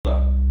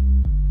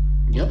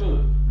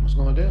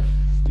What's going down?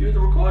 You hit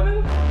the record,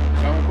 nigga?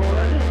 I'm recording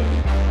right now.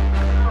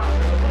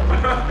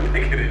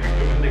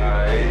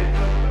 Alright.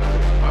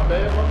 My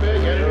bad.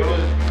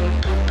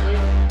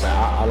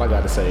 Yeah, All I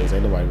gotta say is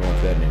ain't nobody going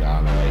for that nigga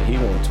island. Like, he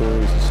want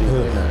tourists and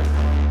shit.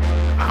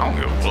 I don't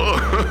give a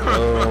fuck.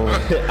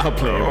 I'm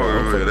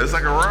playing. That's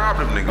like a rob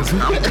them niggas.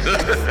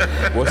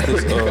 What's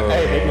this?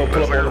 Hey, they gonna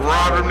pull That's up like on a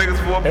rob them niggas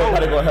for a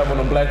Everybody boat. gonna have one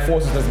of them black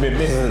forces that's been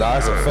missing.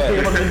 That's a fact.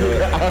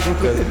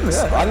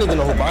 I need to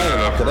know who buying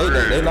them, cause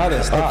they not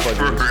in stock.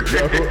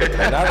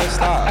 They not in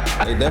stock.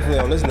 They definitely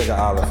on this nigga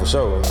island for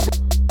sure.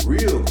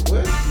 real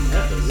quick.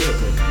 That's a real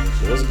quick.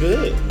 What's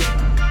good?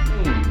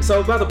 So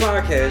about the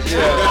podcast,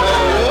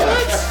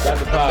 about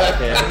the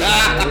podcast.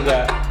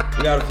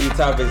 We got a few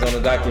topics on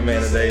the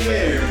document today,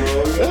 man. We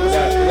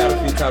got a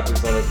few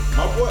topics on the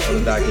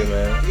document,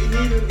 man. He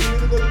needed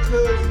to go to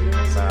Cubs, you know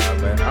what I'm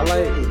saying? Nah,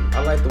 man. I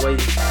like the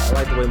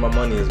way my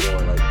money is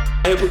going. Like,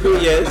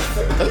 hypocrite, yes.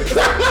 Am I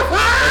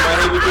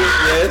hypocrite?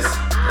 Yes.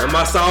 Am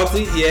I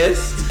salty? Yes.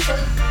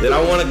 Did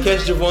I want to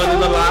catch Javon in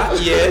the lot?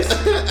 Yes.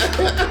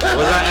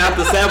 Was I out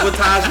to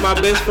sabotage my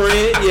best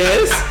friend?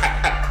 Yes.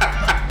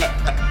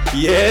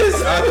 Yes.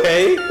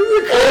 Okay.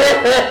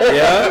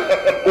 Yeah.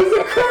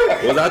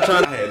 Was I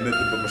trying to? I had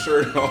nothing but my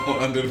shirt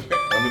on under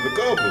the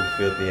cover.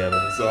 Filthy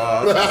animal. So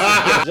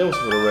Gems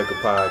for the Record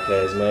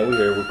Podcast, man. We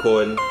here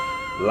recording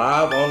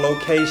live on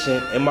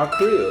location in my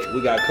crib.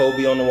 We got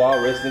Kobe on the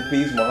wall, rest in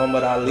peace.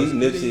 Muhammad Ali,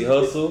 Nipsey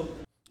Hussle.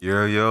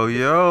 yo.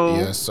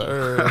 Yes,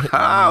 sir.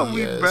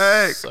 We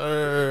back.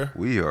 Sir.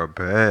 We are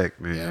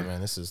back, man. Yeah, man,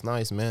 this is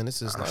nice, man.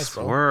 This is I nice,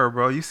 bro. swear,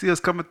 bro. You see us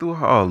coming through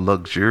all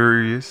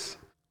luxurious.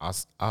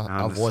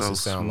 Our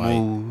voices so sound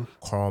smooth. like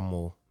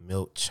caramel,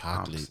 milk,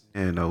 chocolate,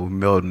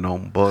 Melting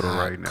on butter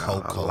hot right now.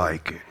 cocoa. I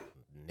like it.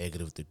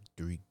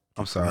 -3.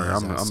 I'm sorry.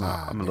 degrees I'm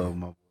outside, in love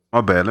man. with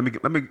my bad. Let me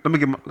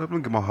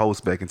get my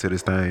host back into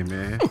this thing,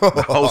 man.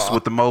 The host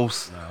with the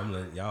most. Nah, I'm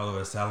letting y'all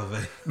over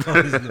salivate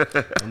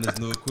on this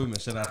new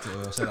equipment. Shout out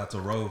to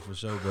Roe for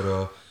sure.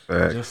 But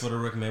Facts. Gems for the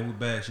Record, man. We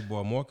back. It's your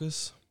boy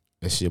Marcus.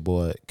 It's your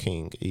boy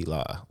King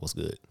Eli. What's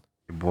good?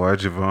 Your boy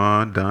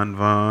Javon, Don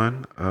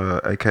Von,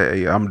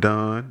 aka I'm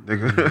done,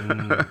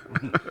 nigga.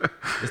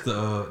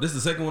 This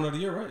the second one of the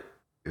year, right?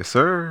 Yes,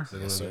 sir.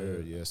 Second Yes, one of the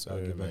sir. year. Yes, I'll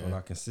sir, get back on man.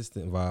 our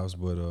consistent vibes,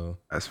 but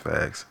That's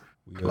facts.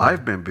 we,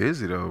 Life been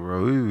busy though,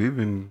 bro. We've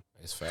been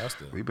It's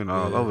faster.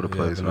 all over the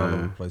place, been all over the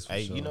man. place for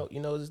Hey, sure.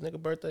 you know this nigga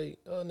birthday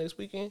next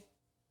weekend?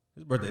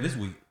 His birthday this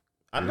week.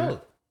 I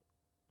know.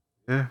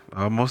 Yeah,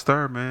 almost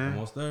there, man.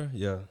 Almost there.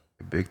 Yeah.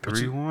 Big What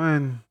you-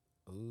 3-1.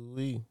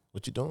 Ooh-wee.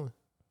 What you doing?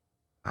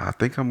 I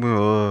think I'm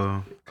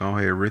gonna go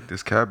ahead and rent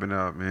this cabin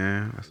out,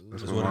 man. That's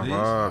That's what what my it is?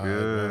 vibe. Alright,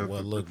 Yeah, well,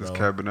 Put look, this bro.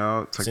 cabin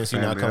out. Take Since the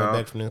you're not family coming out.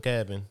 back from the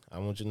cabin, I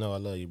want you to know I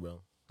love you, bro.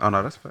 Oh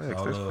no, that's facts.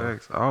 All That's love.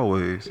 facts.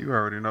 Always. You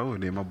already know.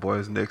 And then my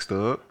boys next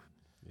up.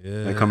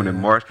 Yeah. They coming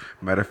in March.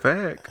 Matter of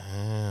fact,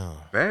 Damn.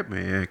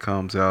 Batman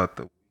comes out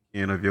the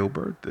weekend of your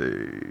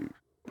birthday.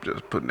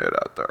 Just putting that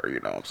out there, you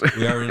know what I'm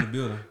We saying? already in the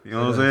building. You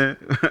know what I'm saying?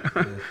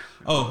 Yeah.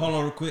 Oh, hold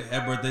on real quick.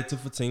 Happy birthday to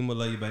Fatima.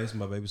 Love you, baby. It's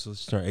my baby. So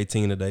she turned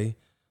 18 today.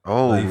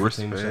 Oh, Love you,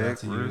 Fatima. Shout out respect,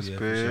 to you.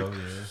 respect. Yeah, for sure.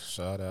 Yeah.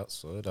 Shout out.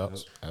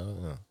 Oh,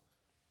 yeah.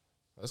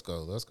 Let's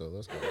go.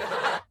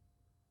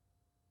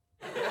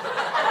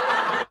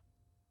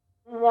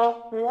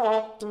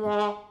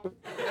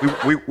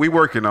 We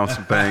working on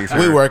some things.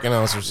 We here. working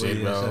on some shit,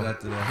 Yeah, bro. shout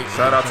out to that.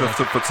 Shout out to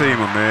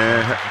Fatima,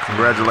 man.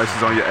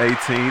 Congratulations on your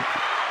 18th.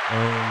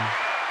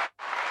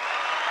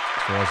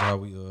 As far as how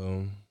we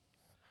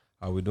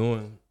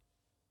doing,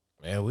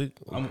 Man,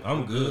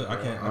 I'm good. I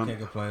can't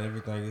complain.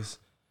 Everything is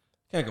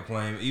can't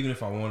complain. Even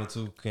if I wanted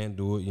to, can't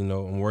do it. You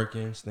know, I'm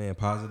working, staying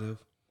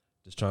positive,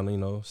 just trying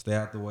to stay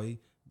out the way.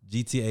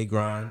 GTA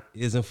grind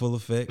is in full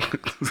effect.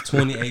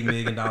 $28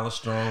 million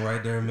strong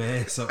right there,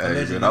 man. So Hey,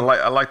 allegedly, man,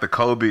 I like the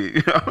Kobe.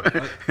 You know what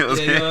I'm yeah, you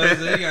know what I'm saying?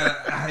 saying? You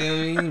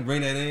gotta,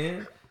 bring that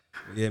in.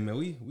 Yeah, man,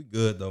 we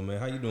good though, man.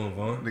 How you doing,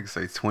 Vaughn? Nigga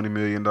say $20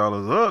 million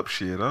up.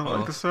 Shit, I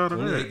like the sound of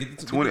 28, that. get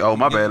the 20. Oh,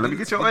 my bad. Let me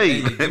get your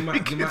 8. Get my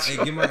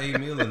 8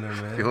 mil in there,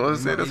 man. You know what I'm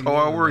saying? Get That's my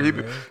hard 8 work. mil He in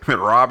been, there, man. been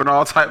robbing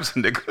all types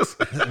of niggas.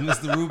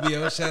 Mr.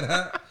 Rubio, shout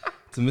out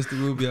to Mr.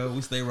 Rubio.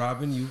 We stay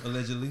robbing you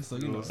allegedly, so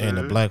you know. and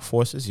the black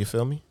forces, you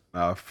feel me?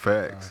 Nah,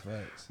 facts.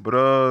 Facts. But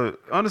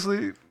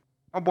honestly,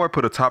 my boy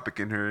put a topic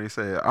in here. He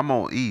said, "I'm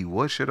on E.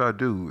 What should I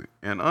do?"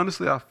 And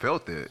honestly, I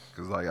felt that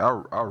because like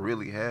I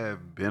really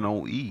have been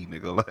on E,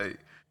 nigga. Like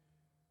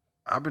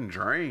I've been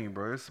drained,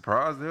 bro. It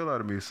surprised the hell out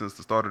of me since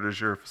the start of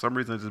this year. For some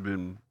reason, I've just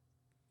been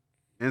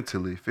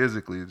mentally,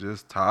 physically,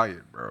 just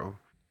tired, bro.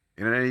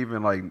 And it ain't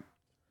even like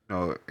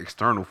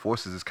external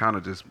forces. It's kind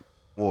of just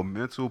more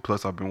mental.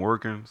 Plus, I've been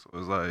working, so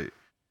it's like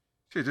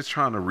shit. Just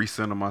trying to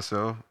recenter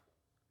myself.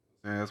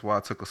 And that's why I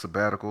took a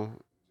sabbatical.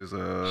 Just You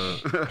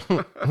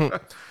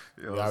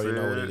what already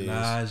know what it is.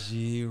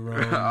 Najee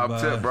Rumba. I'm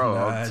tell- bro,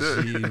 I'm tell-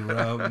 Najee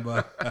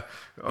Rumba.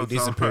 He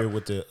disappeared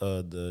with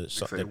the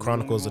say,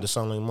 Chronicles of the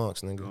Shaolin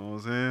Monks, You nigga. know what I'm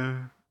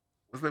saying?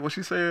 What's that? What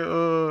she said?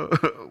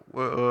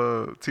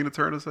 What Tina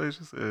Turner said?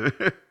 She said,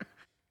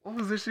 "What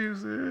was this she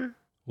said?"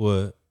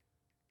 What?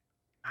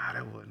 Nah,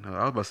 that wasn't her.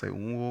 I was about to say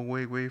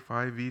wait,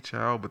 5V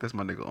Child, but that's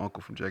my nigga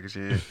uncle from Jackie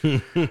Chan.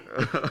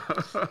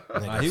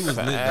 Nah, he was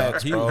lit.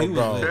 Facts, He bro, was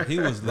bro. lit. He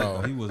was lit.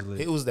 Bro. He was lit.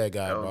 He was that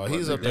guy, That bro. was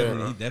He's my up nigga, there.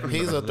 bro. He definitely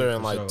He's was up there lit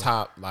in for like sure.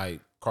 top like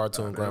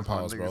cartoon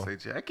grandpas, bro. Say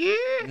Jackie.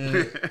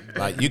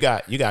 Like you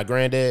got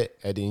Granddad,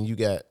 and then you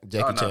got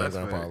Jackie Chan that's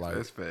grandpa. facts. Like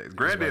That's facts.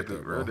 Granddad,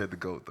 right there, the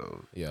GOAT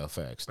though. yeah,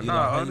 facts. But You know,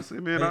 nah, how you- honestly,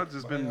 man, I've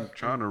just been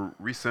trying to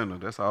recenter.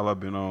 That's all I've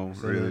been on.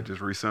 Really,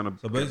 just recenter.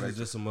 So basically,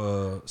 just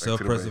some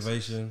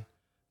self-preservation,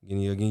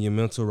 getting your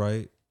mental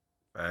right.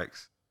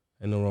 facts.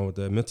 Ain't no wrong with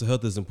that. Mental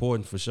health is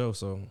important for sure.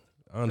 So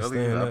I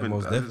understand that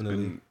most I've just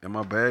definitely. been in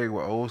my bag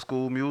with old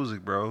school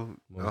music, bro.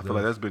 Most I feel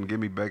like that's been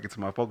getting me back into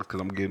my focus because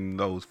I'm getting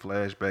those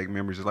flashback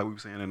memories, just like we were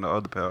saying in the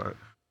other part,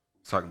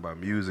 talking about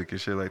music and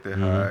shit like that.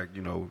 How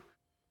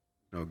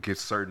I, get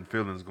certain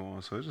feelings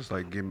going. So it's just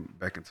like getting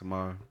back into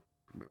my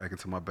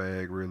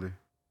bag, really.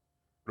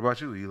 What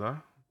about you, Eli?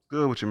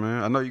 Good with you,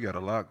 man. I know you got a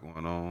lot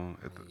going on.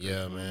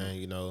 Yeah, man.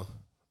 You know,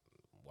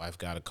 wife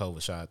got a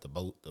COVID shot at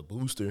the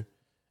booster,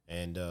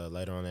 and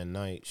later on that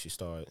night she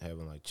started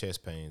having like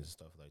chest pains and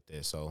stuff like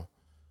that. So,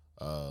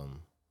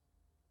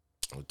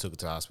 we took her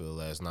to the hospital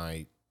last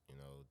night. You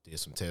know, did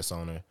some tests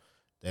on her.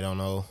 They don't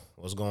know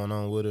what's going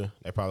on with her.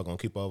 They're probably gonna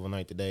keep her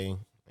overnight today,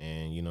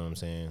 and you know what I'm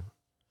saying.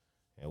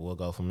 And we'll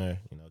go from there.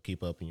 You know,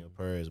 keep up in your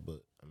prayers.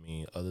 But I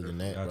mean, other than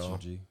that, Got bro. you,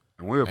 G.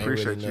 And we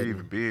appreciate really you nothing.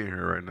 even being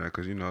here right now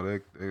because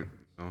that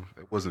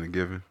it wasn't a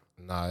given.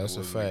 Nah, that's a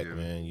wasn't fact, given.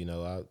 man. You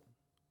know,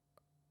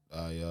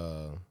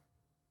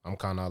 I'm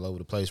kind of all over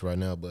the place right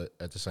now, but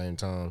at the same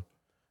time,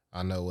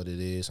 I know what it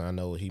is. I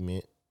know what he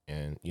meant,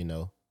 and you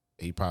know,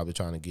 he probably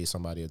trying to get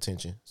somebody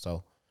attention.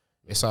 So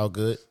it's all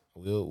good.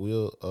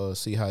 We'll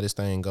see how this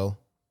thing go.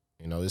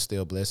 You know, there's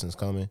still blessings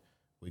coming.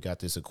 We got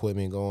this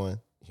equipment going.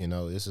 You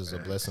know, this is a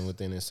blessing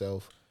within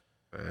itself.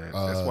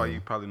 That's why you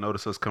probably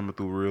notice us coming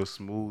through real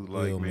smooth,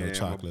 like Real man. milk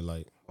chocolate,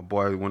 like My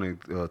boy when they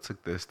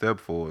took that step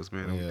for us,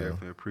 man. We Yeah.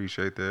 definitely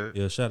appreciate that.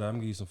 Yeah, shout out. I'm gonna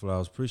give you some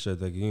flowers. Appreciate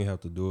that. You didn't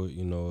have to do it.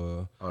 You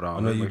know, Hold on, I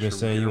know let me you've been make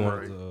sure we saying get you it wanted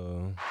right.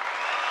 to.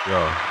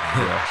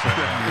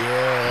 yeah.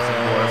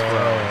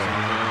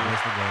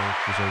 That's the game.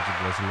 Appreciate you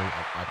blessing me. I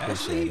Actually,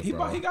 appreciate it,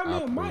 bro. he got me I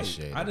a mic.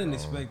 appreciate I it, didn't bro.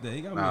 expect that.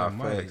 He got Nah, me a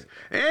mic. facts.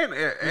 And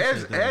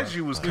as that,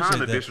 you was bro. kind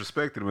of Appreciate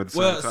disrespecting him at the same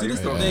Well, time. see, you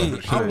this the talking thing. about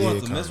I shit. wanted to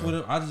kinda. mess with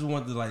him. I just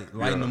wanted to like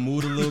lighten the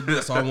mood a little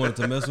bit, so I wanted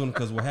to mess with him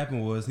because what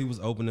happened was he was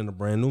opening a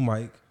brand new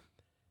mic,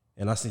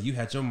 and I said you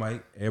had your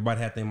mic.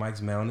 Everybody had their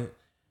mics mounted,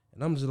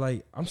 and I'm just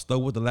like I'm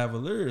stuck with the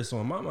lavalier. So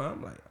in my mind,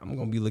 I'm like I'm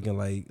gonna be looking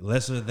like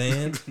lesser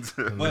than.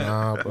 But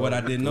Nah, bro, what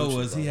I didn't know Gucci,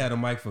 was he bro. had a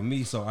mic for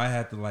me, so I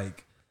had to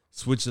like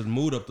switch the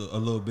mood up a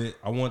little bit.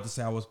 I wanted to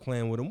say I was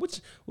playing with him,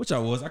 which I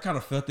was. I kind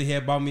of felt that he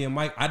had bought me a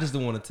mic. I just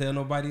didn't want to tell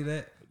nobody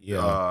that.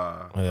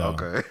 Yeah. Yeah.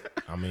 Okay.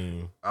 I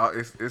mean,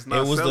 It's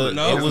not it was selling.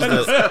 the it was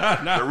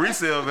the. The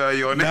resale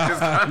value on this is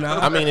kind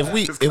I mean, if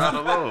we of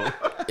low.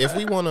 if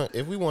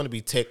we wanna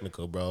be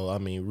technical, bro. I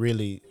mean,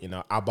 really, you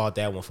know, I bought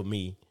that one for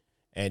me,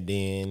 and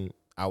then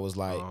I was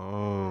like,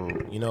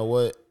 you know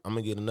what? I'm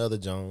gonna get another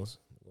Jones.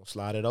 We'll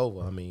slide it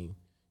over. I mean,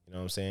 you know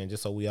what I'm saying?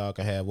 Just so we all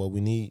can have what we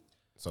need,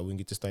 so we can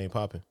get this thing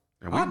popping.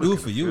 And we I'll do it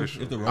looking for you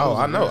official. if the Oh, roles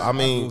I are know. reversed. I I'll do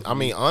mean, it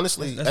for you.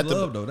 honestly, That's at the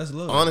love though. That's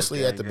love.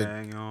 honestly at the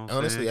Gang, you know what I'm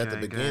honestly saying? at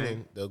the Gang, beginning,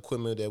 gang. the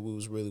equipment that we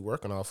was really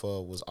working off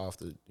of was off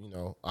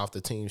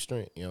the team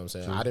strength. You know what I'm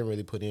saying? I didn't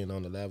really put in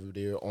on the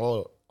lavalier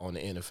or on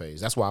the interface.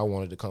 That's why I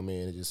wanted to come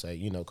in and just say,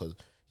 you know, because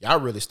y'all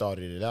really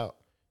started it out.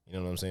 You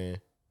know what I'm saying?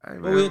 Hey,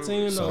 But we a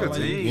team So, though. Like,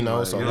 you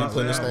know, so you we know what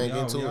putting I'm this saying? thing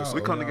into it.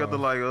 We come together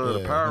like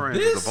the Yeah. Power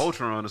Rangers, This- the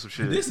Voltron or some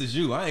shit. This is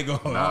you. I ain't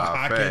going.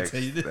 I can't facts. tell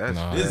you this. That's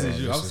Nah, This yeah,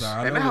 is you. I'm this is-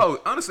 sorry. I And know now,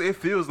 honestly, it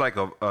feels like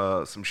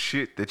some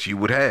shit that you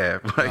would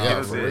have. Like, you know what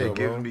I'm for saying? real, It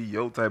gives bro. me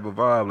your type of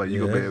vibe. Like,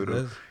 you Yeah, gonna be able to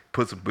that's-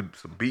 put some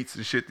beats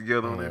and shit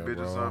together on that Yeah, bitch or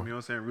bro. something. You know what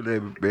I'm saying? Really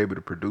be able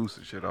to produce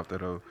and shit off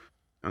that hoe. You know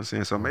what I'm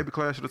saying? So maybe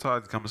Clash of the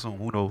Titans coming soon.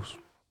 Who knows?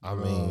 I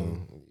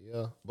mean,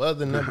 yeah. But other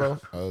than that, bro,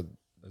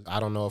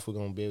 I don't know if we're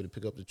gonna be able to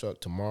pick up the truck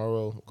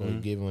tomorrow.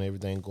 Given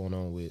everything going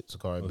on with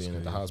Sakari being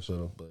at the yeah, for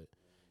hospital, but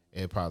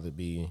it'll probably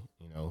be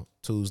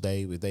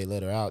Tuesday. If they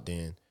let her out,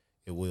 then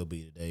it will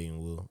be today,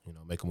 and we'll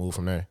make a move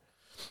from there.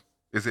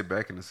 Is it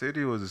back in the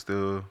city or is it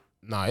still?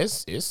 No,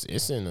 it's in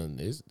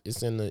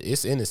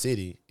the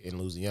city in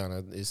Louisiana.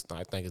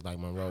 I think it's like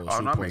Monroe or Oh, no, I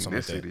Shreveport, mean something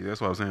this like that. city. That's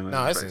what I'm saying.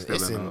 No, it's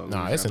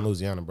Louisiana. in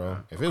Louisiana, bro.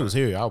 If it was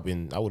here, I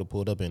would have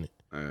pulled up in it.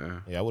 Yeah.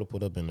 Yeah, I would have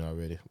pulled up in there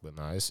already. But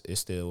nah, it's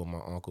still with my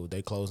uncle.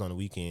 They closed on the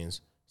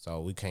weekends,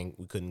 so we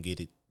couldn't get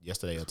it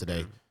yesterday or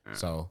today.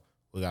 So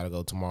we gotta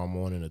go tomorrow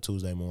morning or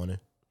Tuesday morning,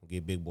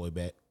 get Big Boy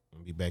back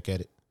and be back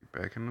at it.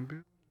 Back in the bit.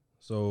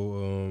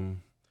 So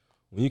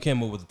when you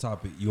came up with the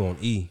topic, you on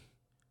E.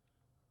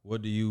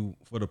 What do you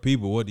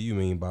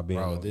mean by being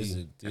Bro, on this E? is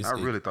And this. I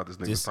really thought this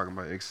nigga was this- talking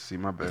about ecstasy.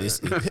 My bad. This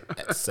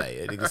say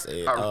it. Nigga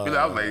said.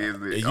 I was like, is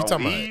it you on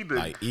talking E, about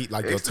like the your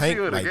ecstasy tank,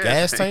 or the like gas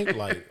gas tank? tank?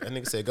 Like that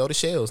nigga said, go to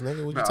Shells,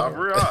 nigga. What you Nah, talking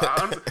for real,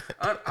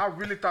 about? I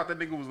really thought that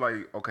nigga was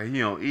like, okay,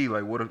 he on E.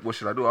 Like, what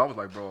should I do? I was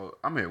like, bro,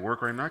 I'm at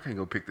work right now. I can't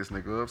go pick this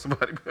nigga up.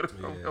 Somebody better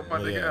help my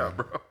nigga Yeah. out,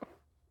 bro.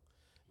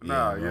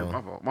 Nah, bro. yeah,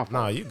 my fault. My fault.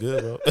 Nah, you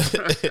good, bro.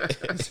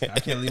 I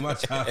can't leave my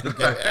child to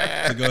go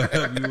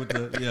help you with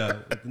the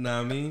you know what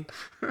I mean?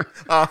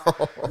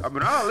 I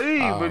mean, I'll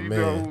leave, Oh, but you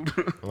man. know.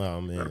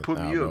 Oh man, Put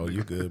me bro, up.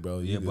 you good, bro.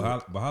 You Yeah,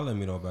 good. but holla at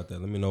me know about that.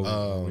 Let me know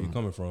where you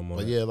coming from. On But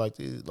that. yeah, like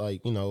you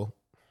know,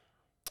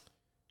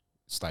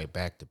 it's like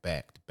back to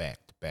back to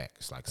back to back.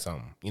 It's like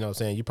something. You know what I'm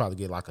saying? You probably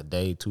get like a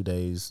day, 2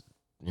 days,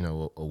 you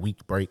know, a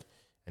week break,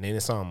 and then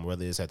it's something.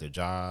 Whether it's at the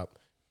job,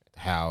 at the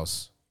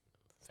house,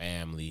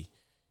 family,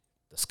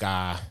 the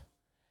sky.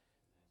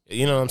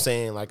 You know what I'm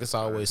saying? Like it's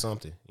always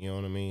something. You know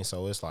what I mean?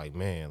 So it's like,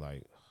 man,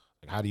 like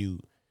how do you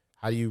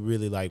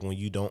really like when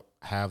you don't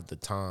have the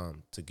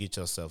time to get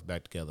yourself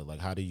back together? Like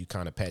how do you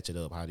kind of patch it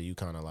up? How do you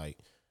kind of like,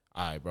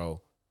 all right,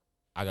 bro,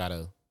 I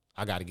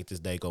gotta get this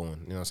day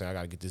going. You know what I'm saying? I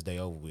gotta get this day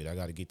over with. I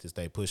gotta get this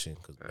day pushing.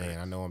 Cause man,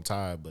 I know I'm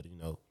tired, but you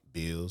know,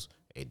 bills.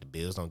 Hey, the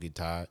bills don't get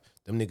tired.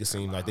 Them niggas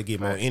seem like they get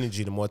more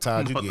energy the more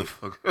tired you get.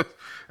 Motherfucker.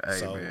 Hey,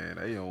 So- man,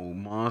 they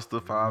on Monster,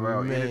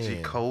 5-Hour Energy,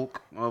 Man.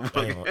 Coke. They on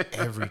Motherfucker.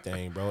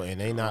 everything, bro.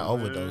 And they not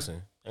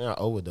overdosing. They not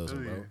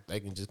overdosing, bro. Yeah. They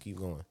can just keep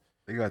going.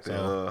 They got that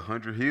So-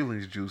 100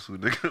 healings juice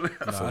with nigga.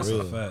 Nah, that's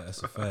real. a fact.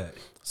 That's a fact.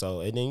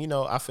 So and then you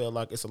know I feel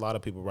like it's a lot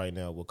of people right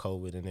now with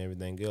COVID and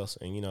everything else,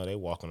 and you know they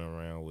walking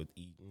around with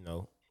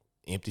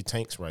empty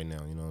tanks right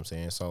now. You know what I'm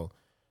saying? So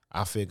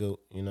I figure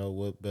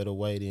what better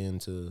way than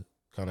to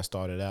kind of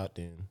start it out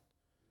than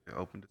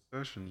Open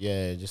discussion.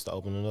 just to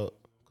open it up,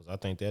 because I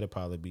think that'll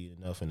probably be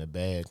enough in the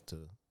bag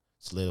to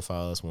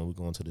solidify us when we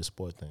go into this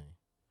sport thing.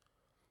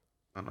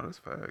 I know that's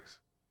facts.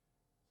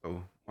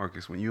 So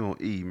Marcus, when you on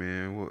E,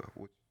 man, what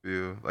you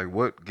feel like?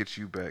 What gets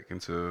you back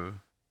into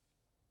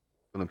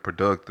feeling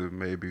productive?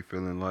 Maybe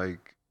feeling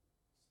like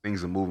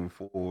things are moving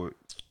forward.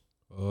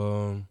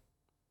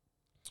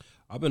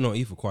 I've been on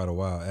E for quite a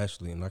while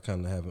actually, and I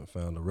kind of haven't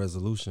found a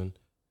resolution.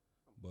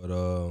 But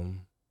the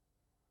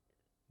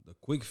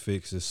quick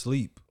fix is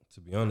sleep.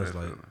 To be honest,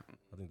 like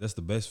I think that's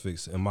the best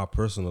fix in my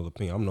personal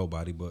opinion. I'm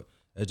nobody, but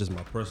that's just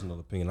my personal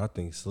opinion. I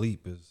think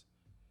sleep is.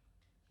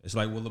 It's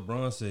like what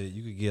LeBron said.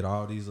 You could get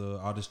all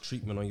this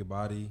treatment on your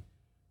body.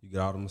 You get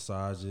all the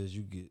massages.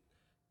 You get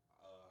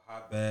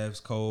hot baths,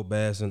 cold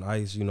baths, and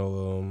ice.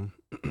 But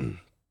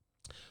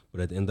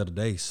at the end of the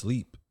day,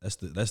 sleep. That's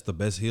the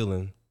best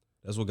healing.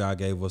 That's what God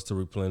gave us to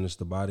replenish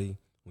the body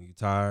when you're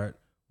tired,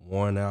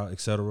 worn out,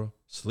 etc.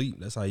 Sleep.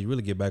 That's how you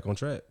really get back on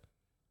track.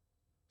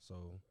 So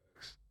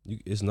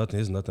it's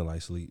nothing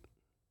like sleep.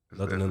 It's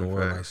Nothing in the definitely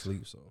world like facts.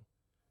 sleep. So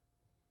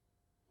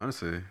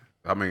Honestly,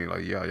 I mean,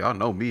 like, yeah, y'all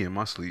know me in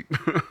my sleep.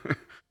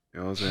 You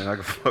know what I'm saying? I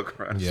can fuck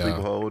around and Yeah. sleep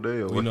a whole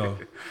day. we know.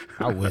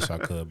 I wish I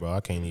could, bro. I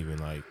can't even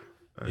like.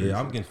 Yeah,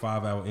 I'm getting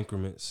 5-hour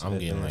increments. I'm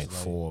at getting dance,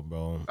 like 4,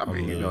 bro. I mean, I'm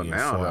you literally know, getting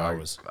now 4 though,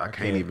 hours. I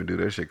can't even do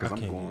that shit because I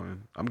I'm can't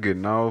going. I'm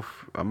getting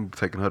off. I'm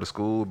taking her to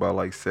school about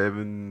like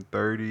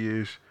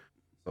 7:30 ish.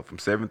 So from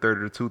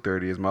 7:30 to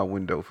 2:30 is my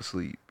window for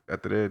sleep.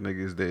 After that, nigga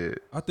is dead.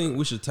 I think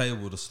we should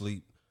table the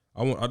sleep.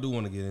 I do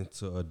want to get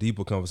into a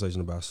deeper conversation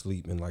about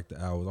sleep and like the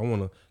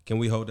hours. Can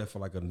we hold that for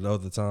like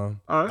another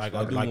time? All right,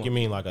 Like you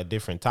mean like a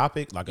different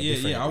topic, like a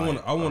different. Yeah. I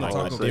want to like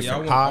talk a about. Yeah,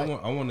 different pod?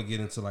 I want to get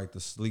into like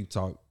the sleep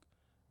talk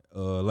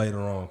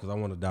later on because I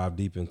want to dive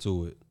deep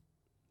into it.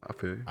 I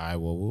feel you. All right,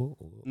 well,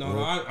 No,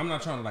 I'm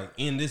not trying to like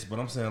end this, but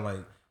I'm saying like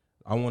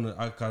I want to.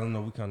 I kind of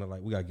know we kind of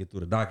like we gotta get through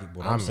the docket.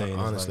 But I'm saying is,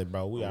 honestly, like,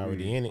 bro, we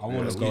already in it. I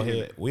wanna Let's go get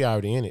ahead. We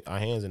already in it. Our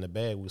hands in the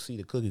bag. We see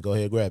the cookie. Go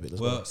ahead, grab it.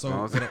 Let's well, go. so No,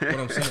 what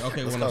I'm saying.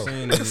 Okay, what I'm go.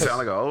 saying It is. sound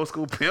like an old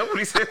school pimp when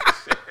he said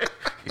shit.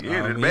 He Nah,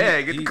 in I the mean,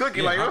 bag, get the he- cookie.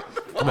 yeah, Like, I- what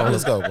the fuck? Come on,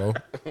 let's go, bro.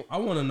 I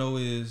want to know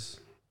is,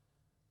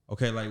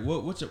 okay, like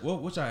what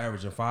y'all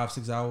averaging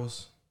 5-6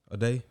 hours a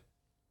day?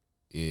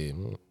 Yeah,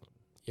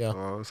 yeah.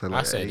 Oh, say I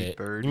like say that.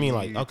 8:30. You mean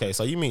like okay?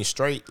 So you mean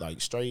straight When you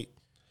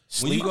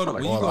sleep, go to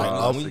like when you or go like to,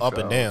 up, when you, up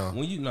and down?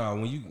 when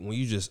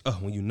you just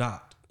when you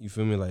not, you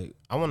feel me? Like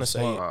I want to say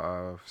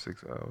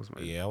 5-6 hours,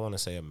 man. yeah. I want to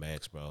say a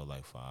max, bro.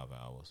 Like 5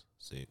 hours,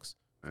 6,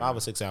 5 or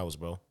 6 hours,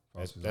 bro.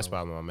 That's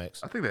probably my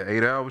max. I think that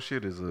 8-hour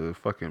shit is a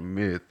fucking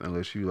myth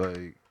unless you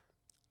like.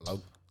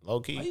 Low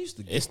key, I used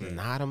to get it's that.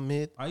 not a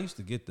myth. I used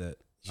to get that.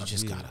 You I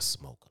just did. gotta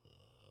smoke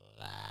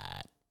a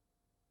lot.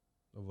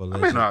 Of a I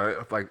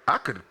legend. mean, I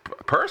could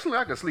personally,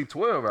 I could sleep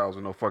 12 hours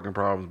with no fucking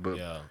problems, but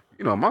Yeah,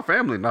 you know, my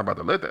family not about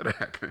to let that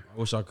happen. I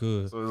wish I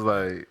could. So it's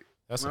like,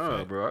 that's a nah,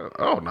 fact. bro.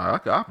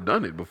 I've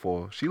done it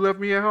before. She left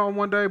me at home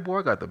one day, boy.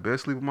 I got the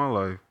best sleep of my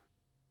life.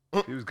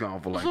 She was gone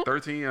for like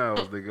 13 hours,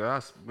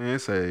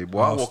 nigga.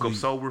 Boy, I Oh, woke up sleep.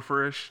 sober,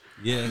 fresh,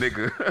 Yeah,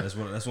 nigga. that's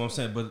what I'm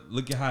saying. But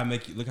look at how it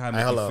make you. Look how it Hey,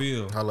 make hold you up,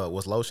 feel. hold up.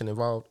 Was lotion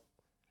involved?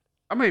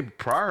 I mean,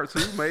 prior to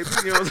maybe,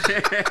 you know what I'm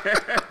saying?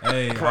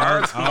 Hey,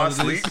 Prior all to my of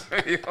sleep,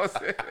 this, you know what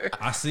I'm saying?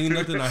 I seen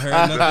nothing. I heard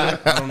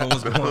nothing. I don't know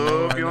what's The going on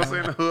hub, right you know what I'm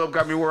now. saying? The hub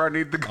got me where I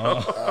need to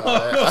go.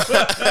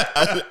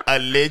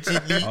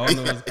 Allegedly.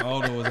 I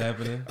don't know what's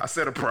happening. I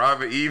set a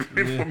private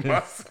evening for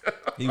myself.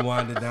 He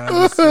winded down.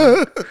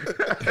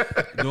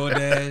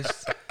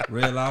 DoorDash,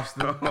 Red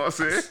Lobster, You know what I'm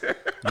saying?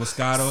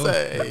 Moscato,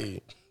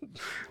 Hey,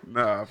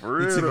 Nah, for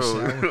real took a though.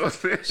 shower, You know what I'm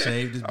saying?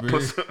 shaved his I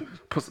beard.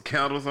 put some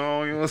candles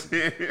on, you know what I'm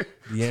saying?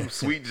 Yeah. Some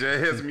sweet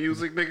jazz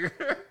music, nigga.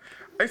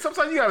 Hey,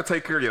 sometimes you gotta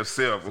take care of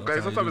yourself, okay?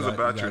 Sometimes it's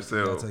about you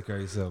yourself. gotta take care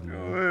of yourself, You know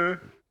man. what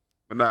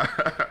I'm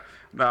saying?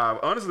 But nah,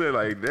 honestly,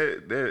 like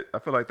that, I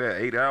feel like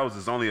that 8 hours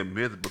is only a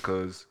myth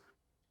because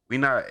we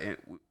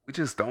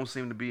just don't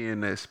seem to be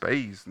in that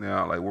space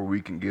now, like where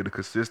we can get a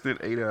consistent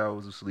 8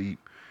 hours of sleep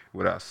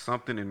without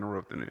something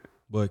interrupting it.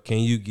 But can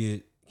you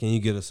get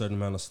a certain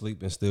amount of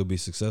sleep and still be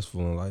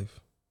successful in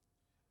life?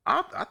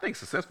 I think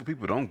successful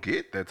people don't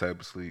get that type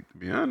of sleep, to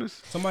be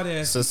honest. Somebody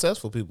asked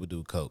Successful people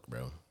do coke,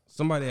 bro.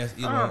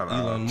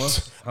 Elon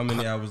Musk how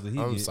many hours did he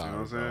I'm get? sorry, You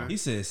know what I'm bro. saying? He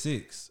said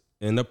 6.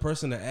 And the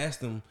person that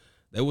asked him,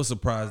 they was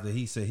surprised that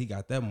he said he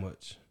got that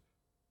much.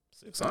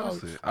 6 hours.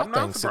 Honestly, I I'm think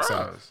not 6 hours.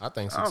 surprised. I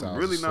think 6 hours. I'm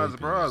really of not sleep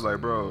surprised. is,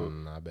 Like, bro,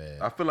 not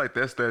bad. I feel like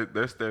that's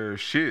their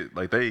shit.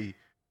 Like their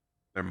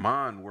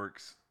mind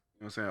works.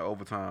 You know what I'm saying?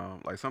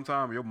 Overtime. Like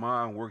sometimes your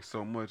mind works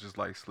so much, it's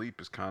like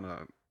sleep is kind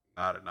of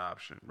not an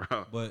option,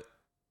 bro. But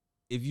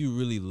if you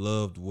really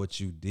loved what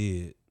you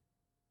did,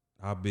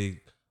 how big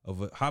of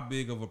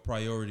a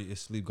priority is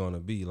sleep gonna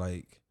be?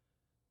 Like,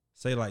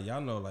 say like y'all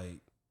know, like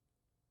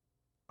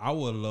I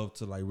would love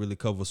to like really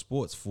cover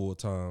sports full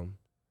time,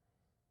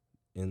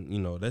 and you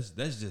know that's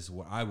just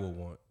what I would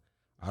want.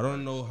 I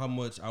don't know how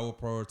much I would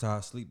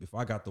prioritize sleep if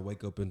I got to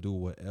wake up and do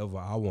whatever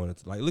I wanted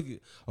to. Like, look at,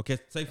 okay,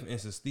 say for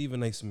instance,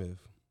 Stephen A. Smith.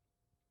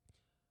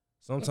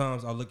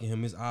 Sometimes I look at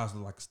him, his eyes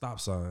look like a stop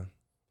sign.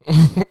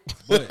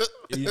 But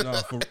you know,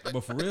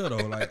 for real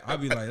though, like I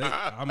be like,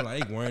 I'm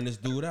like, hey, wearing this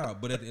dude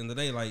out. But at the end of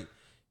the day, like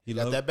He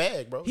got that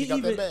bag, bro. He got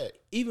even, that bag.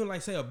 Even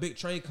like say a big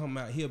trade come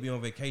out, he'll be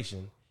on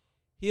vacation.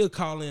 They'll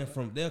call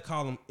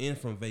him in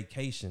from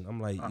vacation. I'm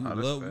like, you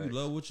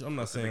love what you. I'm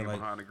not saying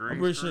like, I'm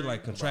pretty sure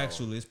like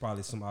contractually, it's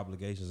probably some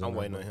obligations. I'm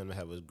waiting on him to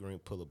have his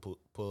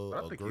pull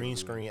a green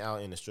screen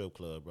out in the strip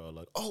club, bro.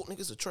 Like, oh,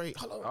 niggas a trade.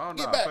 Hold on,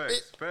 get back,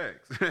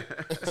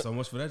 facts. So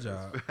much for that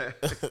job.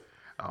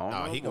 I don't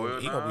know. He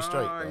gonna be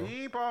straight, bro.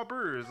 He ain't Paul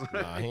Pierce.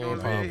 Nah, he You know ain't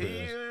what I'm Paul saying?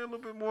 Pierce. He a little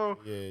bit more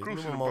Yeah, crucial he's a than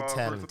little more Paul Pierce. I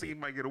talented. think he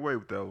might get away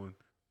with that one.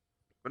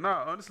 But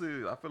nah, honestly,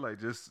 I feel like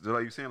just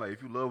like you saying, like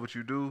if you love what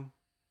you do,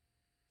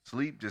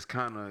 sleep just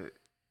kind of,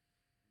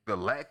 the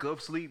lack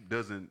of sleep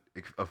doesn't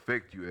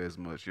affect you as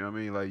much. You know what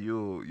I mean? Like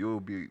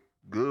you'll be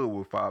good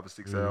with 5 or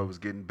 6 hours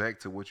getting back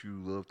to what you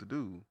love to do.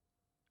 You know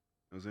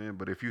what I'm saying?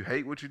 But if you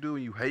hate what you do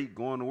and you hate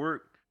going to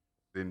work,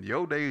 then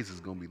your days is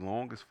gonna be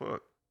long as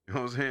fuck. You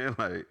know what I'm saying?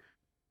 Like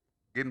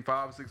getting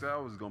 5 or 6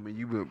 hours is gonna mean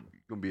you're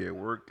gonna be at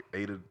work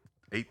 8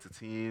 to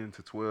 10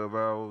 to 12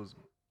 hours,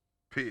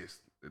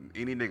 pissed. And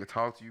any nigga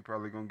talk to you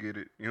probably gonna get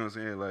it. You know what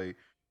I'm saying? Like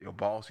your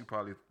boss, you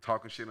probably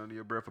talking shit under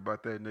your breath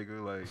about that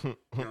nigga. Like, you know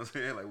what I'm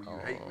saying? Like when you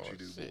hate what you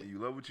do, but when you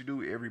love what you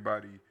do,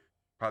 everybody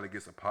probably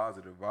gets a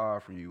positive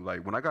vibe from you.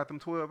 Like when I got them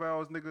 12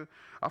 hours, nigga,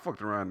 I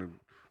fucked around and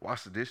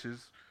washed the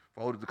dishes,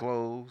 folded the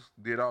clothes,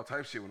 did all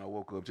type shit when I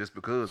woke up just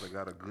because I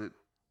got a good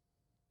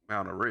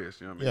amount of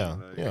rest. You know what I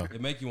mean? Yeah,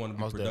 It make you want to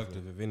be Most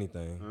productive, if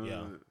anything.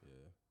 Yeah.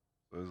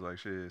 So it's like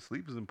shit.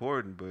 Sleep is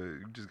important, but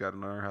you just got to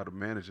learn how to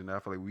manage it. And I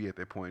feel like we at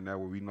that point now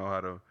where we know how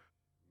to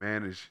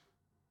manage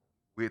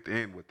with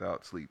and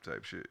without sleep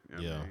type shit.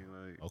 You know what I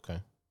mean? Like, Okay.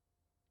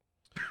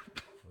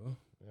 Well,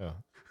 Yeah.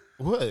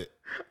 What?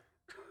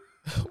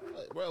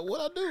 Bro,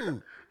 what I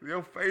do?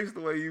 your face,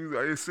 the way you,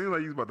 it seemed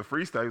like you was about to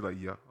freestyle. You was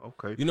like, yeah,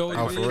 okay. You know what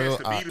Oh, it for is? real?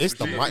 to beat It's us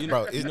the for mic, shit.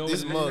 bro. You know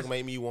This what it mug is?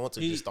 made me want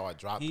to just start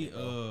dropping it,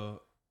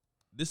 bro.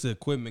 This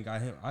equipment got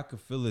him. I could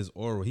feel his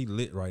aura. He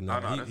lit right now.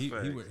 Nah, that's he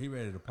facts. ready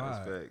to That's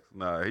pod. facts.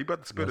 Nah, he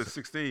about to spit at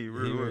 16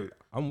 real quick.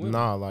 I'm with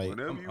Nah, like,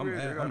 Whenever you I'm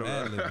ready, I I'm gotta-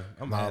 ad-libbing.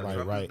 I'm Nah, ad-libbing. like,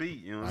 Drop right- the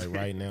beat, you know what I'm like saying?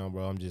 right now,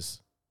 bro. I'm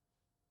just.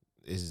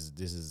 This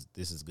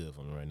is good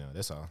for me right now.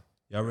 That's all.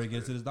 Y'all ready to get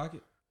into this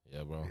docket?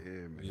 Yeah, bro. Yeah,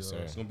 man. Yeah, sir.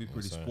 it's gonna be Yes,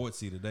 pretty sir.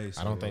 sportsy today.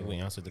 So, I don't think we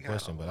answered the We got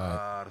question, a but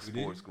lot of We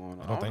did? sports going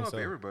on. I don't think know so.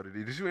 if everybody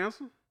did. Did you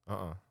answer?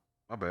 uh-uh.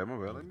 My bad. Let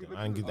me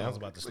I didn't get the answer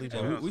about the sleep.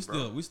 Hey, Bro.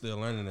 we still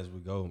learning as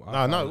we go. No,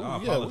 I yeah,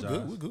 we apologize.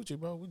 good. We Gucci,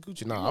 bro. We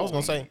Gucci. No, I was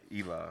gonna say,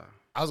 Eli.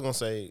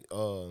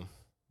 oh,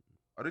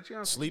 Did you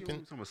answer? Sleeping?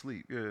 You talking about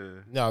sleep? Yeah.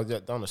 no,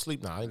 on the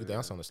sleep. No, I didn't get the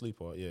answer on the sleep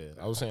part. Yeah,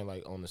 I was saying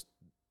like on the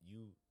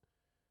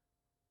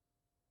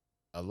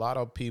a lot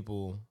of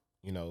people,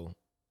 you know,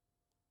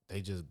 they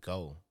just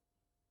go.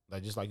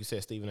 Like just like you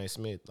said, Stephen A.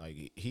 Smith, like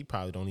he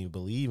probably don't even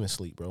believe in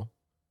sleep, bro.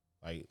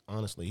 Like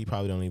honestly, he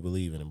probably don't even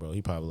believe in it, bro.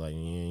 He probably like,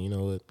 yeah, you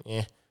know what?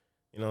 Yeah,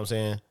 you know what I'm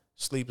saying?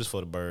 Sleep is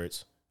for the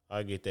birds.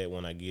 I get that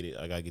when I get it.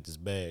 I gotta get this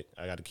bag.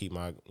 I gotta keep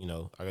my, I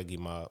gotta get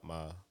my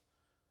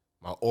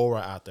aura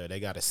out there. They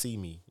gotta see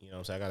me. You know what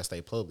I'm saying? I gotta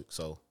stay public.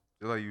 So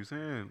Just like you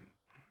saying,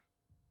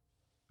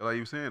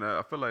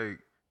 I feel like,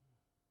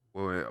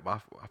 well, I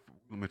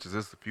mentioned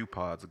this a few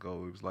pods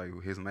ago. It was like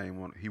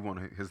he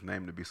wanted his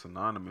name to be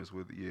synonymous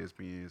with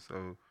ESPN.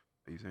 So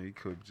you saying he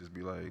could just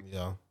be like,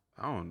 yeah.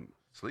 I don't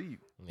sleep.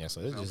 Yeah,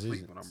 so I it's don't just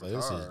sleep when I'm so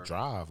this is retired.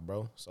 drive,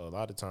 bro. So a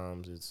lot of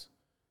times it's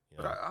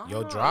But I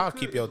your don't know, drive it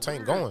keep could- your it's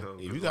tank weird, going. though, If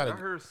 'cause, you like, gotta I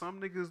heard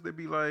some niggas they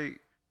be like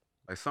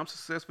some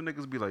successful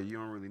niggas be like, you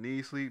don't really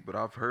need sleep. But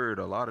I've heard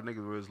a lot of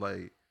niggas where it's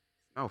like,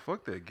 no,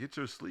 fuck that, get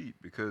your sleep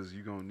because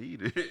you gonna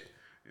need it.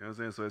 You know what I'm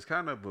saying? So it's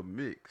kind of a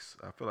mix.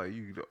 I feel like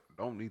you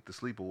don't need to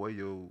sleep away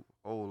your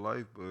whole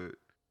life, but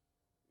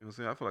you know what I'm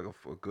saying? I feel like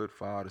a good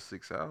 5 to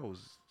 6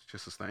 hours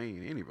should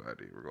sustain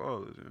anybody,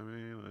 regardless. You know what I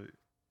mean? Like,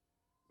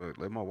 but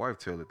let my wife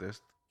tell it.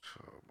 That's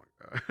oh my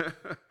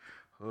god.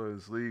 Her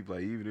and sleep,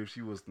 like even if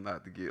she was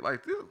not to get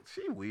like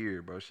she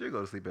weird, bro. She'll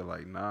go to sleep at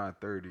like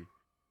 9:30.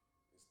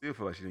 Still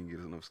feel like she didn't get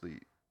enough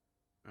sleep.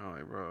 I'm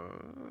like, bro,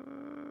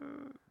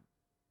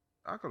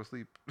 I go to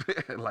sleep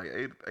at like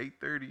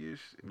 8:30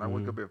 ish, and I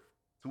wake up at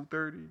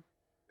 2:30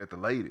 at the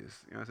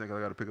latest. You know what I'm saying? 'Cause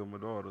I got to pick up my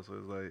daughter, so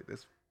it's like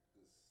that's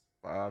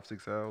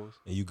 5-6 hours.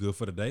 And you good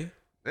for the day?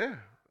 Yeah,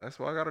 that's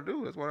what I got to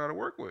do. That's what I got to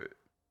work with.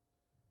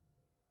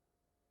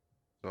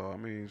 So I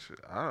mean,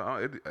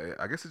 I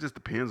guess it just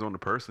depends on the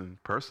person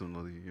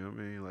personally. You know what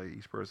I mean? Like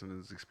each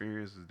person's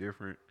experience is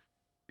different.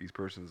 Each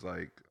person's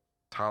like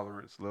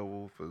tolerance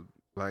level for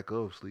lack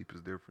of sleep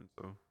is different.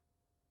 So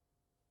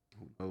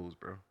who knows,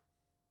 bro?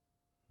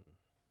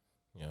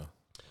 Yeah.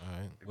 All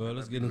right. Well,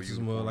 let's get into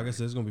some. Like I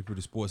said, it's gonna be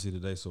pretty sportsy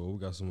today. So we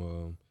got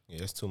some.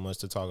 Yeah, it's too much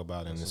to talk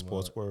about in the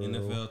sports world.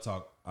 NFL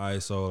talk. All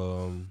right,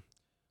 so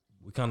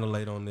we kind of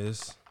late on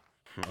this.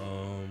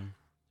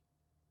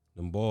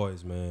 Them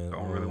boys, man. I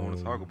don't really want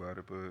to talk about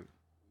it, but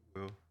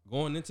well.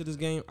 Going into this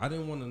game, I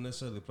didn't want to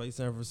necessarily play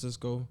San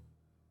Francisco.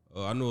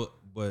 I knew it,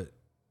 but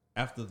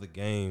after the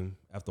game,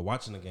 after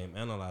watching the game,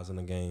 analyzing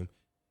the game,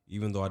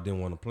 even though I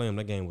didn't want to play them,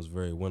 that game was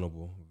very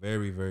winnable.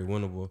 Very, very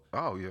winnable.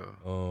 Oh yeah.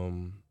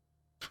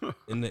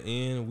 In the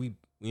end, we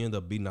end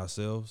up beating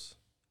ourselves.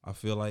 I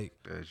feel like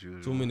as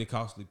usual. Too many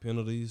costly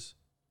penalties.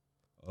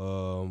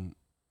 I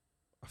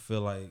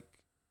feel like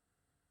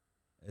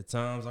at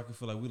times I can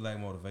feel like we lack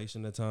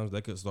motivation. At times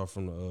that could start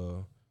from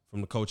the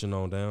coaching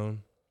on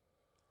down.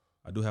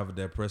 I do have a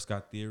Dak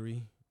Prescott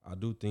theory. I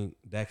do think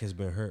Dak has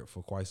been hurt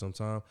for quite some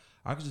time.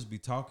 I could just be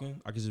talking.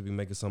 I could just be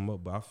making something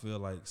up, but I feel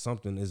like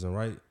something isn't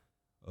right.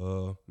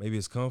 Maybe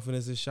his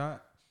confidence is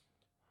shot.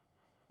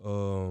 I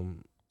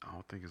don't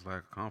think it's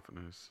lack of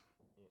confidence.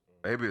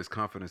 Maybe it's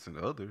confidence in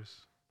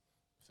others.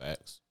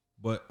 Facts.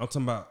 But I'm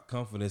talking about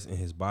confidence in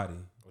his body.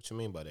 What you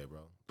mean by that,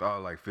 bro? Oh,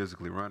 like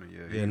physically running,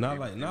 yeah. Yeah, not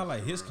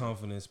like his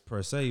confidence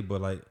per se, but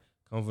like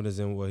confidence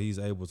in what he's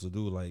able to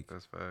do. Like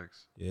that's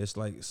facts. Yeah, it's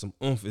like some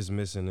oomph is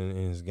missing in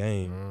his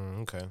game.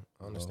 Okay,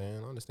 I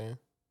understand.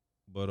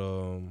 But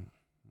I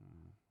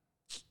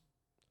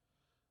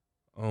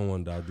don't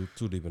want to dive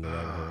too deep in the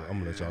rabbit hole. I'm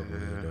gonna let y'all go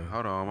ahead though.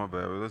 Hold on, my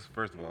bad. Let's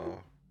first of all. Hold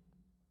on.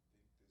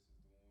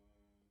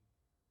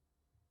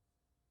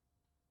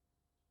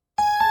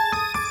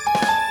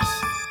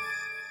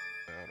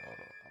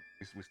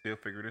 We still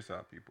figure this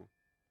out, people.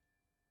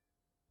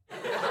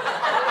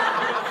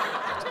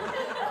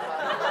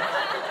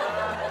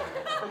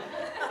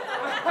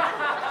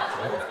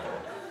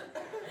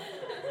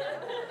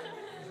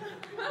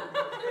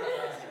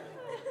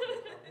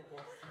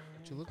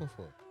 What you looking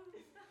for?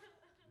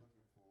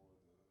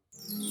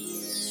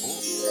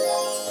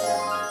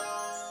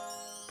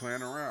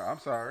 Playing around. I'm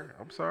sorry.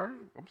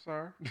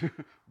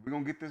 We're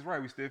gonna get this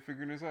right. We still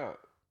figuring this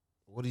out.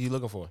 What are you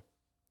looking for?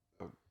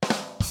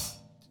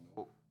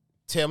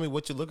 Tell me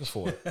what you're looking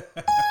for. Why is he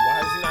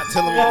not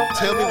telling me?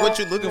 Tell me what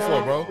you're looking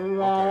for, bro.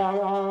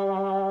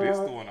 Okay. This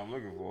is the one I'm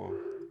looking for.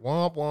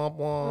 Womp, womp,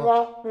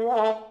 womp.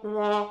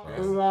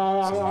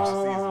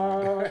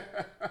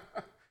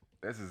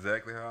 That's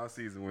exactly how our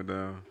season went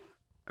down.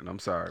 And I'm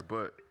sorry,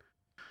 but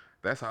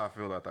that's how I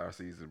feel after our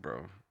season,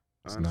 bro.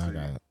 So now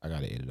I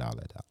gotta edit all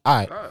that out.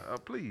 All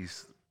right.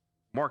 Please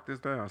mark this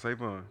down. Save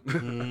fun.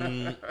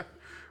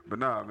 But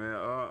nah, man.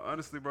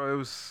 Honestly, bro, it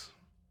was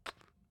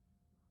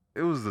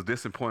a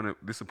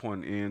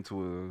disappointing end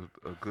to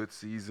a good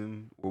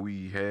season where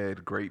we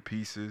had great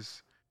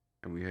pieces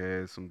and we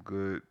had some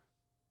good,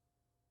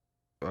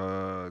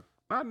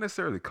 not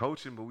necessarily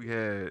coaching, but we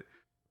had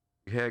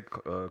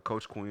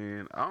Coach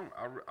Quinn. I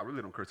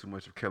really don't care too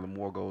much if Kellen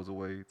Moore goes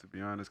away, to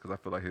be honest, because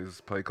I feel like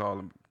his play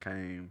calling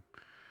came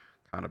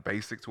kind of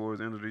basic towards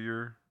the end of the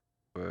year.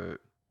 But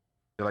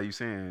like you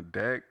saying,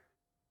 Dak,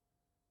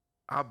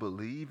 I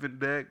believe in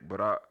Dak, but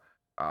I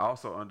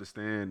also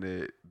understand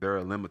that there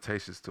are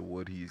limitations to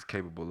what he's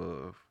capable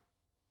of.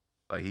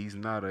 Like he's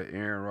not an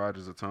Aaron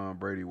Rodgers or Tom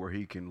Brady where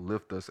he can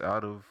lift us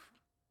out of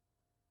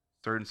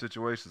certain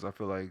situations. I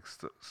feel like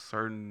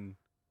certain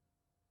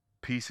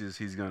pieces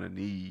he's gonna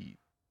need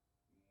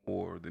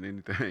more than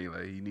anything.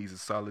 Like he needs a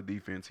solid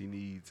defense. He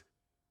needs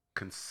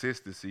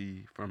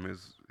consistency from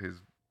his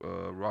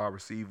raw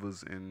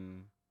receivers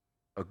and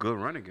a good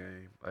running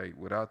game. Like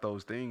without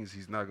those things,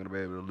 he's not gonna be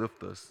able to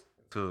lift us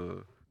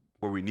to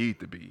where we need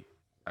to be.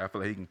 I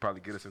feel like he can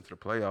probably get us into the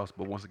playoffs,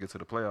 but once it gets to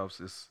the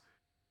playoffs,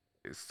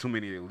 it's too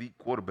many elite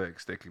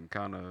quarterbacks that can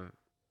kind of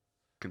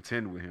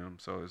contend with him.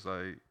 So it's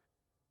like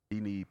he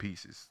need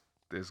pieces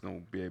that's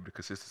gonna be able to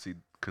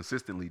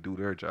consistently do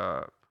their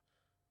job.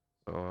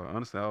 So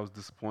honestly, I was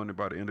disappointed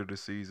by the end of the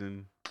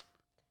season.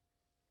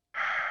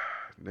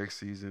 Next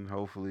season,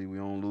 hopefully, we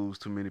don't lose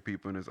too many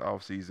people in this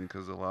off season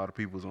because a lot of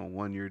people's on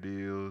 1-year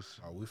deals.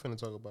 Are we finna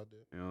talk about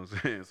that? You know what I'm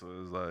saying? So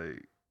it's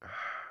like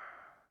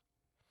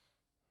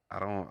I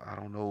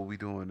don't know what we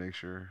doing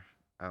next year.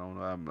 I don't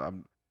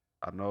know.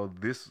 I know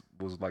this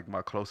was like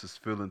my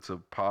closest feeling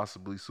to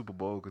possibly Super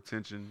Bowl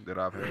contention that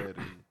I've had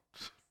in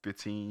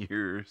 15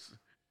 years.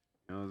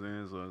 You know what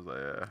I'm saying? So I was like,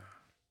 yeah,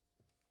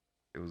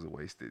 it was a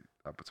wasted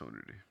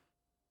opportunity.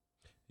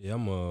 Yeah,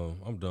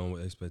 I'm done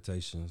with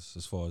expectations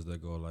as far as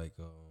that go. Like,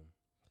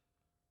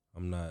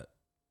 I'm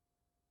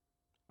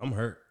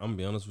hurt. I'm gonna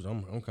be honest with you.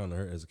 I'm kind of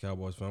hurt as a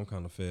Cowboys fan. I'm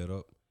kind of fed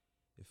up.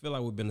 It feel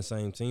like we've been the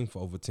same team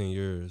for over 10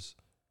 years.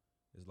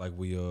 It's like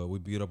we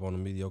beat up on the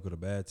mediocre, the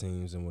bad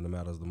teams, and when it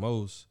matters the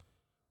most,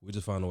 we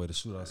just find a way to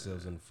shoot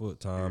ourselves in the foot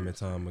time and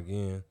time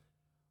again.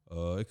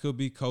 It could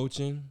be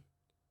coaching.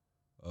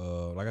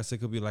 Like I said,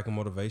 it could be like a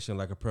motivation,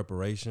 like a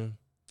preparation.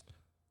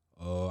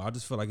 I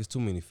just feel like it's too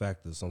many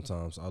factors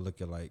sometimes. I look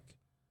at like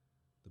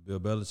the Bill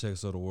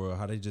Belichick's of the world,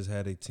 how they just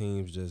had their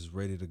teams just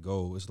ready to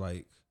go. It's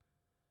like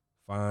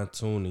fine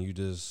tuning. You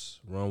just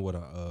run with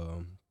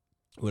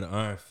an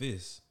iron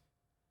fist,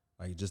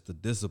 like just the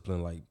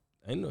discipline. Like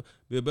ain't no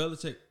Bill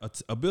Belichick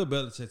a Bill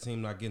Belichick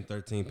team not getting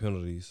 13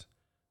 penalties,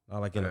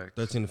 not like in a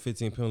 13 to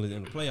 15 penalties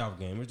in the playoff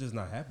game. It's just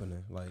not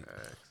happening. Like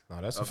no,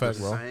 that's a fact,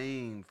 bro.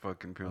 Same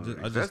fucking penalty.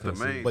 I just That's the can't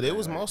see main. it. But it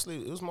was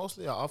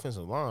mostly our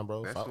offensive line,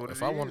 bro. That's what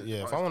If I want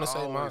to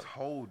say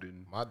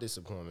holding, my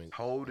disappointment,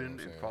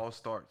 holding and false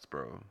starts,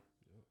 bro.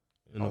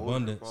 in Holding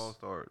abundance. and false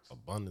starts.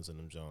 abundance in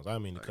them Jones. I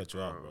didn't mean to cut you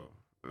off, bro.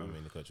 I didn't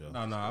mean to cut you off. No,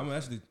 I'm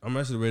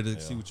actually ready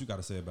to see what you got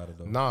to say about it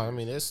though. No, I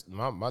mean it's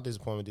my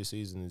disappointment this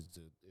season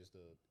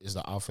is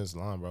the offensive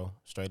line, bro.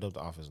 Straight up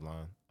the offensive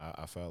line.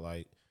 I felt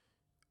like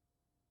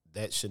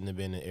that shouldn't have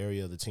been an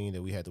area of the team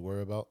that we had to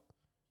worry about.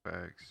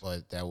 Facts.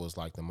 But that was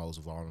like the most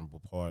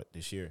vulnerable part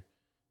this year.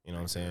 You know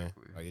what I'm saying?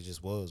 Exactly. Like it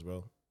just was,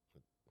 bro.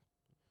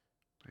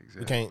 Exactly.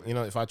 We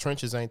can't, if our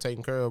trenches ain't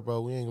taken care of,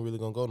 bro, we ain't really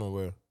gonna go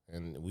nowhere.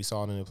 And we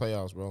saw it in the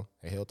playoffs, bro.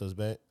 They held us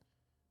back.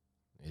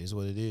 It is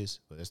what it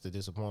is. But that's the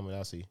disappointment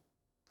I see.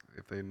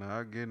 If they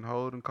not getting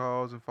holding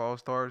calls and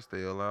false starts,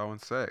 they allowing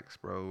sacks,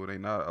 bro. They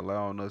not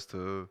allowing us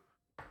to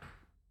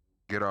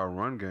get our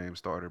run game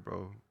started,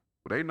 bro.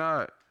 They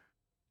not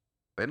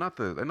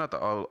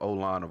the O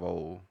line of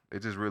old. They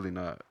just really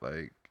not.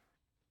 Like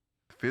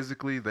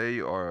physically, they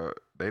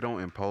don't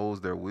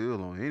impose their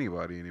will on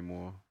anybody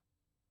anymore.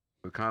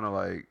 But kind of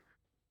like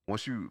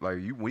once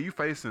when you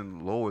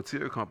facing lower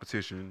tier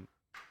competition,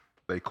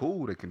 they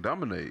cool. They can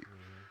dominate.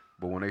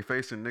 But when they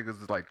facing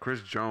niggas like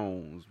Chris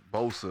Jones,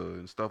 Bosa,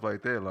 and stuff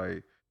like that,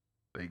 like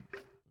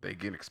they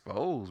get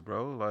exposed,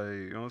 bro. Like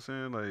you know what I'm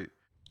saying? Like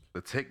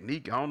the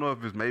technique. I don't know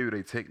if it's maybe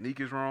their technique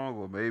is wrong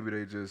or maybe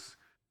they just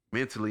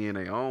mentally in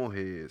their own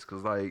heads.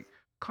 Cause like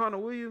Connor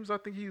Williams, I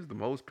think he's the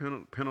most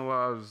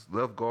penalized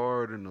left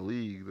guard in the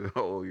league the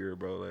whole year,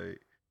 bro.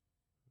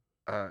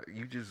 Like,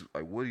 you just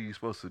like, what are you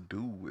supposed to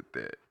do with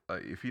that?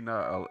 Like, if he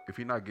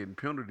not getting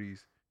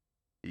penalties,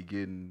 he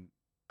getting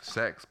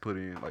sacks put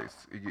in. Like,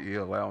 he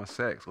allowing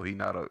sacks, or he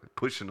not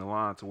pushing the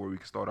line to where we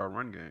can start our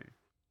run game.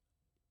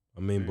 I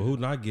mean, but who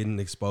not getting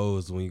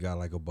exposed when you got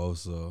like a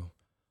Bosa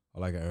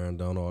or like an Aaron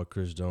Donald or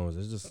Chris Jones?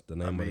 It's just the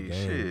name of the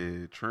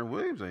game. Shit, Trent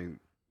Williams ain't.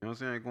 You know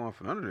what I'm saying? Ain't going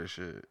for none of that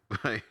shit.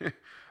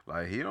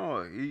 Like he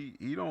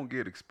don't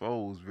get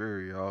exposed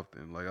very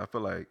often. Like I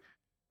feel like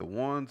the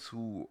ones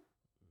who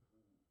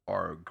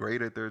are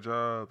great at their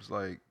jobs,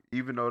 like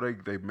even though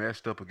they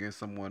matched up against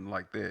someone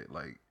like that,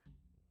 like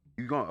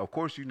of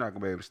course you're not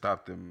gonna be able to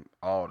stop them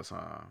all the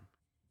time.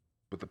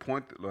 But the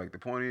point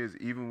is,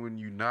 even when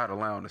you're not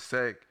allowing a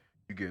sack,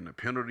 you getting a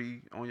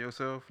penalty on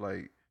yourself.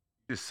 Like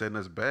just setting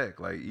us back.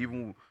 Like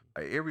even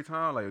like every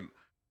time, like.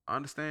 I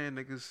understand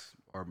niggas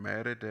are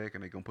mad at Dak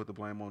and they gonna put the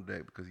blame on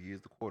Dak because he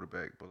is the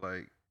quarterback. But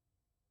like,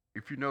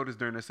 if you notice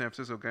during that San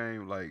Francisco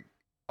game, like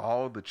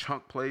all the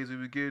chunk plays we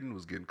was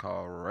getting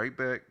called right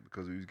back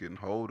because we was getting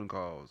holding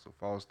calls or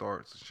false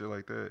starts and shit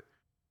like that.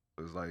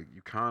 It's like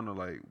you kind of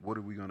like, what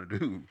are we gonna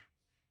do?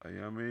 Like, you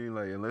know what I mean?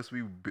 Like unless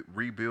we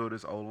rebuild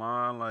this O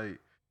line, like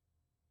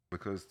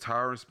because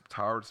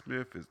Tyron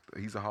Smith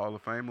he's a Hall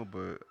of Famer,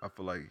 but I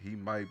feel like he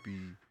might be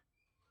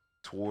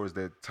towards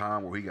that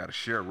time where he got to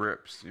share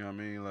reps. You know what I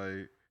mean?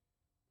 Like,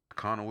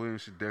 Connor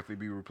Williams should definitely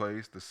be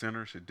replaced. The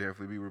center should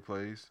definitely be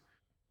replaced.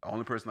 The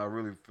only person I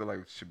really feel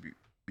like should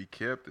be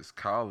kept is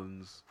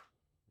Collins.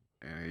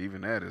 And even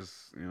that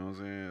is, you know what I'm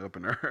saying, up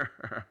in there.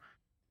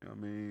 You know what I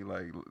mean?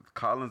 Like,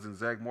 Collins and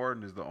Zach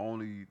Martin is the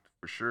only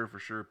for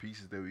sure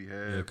pieces that we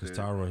have. Yeah, because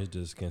Tyron, he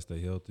just can't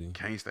stay healthy.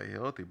 Can't stay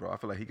healthy, bro. I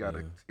feel like he got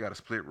to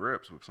split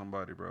reps with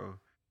somebody, bro.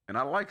 And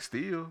I like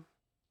Steele.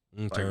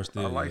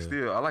 Steele, I like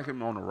Steele. I like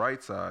him on the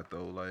right side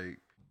though. Like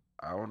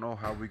I don't know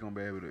how we gonna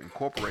be able to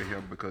incorporate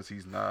him because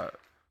he's not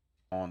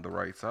on the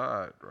right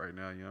side right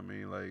now. You know what I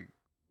mean? Like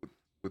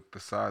with the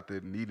side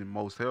that needing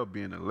most help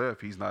being the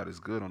left, he's not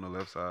as good on the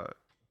left side.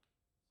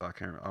 I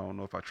don't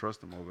know if I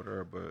trust him over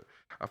there, but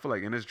I feel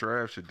like in this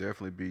draft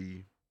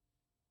we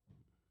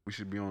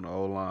should be on the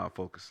O line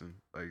focusing.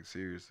 Like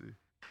seriously.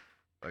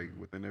 Like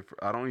within it,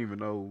 I don't even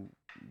know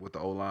what the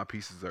O-line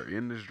pieces are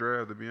in this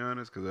draft, to be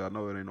honest, because I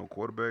know it ain't no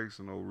quarterbacks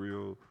and no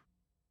real,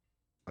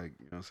 like,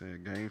 you know what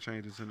I'm saying, game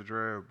changes in the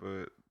draft, but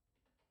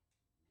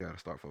you got to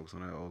start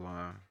focusing on that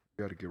O-line.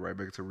 You got to get right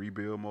back to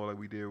rebuild mode like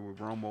we did with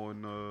Romo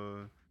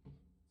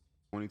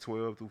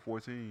 2012 through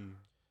 14.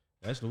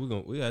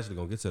 Actually, we actually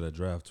gonna get to that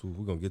draft too.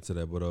 We're gonna get to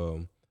that, but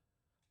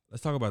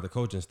let's talk about the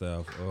coaching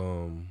staff.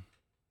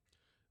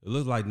 It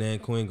looks like Dan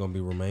Quinn gonna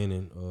be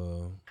remaining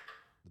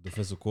the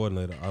defensive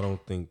coordinator. I don't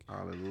think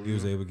Hallelujah. he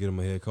was able to get him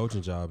a head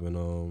coaching job, and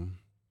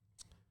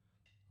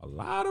a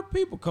lot of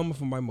people coming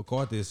from Mike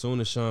McCarthy as soon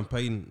as Sean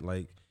Payton,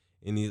 like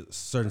any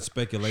certain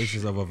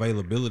speculations of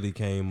availability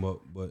came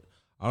up, but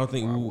I don't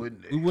think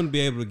we wouldn't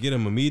be able to get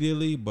him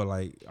immediately, but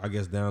like I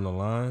guess down the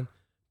line,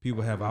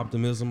 people have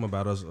optimism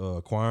about us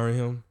acquiring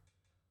him.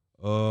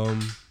 I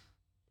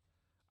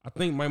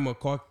think Mike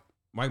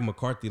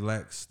McCarthy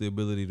lacks the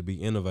ability to be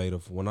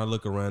innovative. When I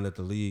look around at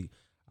the league,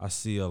 I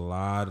see a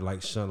lot of like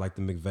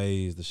the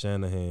McVays, the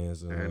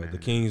Shanahans, the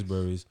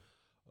Kingsburys.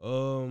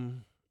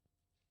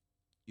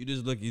 You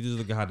just look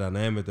at how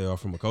dynamic they are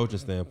from a coaching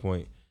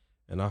standpoint,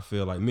 and I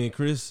feel like me and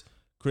Chris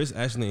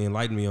actually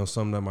enlightened me on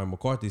something that Mike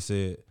McCarthy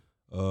said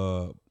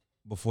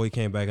before he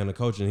came back into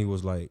coaching. He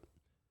was like,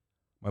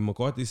 Mike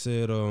McCarthy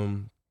said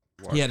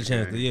he had a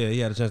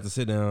chance to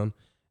sit down,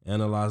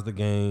 analyze the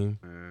game,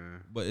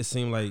 but it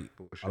seemed like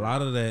a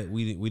lot of that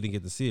we didn't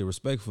get to see it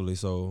respectfully.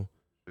 So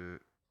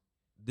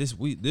this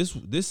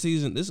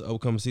season, this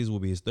upcoming season will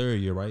be his third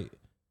year, right?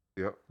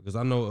 Yep. Because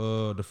I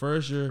know the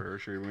first year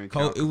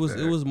it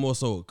was more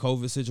so a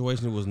COVID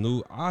situation. It was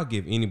new. I'll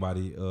give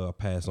anybody a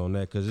pass on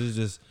that because it's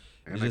just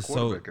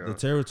so the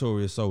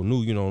territory is so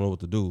new. You don't know what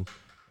to do.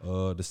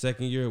 The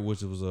second year,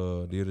 which was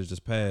the year that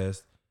just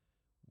passed,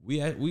 we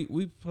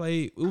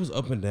played. It was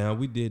up and down.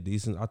 We did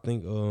decent. I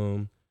think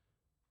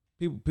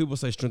people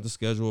say strength of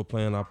schedule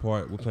playing our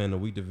part. We're playing the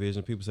weak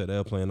division. People say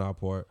they're playing our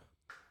part.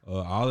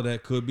 All of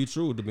that could be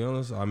true. To be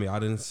honest, I mean, I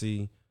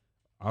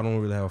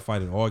don't really have a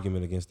fighting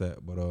argument against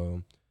that. But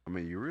I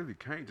mean, you really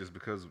can't just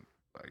because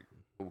like,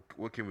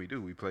 what can we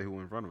do? We play who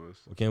in front of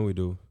us. What can we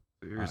do?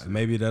 Seriously.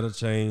 Maybe that'll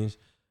change.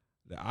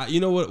 You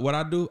know what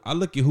I do? I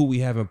look at who we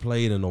haven't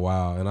played in a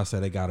while, and I say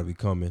they got to be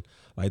coming.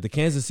 Like the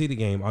Kansas City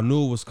game, I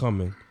knew it was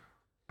coming.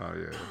 Oh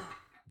yeah.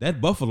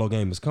 That Buffalo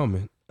game is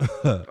coming.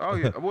 Oh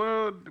yeah.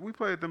 Well, we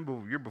played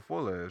them year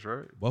before last,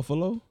 right?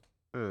 Buffalo?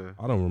 Yeah.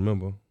 I don't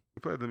remember. We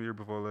played them year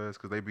before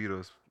last because they beat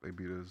us. They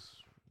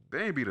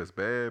ain't beat us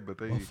bad, but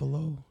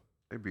Buffalo.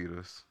 They beat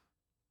us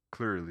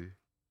clearly.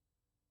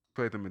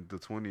 Played them in the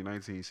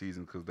 2019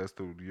 season because that's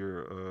the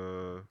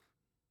year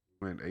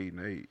went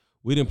 8-8.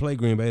 We didn't play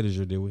Green Bay this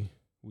year, did we?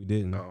 We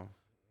didn't. No.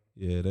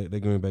 Yeah, that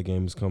Green Bay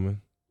game is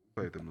coming.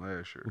 We played them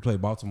last year. We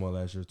played Baltimore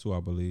last year too, I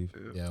believe.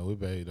 Yeah, we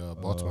played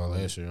Baltimore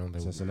last year. I don't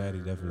think Cincinnati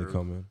definitely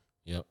coming.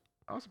 Yep.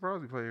 I was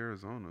surprised we played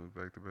Arizona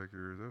back-to-back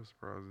years. That was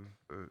surprising.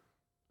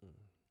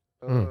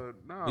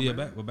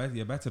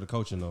 But back to the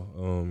coaching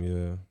though.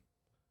 Yeah.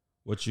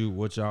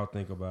 What y'all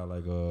think about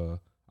like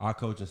our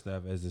coaching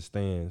staff as it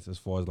stands, as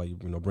far as like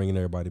bringing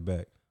everybody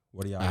back?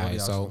 What do y'all?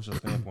 So what's your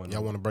standpoint?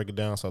 Y'all want to break it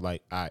down? So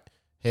like, all right,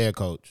 head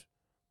coach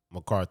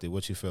McCarthy,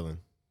 what you feeling?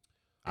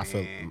 I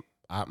feel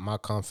my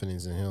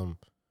confidence in him.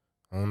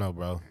 I don't know,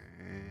 bro.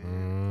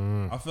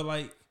 I feel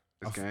like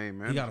this game,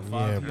 man. He got a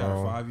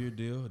 5-year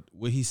deal.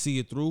 Will he see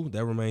it through?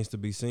 That remains to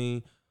be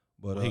seen.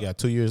 But he got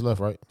 2 years left,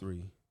 right?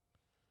 3.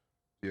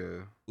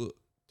 Yeah. Damn.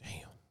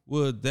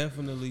 We'll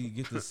definitely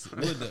get to see,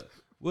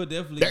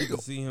 get to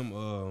see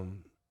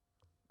him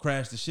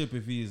crash the ship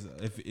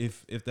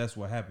if that's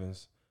what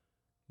happens.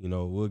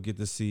 We'll get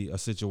to see a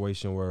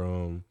situation where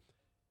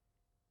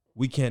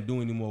we can't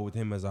do any more with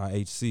him as our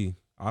HC.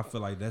 I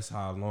feel like that's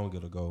how long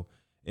it'll go.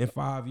 In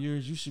 5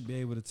 years, you should be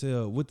able to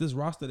tell with this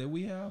roster that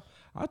we have.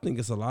 I think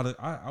it's a lot of.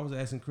 I was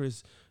asking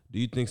Chris, do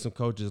you think some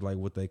coaches like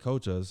would they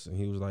coach us? And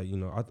he was like,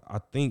 I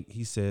think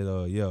he said,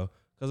 yeah,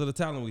 because of the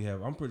talent we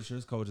have. I'm pretty sure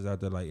there's coaches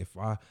out there like if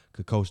I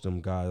could coach them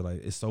guys,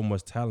 like it's so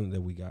much talent that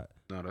we got.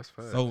 No, that's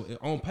facts. So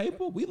on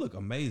paper, we look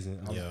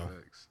amazing. Yeah.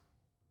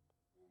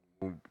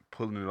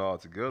 Pulling it all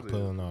together.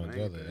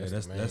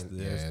 That's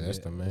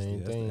the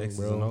main thing, the X's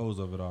bro. and O's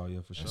of it all,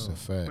 yeah, for sure. That's a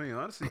fact. I mean,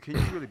 honestly, can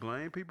you really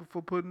blame people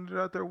for putting it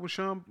out there when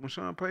Sean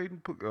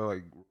Payton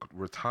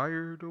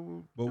retired?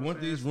 But weren't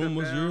these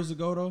rumors years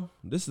ago though?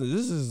 This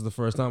is the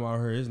first time I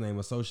heard his name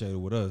associated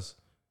with us.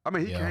 I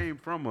mean, he came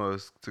from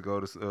us to go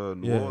to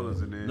New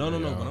Orleans, and then no.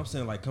 But I'm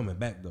saying like coming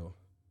back though.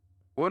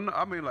 Well, no,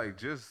 I mean, like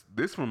just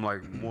this from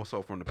like more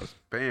so from the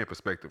fan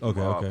perspective.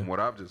 From what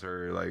I've just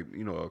heard, like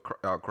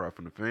outcry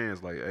from the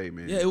fans, like, hey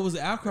man. Yeah, it was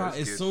outcry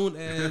as soon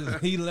as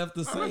he left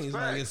the Saints.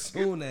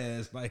 Get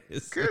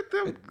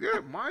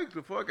Mike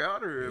the fuck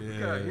out of here. If you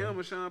got him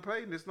and Sean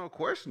Payton, there's no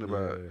question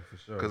about it. For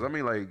sure. Because I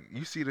mean, like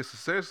you see the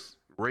success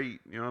rate.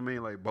 You know what I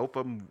mean? Like both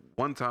of them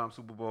one-time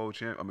Super Bowl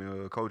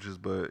coaches,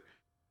 but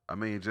I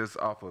mean just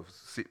off of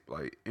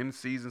like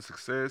in-season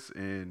success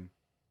and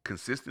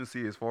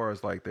consistency as far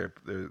as like their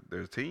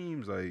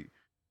teams, like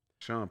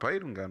Sean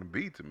Payton got him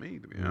beat to me,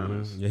 to be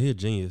honest. Yeah, he's a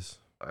genius.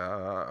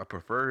 I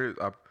prefer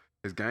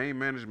his game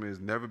management has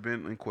never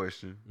been in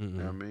question. You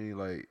know what I mean?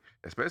 Like,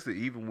 especially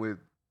even with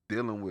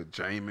dealing with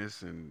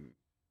Jameis and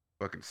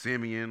fucking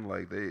Simeon,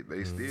 like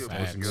they still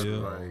put together,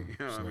 like, you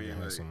know what I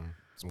mean? Like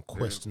some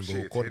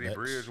questionable quarterbacks. Teddy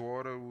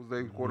Bridgewater was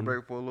their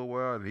quarterback for a little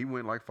while, and he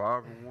went like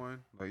 5-1.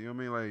 Like, you know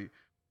what I mean? Like,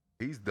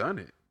 he's done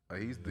it.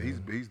 Like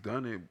he's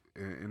done it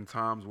in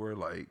times where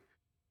like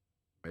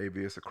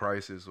maybe it's a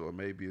crisis or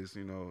maybe it's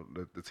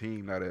the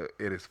team not at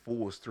its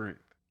full strength.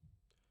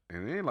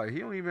 And then like he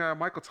don't even have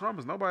Michael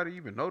Thomas. Nobody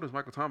even noticed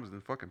Michael Thomas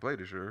didn't fucking play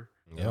this year.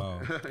 Yep.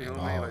 You know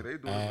what I mean? Like they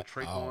doing it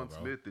with Traquan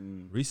Smith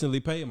and Recently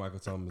paid Michael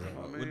Thomas.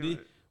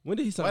 When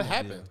did he sign? What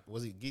happened?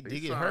 Was did he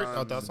get hurt?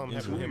 I thought something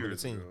happened with him and the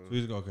team. 2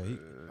 years ago. Okay.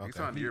 He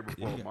signed the year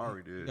before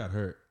Amari did. He got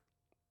hurt.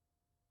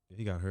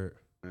 He got hurt.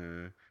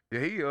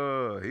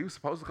 Yeah, he was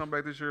supposed to come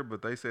back this year,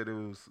 but they said it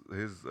was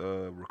his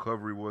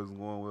recovery wasn't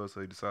going well,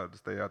 so he decided to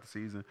stay out the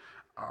season.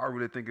 I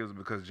really think it was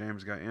because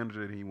James got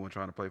injured and he wasn't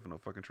trying to play for no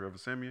fucking Trevor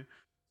Siemian.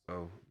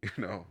 So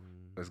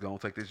let's go and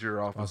take this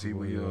year off and see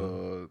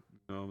when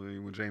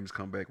when James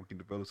come back, we can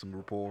develop some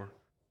rapport.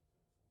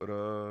 But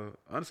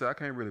honestly, I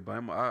can't really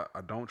blame him. I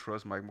don't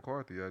trust Mike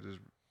McCarthy. I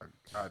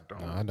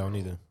don't. No, I don't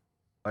either.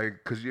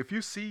 Like, cause if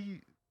you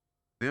see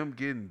them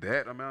getting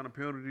that amount of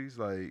penalties,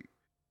 like,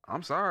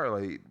 I'm sorry,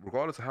 like,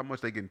 regardless of how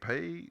much they getting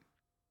paid,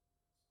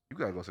 you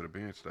gotta go to the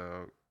bench,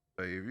 dog.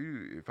 Like,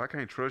 if I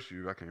can't trust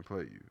you, I can't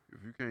play you.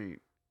 If you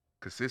can't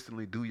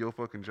consistently do your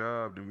fucking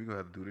job, then we gonna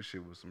have to do this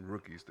shit with some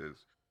rookies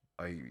that's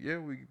like, yeah,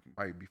 we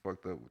might be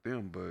fucked up with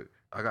them, but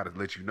I gotta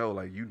let you know,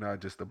 like, you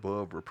not just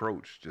above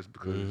reproach just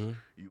because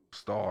you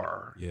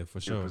star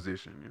for sure.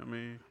 Position. You know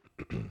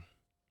what I mean?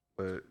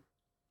 But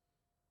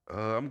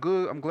I'm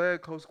good. I'm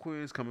glad Coach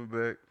Quinn's coming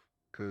back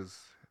because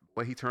the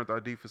way he turned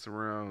our defense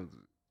around,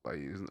 like,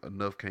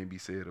 enough can't be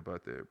said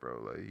about that,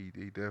 bro. Like,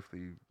 he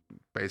definitely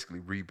basically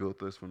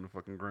rebuilt us from the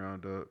fucking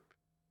ground up.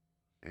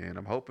 And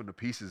I'm hoping the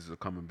pieces are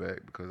coming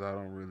back because I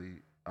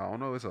don't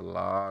know. It's a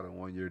lot of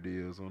 1-year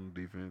deals on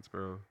the defense,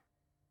 bro.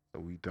 So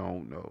we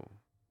don't know.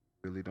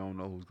 Really don't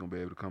know who's gonna be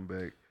able to come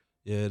back.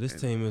 Yeah, this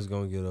team is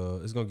gonna get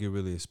it's gonna get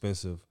really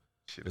expensive.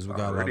 Because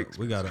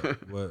we got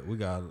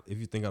if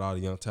you think of all the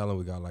young talent,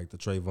 we got like the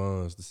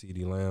Trayvons, the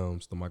CD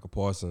Lambs, the Michael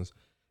Parsons.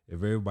 If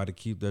everybody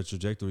keep their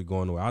trajectory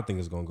going the way I think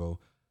it's gonna go,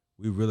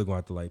 we really gonna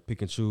have to like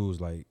pick and choose.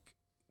 Like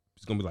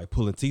it's gonna be like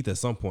pulling teeth at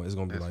some point. It's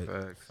gonna be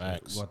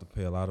facts. We have to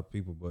pay a lot of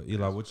people. But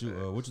Eli, what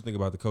you think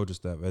about the coaching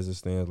staff as it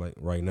stands like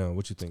right now?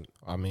 What you think?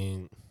 I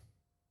mean,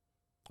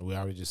 we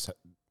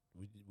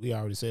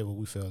already said what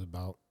we felt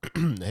about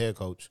the head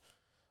coach,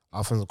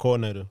 offensive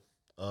coordinator.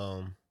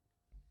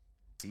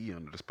 He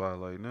under the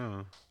spotlight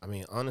now. I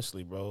mean,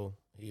 honestly, bro,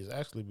 he's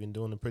actually been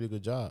doing a pretty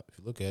good job. If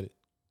you look at it,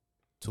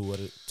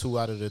 2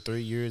 out of the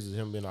 3 years of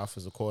him being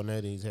offensive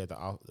coordinator, he's had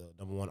the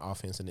number 1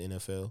 offense in the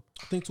NFL.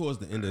 I think towards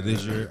the end of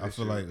this year, I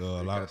feel like a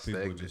lot of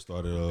people just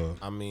started.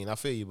 I mean, I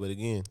feel you, but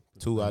again,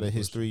 2 out of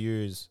his 3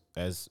 years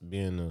as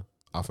being the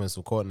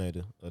offensive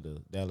coordinator of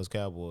the Dallas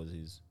Cowboys,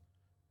 he's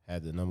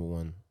had the number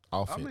 1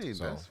 offense. I mean,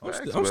 so.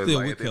 I'm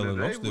still with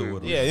Kellen. I'm still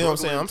with him. Yeah, you know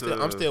what I'm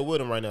saying. I'm still with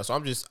him right now. So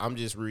I'm just kind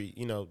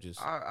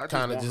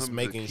of just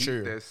making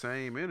sure that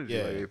same energy.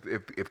 Yeah.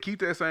 Like if keep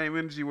that same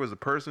energy was a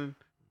person,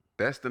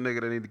 that's the nigga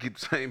that need to keep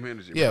the same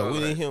energy. Yeah, bro. we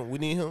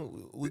need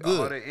him. We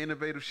good. All that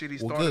innovative shit he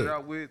started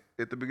out with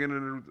at the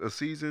beginning of the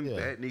season,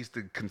 that needs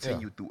to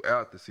continue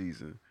throughout the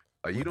season.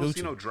 Like you don't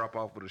see no drop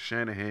off with a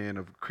Shanahan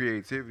of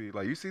creativity.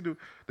 Like you see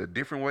the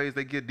different ways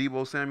they get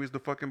Deebo Samuels the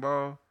fucking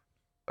ball.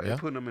 Like they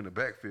putting them in the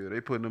backfield.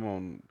 They putting them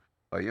on,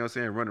 like, you know what I'm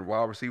saying, running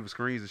wide receiver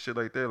screens and shit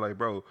like that. Like,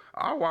 bro,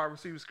 our wide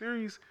receiver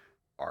screens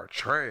are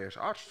trash.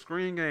 Our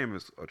screen game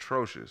is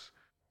atrocious.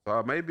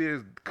 So maybe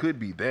it could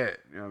be that.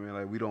 You know what I mean?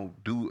 Like, we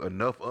don't do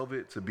enough of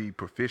it to be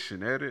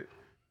proficient at it.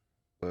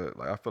 But,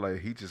 like, I feel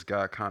like he just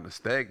got kind of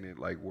stagnant,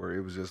 like, where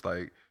it was just,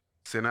 like,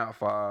 send out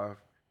 5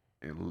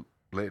 and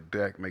let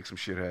Dak make some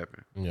shit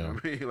happen. Yeah. You know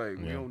what I mean? Like,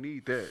 we don't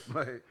need that.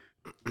 Like,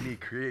 we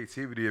need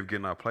creativity of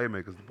getting our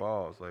playmakers the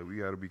balls. Like, we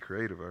got to be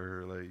creative out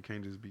here. Like, you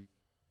can't just be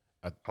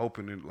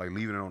hoping and, like,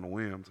 leaving it on the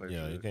whim type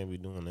shit. You can't be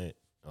doing that.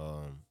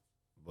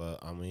 But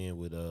I'm in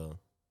with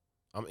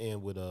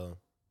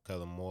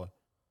Kellen Moore,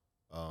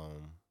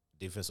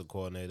 defensive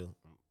coordinator.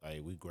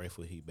 Like, we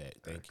grateful he back.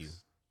 Thank you.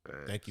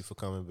 Thank you for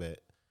coming back.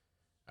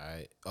 All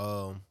right.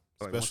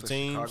 Special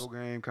teams. Chicago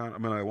game kind of. I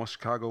mean, like once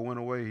Chicago went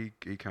away,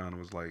 he kind of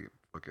was like,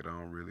 "Fuck it, I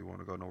don't really want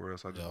to go nowhere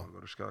else. I just want to go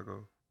to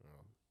Chicago."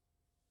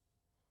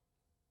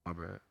 My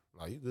bad.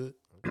 No, you good.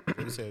 Like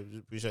I said,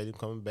 just appreciate him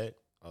coming back.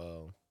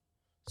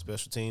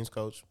 Special teams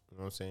coach. You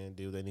know what I'm saying?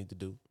 Do what they need to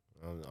do.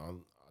 I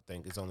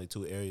think it's only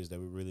 2 areas that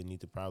we really need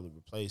to probably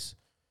replace,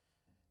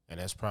 and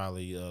that's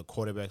probably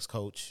quarterbacks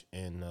coach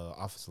and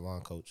offensive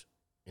line coach.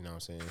 You know what I'm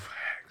saying?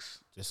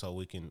 Facts. Just so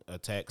we can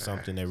attack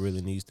something that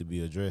really needs to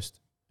be addressed.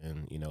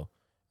 And, you know,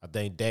 I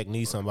think Dak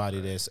needs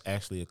somebody that's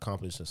actually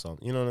accomplishing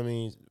something. You know what I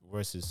mean?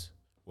 Versus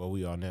where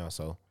we are now.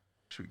 So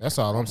that's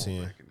all I'm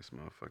saying. Back in this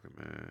motherfucker,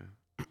 man.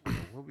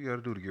 What we got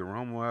to do to get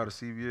Romo out of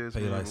CBS?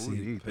 Pay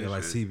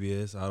like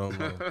CBS. I don't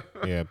know.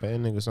 Yeah, pay a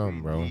nigga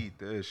something, bro. Need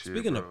that shit,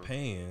 Speaking bro. of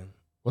paying,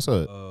 what's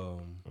up?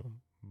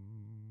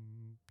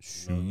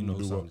 you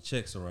know some of the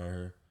checks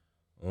around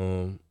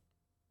here.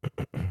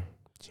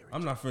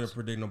 I'm not finna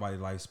predict nobody's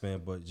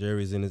lifespan, but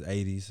Jerry's in his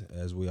 80s,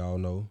 as we all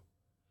know.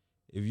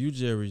 If you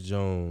Jerry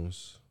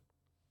Jones,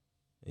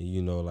 and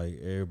you know, like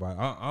everybody,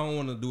 I don't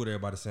want to do what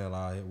everybody's saying.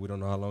 Like, we don't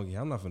know how long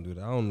I'm not finna do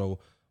that. I don't know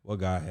what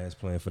God has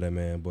planned for that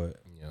man.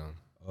 But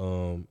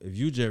if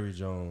you Jerry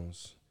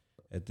Jones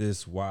at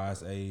this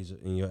wise age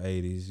in your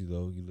 80s, you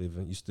know,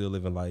 you still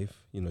living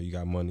life. You know, you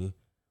got money,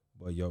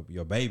 but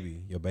your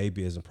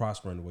baby isn't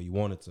prospering the way you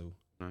want it to.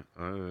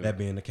 That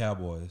being the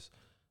Cowboys.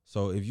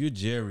 So if you're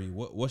Jerry,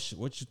 what's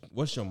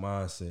your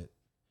mindset?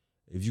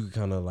 If you could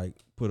kind of like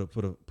put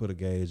a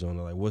gauge on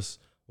it, like what's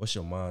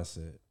your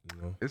mindset?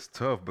 You know, it's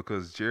tough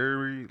because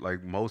Jerry,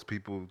 like most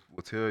people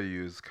will tell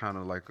you, is kind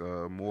of like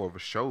more of a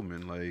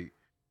showman. Like,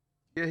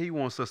 yeah, he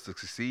wants us to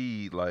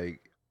succeed,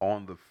 like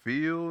on the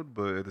field,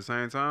 but at the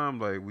same time,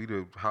 like we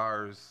the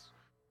highest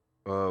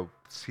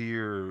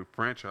tier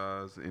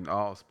franchise in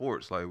all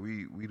sports. Like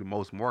we the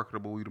most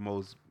marketable, we the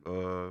most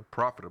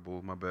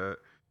profitable. My bad.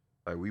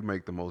 Like we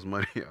make the most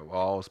money of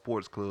all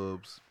sports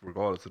clubs,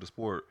 regardless of the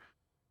sport.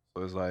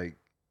 So it's like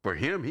for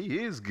him, he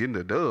is getting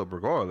a dub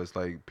regardless.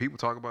 Like people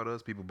talk about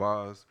us, people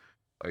buy us.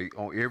 Like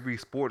on every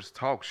sports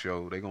talk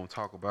show, they gonna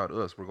talk about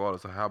us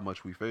regardless of how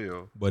much we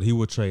fail. But he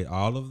would trade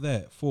all of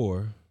that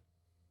for.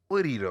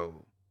 Would he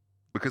though?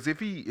 Because if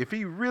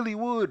he really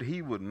would,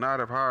 he would not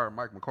have hired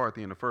Mike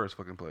McCarthy in the first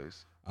fucking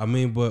place. I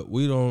mean, but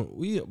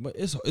but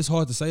it's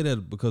hard to say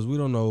that because we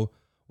don't know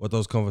what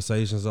those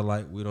conversations are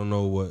like. We don't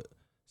know what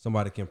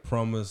somebody can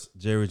promise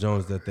Jerry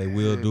Jones that they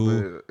will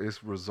do. But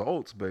it's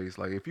results based.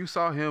 Like if you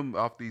saw him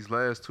off these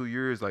last 2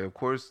 years, like of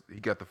course he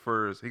got the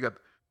first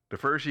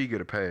year you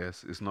get a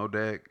pass. It's no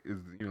Dak.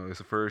 It's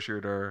the first year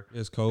there.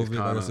 It's COVID.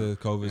 Like I said,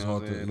 COVID's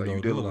hard to like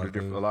you dealing with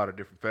a lot of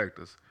different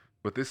factors.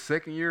 But this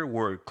second year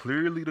where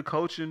clearly the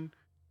coaching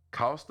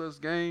cost us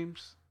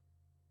games,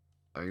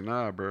 like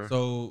nah, bro.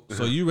 So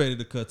you ready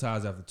to cut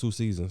ties after 2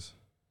 seasons?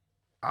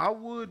 I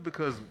would,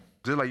 because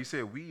just like you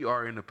said, we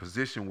are in a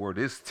position where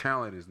this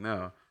talent is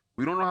now.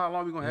 We don't know how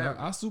long we're gonna have.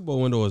 Our Super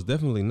Bowl window is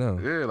definitely now.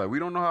 Yeah, like we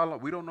don't know how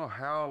long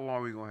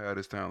we're gonna have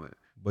this talent.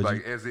 But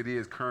like as it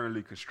is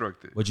currently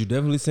constructed. But you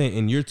definitely saying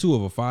in year 2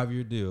 of a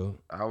 5-year deal,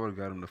 I would have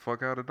got him the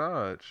fuck out of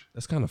Dodge.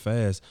 That's kind of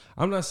fast.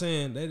 I'm not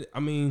saying that. I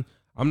mean,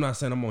 I'm not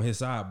saying I'm on his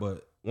side,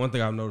 but one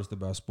thing I've noticed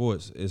about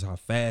sports is how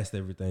fast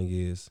everything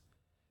is.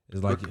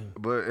 It's like,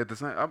 but at the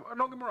same,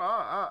 don't get me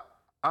wrong.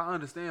 I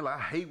understand. Like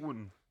I hate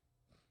when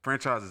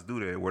franchises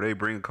do that, where they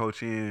bring a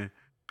coach in,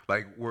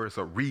 like where it's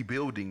a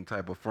rebuilding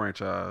type of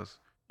franchise.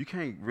 You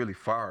can't really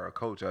fire a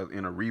coach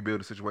in a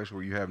rebuilding situation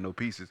where you have no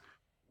pieces.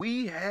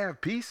 We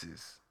have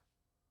pieces.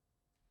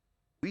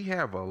 We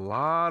have a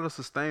lot of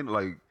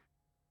Super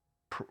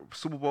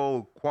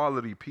Bowl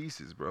quality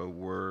pieces, bro.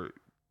 Where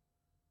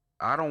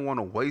I don't want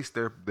to waste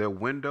their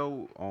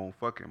window on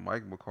fucking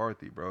Mike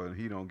McCarthy, bro, and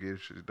he don't get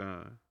shit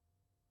done.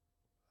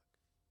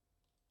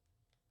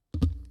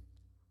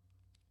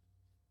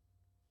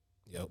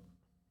 Yep.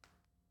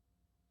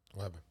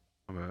 What happened?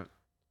 My bad.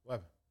 What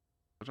happened?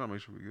 I'm trying to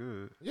make sure we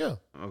good. Yeah.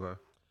 Okay.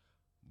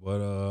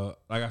 But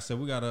like I said,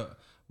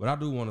 but I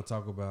do want to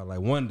talk about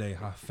like one day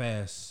how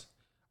fast.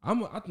 I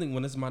think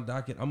when it's my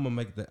docket, I'm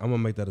gonna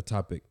make that a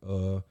topic.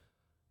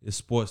 Is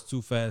sports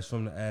too fast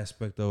from the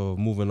aspect of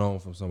moving on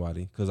from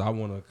somebody? Because I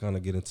want to kind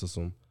of get into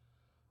some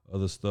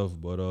other stuff.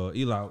 But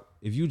Eli,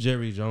 if you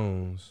Jerry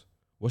Jones,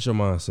 what's your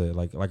mindset?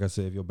 Like I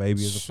said, if your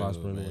baby isn't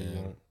prospering the way you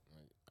want.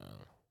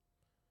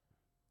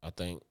 I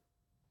think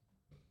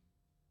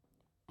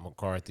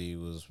McCarthy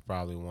was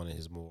probably one of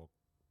his more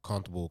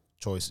comfortable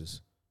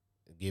choices,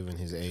 given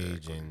his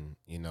age and,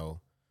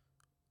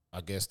 I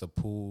guess the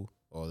pool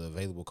or the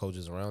available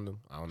coaches around him.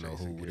 I don't know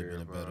who would have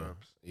been a better.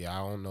 Yeah,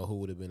 I don't know who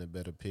would have been a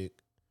better pick.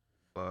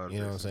 You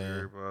know what I'm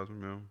saying?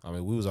 I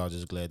mean, we was all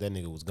just glad that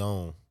nigga was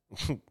gone.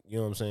 You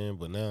know what I'm saying?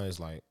 But now it's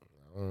like,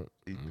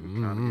 he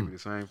kind of give me the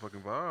same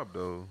fucking vibe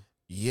though.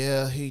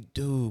 Yeah, he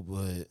do,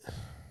 but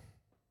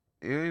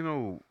it ain't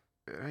no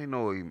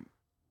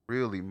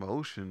real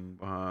emotion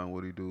behind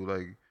what he do.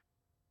 Like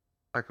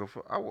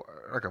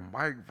a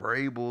Mike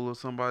Vrabel or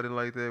somebody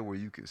like that, where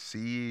you can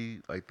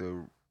see like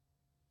the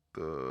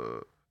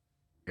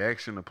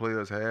reaction the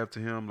players have to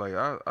him. Like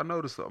I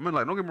noticed. I mean,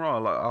 like don't get me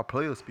wrong. Like, our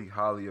players speak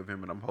highly of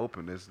him, and I'm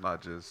hoping it's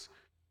not just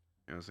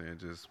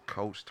just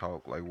coach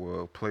talk, like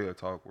player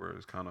talk, where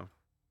it's kind of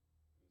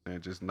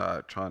and just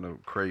not trying to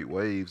create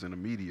waves in the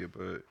media.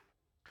 But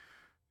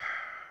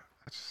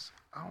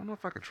I don't know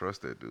if I can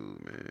trust that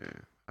dude,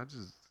 man. He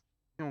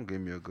don't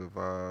give me a good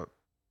vibe.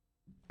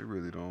 He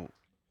really don't.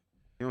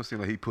 He don't seem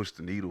like he pushed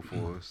the needle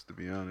for us, to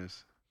be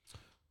honest.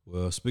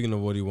 Well, speaking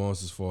of what he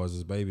wants as far as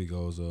his baby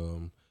goes,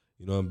 in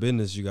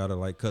business you gotta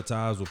like cut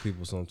ties with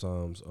people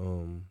sometimes.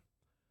 We'll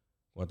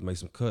have to make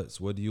some cuts.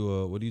 What do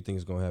you think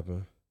is gonna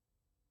happen?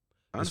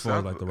 As far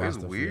as like the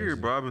roster, it's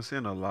weird, bro. I've been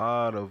seeing a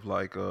lot of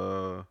like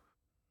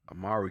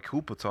Amari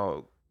Cooper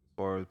talk as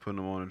far as putting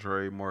him on the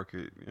trade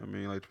market. You know what I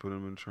mean? Like to put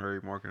him in the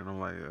trade market, and I'm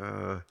like,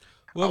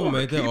 whoever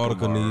made that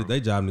article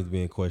their job needs to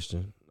be in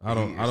question. I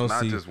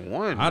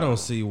don't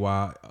see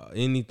why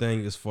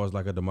anything as far as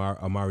like a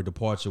Amari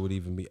departure would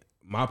even be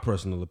my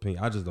personal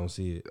opinion. I just don't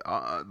see it.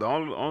 The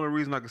only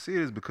reason I can see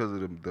it is because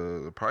of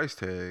the price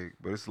tag.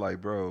 But it's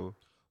like, bro,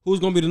 who's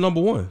gonna be the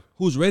number one?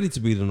 Who's ready to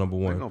be the number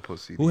one? Gonna put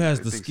CD. Who has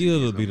the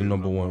skill to be the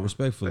number one?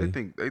 Respectfully,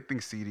 they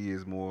think CD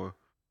is more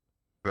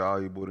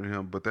valuable than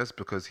him, but that's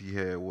because he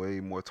had way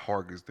more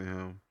targets than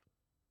him.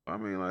 I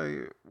mean,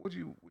 like, what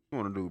you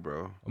want to do,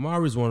 bro?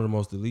 Amari's one of the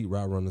most elite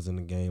route runners in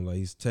the game. Like,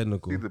 he's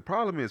technical. See, the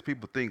problem is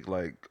people think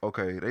like,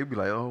 okay, they be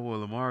like, oh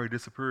well, Amari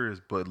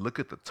disappears, but look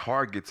at the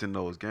targets in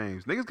those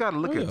games. Niggas got to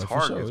look at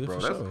targets,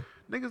 bro.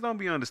 Niggas don't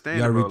be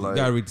understanding, bro. You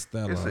gotta read the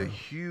stat line. It's a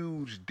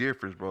huge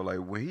difference, bro. Like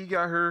when he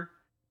got her,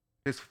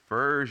 his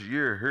first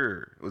year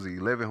here, it was an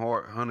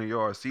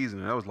 1,100-yard season,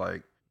 and that was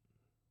like,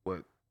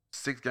 what,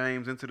 6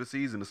 games into the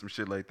season or some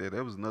shit like that.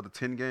 That was another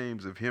 10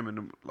 games of him and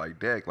them, like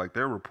Dak. Like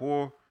their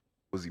rapport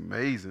was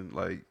amazing.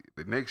 Like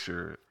the next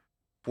year,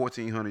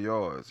 1,400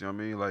 yards. You know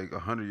what I mean? Like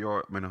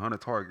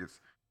 100 targets,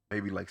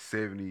 maybe like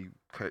 70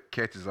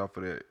 catches off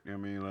of that. You know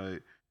what I mean?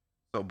 Like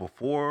so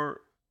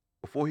before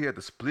he had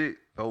to split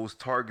those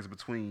targets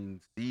between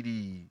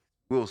CD,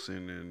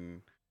 Wilson,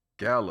 and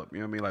Gallup. You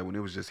know what I mean? Like when it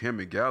was just him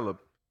and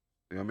Gallup.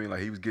 You know what I mean?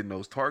 Like he was getting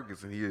those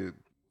targets and he was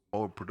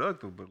more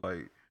productive. But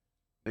like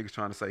niggas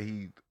trying to say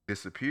he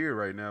disappeared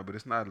right now, but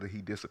it's not that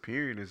he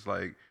disappearing. It's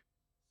like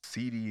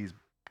CD is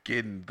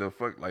getting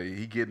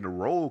he getting the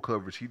role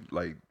coverage. He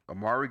like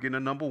Amari getting a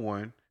number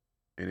 1,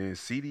 and then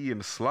CD in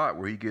the slot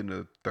where he getting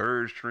a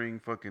 3rd string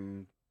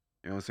fucking,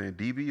 you know what I'm saying,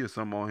 DB or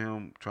something on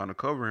him trying to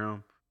cover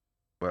him.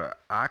 But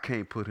I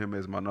can't put him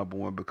as my number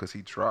 1 because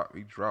he dropped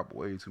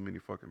way too many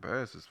fucking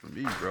passes for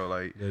me, bro.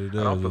 Like I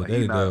don't feel like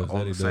he's not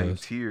on the same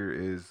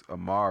tier as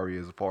Amari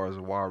as far as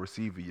a wide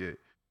receiver yet.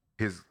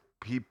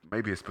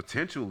 Maybe his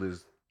potential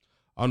is.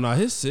 Oh no,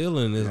 his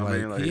ceiling is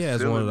like he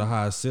has one of the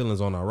highest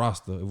ceilings on our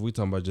roster. If we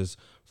talking about just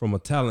from a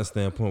talent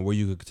standpoint, where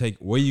you could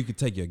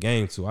take your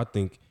game to, I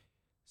think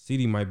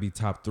CD might be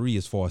top 3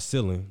 as far as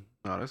ceiling.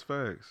 No, that's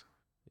facts.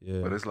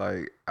 Yeah, but it's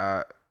like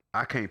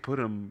I can't put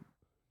him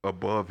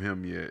above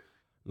him yet.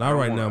 Not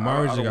right now.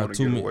 Mari's got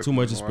too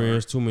much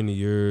experience, too many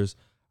years.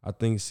 I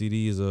think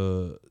CD is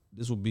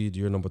this will be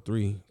year number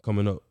 3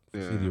 coming up.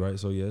 Yeah. CD, right?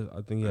 So yeah,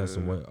 I think he has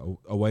some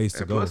ways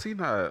to go. Plus, he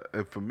not.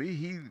 For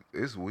me,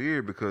 it's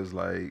weird because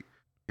like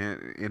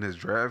in his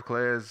draft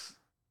class,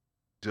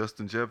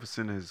 Justin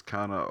Jefferson has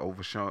kind of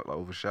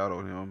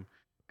overshadowed him,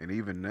 and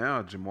even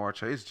now Jamar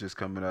Chase just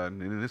coming out, and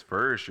in his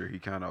first year, he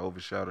kind of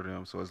overshadowed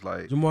him. So it's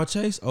like Jamar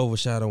Chase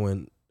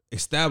overshadowing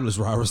established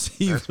wide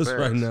receivers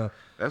right now.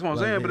 That's what I'm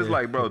saying. But it's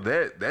like, bro,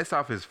 that's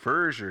off his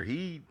first year.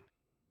 He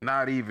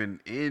not even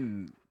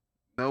in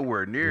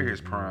nowhere near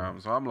his prime.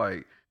 So I'm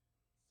like,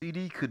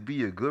 CD could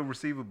be a good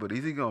receiver, but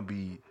is he gonna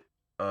be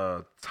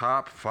a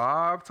top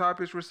 5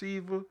 type-ish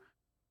receiver?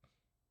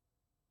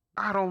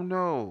 I don't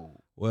know.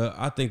 Well,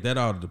 I think that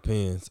all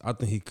depends. I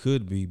think he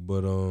could be, but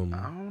I don't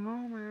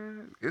know,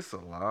 man. It's a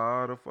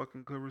lot of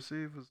fucking good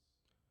receivers.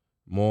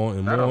 More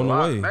on the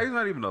way. It's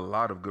not even a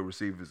lot of good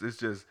receivers. It's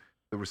just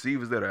the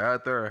receivers that are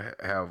out there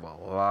have a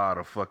lot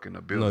of fucking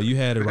ability. No, you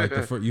had it right.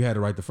 You had it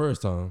right the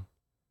first time.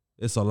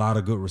 It's a lot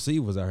of good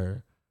receivers out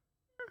here.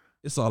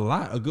 It's a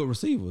lot of good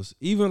receivers.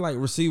 Even like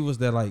receivers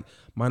that like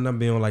might not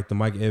be on like the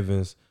Mike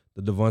Evans,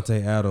 the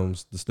Devontae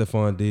Adams, the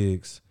Stephon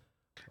Diggs.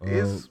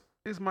 Is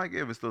Mike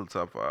Evans still a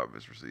top 5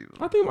 as receiver?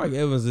 I think Mike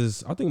Evans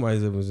is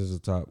a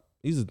top.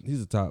 He's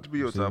a top. To be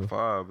your top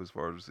 5 as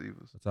far as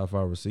receivers. A top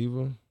 5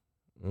 receiver.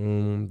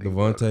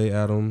 Devontae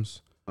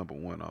Adams. Number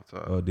 1 off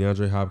top.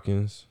 DeAndre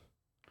Hopkins.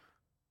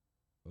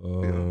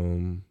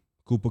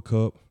 Cooper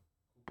Kupp.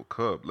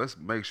 Let's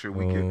make sure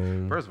we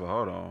get. First of all,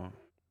 hold on.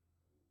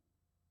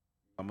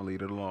 I'm gonna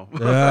leave it alone. I'm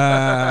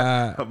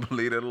gonna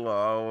leave it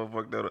alone. I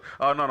fuck that up.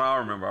 Oh no, I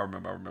remember.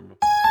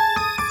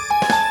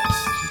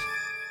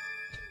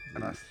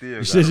 And I still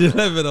got should just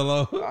leave it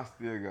alone. I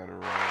still got it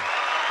wrong.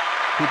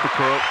 Cooper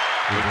Kupp.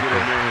 Let's get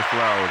that man his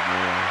flowers,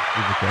 man.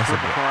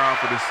 Triple crown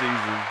for this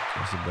season.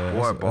 That's a bad.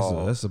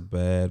 That's a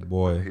bad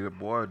boy. The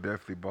boy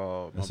definitely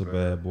balled. That's a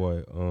bad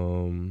boy.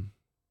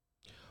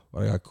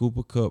 I got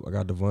Cooper Kupp. I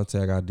got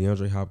Devontae. I got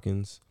DeAndre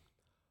Hopkins.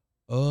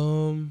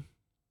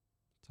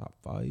 Top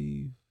 5.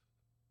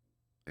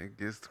 It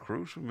gets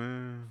crucial,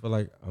 man. I feel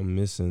like I'm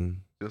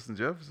missing Justin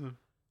Jefferson.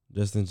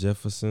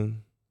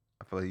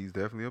 I feel like he's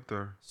definitely up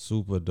there.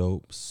 Super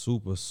dope.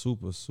 Super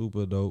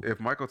dope. If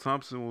Michael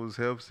Thompson was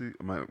healthy,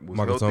 I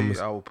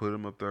would put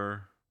him up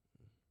there.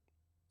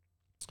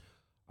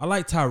 I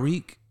like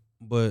Tyreek,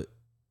 but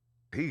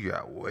he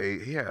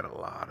had a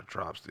lot of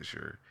drops this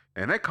year.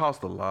 And that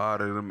cost a lot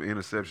of them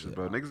interceptions,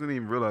 bro. Niggas didn't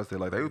even realize that.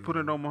 Like, they were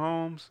putting it on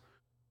Mahomes.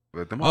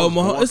 But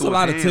Mahomes, it's a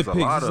lot of tip picks.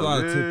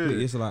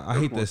 It's a lot. I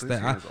hate that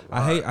stat.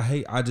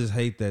 I just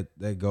hate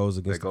that goes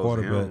against the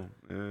quarterback.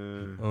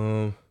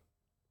 I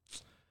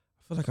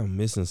feel like I'm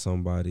missing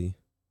somebody.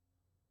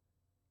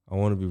 I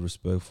want to be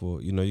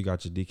respectful. You know, you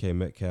got your DK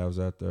Metcalves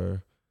out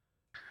there.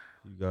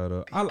 You got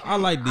I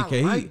like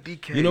DK. I like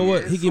DK. You know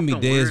what? He give me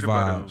Dez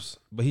vibes,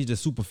 but he's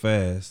just super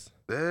fast.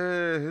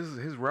 Yeah,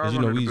 his route. You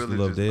know, we used to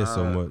love Dez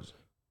so much.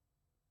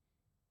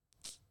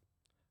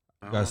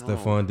 You got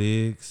Stephon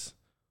Diggs.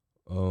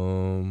 I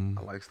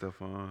like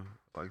Stephon.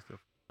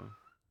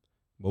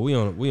 But we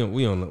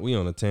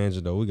on a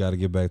tangent though. We got to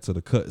get back to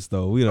the cuts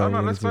though. We don't.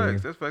 No, that's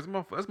facts. That's facts.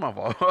 That's my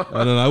fault.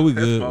 No, we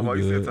good. That's my fault.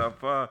 You said top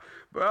 5,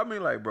 but I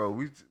mean, like, bro,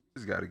 we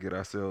just got to get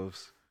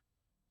ourselves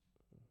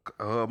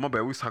My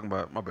bad. We was talking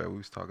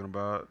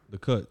about. The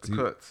cuts.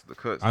 The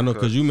cuts. I know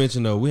because you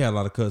mentioned we had a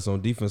lot of cuts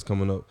on defense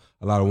coming up.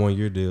 A lot of 1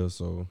 year deals.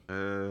 So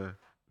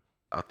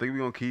I think we're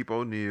gonna keep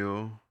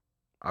O'Neal.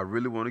 I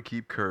really want to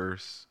keep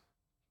Curse.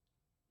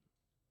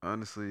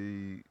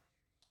 Honestly,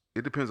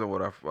 it depends on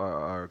what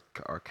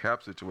our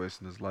cap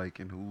situation is like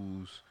and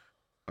who's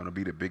gonna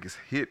be the biggest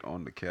hit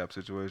on the cap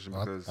situation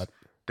because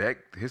Dak,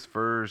 his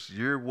first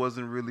year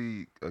wasn't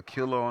really a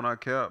killer on our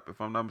cap, if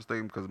I'm not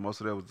mistaken, because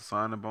most of that was the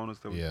signing bonus.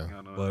 That was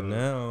kinda, but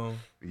now,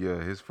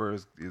 his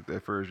first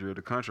year,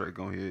 the contract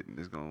gonna hit and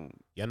it's gonna.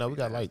 Yeah, no, we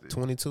got like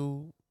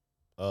 22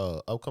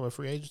 upcoming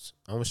free agents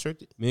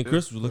unrestricted. Me and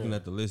Chris was looking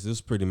at the list. It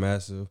was pretty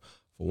massive.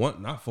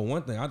 Not for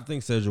one thing, I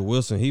think Cedric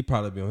Wilson, he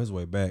probably be on his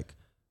way back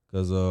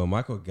because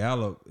Michael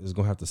Gallup is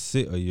gonna have to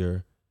sit a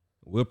year.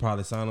 We'll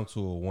probably sign him to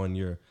a 1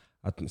 year.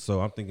 So.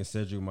 I'm thinking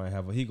Cedric might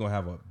he gonna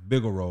have a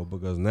bigger role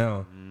because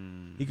now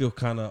he can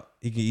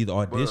either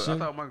audition.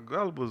 But I thought Michael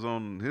Gallup was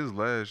on his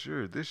last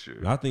year this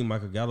year. I think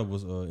Michael Gallup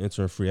was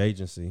entering free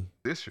agency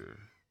This year.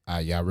 All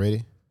right, y'all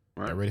ready?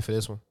 Right. Y'all ready for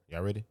this one?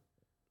 Y'all ready?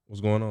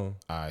 What's going on?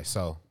 All right,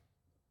 so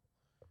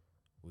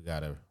we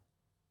gotta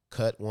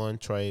cut one,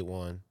 trade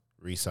one,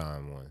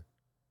 re-sign one.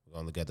 We're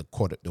gonna look at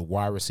the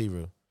wide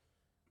receiver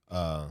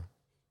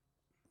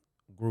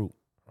group,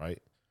 right?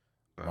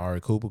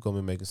 Amari Cooper gonna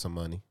be making some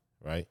money,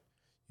 right?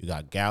 You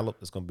got Gallup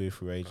that's gonna be a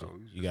free agent.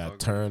 You got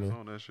Turner.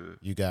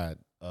 You got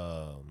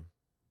I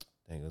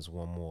think there's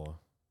one more.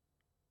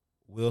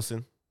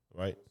 Wilson,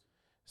 right?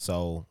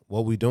 So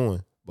what we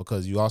doing?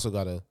 Because we also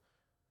gotta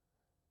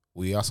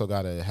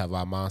have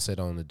our mindset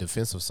on the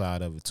defensive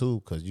side of it too,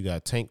 because you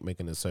got Tank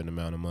making a certain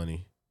amount of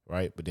money,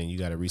 right? But then you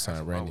gotta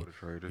re-sign Randy.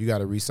 You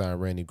gotta re-sign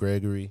Randy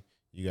Gregory.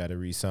 You gotta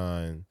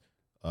re-sign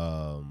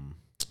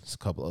there's a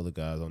couple other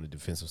guys on the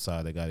defensive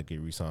side that got to get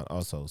re-signed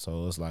also.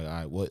 So it's like, all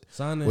right,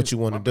 what you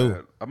want to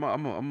do? I'm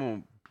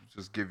gonna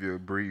just give you a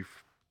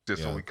brief,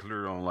 so we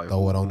clear on like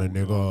throw it on the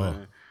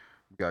nigga.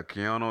 We got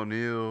Keanu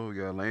O'Neal, we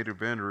got Landry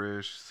Van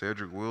Esch,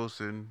 Cedric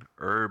Wilson,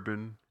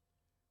 Urban,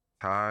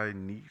 Ty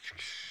Nietzsche,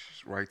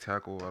 right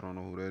tackle. I don't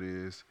know who that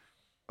is.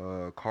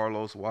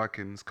 Carlos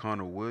Watkins,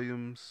 Connor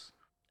Williams,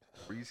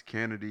 Reese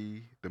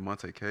Kennedy,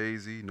 DeMonte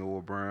Casey,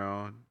 Noah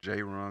Brown,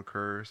 J-Ron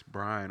Curse,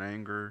 Brian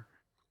Anger,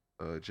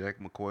 Jack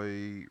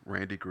McQuaid,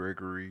 Randy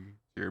Gregory,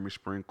 Jeremy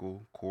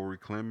Sprinkle, Corey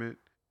Clement,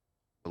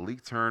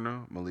 Malik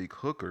Turner, Malik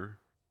Hooker,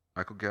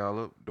 Michael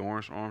Gallup,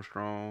 Dorrance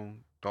Armstrong,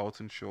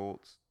 Dalton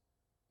Schultz,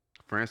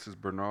 Francis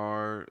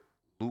Bernard,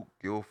 Luke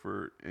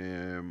Guilford,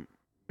 and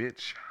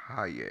Mitch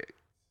Hyatt.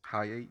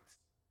 I'm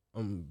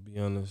gonna be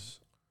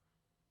honest.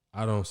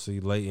 I don't see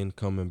Leighton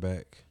coming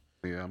back.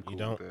 Yeah, I'm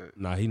cool with that.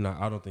 Nah, he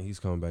not. I don't think he's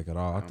coming back at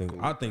all.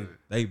 I think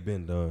they've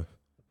been done.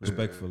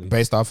 Respectfully,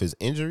 based off his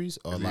injuries,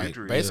 or his like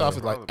injuries, based off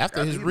his like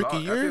after his rookie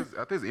year,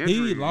 after his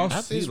injury, he lost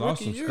after some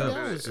rookie year, stuff.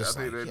 that was just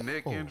after like, that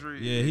neck injury.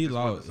 Yeah, he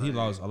lost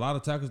a lot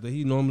of tackles that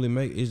he normally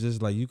make. It's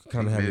just like you can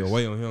kind of have your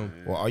way on him.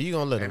 Well, are you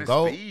gonna let him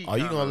go? Are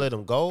you gonna let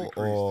him go,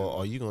 or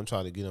are you gonna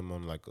try to get him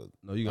on like a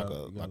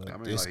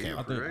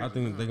discount? I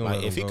think they're gonna like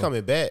let if him he go.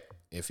 coming back,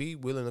 if he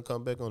willing to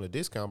come back on a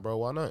discount, bro,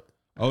 why not?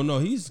 Oh no,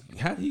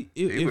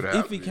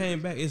 if he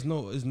came back, it's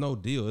no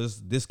deal. It's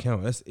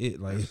discount. That's it.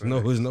 Like it's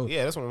no.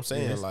 Yeah, that's what I'm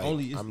saying. It's like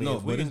only it's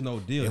no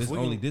deal. It's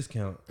only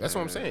discount. That's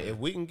what I'm saying. If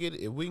we can get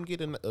get him, get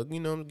him.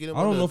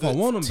 I don't know if I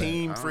want him back.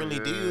 Team friendly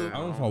deal. I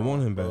don't know if I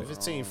want him back. If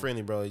it's team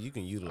friendly, bro, you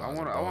can utilize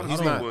him. I He's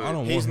don't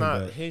want him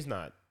back. He's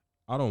not.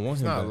 I don't want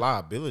him He's not back. a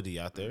liability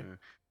out there.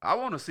 I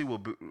want to see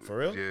what for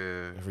real.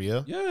 Yeah, For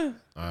real. Yeah.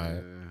 All right.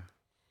 Yeah.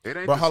 It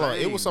ain't But the hold on,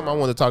 same, it was something bro. I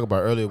wanted to talk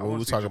about earlier when I we wanna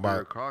were see talking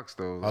Jabril about. Cox,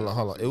 though.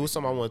 Hold on. It was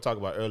something I wanted to talk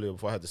about earlier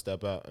before I had to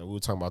step out, and we were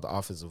talking about the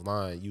offensive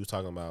line. You was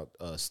talking about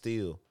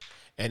Steele,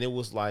 and it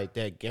was like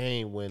that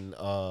game when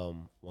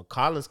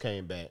Collins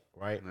came back,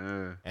 right?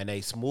 Yeah. And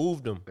they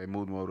smoothed him, They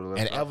moved him over to the left.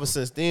 and side. ever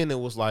since then it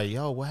was like,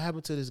 yo, what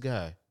happened to this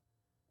guy?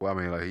 Well,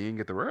 I mean, like he didn't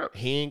get the rep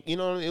He ain't,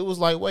 it was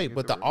like, wait,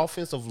 but the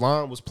offensive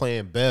line was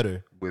playing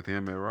better with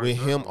him at right. with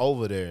him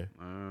over there.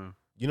 Uh,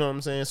 You know what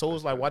I'm saying? So it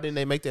was like, why didn't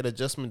they make that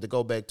adjustment to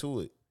go back to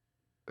it?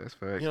 That's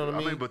fact. You know what I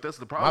mean? But that's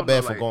the problem. My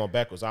bad though, for like, going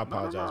backwards. I No, no,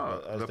 apologize, no.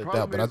 but The but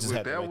problem I is just with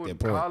had to make one, that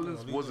point.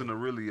 Collins wasn't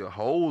really a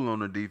hole on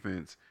the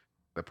defense.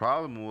 The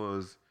problem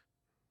was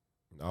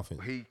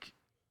Offense.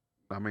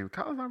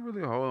 Collins not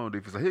really a hole on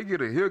defense. Like,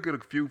 he'll get a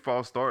few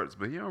false starts,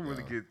 but he don't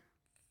really get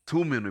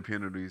too many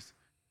penalties.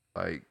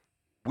 Like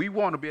we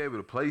want to be able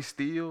to play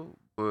Steele,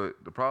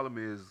 but the problem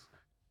is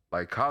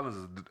like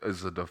Collins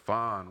is a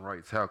defined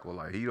right tackle.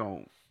 Like he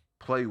don't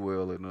play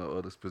well in the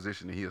other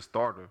position, and he a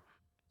starter.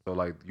 So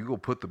like you go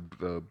put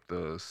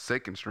the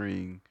second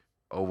string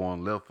over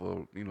on left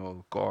or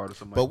guard or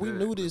something. But like we that.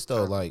 knew this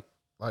though, like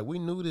we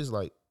knew this,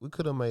 like we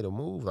could have made a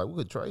move, like we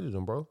could have traded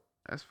him, bro.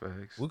 That's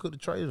facts. We could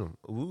have traded him.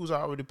 We was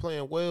already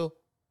playing well.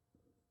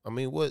 I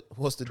mean,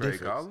 what's the Trade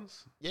difference?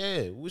 Collins?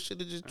 Yeah, we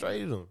should have just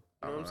traded him. You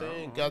know what I'm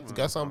saying? I don't know.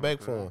 Got something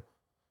back for him.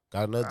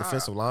 Got another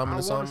defensive lineman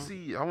or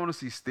something. I want to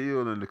see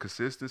Steele in the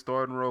consistent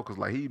starting role because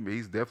like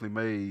he's definitely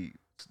made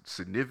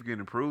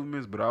significant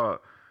improvements,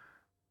 but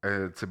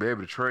to be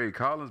able to trade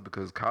Collins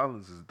because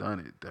Collins has done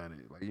it.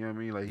 Like, you know what I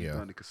mean? Like, he's Yeah.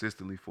 done it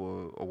consistently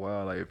for a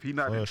while. Like, if he's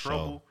not For in sure.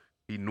 trouble,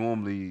 he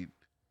normally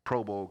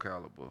Pro Bowl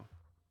caliber.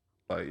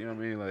 Like, you know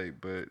what I mean?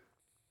 Like, but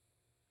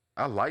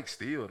I like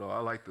Steele though. I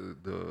like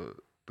the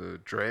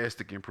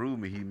drastic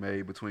improvement he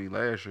made between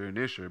last year and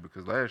this year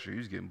because last year he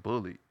was getting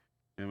bullied.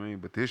 You know what I mean?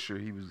 But this year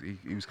he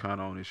was kind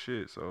of on his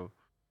shit. So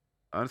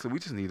honestly, we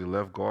just need a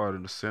left guard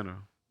in the center.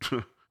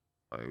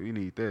 Like, we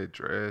need that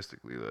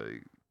drastically,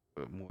 like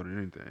more than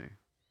anything.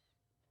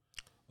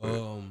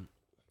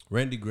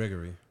 Randy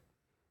Gregory.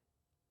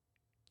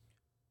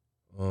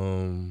 I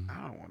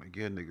don't want to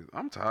give niggas.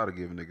 I'm tired of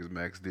giving niggas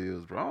max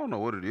deals, bro. I don't know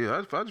what it is.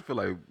 I just feel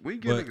like we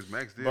give But, niggas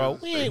max deals. Bro,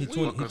 it's we like, ain't He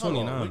 20 hold on,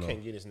 29 We though.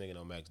 can't get this nigga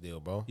no max deal,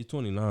 bro. He's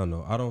 29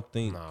 though. I don't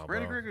think. Nah,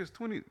 Randy bro. Greger is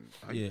 20.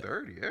 Like, Yeah.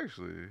 30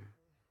 actually.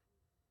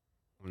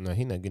 No,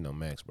 he not getting no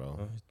max,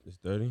 bro. He's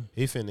 30.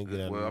 He finna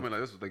get a. Well, I mean,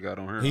 like, that's what they got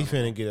on here. he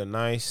finna get a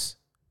nice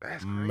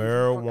That's crazy.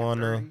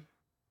 marijuana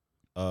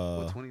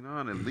Fucking 30.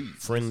 29 elite.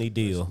 friendly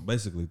deal.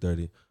 Basically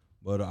 30.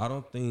 But I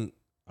don't think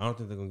they're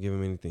gonna give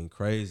him anything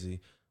crazy.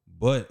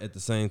 But at the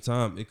same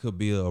time, it could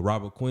be a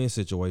Robert Quinn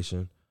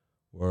situation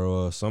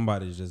where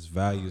somebody just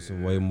values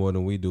him way more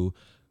than we do.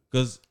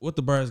 Because what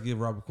the Birds give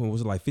Robert Quinn, was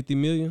it like $50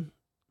 million?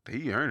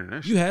 He earning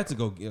that You shit. had to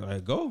go.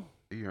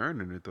 He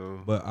earning it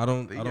though. But I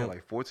don't They got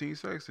like 14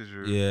 sacks this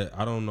year. yeah,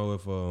 I don't know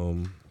if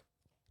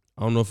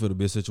it'll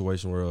be a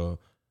situation where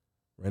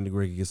Randy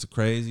Gregory gets a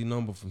crazy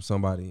number from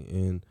somebody,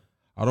 and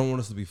I don't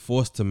want us to be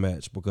forced to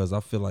match because I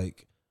feel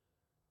like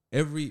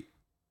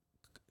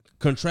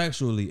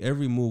contractually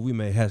every move we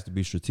make has to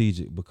be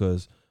strategic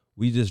because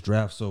we just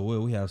draft so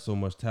well. We have so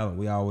much talent.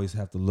 We always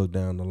have to look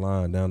down the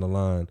line.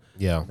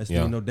 Yeah, Next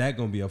thing you know, that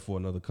gonna be up for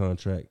another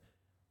contract.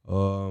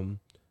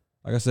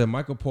 Like I said,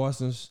 Michael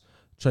Parsons,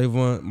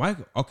 Trayvon,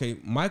 Micah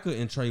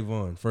and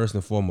Trayvon, first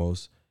and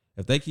foremost.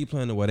 If they keep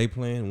playing the way they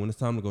playing, when it's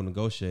time to go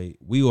negotiate,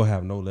 we will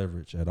have no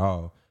leverage at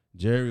all.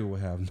 Jerry will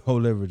have no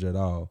leverage at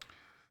all.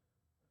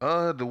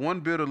 The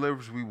one bit of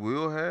leverage we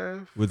will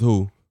have With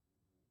who?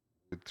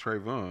 with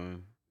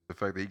Trayvon, the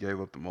fact that he gave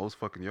up the most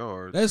fucking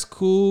yards. That's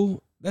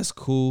cool. That's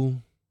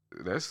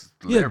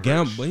He a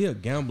leverage. he a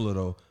gambler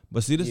though.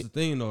 But see, this is the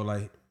thing though.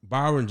 Like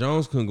Byron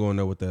Jones couldn't go in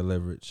there with that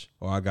leverage.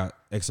 Or I got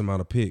X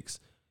amount of picks.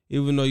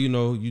 Even though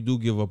you do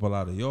give up a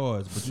lot of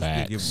yards,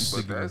 but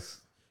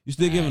you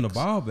still giving the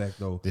ball back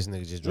though. This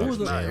nigga just When dropped was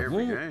the not jam.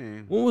 every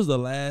game. When was the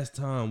last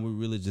time we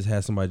really just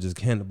had somebody just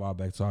hand the ball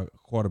back to our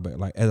quarterback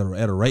like at a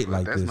rate But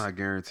like that's this? not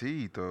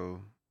guaranteed though.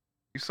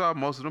 You saw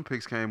most of them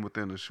picks came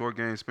within a short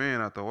game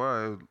span. After a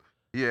while,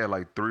 he had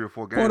like 3 or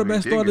 4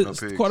 games.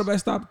 Quarterback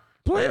stopped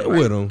They playing had,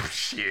 with him.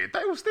 Shit,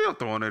 they was still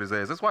throwing at his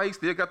ass. That's why he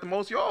still got the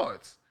most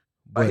yards.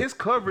 But, Like his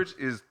coverage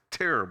is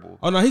terrible.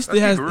 oh no, he still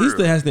Let's keep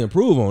it has real. to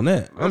improve on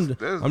that. I'm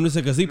That's- just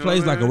saying because he you know plays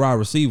what I like a mean? wide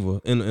receiver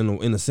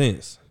in a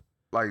sense.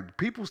 Like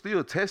people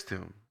still test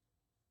him,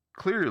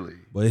 clearly,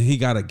 But he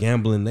got a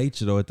gambling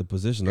nature though at the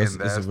position. and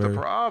that's the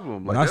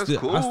problem. Like I that's still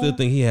cool. I still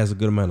think he has a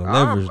good amount of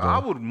leverage I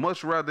though. would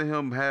much rather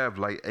him have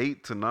like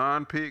 8 to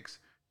 9 picks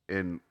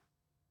and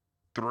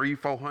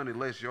 300-400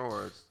 less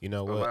yards You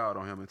know what? allowed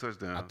on him in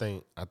touchdown.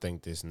 I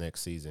think this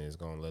next season is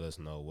gonna let us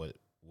know what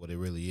it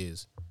really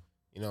is.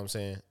 You know what I'm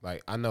saying?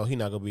 Like I know he's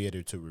not gonna be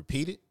able to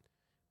repeat it,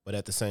 but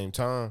at the same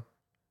time,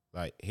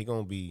 like he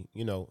gonna be,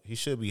 he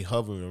should be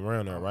hovering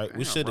around there, right?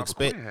 We Damn, should Robert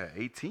expect Quinn had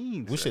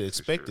 18. we should sacks this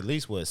expect year. at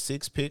least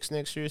 6 picks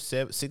next year,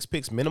 6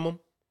 picks minimum.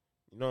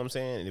 You know what I'm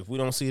saying? And if we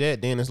don't see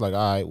that, then it's like,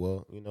 all right,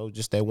 well,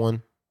 just that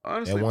one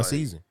Honestly, one like,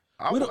 season.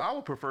 I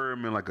would prefer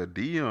him in like a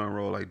Deion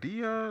role. Like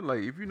Deion,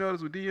 like if you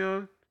notice with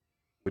Deion,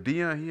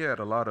 he had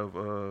a lot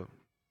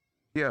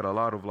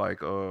of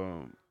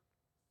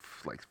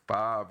like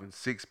 5 and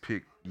 6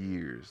 pick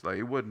years. Like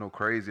it wasn't no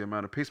crazy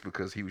amount of picks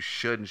because he was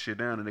shutting shit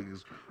down and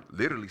niggas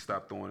literally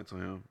stopped throwing it to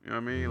him. You know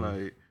what I mean?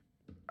 Mm-hmm. Like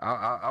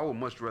I would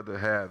much rather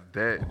have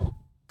that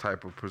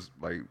type of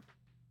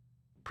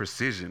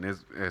precision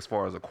as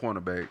far as a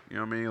cornerback. You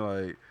know what I mean?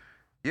 Like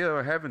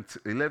yeah, having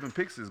 11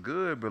 picks is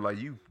good, but like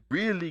you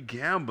really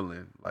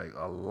gambling. Like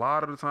a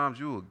lot of the times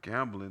you are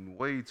gambling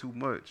way too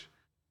much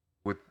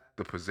with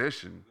the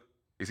possession.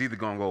 It's either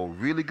gonna go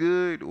really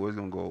good or it's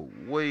gonna go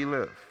way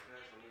left.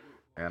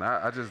 And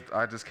I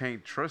just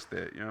can't trust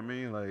that. You know what I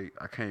mean? Like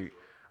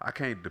I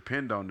can't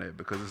depend on that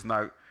because he's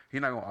not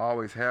gonna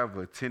always have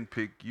a 10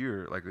 pick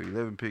year, like an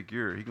 11 pick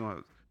year. He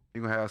gonna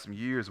have some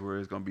years where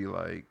it's gonna be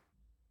like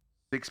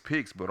 6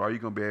 picks, but are you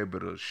gonna be able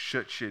to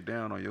shut shit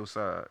down on your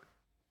side?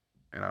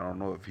 And I don't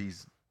know if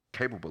he's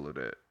capable of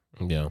that.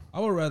 Yeah. I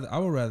would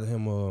rather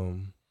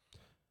him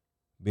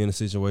be in a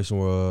situation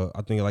where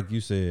I think like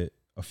you said,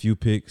 a few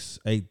picks,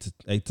 8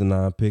 to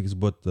 9 picks,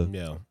 but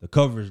the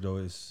coverage though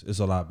is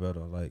a lot better.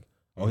 Like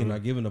he's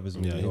not giving up as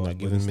many yards, he's not but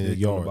giving he's many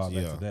still throwing the yards.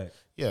 ball back to Dak.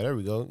 Yeah, there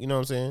we go. You know what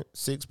I'm saying?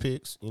 6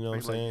 picks. You know what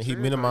I'm saying? Like He you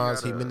said,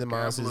 minimized got a his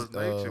gambler's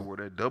nature where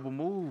that double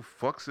move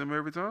fucks him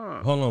every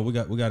time. Hold on, we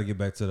got to get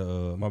back to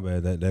the my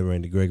bad that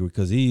Randy Gregory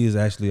because he is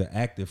actually an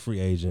active free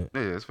agent.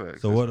 Yeah, that's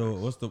facts. So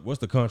That's facts. what's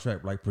the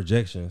contract like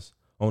projections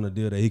on the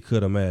deal that he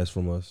could amass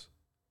from us?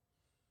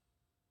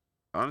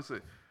 Honestly,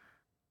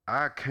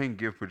 I can't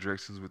give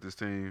projections with this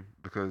team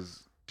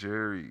because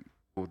Jerry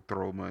will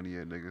throw money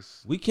at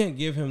niggas. We can't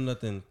give him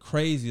nothing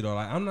crazy though.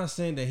 Like I'm not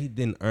saying that he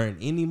didn't earn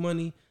any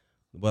money,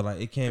 but like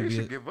it can't They be.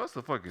 should give us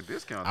a fucking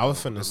discount. I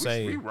was though, finna because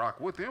say- we rock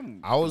with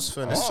him. I was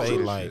finna all say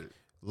this like shit.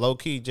 low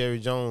key, Jerry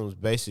Jones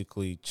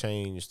basically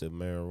changed the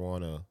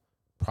marijuana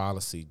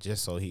policy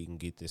just so he can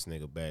get this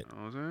nigga back You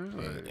know what I'm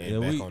saying? and, Like, and Yeah,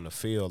 back we- on the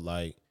field.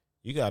 Like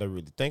you got to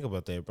really think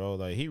about that, bro.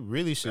 Like he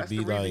really should that's be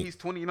the reason like, he's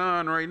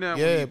 29 right now.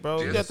 Yeah, when he bro.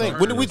 You just gotta think, turned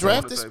when did we 21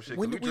 draft this- type shit.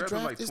 when 'Cause did we drafted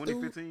draft like this dude?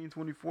 2015,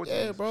 2014?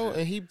 yeah, bro. shit.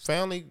 And he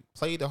finally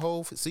played the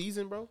whole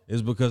season, bro.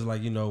 It's because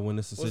like when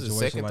it's a What's it, situation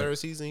second, like third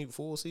season,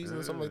 full season,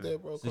 or something like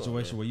that, bro. Come on,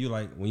 situation man. where you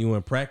like when you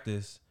in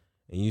practice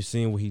and you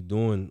seeing what he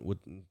doing with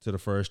to the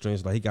first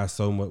strings. Like he got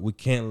so much. We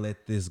can't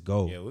let this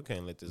go. Yeah, we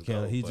can't let this We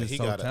can't- go. he's but just he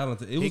so gotta,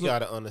 talented. It He was a-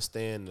 gotta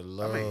understand the I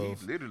love. mean,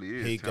 he literally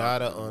is. He talented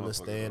gotta as a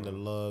understand the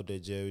motherfucker, love that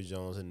Jerry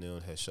Jones and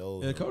them has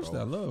showed Yeah, him, coach bro.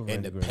 that love and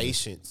Randy the Gregory.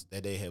 patience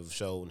that they have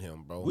shown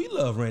him, bro. We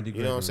love Randy. You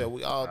know what I'm Gregory. saying?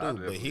 We all I do,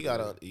 but he definitely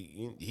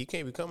gotta. He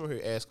can't be coming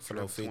here asking for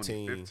no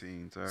 15,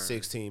 2015,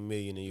 16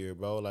 million a year,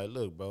 bro. Like,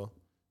 look, bro,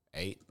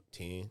 8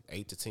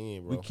 to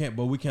 10, bro.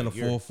 We can't A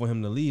year. afford for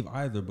him to leave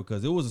either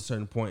because it was a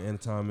certain point in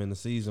time in the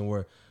season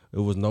where it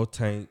was no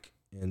Tank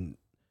and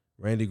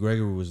Randy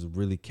Gregory was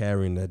really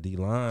carrying that D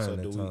line. So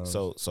at do we? times.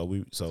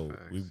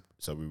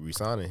 So we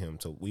resigning him.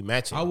 So we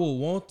matching. I would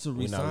want to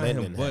We not resign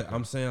letting him, it but happen.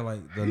 I'm saying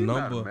like the He's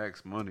number, not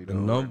max money. the though,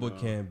 number right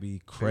now. can't be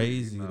He's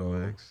crazy not though.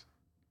 max.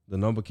 The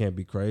number can't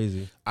be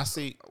crazy. I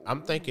see.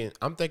 I'm thinking if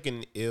they I'm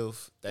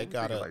thinking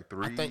gotta. like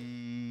three.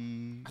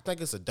 I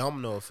think it's a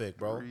domino effect,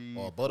 bro,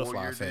 or a butterfly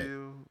 4-year effect.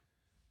 deal.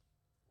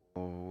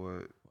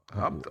 Or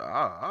what?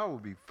 I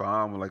would be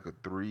fine with like a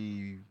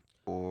 3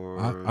 or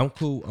I'm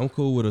cool. I'm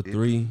cool with a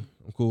 3.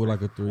 I'm cool with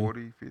like a 3.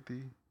 40,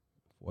 50.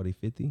 40,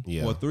 50.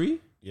 Yeah. Or 3?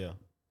 Yeah.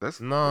 That's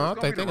No, I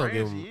that's think be they're the gonna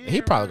give range him. he He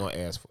in, probably right?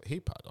 gonna ask for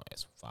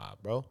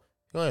 5, bro.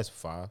 He gonna ask for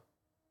 5.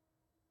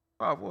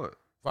 5 what?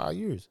 5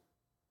 years.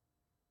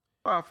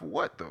 5 for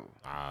what though?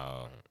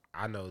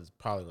 I know it's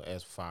probably gonna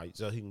ask for 5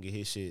 so he can get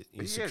his shit in He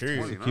has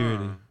security. 29.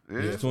 Security.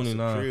 Yeah. He's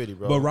 29. security,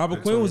 bro. But Robert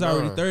At Quinn was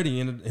already 29.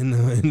 30,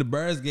 and the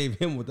Bears gave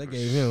him what they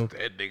gave him.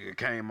 That nigga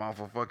came off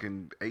of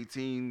fucking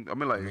 18. I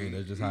mean, like, I mean,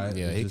 that's just how it,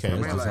 Yeah, that's he just,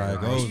 came that's I mean, just how it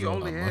like, goes. he though.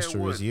 only A had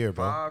monstrous what, year,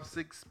 bro. 5,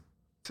 6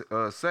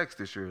 sacks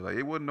this year. Like,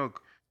 it wasn't no.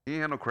 He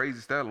ain't had no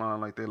crazy stat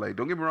line like that. Like,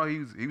 don't get me wrong,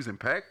 he was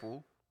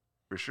impactful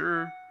for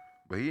sure,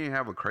 but he didn't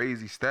have a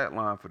crazy stat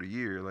line for the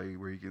year. Like,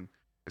 where he can,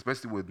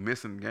 especially with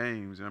missing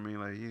games. You know what I mean?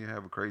 Like, he didn't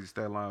have a crazy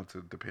stat line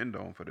to depend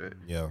on for that.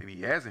 Yeah. And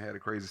he hasn't had a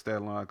crazy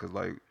stat line because,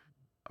 like,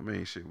 I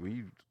mean, shit,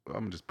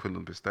 I'm just putting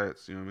up his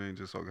stats, you know what I mean?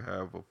 Just so I can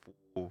have a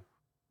full,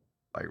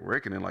 like,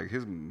 reckoning. Like,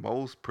 his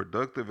most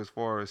productive as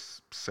far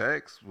as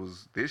sacks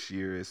was this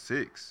year at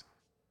 6.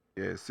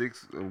 Yeah,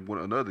 6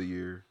 another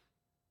year.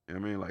 You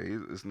know what I mean?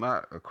 Like, it's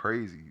not a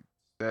crazy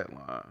stat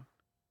line.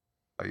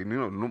 Like, you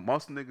know,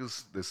 most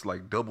niggas that's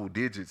like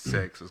double-digit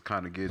sacks is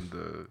kind of getting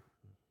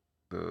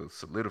the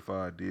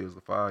solidified deals,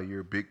 the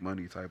 5-year big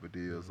money type of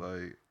deals.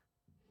 Like,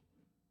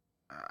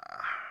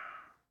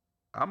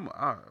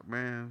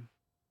 man,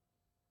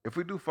 if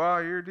we do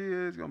 5-year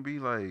deals, it's gonna be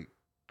like,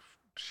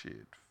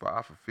 shit,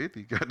 5 for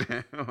 50,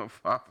 goddamn, 5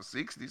 for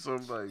 60,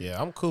 something like.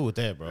 Yeah, I'm cool with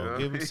that, bro. Yeah.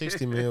 Give him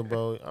 60 mil,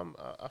 bro.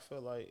 I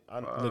feel like I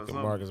look at something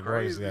Marcus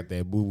Morris crazy. got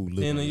that boo boo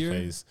look 10 on a his year?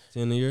 face.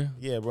 10 a year?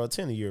 Yeah, bro,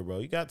 10 a year, bro.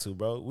 You got to,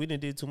 bro. We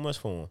didn't did too much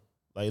for him.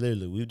 Like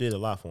literally, we did a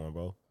lot for him,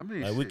 bro. I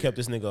mean, Like we shit. kept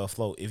this nigga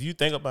afloat. If you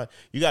think about,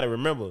 you got to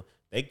remember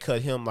they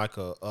cut him like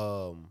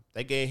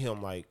they gave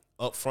him like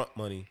upfront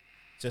money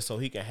just so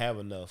he can have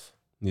enough.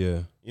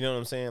 Yeah. You know what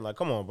I'm saying? Like,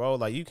 come on, bro.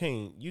 Like you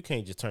can't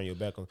just turn your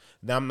back on.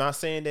 Now I'm not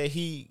saying that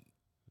he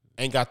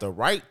ain't got the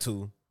right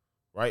to,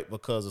 right?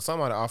 Because if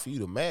somebody offer you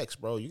the max,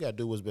 bro, you gotta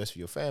do what's best for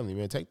your family,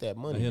 man. Take that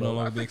money, He'll bro. no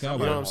longer I be a think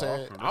Cowboy. You know what I'm Somebody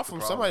saying? gonna offer him, that's Offer the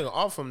him, somebody problem.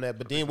 gonna offer him that,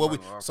 but I think then what we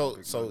somebody gonna offer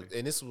him big money.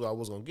 and this is what I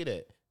was gonna get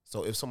at.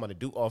 So if somebody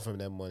do offer him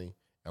that money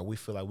and we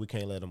feel like we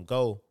can't let him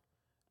go,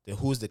 then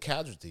who's the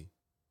casualty?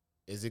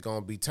 Is it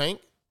gonna be Tank?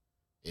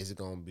 Is it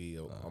gonna be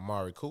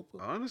Amari Cooper?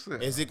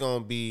 Honestly, Is it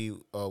gonna be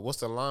what's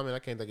the lineman? I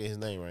can't think of his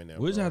name right now.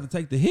 We just bro. have to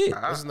take the hit,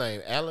 What's his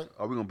name? Allen?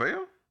 are we gonna pay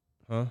him?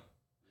 huh?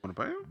 Want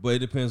to pay him? But it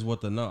depends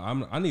what the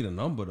number. I need a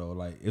number though.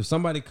 Like if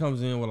somebody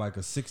comes in with like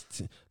a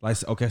 16,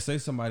 like okay, say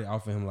somebody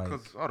offer him like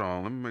 'Cause, hold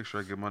on, let me make sure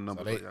I get my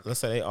number. So let's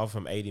say they offer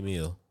him 80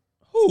 mil.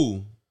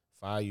 who?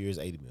 5 years,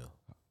 80 mil.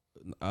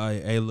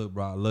 Hey, look,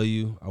 bro, I love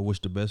you. I wish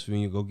the best for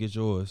you. Go get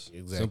yours.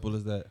 Exactly. Simple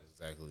as that.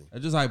 Exactly.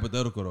 That's just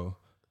hypothetical though.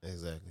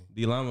 Exactly.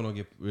 The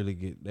linemen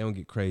they don't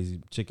get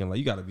crazy chicken. Like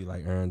you got to be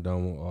like Aaron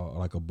Donald or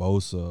like a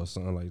Bosa or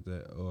something like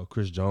that, or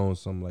Chris Jones,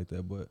 something like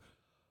that. But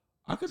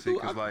I could See, do.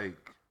 cause like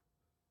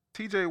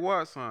T.J.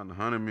 Watt signed a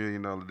 $100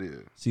 million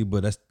deal. See,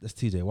 but that's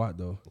T.J. Watt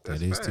though. That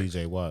That's is facts.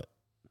 TJ Watt.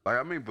 Like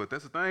I mean, but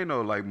that's the thing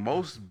though. Like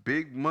most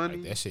big money,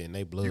 Like that shit in their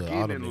you blood. All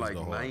get them in niggas like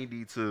go hard.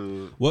 90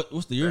 to.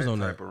 What's the years That on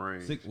that? type of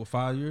range.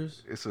 5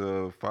 years? It's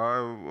a 5.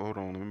 Hold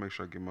on, let me make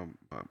sure I get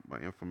my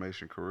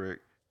information correct.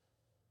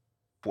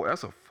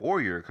 That's a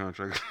 4-year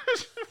contract.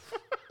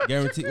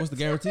 Guarantee. What's the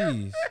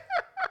guarantees?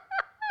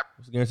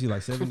 What's guaranteed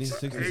like 70,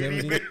 60,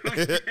 70.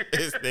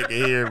 This nigga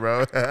here,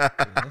 bro.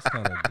 That's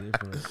kind of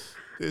different.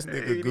 This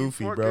nigga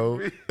goofy, bro.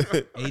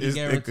 80 This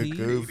guaranteed. nigga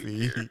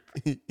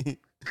goofy.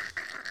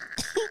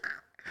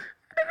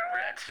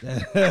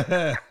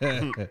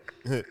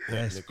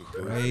 That's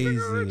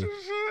crazy.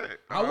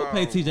 I would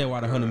pay TJ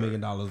Watt $100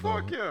 million though.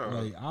 Fuck yeah.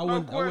 Like I No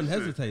wouldn't question.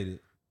 hesitate it.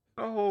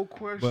 The whole But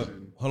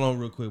question. hold on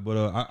real quick. But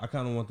I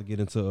kind of want to get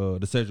into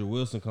the Cedric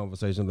Wilson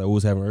conversation that we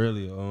was having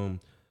earlier.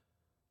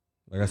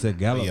 Like I said,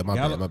 Gallup, yeah, my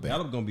Gallup, bad.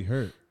 Gallup gonna be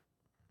hurt.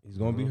 He's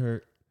gonna be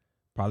hurt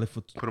probably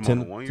for Put him 10,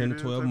 on the 1 year 10 to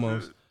deal 12 type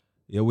months. shit?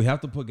 Yeah, we have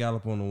to put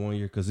Gallup on the 1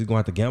 year because he's gonna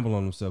have to gamble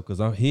on himself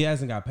because he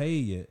hasn't got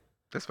paid yet.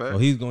 That's fact. So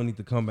he's gonna need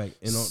to come back.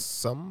 And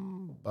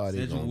Somebody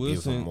Cedric gonna give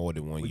Wilson, him more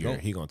than 1 we year. gon-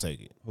 He gonna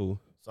take it. who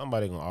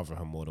Somebody gonna offer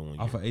him more than 1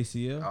 year. off of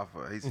ACL? Off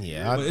of ACL.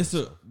 Yeah, But it's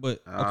a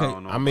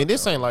okay. I mean,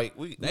 this ain't like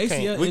we The can't ACL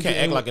we injury can't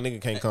act ain't like a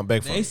nigga can't come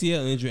back The from. it.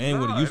 ACL injury ain't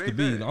what it Nah, used it to ain't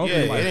be. that. The only Yeah,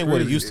 thing it like ain't what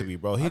it crazy- used to be,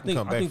 bro. He I can think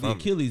come I back think the from.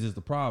 it. Achilles is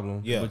the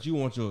problem. Yeah. But you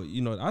want your,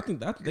 I think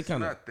they It's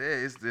kind of. not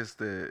that. It's just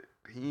that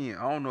I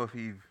don't know if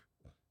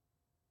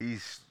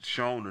he's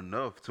shown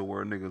enough to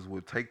where niggas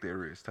would take that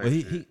risk. But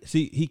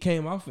he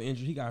came off an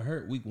injury. He got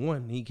hurt week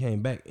 1. He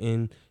came back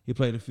and he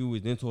played a few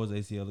weeks, then towards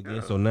ACL again.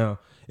 Yeah. So now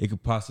it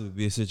could possibly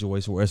be a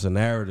situation where it's a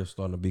narrative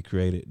starting to be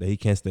created that he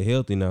can't stay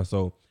healthy now.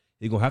 So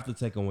he's gonna have to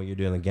take on when you're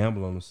doing a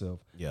gamble on himself.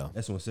 Yeah,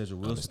 That's when Cedric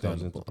Wilson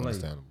comes into understandable. play.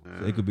 Understandable.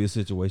 So it could be a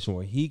situation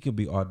where he could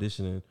be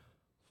auditioning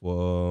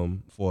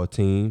for a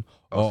team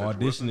or Cedric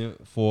Wilson?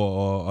 auditioning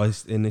for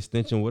an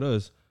extension with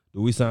us.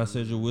 Do we sign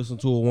Cedric Wilson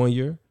to a 1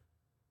 year?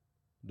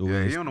 Do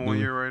Yeah, we, he on the 1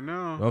 year right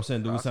now. I'm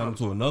saying, do we sign him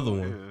to another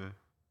one?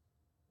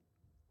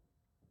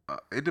 Yeah.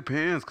 It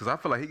depends, because I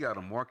feel like he got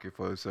a market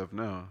for himself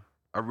now.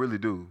 I really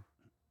do.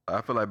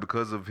 I feel like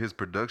because of his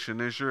production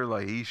this year,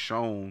 like he's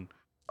shown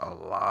a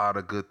lot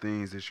of good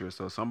things this year.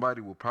 So somebody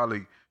will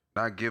probably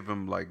not give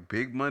him like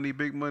big money.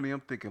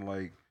 I'm thinking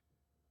like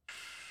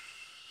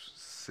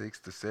 6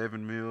 to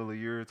 7 mil a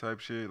year type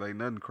shit. Like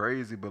nothing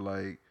crazy, but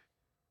like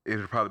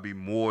it'll probably be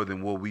more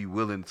than what we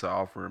willing to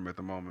offer him at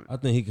the moment. I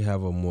think he could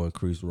have a more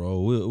increased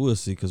role. We'll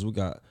see because we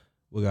got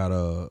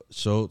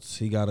Schultz.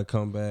 He got to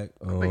come back.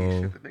 I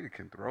think the nigga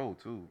can throw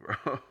too,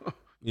 bro.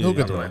 Yeah, Who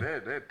could I feel throw?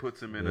 like that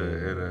puts him in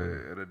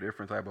at a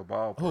different type of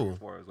ball Who? as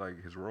far as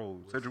like his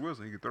role. Cedric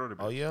Wilson, he can throw the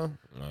ball. Oh yeah,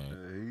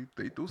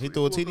 He threw he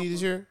threw a TD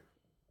this year.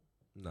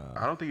 Nah.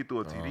 I don't think he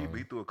threw a TD, but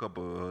he threw a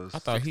couple. I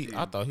thought he 60,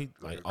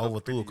 like a couple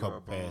overthrew a 50 couple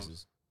yard bombs.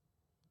 passes.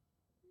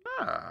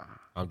 Nah,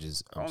 I'm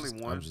just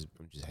Only one. I'm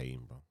just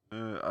hating,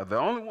 bro. the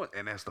only one,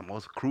 and that's the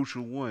most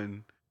crucial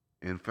one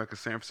in fucking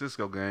San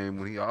Francisco game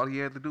when all he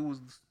had to do was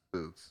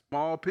the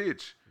small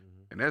pitch,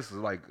 and that's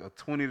like a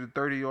 20 to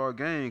 30 yard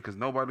game because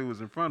nobody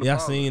was in front of. Yeah, I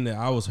Pollard. seen that.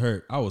 I was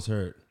hurt.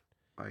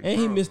 Like, And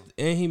he bro,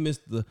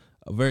 missed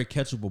a very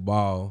catchable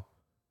ball.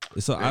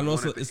 So That I know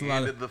one at it's the a lot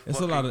end of of the it's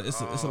a lot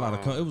of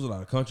fucking- it was a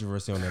lot of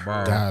controversy on that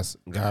ball. Guys,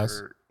 That guys,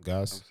 hurt. I'm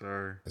guys,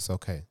 sorry. it's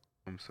okay.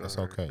 I'm sorry. It's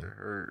okay. That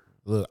hurt.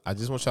 Look, I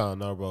just want y'all to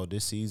know, bro.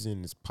 This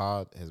season, this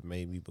pod has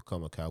made me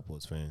become a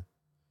Cowboys fan.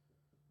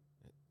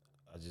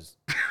 I just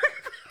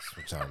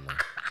want y'all to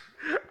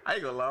know. I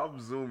ain't gonna lie, I'm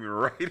zooming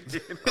right in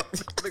on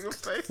this nigga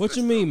face. What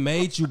you mean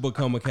made you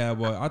become a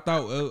Cowboy? I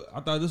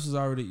thought this was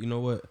already. You know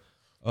what?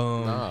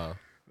 Nah,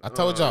 I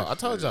told y'all. I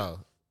told shit. y'all.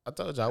 I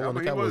told y'all I I wasn't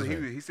mean, a Cowboys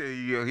fan. he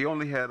said he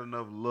only had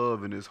enough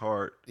love in his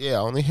heart, Yeah,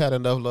 I only had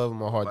enough love in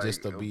my heart like,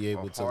 just to be a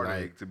able to like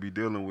heartache to be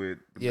dealing with.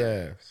 The Yeah.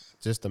 Mavs.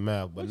 just the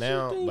mouth. But What you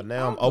now, think but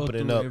now I'm I'll go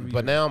opening through up. every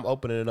But year? now I'm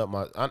opening up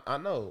my. I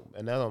know,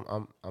 and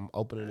now I'm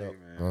opening Hey, up.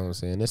 man. You know what I'm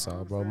saying? That's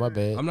all, bro. My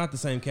bad. I'm not the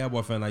same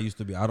Cowboy fan I used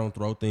to be. I don't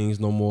throw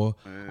things no more.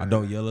 I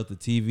don't yell at the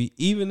TV.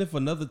 Even if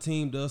another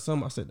team does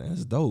something, I said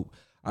that's dope.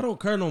 I don't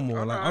care no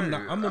more. Like I'm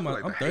not. I'm in my. I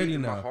feel like I'm the hate 30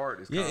 in my now.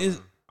 heart is Yeah, kinda-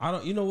 it's. I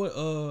don't. You know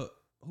what?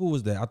 Who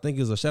was that? I think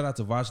it's a shout out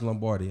to Vash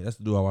Lombardi. That's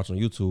the dude I watch on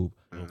YouTube.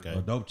 Okay.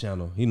 A dope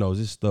channel. He knows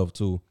his stuff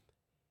too.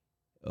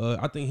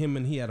 I think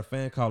he had a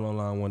fan call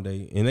online one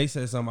day, and they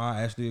said something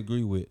I actually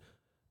agree with.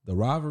 The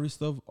rivalry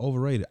stuff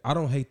overrated. I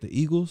don't hate the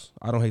Eagles.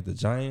 I don't hate the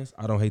Giants.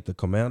 I don't hate the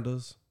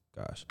Commanders.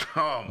 Gosh.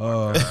 Oh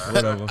my God.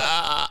 Whatever.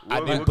 I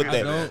What- didn't what put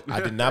kind that. of-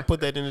 I did not put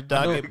that in the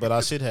docket, but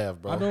I should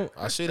have, bro. I don't-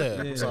 I should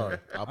have. Yeah. I'm sorry.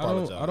 I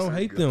apologize. I don't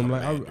hate them.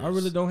 Like I Commanders.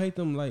 really don't hate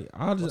them. Like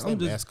What's I'm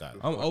their just mascot?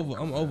 I'm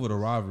over the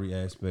rivalry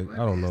aspect. I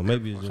don't know.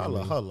 Maybe it's just me.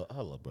 Holla,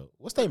 bro.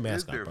 What's their their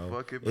mascot, bro?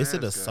 fucking Is it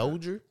a mascot?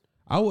 soldier?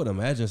 I would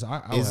imagine. So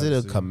I Is would it have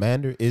a to see.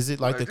 commander? Is it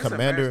like the just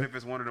imagine commander if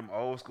it's one of them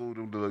old school,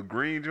 the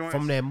green joints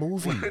from that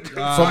movie?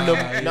 Ah, From the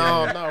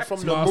yeah. from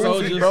Small the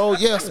movie, soldiers? bro.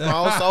 Yeah,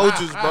 small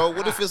soldiers, bro.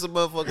 What if it's a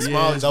motherfucking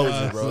small Yeah, soldier,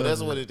 small bro? That's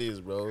soldier. what it is,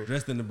 bro.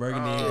 Dressed in the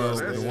burgundy and Oh, gold,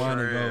 that's the wine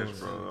and trash, gold.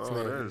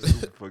 bro. Oh, that is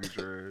super fucking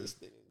trash.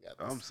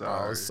 I'm Small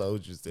sorry.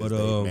 soldiers. That's But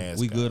their mascot.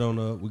 we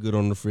good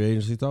on the free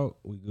agency talk.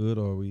 We good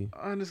or we?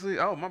 Honestly,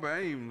 oh my bad. I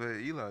ain't even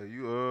let Eli.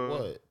 You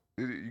What?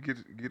 Did you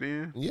get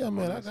in? Yeah,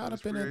 man, I This- got this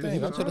up in free that agency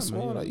thing. I could have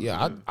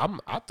talk?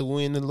 sworn. I threw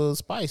in a little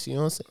spice. You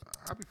know what I'm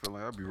I be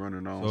feeling like I be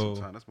running on So-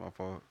 sometimes. That's my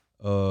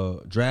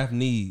fault. Draft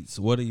needs.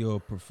 What are your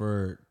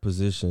preferred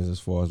positions as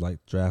far as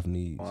like draft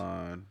needs?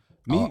 Line.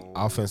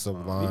 offensive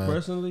Me line,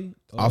 personally,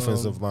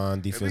 offensive line,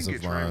 If we defensive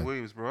get Trent line.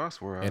 Williams, bro, I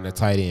swear. and a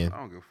tight end. I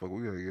don't give a fuck.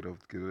 We gotta get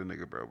a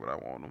nigga, bro, but I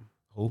want him.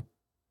 Who?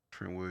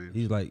 Trent Williams.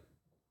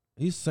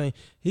 he's saying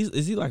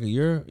is he like a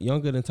year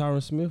younger than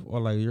Tyron Smith or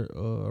like you're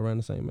around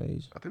the same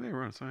age? I think they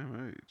around the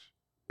same age.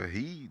 But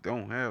he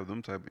don't have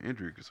them type of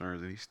injury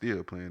concerns, and he's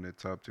still playing at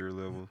top tier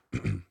level.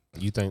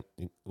 You think?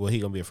 Well, he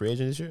gonna be a free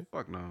agent this year?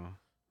 Fuck no.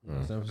 San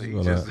I think, Francisco,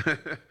 he just, not-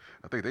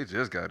 I think they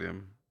just got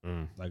him.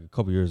 like a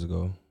couple years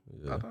ago.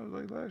 I Yeah. thought it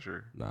was like last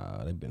year.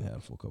 Nah, they've been having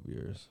for a couple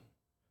years.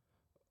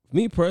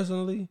 Me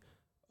personally,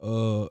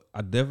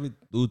 I definitely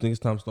do think it's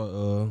time to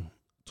start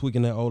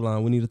tweaking that O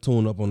line. We need a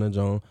tune up on that,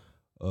 John.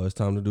 It's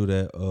time to do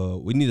that.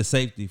 We need a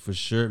safety for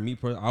sure. Me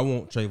personally, I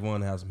want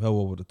Trayvon to have some help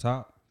over the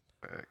top.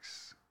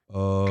 Facts.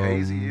 Um,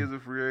 Casey is a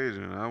free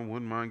agent. I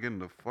wouldn't mind getting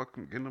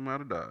him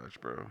out of Dodge,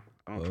 bro.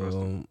 I don't trust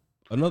him.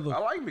 Another, I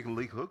like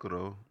Malik Hooker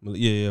though.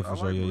 yeah, I for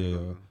sure, like yeah. Malik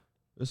Hooker.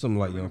 There's some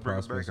like If we young can bring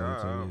him prospects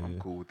back, on the team. I'm yeah.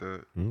 cool with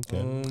that.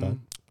 Okay.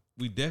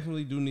 We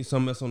definitely do need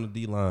something else on the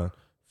D line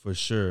for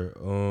sure.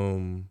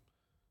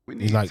 We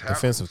You like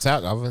defensive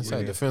tackle? I was gonna say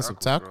Yeah, defensive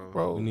tackle, tackle,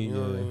 bro. bro. We need, You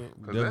know what I yeah.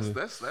 mean?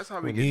 Because that's how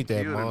we we need get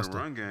that killed in monster. the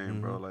run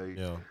game, bro. Like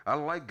Yeah. I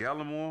like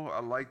Gallimore, I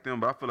like them,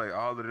 but I feel like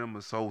all of them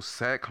are so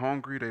sack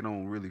hungry. They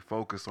don't really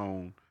focus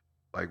on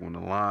like when the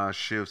line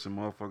shifts and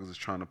motherfuckers is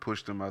trying to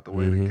push them out the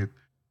way to get. You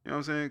know what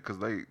I'm saying? Because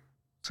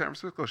San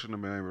Francisco shouldn't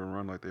have been able to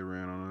run like they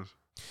ran on us.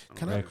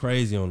 They're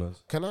crazy on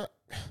us.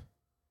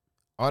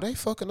 Are they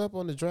fucking up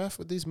on the draft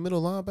with these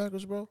middle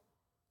linebackers, bro?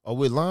 Or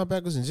with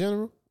linebackers in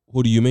general?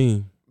 Who do you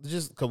mean?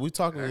 Just because we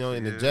talking, in the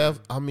Actually,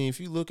 draft. I mean, if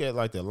you look at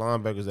like the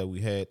linebackers that we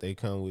had, they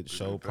come with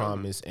show been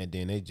promise, and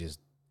then they just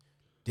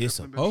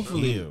disappear.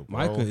 Hopefully, bro.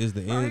 Micah is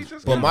the Nah, he end.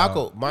 just But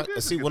got- Michael, he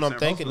did see get what the I'm San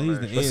thinking.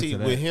 Francisco He's the But end see, to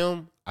with that.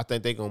 him, I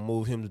think they're gonna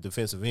move him to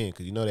defensive end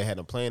because they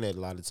hadn't playing that a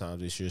lot of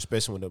times this year,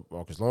 especially when the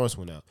Marcus Lawrence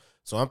went out.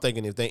 So I'm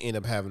thinking if they end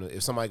up having,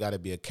 if somebody got to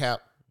be a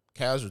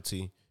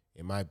casualty,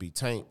 it might be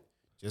Tank,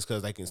 just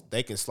because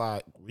they can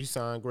slide,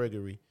 re-sign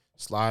Gregory,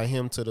 slide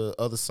him to the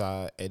other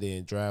side, and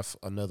then draft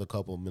another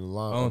couple middle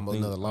I line, don't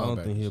another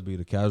linebacker. think he'll be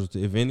the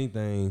casualty. If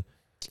anything,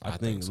 I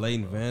think so,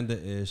 Leighton bro. Vander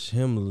Esch,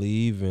 him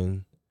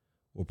leaving,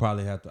 will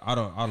probably have to. I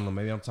don't know.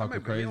 Maybe I'm talking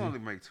Maybe crazy. he only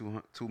make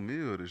 $2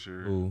 million this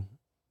year. Ooh,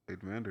 Eight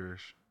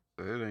Vanderish.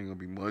 So it ain't gonna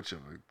be much of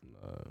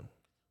a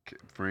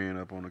freeing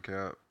up on the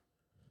cap.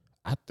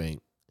 I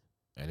think,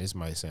 and this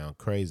might sound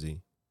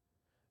crazy,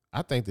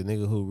 I think the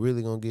nigga who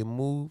really gonna get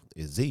moved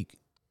is Zeke.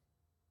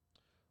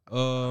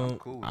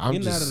 Cool. I'm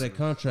getting out just- of that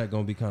contract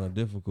gonna be kind of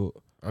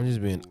difficult. I'm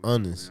just being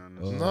honest.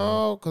 honest.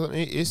 No, because I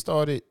mean, it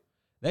started.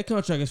 That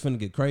contract is finna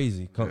get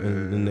crazy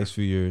in the Yeah. next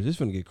few years. It's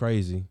finna get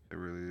crazy. It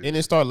really is. Didn't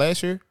it start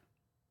last year?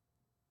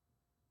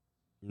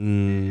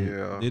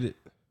 Yeah. Did it?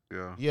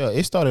 Yeah. Yeah,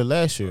 it started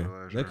last year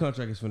That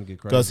contract is finna get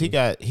crazy.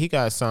 because he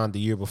got signed the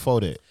year before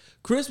that.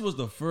 Chris was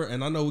the first,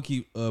 and I know we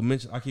keep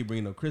I keep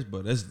bringing up Chris,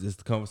 but that's just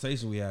the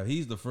conversation we have.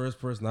 He's the first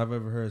person I've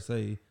ever heard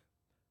say,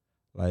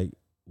 like,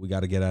 we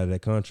got to get out of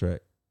that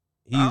contract.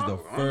 He's the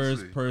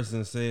first Honestly. person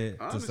to say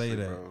Honestly,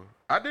 that. bro,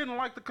 I didn't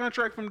like the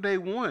contract from day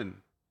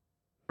one.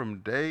 From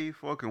day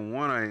fucking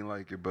one, I ain't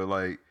like it. But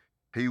like,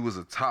 he was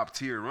a top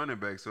tier running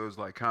back, so it's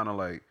like kind of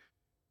like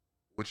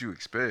what you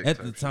expect At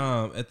type the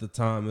shit.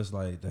 time, it's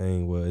like,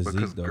 dang, well, it's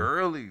Because Zeke though.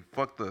 Gurley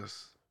fucked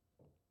us.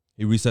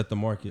 He reset the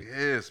market.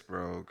 Yes,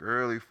 bro.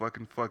 Gurley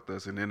fucking fucked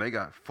us, and then they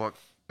got fucked.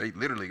 They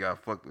literally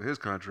got fucked with his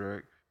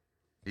contract.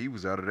 He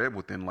was out of that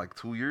within like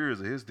 2 years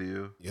of his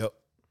deal. Yep.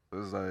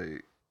 So it's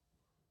like,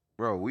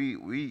 bro,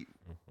 we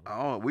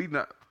I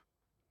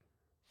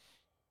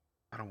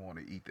don't want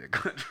to eat that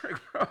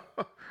contract, bro.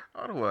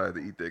 I don't want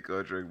to eat that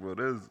contract, bro.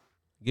 That's.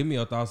 Give me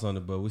your thoughts on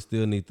it, but we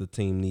still need the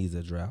team needs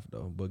a draft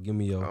though. But give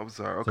me your. I'm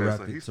sorry. to Okay, wrap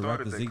so the- he to wrap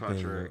started the that Zeke thing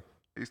contract.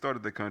 He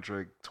started the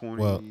contract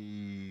 20. Well-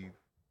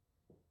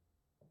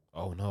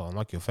 Oh no, I don't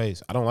like your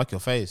face. I don't like your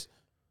face.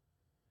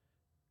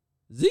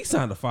 Zeke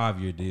signed a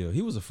 5-year deal.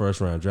 He was a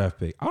first round draft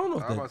pick. I don't know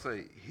if I'm that. about to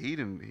say he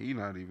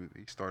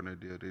starting that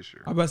deal this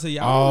year. I'm about to say,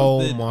 yeah, Oh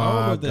I don't know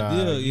my if that God,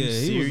 deal. you Yeah,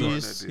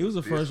 serious? he was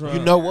a first round.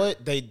 You know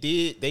what they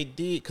did? They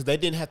did because they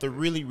didn't have to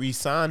really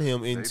re-sign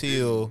him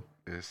until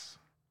Yes.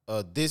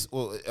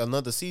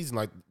 another season.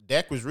 Like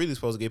Dak was really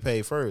supposed to get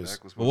paid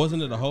first. But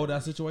wasn't it a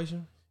holdout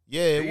situation?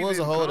 Yeah, it He was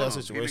a didn't holdout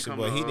come. He situation, didn't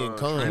but come he to, didn't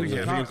come. training He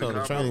camp. didn't come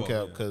to He training came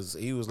camp to- because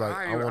he was like,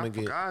 I want to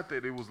get. forgot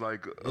that it was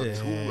like a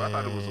Yeah, 2. I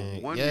thought it was a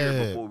 1 year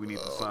yeah. before we need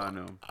to sign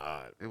him.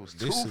 It was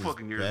 2 This is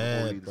fucking years bad,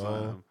 before we need to bro.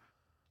 sign him.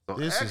 So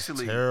This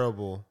actually, is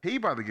terrible. he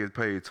about to get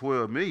paid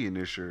 $12 million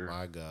this year,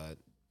 My God.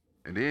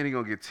 and then he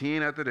gonna get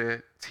 10 after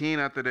that, 10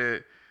 after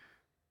that,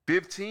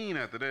 15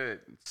 after that,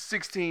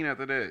 16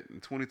 after that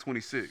in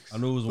 2026. I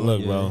knew it was one.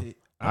 Look, yeah, bro.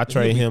 I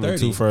trade him and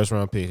 2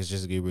 first-round picks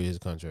just to get rid of his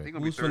contract. He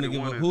gonna Who's be finna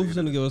 31 give? at Who's the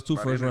end finna of give us 2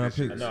 by the end first of round this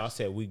year. picks? No, I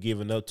said we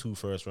giving up 2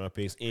 first-round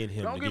picks in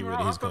him Don't to get get me rid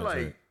wrong. of his I feel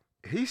contract.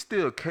 like he's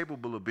still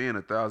capable of being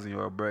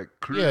 1,000-yard back. Yeah,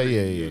 Clearly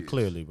yeah, he yeah. is.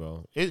 Clearly,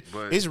 bro.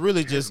 But It's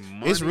really his just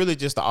money-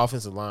 the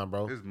offensive line,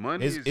 bro. His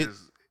money It's- is it-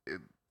 just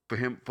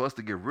for us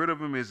to get rid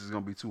of him. It's just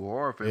gonna be too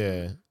hard for him.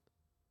 Yeah,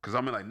 Cause I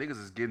mean, like niggas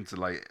is getting to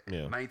like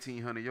Yeah.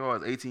 1,900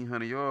 yards,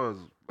 1,800 yards.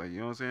 Like you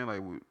know what I'm saying?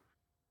 Like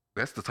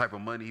that's the type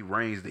of money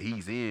range that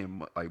he's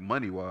in, like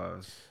money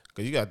wise.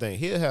 Cause you gotta think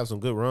he'll have some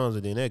good runs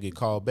and then they'll get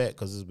called back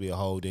because it'll be a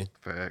holding.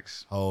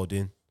 Facts.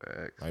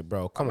 Like,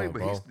 bro, come on,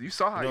 bro. You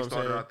saw how You know he what I'm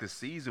started saying? out this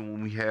season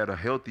when we had a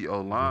healthy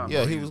O line. Yeah,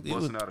 bro. he was was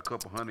busting out a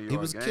couple 100 yards. He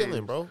was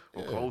killing, bro.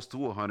 Or Yeah. close to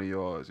 100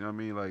 yards. You know what I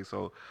mean? Like,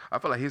 so I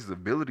feel like his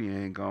ability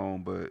ain't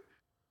gone, but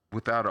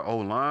without an O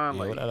line, Yeah,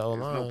 like, without an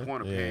there's no O-line,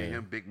 point of yeah. paying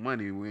him big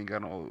money. We ain't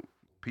got no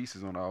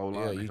pieces on our O line.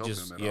 Yeah, to you help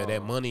just him at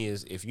that all. money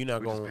is if you're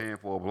not We're just going paying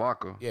for a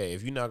blocker. yeah,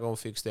 if you're not gonna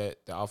fix the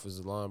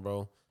offensive line,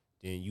 bro,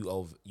 then you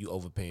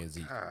overpaying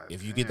Zeke. God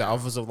If you get the damn.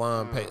 offensive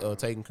line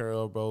taken care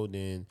of, bro,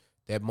 then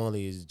that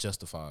money is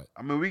justified.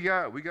 I mean, we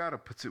got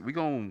a we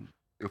going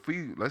if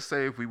we let's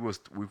say if we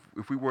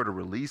were to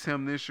release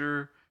him this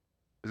year,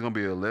 it's gonna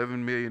be an $11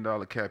 million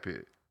cap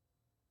hit.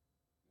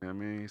 You know what I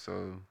mean?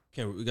 So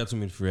We got too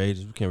many free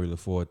agents. We can't really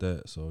afford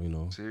that. So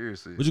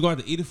seriously, but you're gonna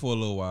have to eat it for a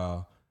little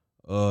while.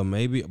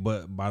 Maybe,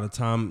 but by the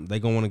time they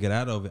gonna want to get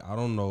out of it, I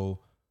don't know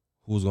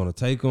who's gonna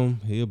take him.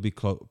 He'll be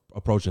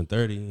approaching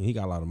 30. And he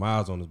got a lot of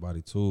miles on his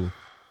body too.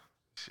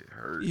 shit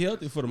hurts. He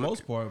healthy for the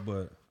most part,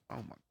 but Oh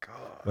my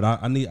god. but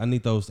I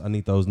need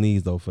those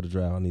knees though for the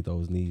draft. I need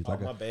those knees. Oh,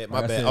 Like my bad.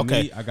 like I said,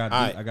 Okay. me, I got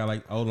All right. I got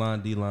like O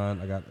line, D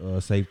line. I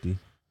got safety.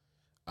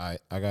 I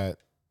got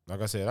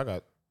like I said, I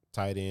got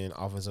tight end,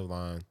 offensive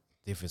line,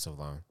 defensive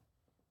line.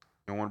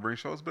 You want to bring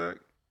Schultz back?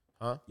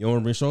 You want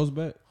to bring Schultz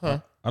back? Huh?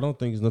 I don't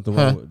think there's nothing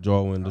wrong with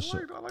Jarwin. I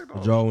like The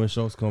those. Jarwin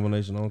Schultz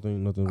combination. I don't think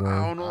nothing I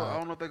wrong.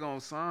 don't know if they're gonna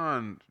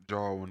sign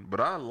Jarwin, but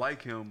I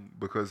like him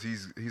because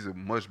he's a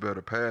much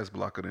better pass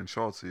blocker than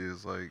Schultz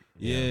is. Like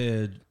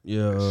Yeah.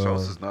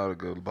 Schultz is not a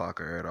good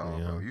blocker at all,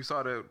 yeah. bro. You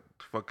saw that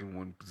fucking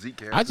when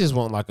Zeke had. I just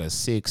want like a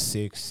 6'6",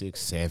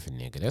 6'7"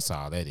 nigga. That's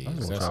all that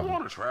is. That's I all.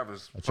 want a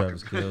Travis.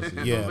 Travis fucking- Kelce.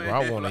 Yeah, You know bro, what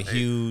I I'm want a saying?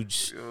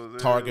 huge You know what I'm saying?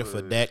 target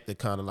for Like, Dak to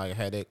kind of like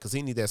have that because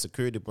he need that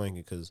security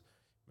blanket because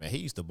man, he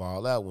used to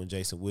ball out when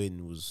Jason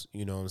Witten was,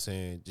 you know what I'm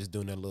saying, just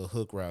doing that little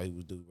hook route he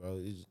was doing, bro.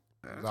 He was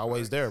That's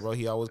always facts. there, bro.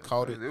 He always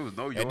caught it. There was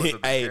no yards And then,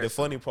 at the hey, catch, the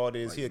funny though. part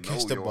is Like, he'll no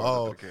catch the yards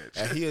ball at the catch.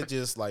 and he'll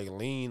just like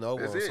lean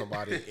over That's on it.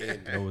 somebody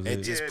That was and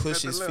it. just Yeah,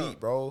 push nothing his left. feet,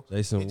 bro.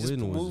 Jason And just Witten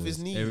move was his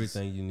just knees.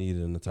 everything you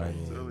needed in the tight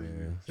end. Telling you.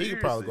 Man. He could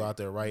probably go Seriously. out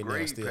there right now and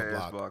Great still pass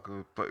block.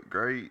 blocker, but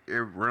great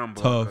rim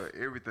Tough. blocker,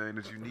 everything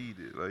that you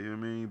needed. Like, you know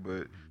what I mean?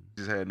 But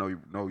just had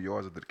no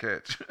yards at the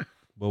catch.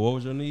 But what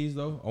was your needs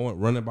though? I want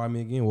run it by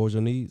me again. What was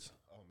your needs?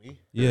 Oh, me?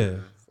 Yeah,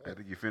 I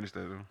think you finished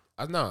that though.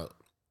 I know.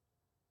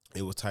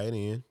 It was tight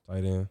end.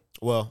 tight end.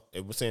 Well,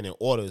 it was saying in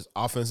orders,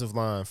 offensive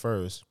line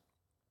first,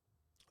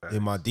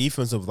 then my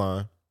defensive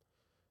line.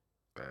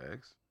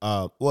 Bags.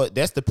 Well,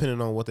 that's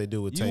depending on what they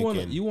do with You Tank. wanna-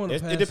 and you wanna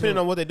it pass depending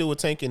up- on what they do with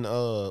Tank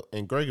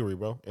and Gregory,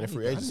 bro, and the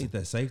free I agency. need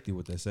that safety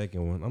with that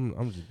second one.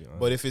 I'm just being honest.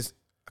 But if it's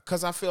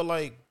because I feel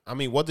like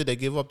what did they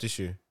give up this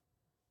year?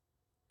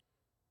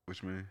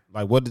 Which mean?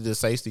 Like what did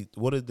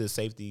the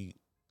safety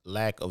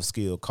lack of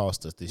skill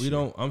cost us this we year?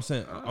 don't. I'm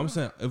saying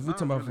if we're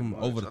talking about from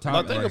over the top,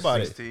 Now think like,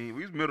 about it. 16.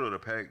 We was middle of the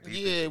pack.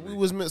 Yeah, defensively. we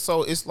was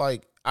so it's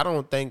like I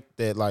don't think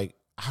that like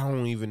I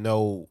don't even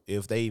know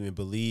if they even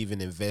believe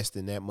in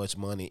investing that much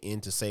money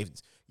into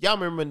safety. Y'all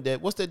remember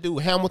that? What's that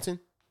dude Hamilton?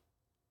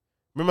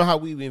 Remember how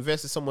we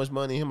invested so much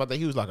money in him? I think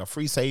he was like a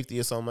free safety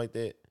or something like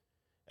that.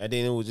 And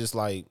then it was just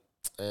like,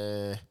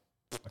 I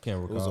can't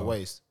it recall. was a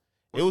waste.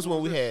 It was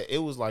when we had. It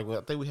was like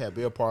I think we had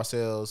Bill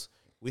Parcells.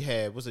 We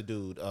had what's the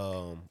dude?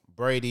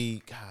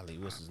 Brady. Golly,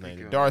 what's his name?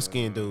 The dark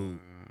skinned dude.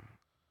 I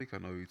think I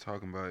know who you're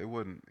talking about. It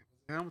wasn't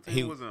Hamilton. He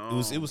it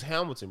wasn't. it was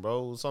Hamilton,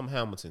 bro. It was some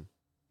Hamilton.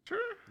 Sure.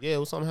 Yeah, it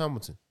was some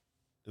Hamilton.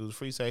 It was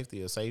free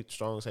safety, a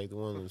strong safety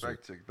one. and shit.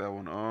 Fact check that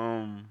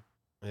one.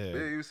 Yeah.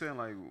 Yeah, you were saying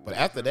like. But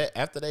after that,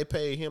 after they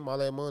paid him all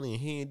that money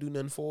and he ain't do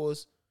nothing for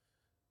us,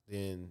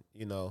 then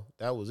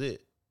that was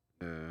it.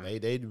 Yeah.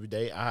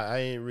 I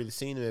ain't really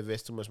seen them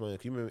invest too much money.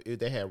 You remember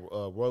they had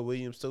Roy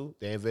Williams too?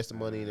 They invested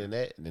money in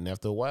that, and then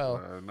after a while,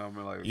 No, I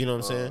mean, like, you know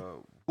what I'm saying?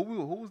 Who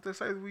was that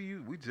safety we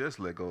used? We just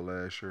let go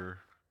last year.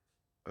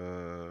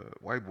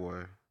 White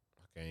boy.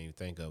 I can't even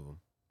think of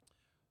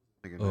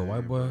them.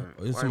 White boy.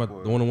 It's White somebody,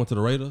 boy. the one that went to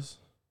the Raiders.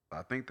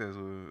 I think that's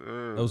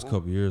what. That was a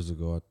couple years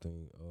ago, I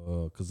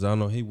think. Cause I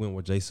know he went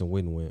where Jason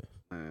Witten went.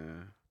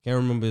 Man, Can't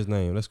remember his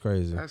name. That's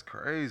crazy. that's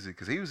crazy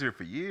because he was here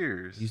for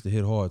years. He used to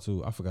hit hard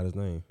too. I forgot his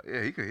name.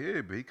 Yeah, he could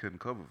hit, but he couldn't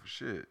cover for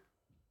shit.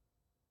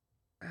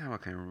 Damn, I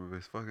can't remember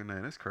his fucking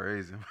name. That's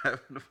crazy. I'm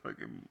having a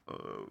fucking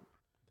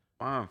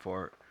mind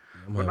fart.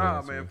 I'm But having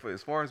nah, that man. too. For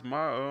as far as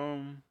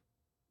my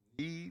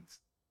needs,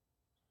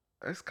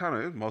 it's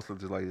mostly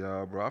just like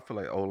y'all, bro. I feel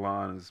like O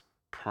line is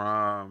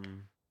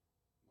prime,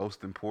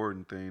 most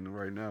important thing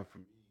right now for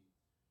me.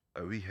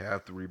 Like, we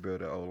have to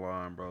rebuild the O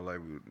line, bro. Like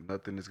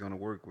nothing is gonna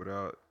work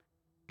without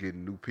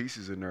getting new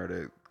pieces in there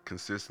that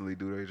consistently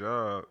do their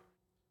job.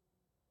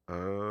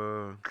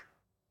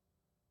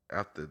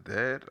 After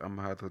that, I'm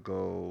gonna have to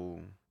go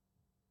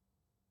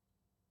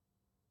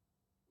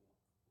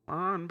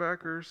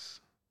linebackers.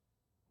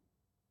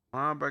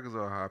 Linebackers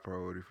are a high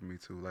priority for me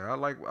too. Like I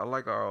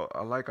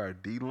like our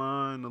D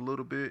line a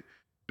little bit,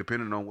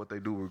 depending on what they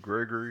do with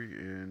Gregory,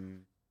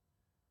 and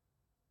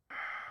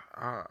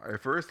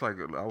At first, like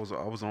I was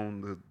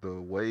on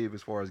the wave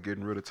as far as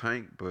getting rid of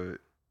Tank, but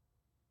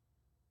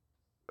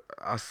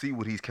I see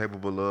what he's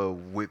capable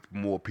of with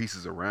more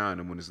pieces around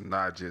him when it's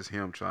not just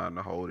him trying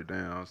to hold it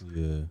down.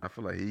 Yeah. I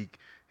feel like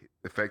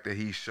the fact that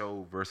he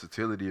showed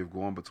versatility of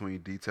going between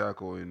D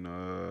tackle and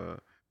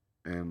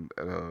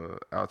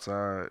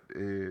outside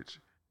edge,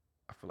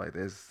 I feel like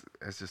that's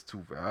just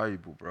too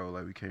valuable, bro.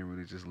 Like we can't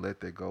really just let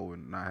that go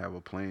and not have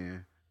a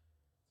plan.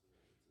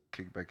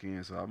 Kick back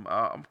in, so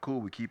I'm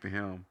cool with keeping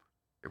him.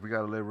 If we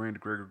gotta let Randy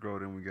Gregory go,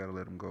 then we gotta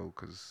let him go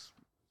because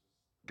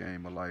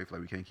game of life,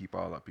 like we can't keep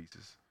all our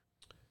pieces.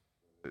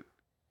 But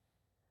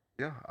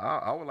yeah,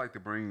 I would like to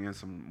bring in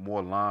some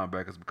more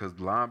linebackers because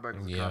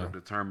linebackers kind of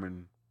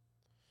determine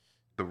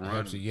the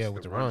run.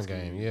 With the run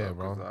game, scheme,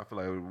 bro. I feel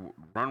like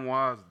run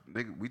wise,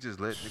 nigga, we just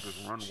let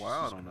niggas run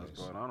wild on us,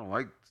 bro. And I don't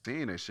like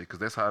seeing that shit because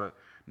that's how the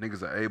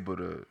niggas are able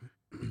to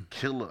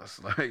kill us.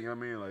 Like you know what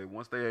I mean, like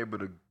once they able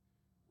to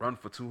run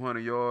for 200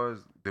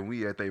 yards, then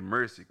we at their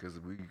mercy because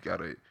we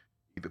gotta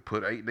either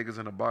put 8 niggas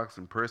in the box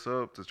and press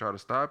up to try to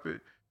stop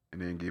it,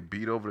 and then get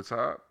beat over the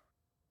top,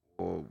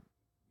 or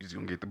he's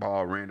gonna get the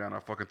ball ran down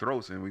our fucking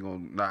throats, and we gonna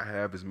not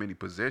have as many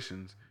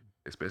possessions.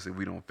 Especially if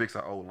we don't fix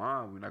our old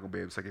line, we're not gonna be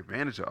able to take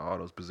advantage of all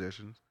those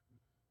possessions.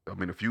 I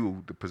mean, a few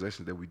of the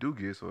possessions that we do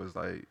get. So it's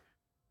like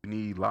we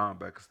need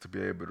linebackers to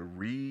be able to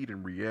read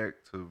and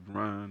react to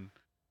run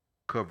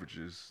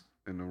coverages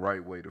in the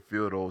right way, to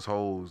fill those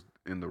holes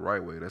in the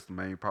right way. That's the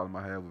main problem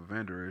I have with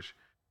Van Der Esch.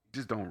 He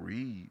just don't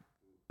read.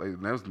 Like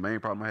that was the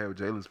main problem I had with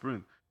Jalen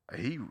Sprint. Like,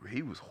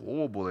 he was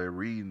horrible at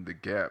reading the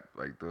gap,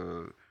 like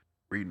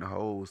reading the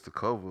holes to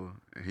cover,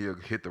 and he'll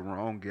hit the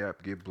wrong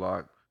gap, get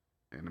blocked,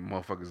 and the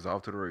motherfuckers is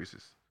off to the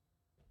races.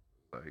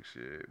 Like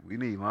shit, we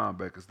need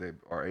linebackers that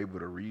are able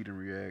to read and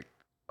react.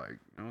 Like, you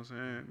know what I'm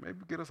saying? Maybe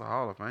get us a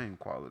Hall of Fame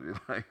quality.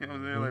 Like, you know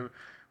what I'm saying? Like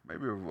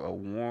maybe a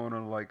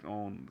Warner like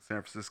on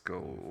San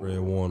Francisco. Fred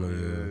Warner,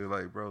 yeah.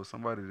 Like, bro,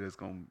 somebody that's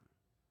gonna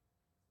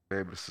be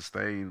able to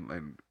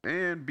sustain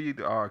and be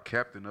our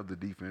captain of the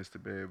defense to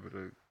be able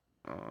to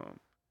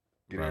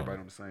get everybody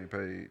on the same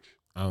page.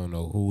 I don't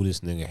know who this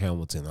nigga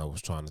Hamilton I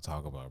was trying to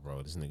talk about,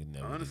 bro. This nigga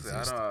never Honestly,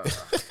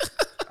 existed.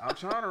 I'm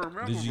trying to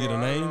remember. Did you get a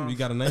name? You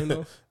got a name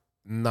though?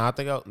 Nah, I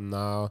think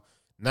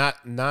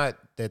not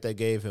that they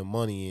gave him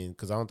money in,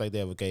 because I don't think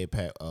they ever gave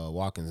Pat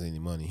Watkins any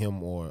money.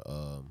 Him or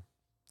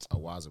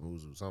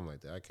Awazamuzu, something like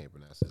that. I can't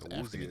pronounce his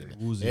African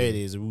name. There it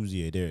is,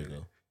 Uzier. There you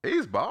go.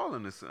 He's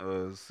balling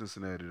in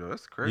Cincinnati though.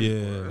 That's crazy. Yeah,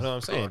 You know what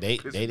I'm saying? They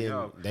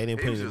didn't put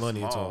any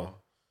money into him.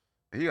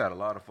 He got a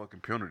lot of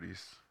fucking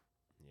penalties.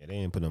 Yeah, they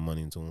didn't put no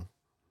money into him.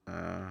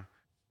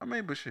 I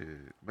mean, but shit,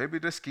 maybe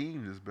the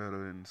scheme is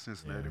better in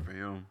Cincinnati for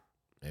him.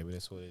 Maybe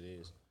that's what it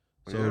is.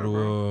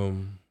 So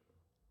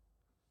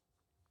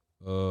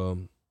yeah,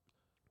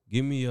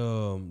 give me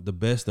the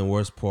best and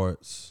worst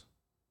parts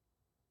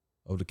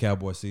of the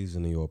Cowboy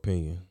season in your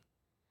opinion.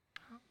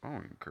 I don't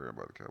even care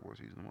about the Cowboys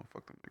season. I'm gonna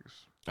fuck them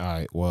niggas. All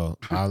right, well,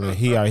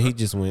 he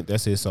just went.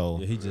 That's it. So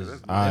Yeah, he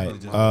just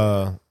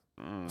all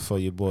right. For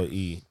your boy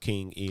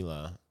King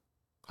Eli.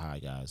 All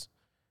right, guys.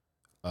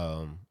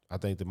 I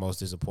think the most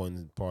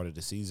disappointing part of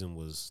the season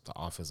was the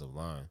offensive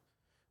line.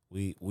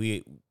 We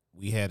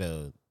had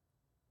a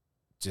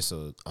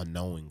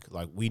knowing,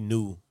 like we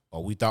knew,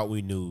 or we thought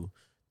we knew,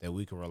 that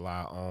we could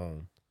rely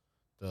on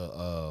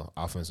the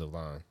offensive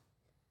line.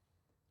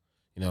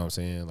 You know what I'm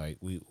saying? Like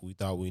we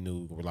thought we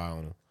knew we could rely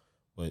on them,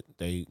 but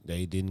they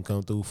didn't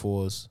come through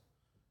for us.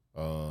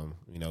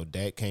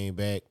 Dak came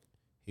back.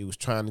 He was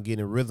trying to get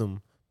in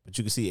rhythm, but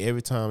you could see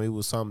every time it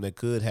was something that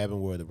could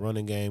happen where the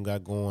running game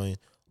got going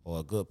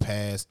or a good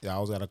pass, I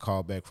always got a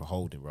call back for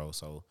holding, bro.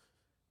 So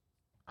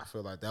I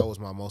feel like that was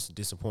my most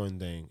disappointing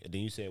thing. And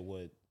then you said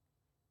what?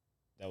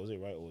 That was it,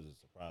 right? Or was it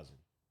surprising?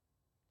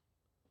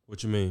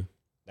 What you mean?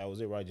 That was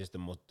it, right? Just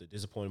the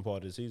disappointing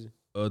part of the season?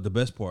 The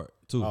best part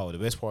too. Oh, the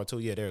best part too?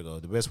 Yeah, there you go.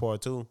 The best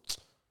part too.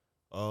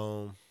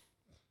 I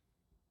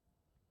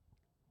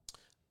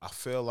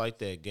feel like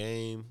that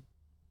game.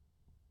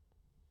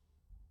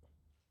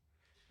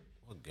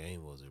 What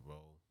game was it, bro?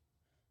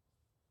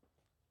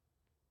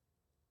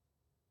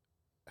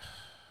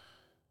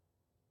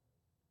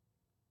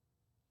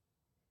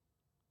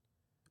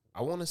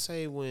 I want to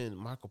say when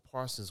Michael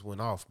Parsons went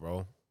off,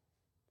 bro.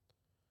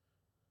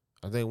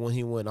 I think when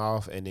he went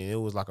off, and then it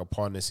was like a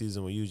part in the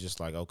season where you just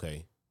like,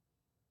 okay,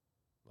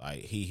 like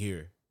he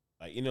here,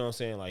 like you know what I'm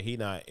saying, like he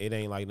not. It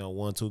ain't like no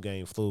 1-2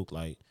 game fluke.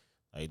 Like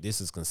this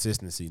is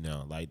consistency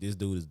now. Like this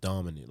dude is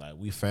dominant. Like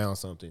we found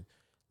something.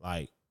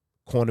 Like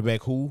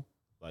cornerback who?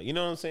 Like you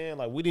know what I'm saying.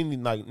 Like we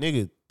didn't like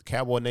nigga.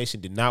 Cowboy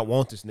Nation did not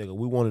want this nigga.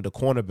 We wanted a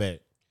cornerback.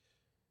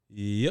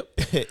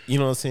 Yep. You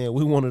know what I'm saying?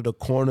 We wanted a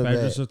cornerback.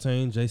 Patrick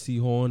Surtain, J.C.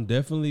 Horn,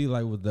 definitely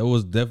that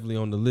was definitely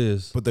on the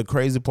list. But the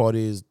crazy part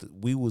is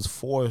we was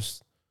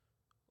forced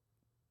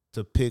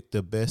to pick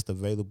the best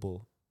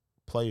available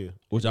player,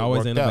 which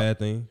always ain't a bad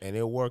thing. And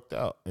it worked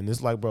out. And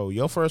it's like, bro,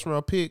 your first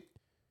round pick,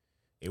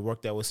 it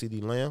worked out with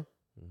CeeDee Lamb.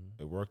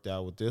 Mm-hmm. It worked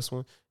out with this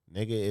one.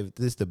 nigga, if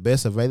this the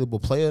best available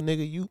player,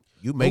 nigga, you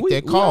make But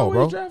that call, we bro.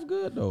 always draft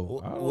good though.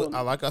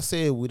 Like I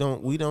said, we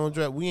don't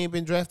draft. We ain't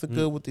been drafting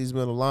good with these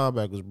middle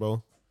linebackers,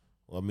 bro.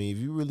 I mean,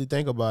 if you really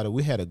think about it,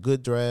 we had a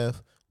good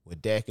draft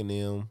with Dak and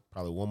them.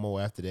 Probably one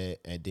more after that,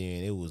 and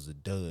then it was the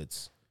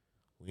duds.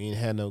 We ain't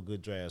had no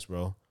good drafts,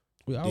 bro.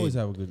 We always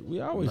have a good.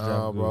 We always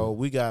draft good. Bro.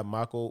 We got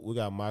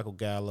Michael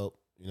Gallup.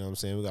 You know what I'm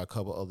saying? We got a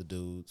couple other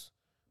dudes.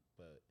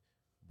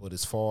 But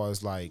as far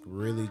as like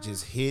really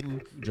just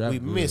hitting, we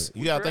missed.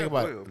 You gotta think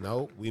about it.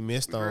 No, we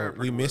missed on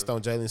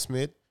Jalen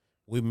Smith.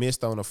 We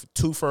missed on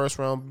 2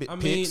 first-round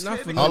picks. Not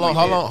for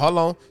Hold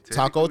on.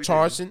 Taco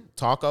Charlton.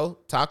 Taco.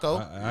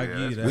 I give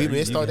you that. We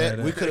missed on that.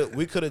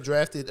 We could have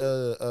drafted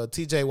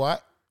TJ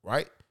Watt,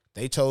 right?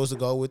 They chose to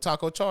go with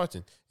Taco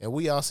Charlton. And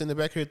we all sitting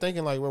back here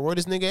thinking like, well, where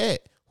this nigga at?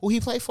 Who he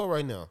play for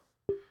right now?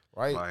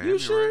 Right? Miami, You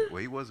sure? Right?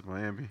 Well, he was in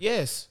Miami.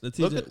 Yes. The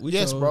TJ we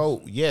yes, chose.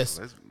 bro. Yes.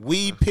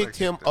 We picked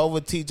him over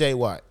TJ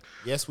Watt.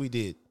 Yes, we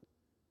did.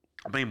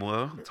 I mean,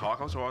 well,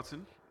 Taco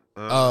Charlton.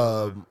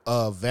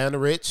 Van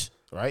Rich,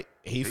 right?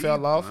 He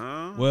fell off.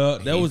 Well,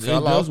 that He was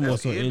fell off. more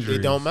so injury. It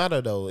don't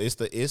matter though. It's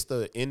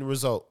the end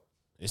result.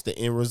 It's the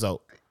end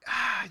result.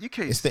 You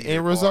can't. It's the see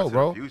end that result, far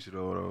bro. into the future,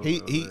 though,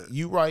 He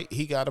you right.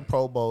 He got a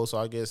Pro Bowl, so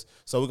I guess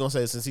we're gonna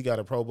say since he got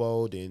a Pro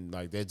Bowl, then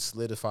like that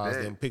solidifies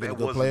them picking a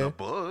good player. That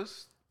wasn't a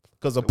buzz.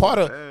 Because a part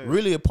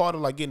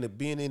of like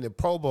being in the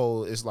Pro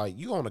Bowl is like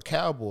you on the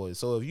Cowboys.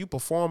 So if you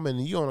performing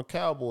and you on the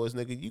Cowboys,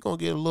 nigga, you gonna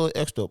get a little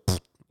extra.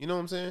 You know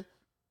what I'm saying?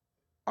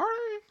 Are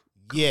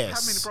they? Yes.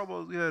 How many Pro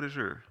Bowls you had this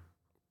year?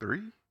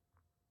 3.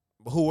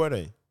 Who were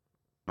they?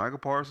 Michael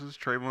Parsons,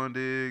 Trayvon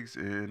Diggs,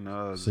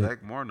 and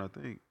Zach Martin, I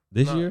think.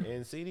 This year?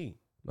 And CD.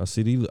 No,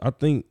 CD. I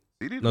think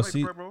He didn't No, make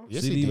C- the Pro Bowl.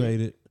 Yes, CD he did.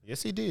 made it.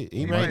 Yes, he did.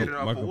 He made made it it. off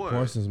of Michael what?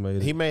 Parsons made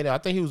it. He made it. I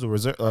think he was a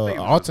reserve, I think he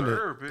was alternate,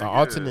 reserve, yeah.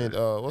 alternate. He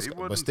But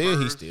wasn't still,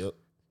 he first. still.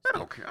 I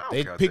don't care. I don't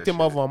They count picked that him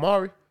over shit.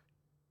 Amari.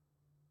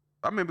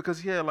 I mean, because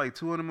he had like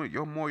 200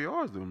 more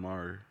yards than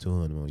Amari.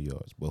 200 more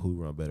yards, but who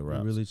run better He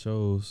routes? really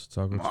chose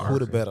Taco Mark. Who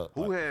the Charlton. better?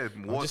 Who had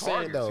more just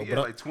saying, targets? though, He had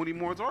but like 20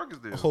 more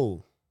targets than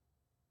Who?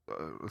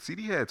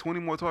 CD had 20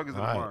 more targets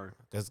than All right. Amari.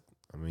 Because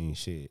I mean,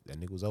 shit, that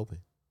nigga was open.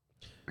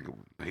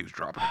 He was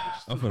dropping.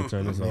 I'm finna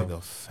turn this off.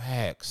 Nigga,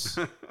 facts.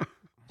 He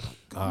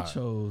God.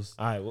 chose.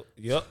 All right. Well,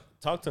 yep.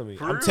 Talk to me.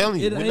 For I'm real? telling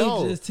you, It we ain't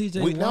know. just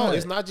TJ We know Watt.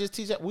 it's not just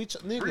TJ. Read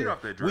Nigga,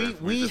 off that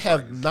draft. we Read the have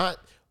targets. not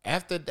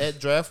after that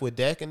draft with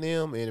Dak and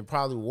them, and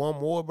probably one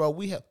more, bro.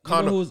 We have You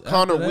know who's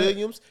Connor after that?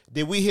 Williams.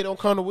 Did we hit on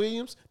Connor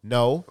Williams?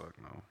 No, Fuck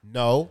no.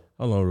 no.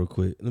 Hold on, real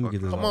quick. Let me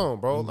get this. Come off. on,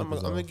 bro. Let me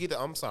Let me get this off.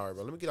 get. I'm sorry,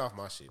 bro. Let me get off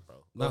my shit, bro.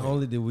 Go Not ahead.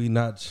 only did we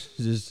not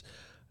just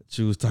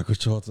choose Taco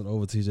Charlton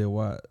over TJ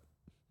Watt,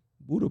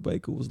 Buda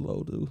Baker was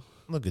low, dude.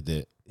 Look at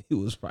that. He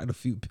was right a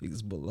few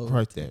picks below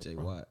Right there, TJ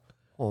bro. Watt.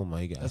 Oh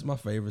my god. That's my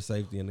favorite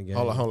safety in the game.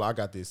 Hold on. I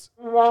got this.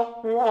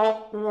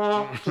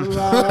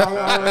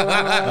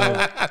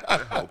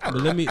 But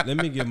let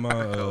me get my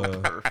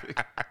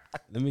Perfect.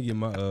 let me get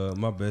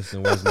my best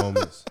and worst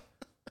moments.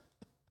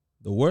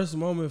 The worst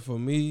moment for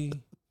me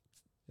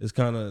is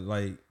kind of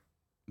like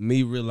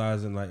me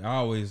realizing, like I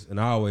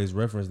always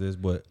reference this,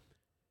 but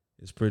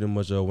it's pretty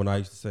much when I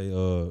used to say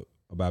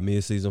about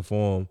mid-season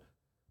form.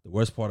 The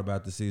worst part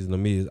about the season to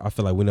me is I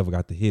feel like we never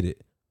got to hit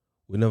it.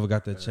 We never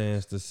got the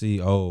chance to see,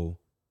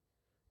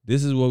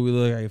 this is what we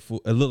look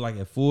like. It looked like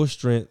at full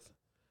strength.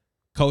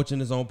 Coaching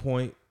is on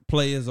point.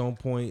 Play is on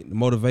point.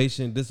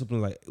 Motivation,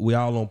 discipline, like we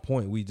all on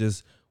point.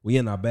 We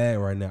in our bag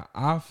right now.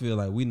 I feel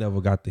like we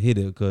never got to hit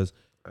it because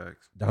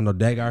I know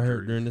Dak got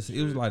hurt during this.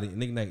 It was like the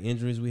knick-knack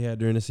injuries we had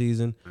during the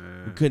season.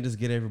 We couldn't just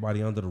get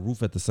everybody under the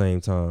roof at the same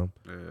time.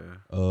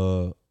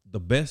 Yeah. The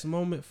best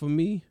moment for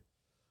me,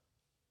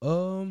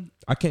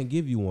 I can't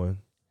give you one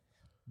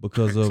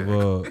because of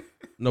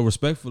no,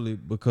 respectfully,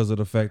 because of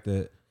the fact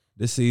that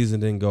this season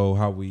didn't go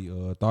how we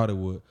thought it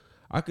would.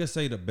 I could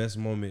say the best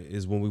moment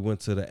is when we went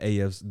to the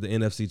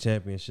NFC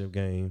Championship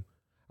game.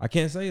 I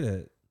can't say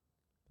that.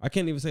 I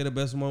can't even say the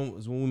best moment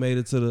was when we made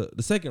it to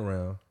the second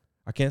round.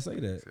 I can't say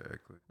that.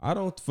 Exactly.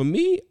 For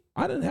me,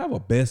 I didn't have a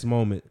best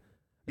moment.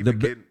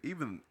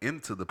 Even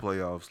into the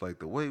playoffs, like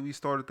the way we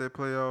started that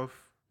playoff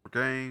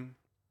game.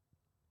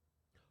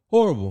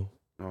 Horrible.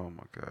 Oh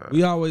my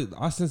god.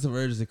 Our sense of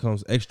urgency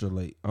comes extra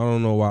late. I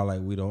don't know why.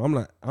 Like we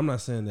don't. I'm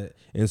not saying that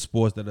in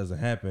sports that doesn't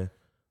happen,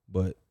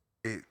 but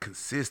It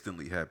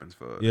consistently happens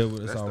for us. yeah, but it's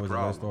That's the always a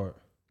problem. late start.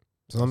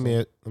 So let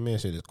me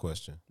ask you this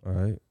question. All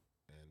right.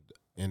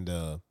 And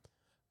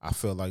I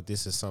feel like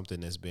this is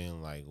something that's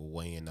been like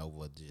weighing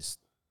over just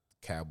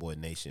Cowboy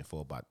Nation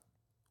for about,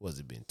 what's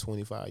it been,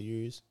 25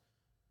 years?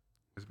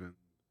 It's been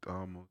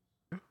almost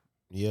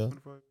Yeah,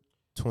 25.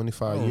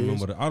 25 I don't years.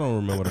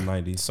 remember the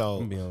 90s. So,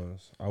 I'm gonna be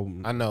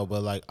honest. I know,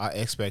 but like our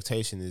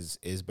expectation is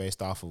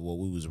based off of what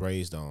we was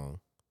raised on,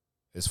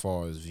 as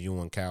far as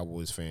viewing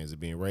Cowboys fans and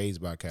being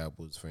raised by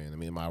Cowboys fans. I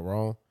mean, am I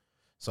wrong?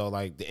 So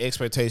like the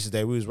expectations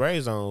that we was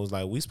raised on was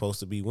like we supposed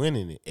to be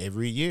winning it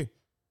every year.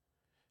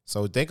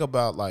 So think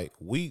about like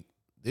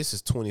this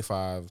is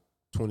 25,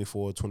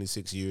 24,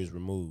 26 years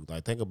removed.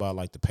 Like think about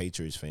like the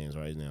Patriots fans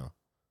right now.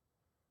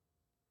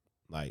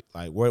 Like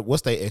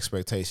what's their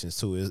expectations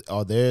too?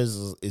 Are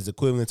theirs is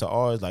equivalent to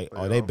ours? Like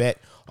are they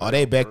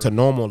back to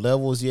normal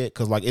levels yet?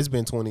 Because like it's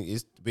been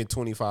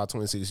 25,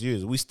 26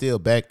 years. We still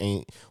back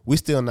and we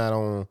still not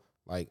on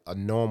like a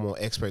normal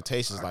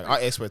expectations. Like our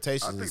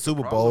expectations is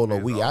Super Bowl or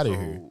we out of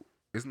here.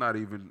 It's not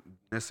even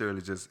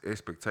necessarily just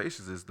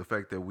expectations. It's the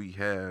fact that we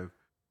have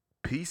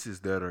pieces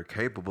that are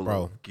capable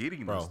of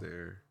getting us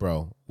there.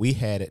 Bro, we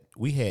had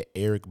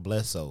Eric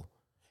Bledsoe,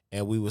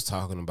 and we was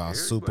talking about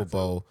Super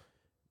Bowl.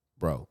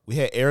 Bro, we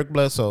had Eric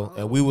Bledsoe,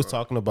 and we was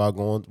talking about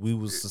going. We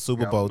was the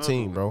Super Bowl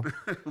team, bro.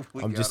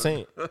 I'm just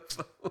saying.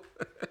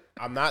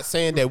 I'm not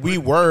saying that we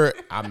were.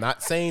 I'm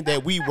not saying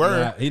that we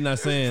were. He's not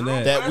saying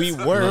that. That we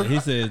were. He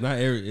says not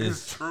Eric.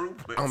 It's true.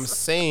 I'm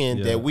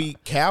saying that we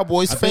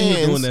Cowboys I think he's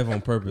fans doing that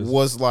on purpose.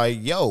 was like,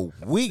 yo,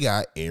 we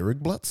got Eric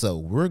Bledsoe.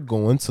 We're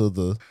going to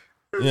the,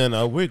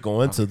 we're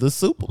going to the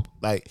Super.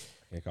 Like,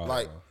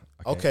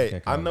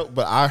 okay, I know,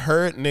 but I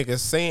heard niggas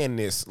saying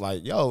this,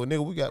 like, yo,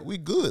 nigga, we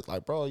good.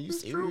 Like, bro, are you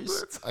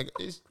serious? Like,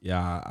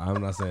 Yeah,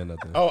 I'm not saying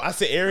nothing. oh, I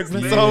said Eric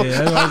Bledsoe.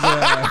 Yeah, that's what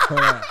I'm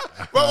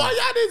saying. Bro, why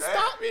y'all didn't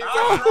stop me,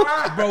 bro?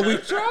 Bro, we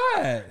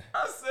tried.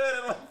 I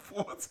said it like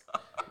 4 times.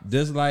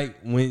 Just like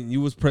when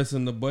you was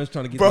pressing the buttons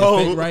trying to get Bro,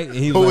 that fit right, and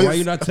he was like, "Why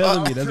you not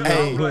telling me?" That's what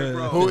Hey, I'm putting.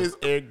 who is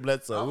Eric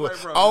Bledsoe? I'm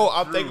like, bro,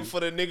 I'm Drew. thinking for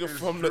the nigga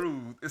from the.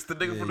 It's the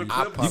nigga from the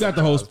I Clippers. You got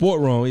the whole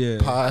sport wrong, yeah.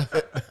 I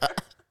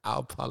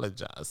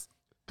apologize.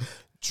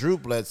 Drew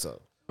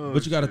Bledsoe.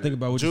 But you got to think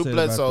about what Drew you said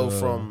Bledsoe about the,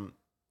 from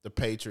the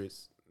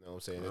Patriots. You know what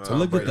I'm saying? So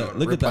look at the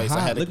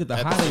high. Look at the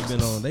high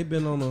they've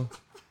been on.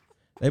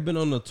 They've been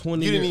on the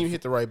 20. You didn't even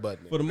hit the right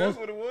button. For the most,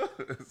 That's what it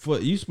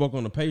was. you spoke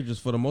on the Patriots.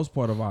 For the most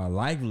part of our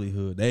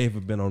livelihood,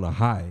 they've been on a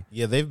high.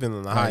 Yeah, they've been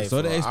on the high. So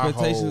for the our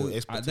whole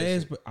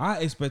expectations, our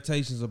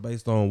expectations are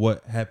based on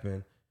what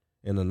happened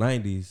in the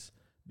 90s.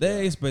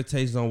 Their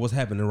expectations on what's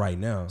happening right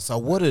now. So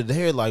what are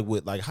they like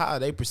with like how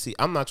they perceive?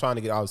 I'm not trying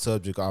to get off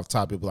subject, off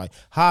topic, but like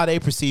how they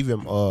perceive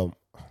him.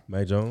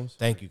 Mac Jones.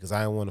 Thank you, because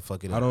I didn't want to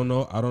fuck it up. I don't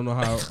know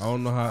how.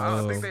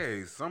 I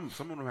think some of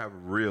them have a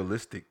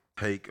realistic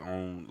take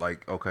on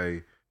like,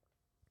 okay,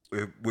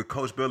 with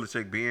Coach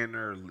Belichick being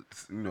there,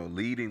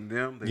 leading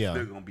them, they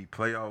still gonna be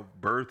playoff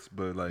berths,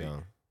 but like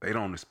they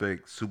don't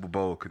expect Super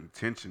Bowl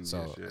contention.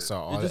 So it's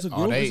a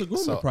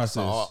grooming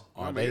process.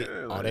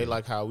 Are they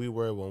like how we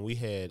were when we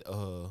had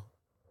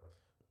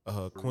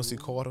Quincy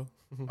Carter?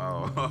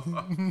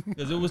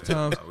 Because it was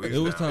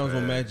times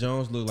when Mac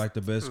Jones looked like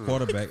the best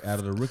quarterback out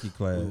of the rookie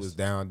class. It was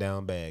down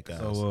bad, guys.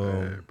 So,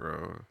 bad,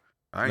 bro.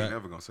 I ain't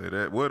never gonna say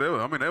that. Well,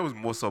 that was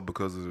more so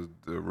because of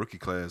the rookie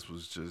class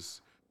was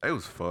just they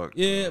was fucked.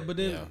 Yeah, bro. but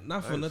then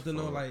not for nothing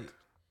though. fucked. Like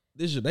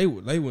this year, they all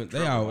went through it.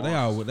 They all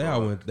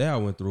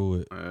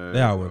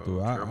went through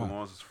it. Trevor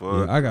Lawrence is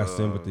fucked. Yeah, I got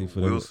sympathy for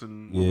them.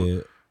 Wilson.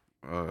 Yeah.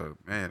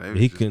 Man,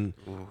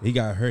 He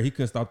got hurt. He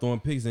couldn't stop throwing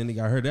picks, and he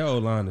got hurt. That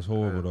old line is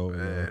horrible though.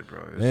 Bad,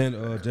 bro.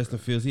 And Justin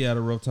Fields, he had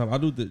a rough time.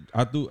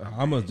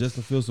 I'm a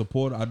Justin Fields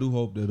supporter. I do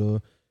hope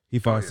that he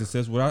finds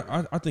success.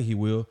 Well, I think he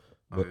will.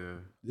 But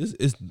this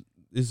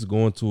is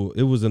going to.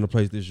 It was in a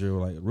place this year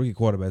where, like, rookie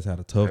quarterbacks had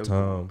a tough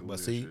time.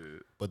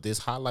 But this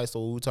highlights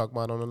of what we talked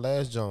about on the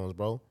last Jones,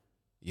 bro.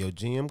 Your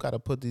GM got to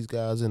put these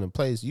guys in a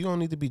place. You don't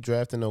need to be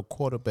drafting no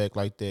quarterback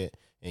like that,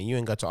 and you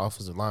ain't got your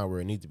offensive line where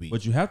it needs to be.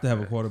 But you have to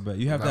have a quarterback.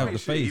 You have to have the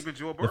face. Even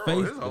Joe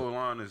Burrow, his whole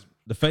line is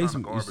the face.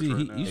 kinda You see,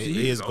 garbage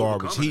he is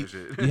garbage.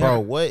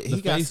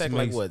 He got sacked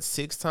like what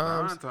 6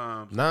 times?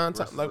 9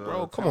 times. Like,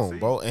 bro, come on,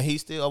 bro. And he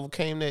still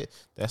overcame that.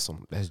 That's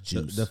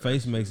juice. The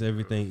face makes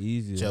everything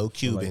easier. Joe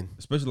Cuban, like,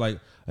 especially like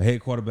a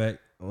head quarterback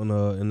in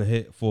the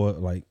head for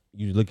like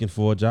you looking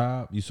for a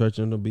job. You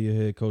searching to be a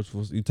head coach.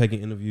 You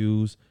taking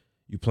interviews.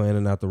 You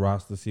planning out the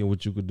roster, seeing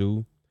what you could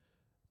do.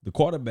 The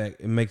quarterback,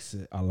 it makes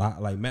it a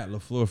lot. Like Matt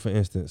LaFleur, for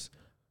instance,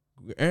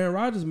 Aaron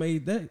Rodgers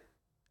made that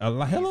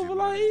a hell of a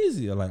lot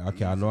easier. Like,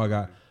 okay, I know I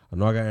got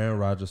Aaron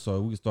Rodgers,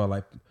 so we can start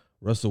like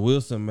Russell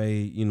Wilson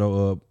made.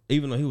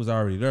 Even though he was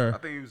already there, I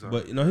think he was.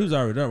 He was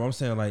already there. But I'm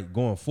saying, like,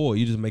 going forward,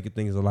 you just making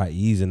things a lot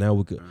easier. Now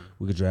we could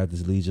draft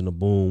this Legion of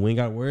Boom. We ain't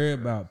got to worry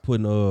about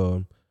putting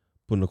the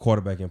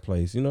quarterback in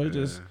place.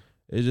 It's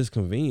just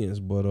convenience.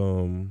 But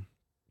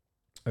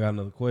I got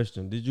another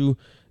question. Did you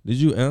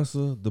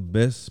answer the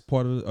best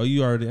part of it? Oh,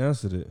 you already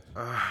answered it.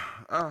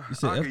 I'll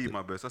give you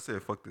my best. I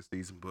said fuck this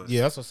season, but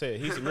yeah, that's what I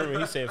said. He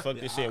said fuck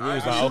this shit. We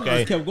was like,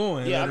 okay, kept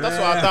going. Yeah, that's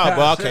what I thought.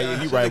 But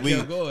okay, you right.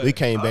 We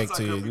came back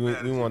to you.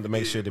 We wanted to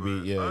make sure to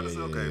be yeah.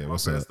 My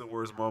best and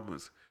worst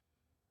moments.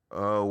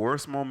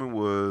 Worst moment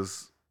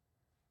was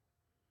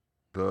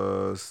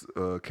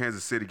the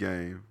Kansas City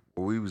game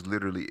where we was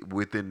literally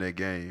within that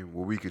game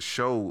where we could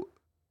show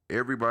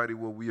everybody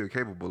what we are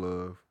capable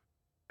of.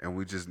 And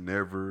we just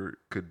never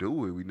could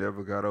do it. We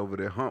never got over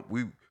that hump.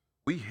 We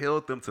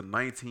held them to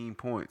 19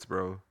 points,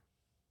 bro.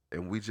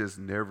 And we just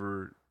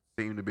never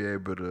seemed to be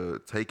able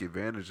to take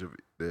advantage of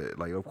that.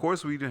 Like, of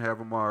course, we didn't have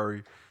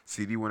Amari.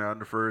 CD went out in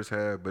the first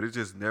half, but it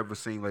just never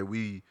seemed like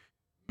we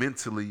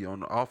mentally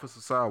on the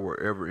offensive side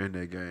were ever in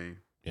that game.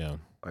 Yeah.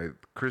 Like,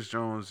 Chris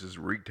Jones just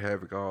wreaked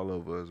havoc all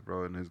over us,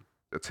 bro, and it's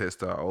a test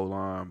to our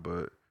O-line,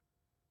 but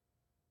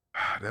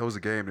That was a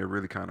game that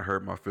really kind of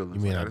hurt my feelings.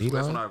 You mean Like, our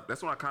D-line?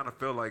 that's when I kind of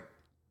felt like.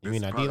 You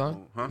mean this our probably D-line?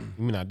 won't- Huh?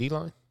 You mean our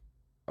D-line?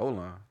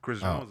 O-line. Chris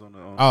Oh. Jones on the.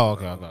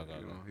 Okay.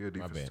 He a My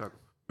defensive bad.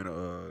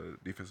 tackle.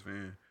 Defensive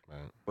end. Right.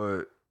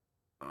 But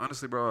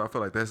honestly, bro, I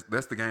feel like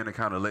that's the game that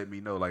kind of let me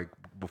know. Like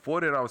before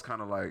that, I was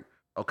kind of like,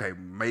 okay,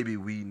 maybe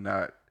we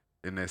not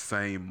in that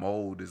same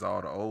mold as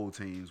all the old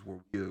teams where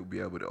we'll be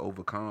able to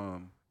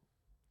overcome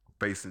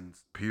facing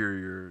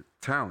superior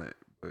talent.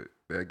 But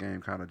that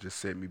game kind of just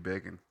set me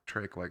back and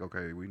track. Like,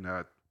 okay, we're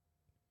not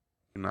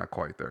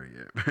quite there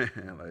yet.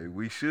 Like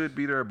we should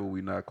be there, but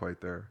we're not quite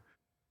there.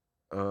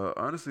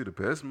 Honestly, the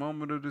best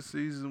moment of the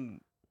season,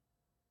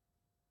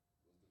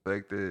 the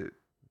fact that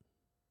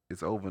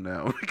it's over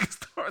now. We can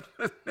start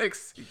the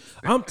next season.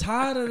 I'm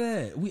tired of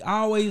that. We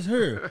always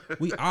hear.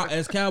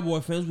 As Cowboy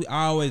fans, we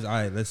always, all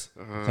right, it's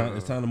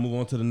time to move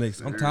on to the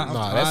next. I'm tired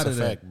That's a of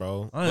that. fact,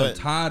 bro. I am But,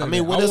 tired of I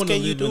mean, that. what I else wanna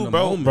can you live in do, the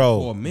bro? moment Bro,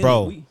 for a minute.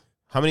 bro.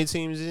 How many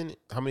teams in it?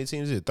 How many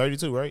teams is it?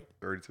 32, right?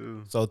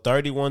 32. So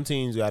 31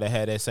 teams got to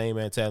have that same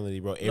mentality,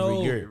 bro, every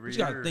year. You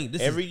gotta think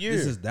this Every is year.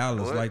 This is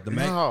Dallas. What? Like the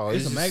No,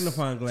 it's it's a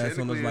magnifying glass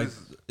on us. Technically, Like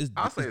it's-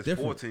 I'll say it's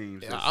different. 4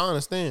 teams. Yeah, I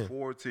understand.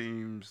 4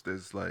 teams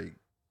that's like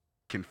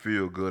can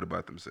feel good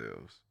about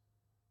themselves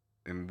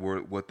and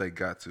what they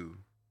got to,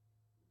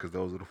 because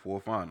those are the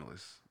 4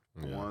 finalists.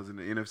 The Yeah. ones in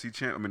the NFC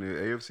the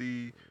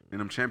AFC in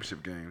them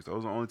championship games.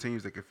 Those are the only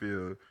teams that can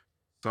feel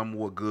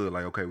somewhat good.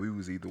 Like, okay, we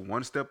was either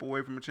one step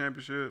away from a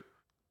championship,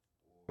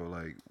 or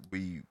like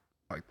we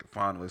like the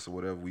finalists or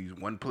whatever. We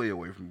one play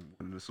away from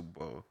winning the Super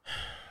Bowl.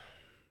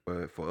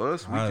 But for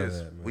us, we Tired of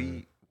just that,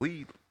 man.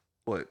 we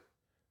what?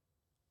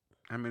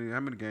 How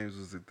many games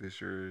was it this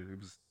year? It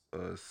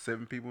was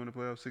 7 people in the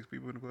playoffs, 6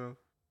 people in the playoffs,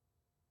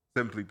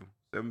 7 people,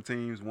 7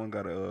 teams. One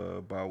got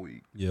a bye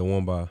week. Yeah,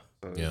 one by.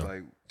 So Yeah. it's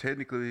like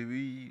technically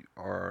we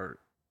are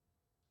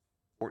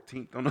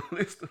 14th on the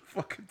list of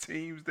fucking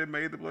teams that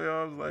made the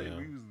playoffs. Like Yeah.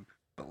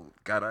 we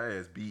got our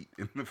ass beat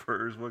in the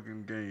first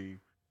fucking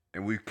game,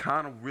 and we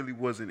kind of really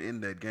wasn't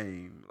in that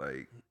game.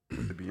 Like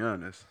to be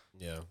honest,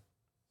 Yeah.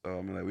 so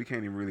I mean, like we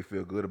can't even really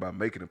feel good about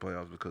making the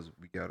playoffs because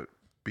we got it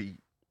beat.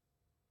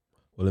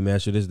 Well, let me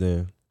ask you this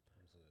then.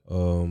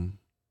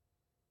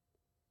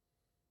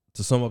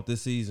 To sum up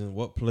this season,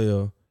 what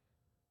player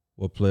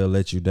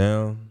let you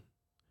down,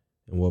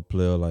 and what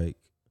player like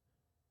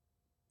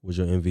was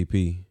your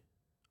MVP?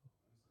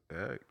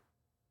 Dak,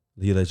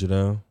 He let you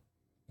down.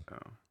 no.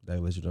 Dak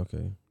let you down.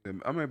 Okay.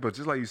 I mean, but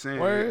just like you saying,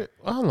 Word?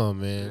 Hold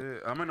on, man.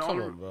 yeah, I mean, the Come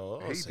only- on, bro.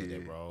 Don't he say that,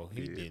 did. bro.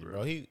 He Yeah, did, bro.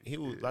 bro. He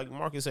was Yeah. like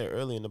Marcus said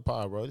earlier in the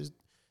pod, bro.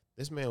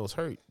 This man was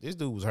hurt. This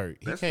dude was hurt.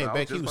 He That's came I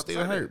back. just He was about to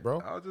still say hurt, that. bro.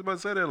 I was just about to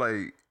say that,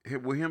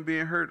 like, with him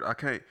being hurt, I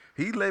can't.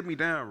 He let me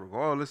down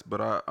regardless,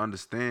 but I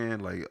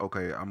understand, like,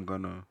 okay, I'm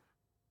gonna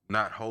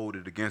not hold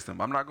it against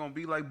him. I'm not gonna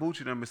be like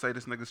Bucci them and say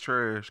this nigga's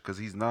trash, because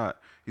he's not.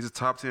 He's a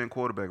top 10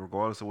 quarterback,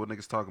 regardless of what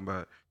niggas talking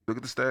about. Look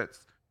at the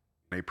stats.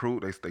 They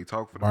prove they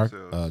talk for Mark,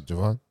 themselves.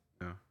 Javon.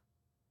 Yeah.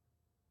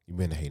 You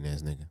been a hating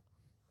ass nigga.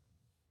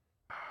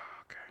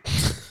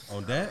 Okay.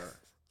 On that?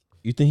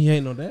 You think he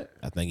hating on that?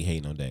 I think he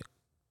hating on Dak.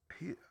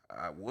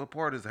 What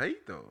part is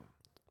hate though?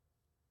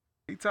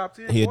 He top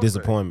 10. He a quarterback.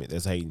 disappointment.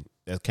 That's hating.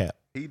 That's cap.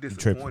 He tripping.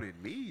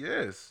 disappointed me.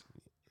 Yes.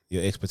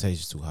 Your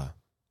expectations too high.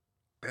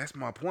 That's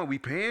my point. We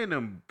paying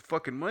him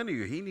fucking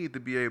money. He need to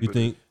be able. You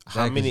think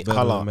How Dak many? is better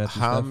Hold than on.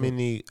 Matthew How Stafford?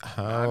 many? Not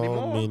How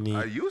anymore. many?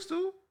 I used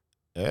to.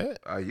 Yeah.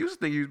 I used to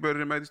think he was better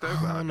than Matthew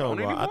Stafford. I don't know,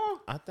 bro. Anymore.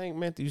 I think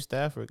Matthew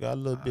Stafford got a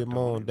little I bit don't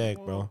more on Dak,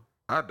 anymore. bro.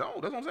 I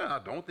don't. That's what I'm saying. I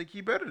don't think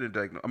he better than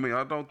Dak. I mean,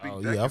 I don't think.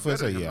 Oh Dak yeah, I is feel better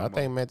say than him yeah. no I more.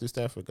 think Matthew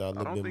Stafford got a I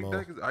little don't bit think more.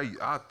 Dak is.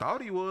 I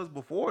thought he was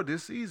before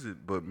this season,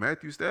 but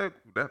Matthew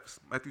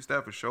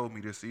Stafford showed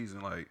me this season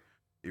like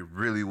it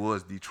really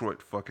was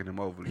Detroit fucking him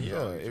over. these Yeah,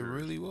 all these it years.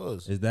 really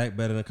was. Is Dak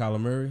better than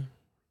Kyler Murray?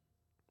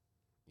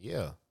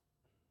 Yeah.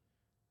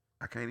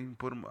 I can't even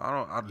put him.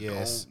 I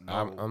Yes.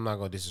 don't know. I'm not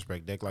gonna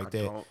disrespect Dak like I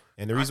that. don't-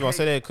 And the I reason why I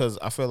say can't- that because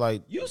I feel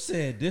like You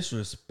said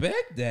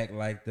disrespect Dak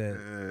like that.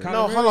 Yeah. Kyler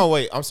no, Murray, hold on,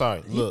 wait. I'm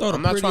sorry. He Look, throw the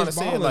I'm not trying to prettiest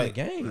say ball it in like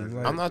the game.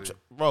 Like, I'm not,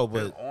 bro,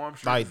 His but arm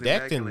strength like is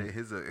Dak didn't- immaculate.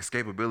 His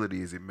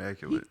escapability is he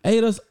immaculate.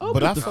 ate us up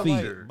but I with the feel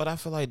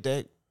feet. like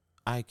Dak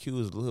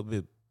IQ is a little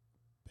bit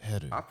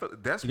better. I feel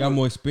that's He got what-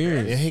 more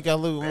experience. Yeah, he got a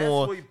little That's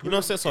more. what he You put know what I'm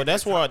him saying? So in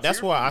that's the why top tier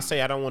I for say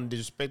me. I don't want to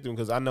disrespect him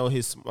because I know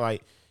his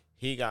like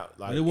he got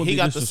like But it wouldn't he be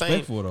got the same.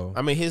 disrespectful though.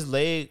 I mean, his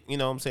leg. You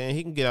know what I'm saying?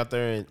 He can get out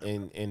there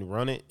and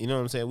run it. You know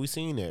what I'm saying? We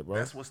seen that, bro.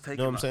 That's what's taking. You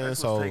know what I'm saying? That's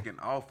So what's taking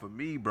off for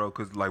me, bro.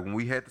 Because like when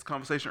we had this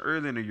conversation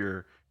earlier in the year,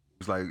 it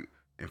was like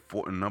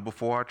in number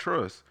 4 I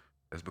trust.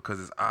 That's because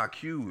his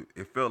IQ.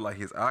 It felt like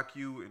his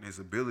IQ and his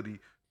ability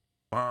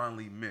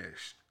finally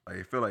meshed. Like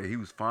it felt like he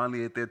was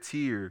finally at that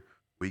tier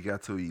where he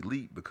got to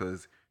elite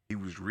because he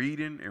was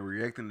reading and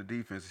reacting to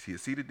defenses.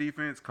 He'd see the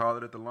defense, call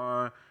it at the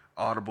line,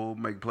 audible,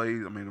 make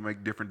plays. I mean,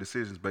 make different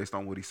decisions based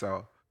on what he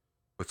saw.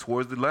 But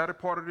towards the latter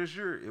part of this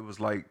year, it was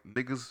like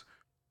niggas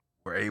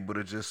were able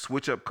to just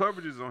switch up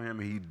coverages on him,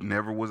 and he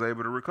never was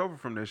able to recover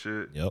from that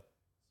shit. yep.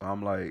 So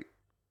I'm like,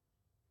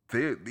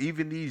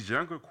 even these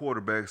younger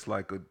quarterbacks,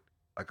 like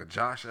a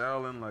Josh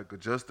Allen, like a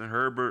Justin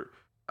Herbert,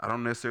 I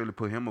don't necessarily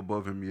put him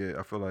above him yet.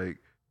 I feel like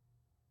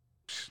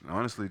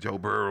honestly, Joe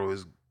Burrow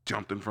has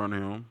jumped in front of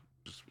him.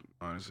 Just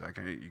honestly,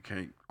 you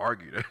can't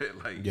argue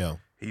that. Like, Yeah.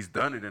 he's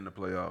done it in the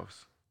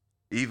playoffs,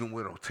 even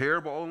with a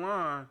terrible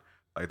O-line.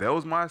 Like, that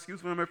was my excuse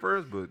for him at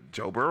first, but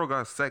Joe Burrow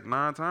got sacked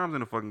 9 times in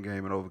the fucking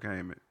game and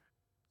overcame it.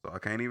 So I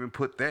can't even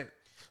put that.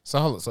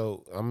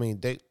 So I mean,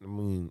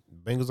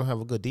 Bengals don't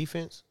have a good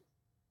defense.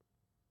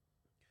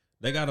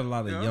 They got a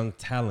lot of young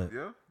talent.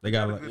 Yeah, They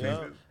got a good lot.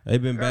 defense.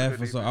 They've been Got bad good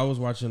for so. defense. I was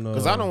watching.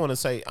 Because I don't want to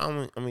say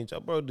I mean Joe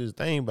Burrow did his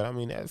thing, but I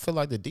mean I feel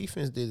like the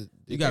defense did.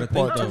 You got to their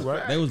part think though, too,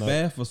 right? they was Like,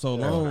 bad for so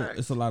long. Facts.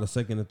 It's a lot of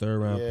second and third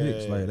round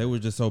picks. Yeah. Like they were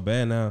just so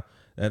bad now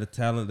that the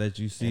talent that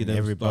you see and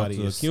them start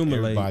to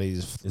accumulate. Everybody's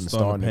is starting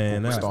starting to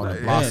pan out. starting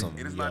to Like, blossom.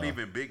 And it's not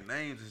even big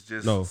names. It's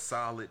just No.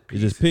 solid It's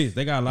pieces. just picks.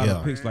 They got a lot Yeah.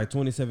 of picks like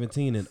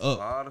 2017 and A up.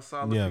 lot of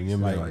solid Yeah, pieces.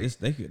 yeah, Like man. it's,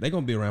 they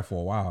gonna be around for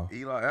a while.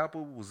 Eli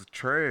Apple was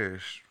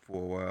trash for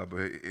a while,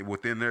 but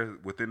within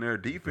their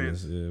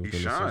defense, within he's the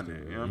shining.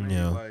 system, You know what I mean?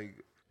 yeah.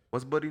 Like,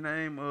 what's buddy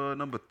name?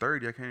 Number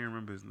 30. I can't even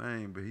remember his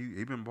name, but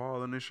he been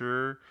balling this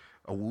year.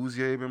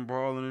 Awuzie been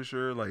balling this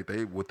year. Like,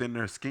 they within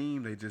their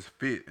scheme, they just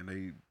fit and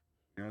they.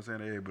 You know what I'm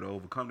saying? They're able to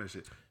overcome that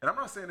shit. And I'm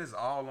not saying this is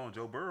all on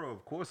Joe Burrow.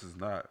 Of course it's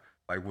not.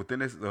 Like, within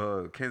this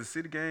Kansas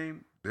City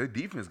game, their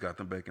defense got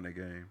them back in the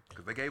game.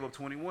 Because they gave up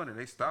 21 and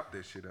they stopped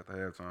that shit after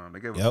halftime. They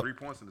gave up 3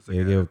 points in the second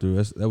Yeah, half. they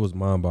were through. That was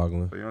mind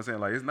boggling. So, you know what I'm saying?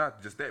 Like, it's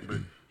not just that, but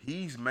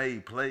he's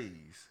made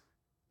plays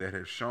that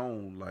have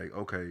shown, like,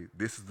 okay,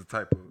 this is the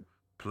type of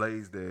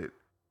plays that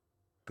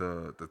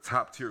the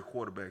top tier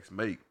quarterbacks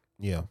make.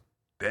 Yeah,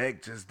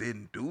 Dak just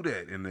didn't do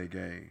that in their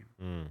game.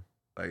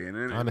 Like, and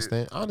then, I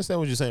understand. I understand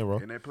what you're saying, bro.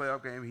 in that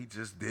playoff game, he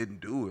just didn't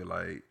do it.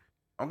 Like,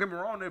 don't get me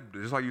wrong, that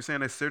just like you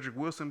saying that Cedric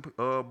Wilson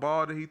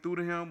ball that he threw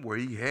to him, where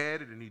he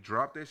had it and he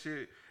dropped that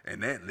shit,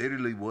 and that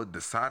literally what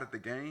decided the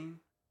game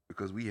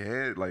because we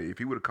had like if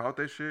he would have caught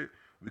that shit,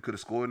 we could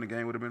have scored and the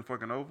game would have been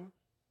fucking over.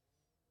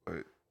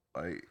 But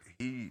like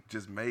he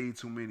just made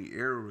too many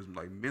errors,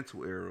 like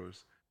mental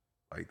errors,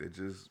 like that.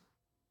 Just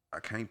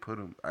I can't put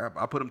him.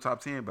 I put him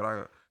top 10, but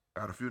I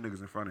got a few niggas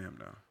in front of him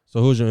now.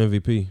 So who's your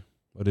MVP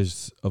of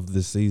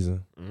this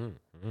season?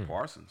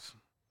 Parsons,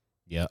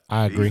 Yeah,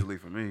 I agree. easily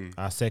for me.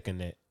 I second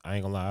that. I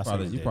ain't gonna lie. I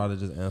Probably, second you that. probably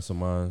just answer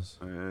mine.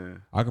 Yeah,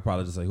 I could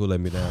probably just say who let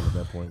me down at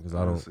that point because I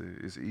don't. honestly,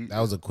 it's easy. That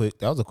was a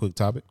quick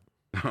topic.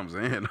 I'm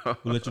saying.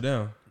 Who let you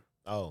down?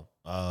 Oh,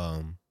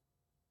 I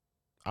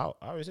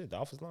already said the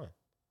offensive line.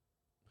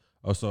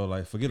 Oh, so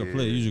like forget a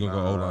play. You usually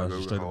gonna go O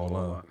line, straight to O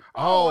line.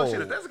 Oh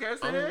shit! If that's the case,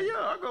 then hell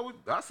yeah,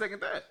 I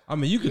second that. I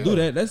mean, you could do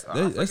that. That's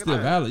second still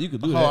that. valid. You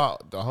could do The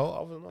that. whole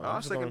offensive line.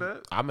 I'll second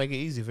that. I make it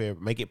easy for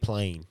make it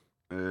plain.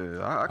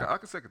 Yeah, I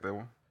can second that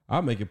one.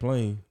 I'll make it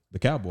plain. The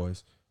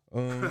Cowboys.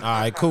 All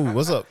right, cool.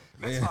 What's up?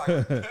 Okay,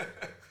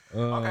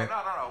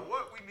 no.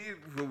 What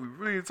we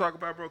really need to talk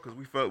about, bro? Because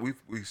we felt we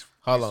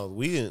Hold on,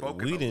 we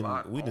spoken a didn't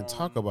lot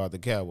talk on- about the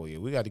Cowboys.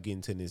 We got to get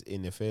into this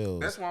NFL.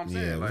 That's what I'm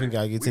saying. Yeah, like, we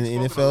got to get to we've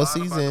the spoken a NFL lot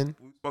season.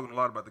 We've spoken a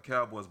lot about the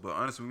Cowboys, but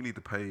honestly, we need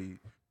to pay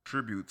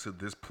tribute to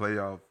this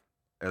playoff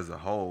as a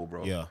whole,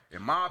 bro. Yeah.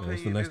 In my that's the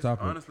opinion, next this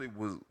topic. honestly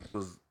was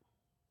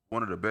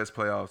one of the best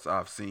playoffs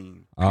I've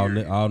seen. All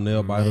period.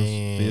 nail biters,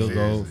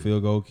 Man.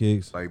 field goal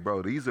kicks. Like,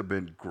 bro, these have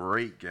been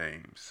great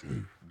games.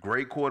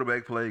 Great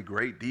quarterback play,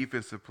 great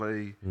defensive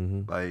play.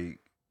 Like,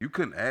 you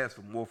couldn't ask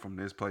for more from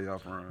this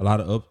playoff run. A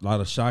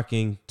lot of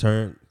shocking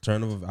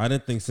turnover. I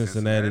didn't think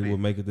Cincinnati would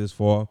make it this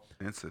far.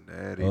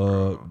 Cincinnati,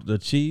 bro. The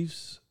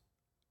Chiefs.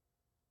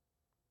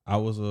 I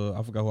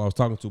forgot who I was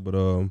talking to,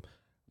 but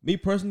me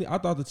personally, I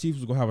thought the Chiefs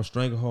was gonna have a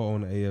stranglehold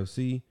on the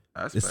AFC.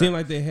 That's It seemed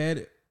like they had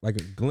it, like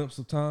a glimpse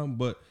of time,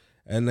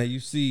 and then you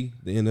see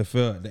the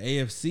NFL, the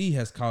AFC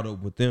has caught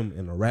up with them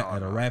at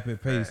a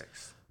rapid pace.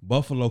 Facts.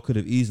 Buffalo could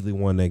have easily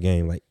won that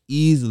game, like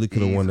easily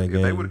could have won that If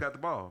game. they would have got the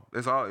ball.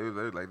 That's all.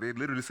 Like they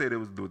literally said it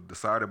was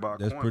decided by a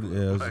That's coin pretty. flip.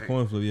 Yeah, it was Like, a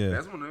coin flip. Yeah,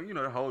 That's when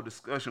the whole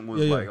discussion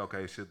was Yeah. like,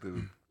 okay, should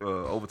the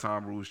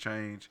overtime rules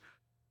change?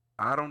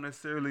 I don't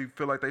necessarily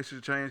feel like they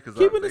should change because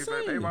Keep it the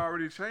same. they've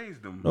already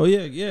changed them. Oh yeah.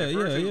 At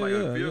first it was like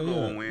a field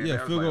goal win. Yeah, That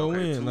was field like, goal okay,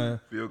 win. 2 Like,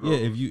 field yeah,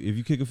 goals. if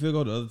you kick a field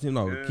goal, the other team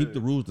keep Yeah.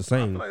 the rules the I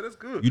same. feel like that's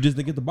good. You just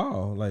didn't get the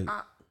ball. Like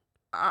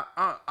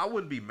I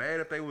wouldn't be mad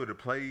if they would have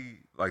played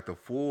like the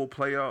full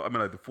playoff. I mean,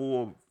 like the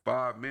full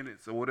 5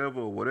 minutes or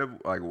whatever,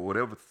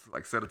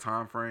 like set a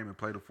time frame and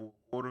play the full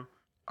quarter.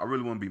 I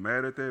really wouldn't be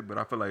mad at that, but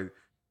I feel like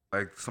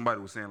somebody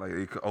was saying like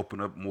it could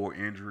open up more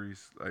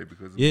injuries, like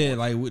because of yeah, more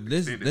like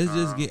let's extended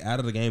just time. get out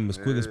of the game as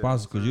quick as Yeah,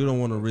 possible because you don't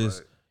want to so it's risk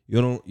like- you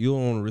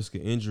don't want to risk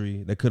an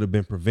injury that could have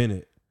been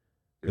prevented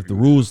if the you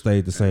rules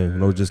stayed the same.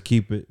 No, Yeah. just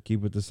keep it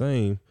the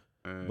same.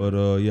 But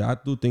yeah, I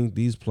do think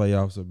these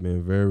playoffs have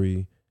been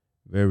very,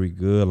 very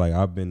good. Like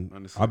I've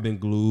been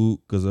glued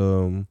because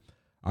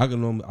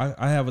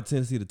I have a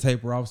tendency to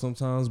taper off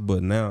sometimes,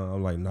 but now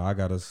I'm like, no, I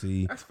gotta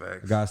see. That's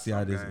facts. I gotta see how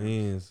Some this games.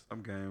 ends.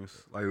 Some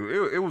games, like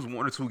it was 1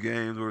 or 2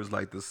 games where it's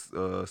like this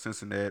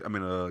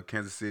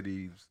Kansas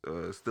City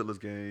Steelers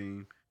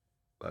game.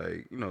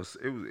 Like it was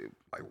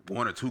like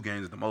 1 or 2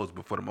 games at the most,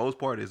 but for the most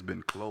part, it's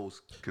been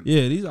close.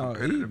 Yeah, these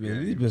competitive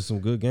been games. some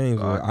good games.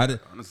 So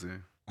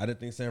I I didn't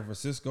think San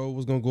Francisco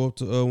was gonna go up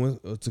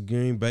to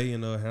Green Bay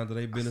and handle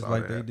their business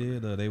like they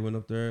did. They went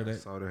up there.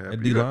 That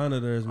D line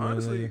of theirs, man.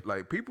 Honestly,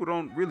 like people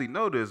don't really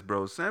know this,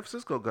 bro. San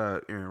Francisco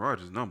got Aaron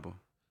Rodgers' number.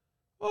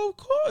 Oh, of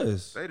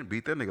course. They done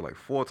beat that nigga like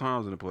 4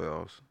 times in the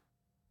playoffs.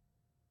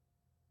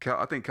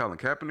 I think Colin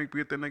Kaepernick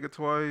beat that nigga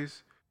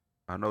twice.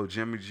 I know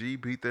Jimmy G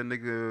beat that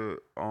nigga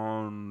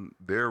on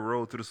their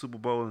road to the Super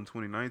Bowl in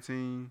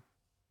 2019.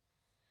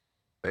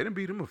 They done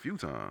beat him a few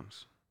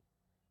times.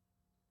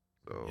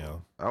 So Yeah.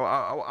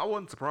 I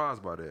wasn't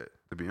surprised by that.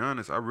 To be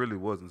honest, I really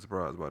wasn't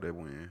surprised by that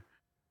win.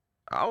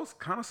 I was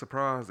kind of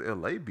surprised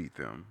LA beat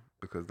them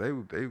because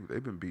they've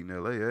been beating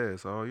LA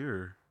ass all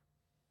year.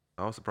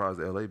 I was surprised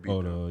LA beat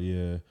them. Oh,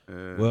 yeah.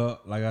 Well,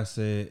 like I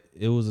said,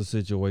 it was a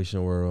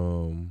situation where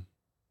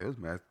it was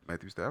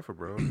Matthew Stafford,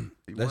 bro.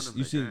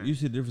 you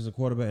see the difference in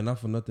quarterback, and not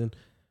for nothing,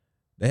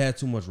 they had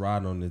too much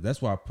riding on this.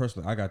 That's why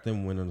personally I got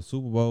them winning the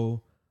Super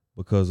Bowl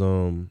because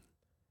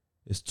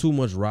it's too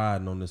much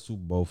riding on the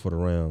Super Bowl for the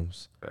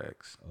Rams.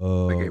 Facts.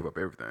 They gave up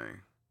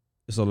everything.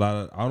 It's a lot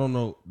of, I don't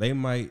know. They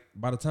might,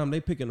 by the time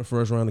they pick in the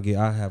first round again,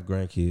 I have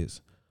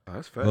grandkids. Oh,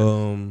 that's fast.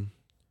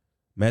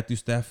 Matthew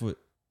Stafford,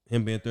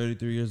 him being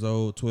 33 years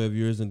old, 12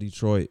 years in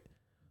Detroit,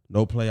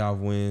 no playoff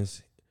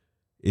wins.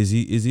 Is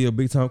he a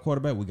big time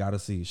quarterback? We gotta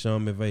see.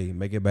 Sean McVay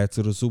make it back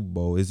to the Super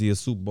Bowl. Is he a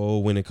Super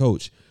Bowl winning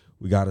coach?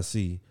 We gotta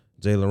see.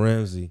 Jalen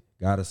Ramsey,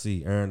 gotta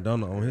see. Aaron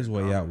Donald on his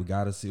way out. We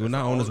gotta see. Well,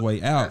 not on his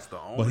way out,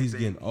 but he's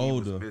getting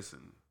older.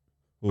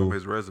 From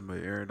his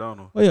resume, Aaron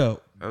Donald. Oh yeah,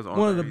 that was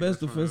one of the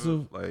best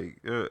defensive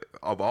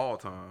of all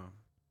time.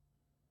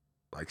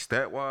 Like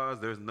stat wise,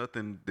 there's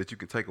nothing that you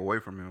can take away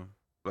from him.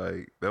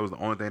 Like that was the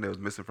only thing that was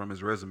missing from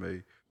his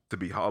resume to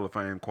be Hall of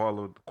Fame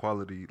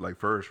quality, like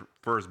first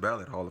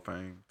ballot Hall of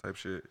Fame type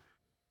shit.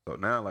 So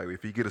now, like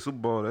if he get a Super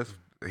Bowl,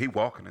 he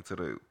walking into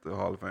the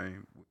Hall of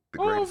Fame.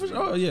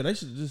 Yeah, they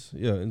should just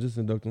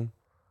induct him.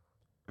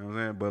 You know what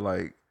I'm saying? But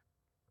like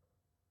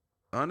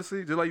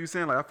honestly, just like you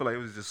saying, like I feel like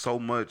it was just so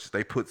much.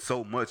 They put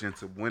so much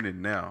into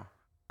winning now.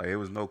 Like it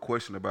was no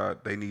question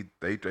about they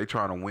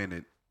trying to win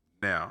it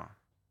now.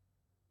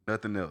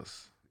 Nothing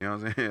else. You know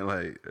what I'm saying?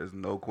 Like there's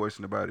no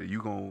question about it.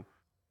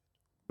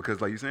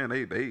 Because like you saying,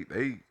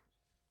 they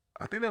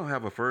I think they don't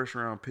have a first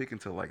round pick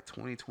until like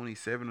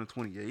 2027 or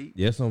 28.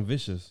 Yeah, some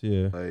vicious.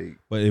 Yeah, like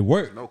but it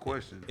worked. No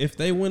question. If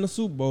they win a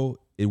Super Bowl,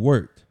 it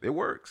worked. It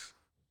works.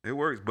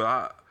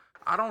 But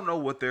I don't know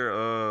what their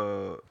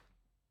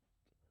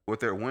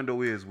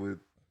window is with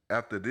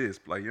after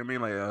this. Like you know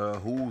what I mean?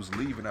 Like who's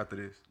leaving after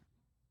this?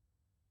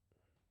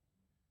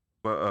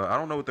 But I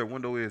don't know what their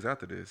window is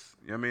after this.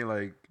 You know what I mean?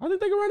 Like I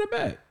think they can run it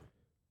back.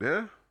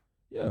 Yeah?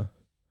 Yeah.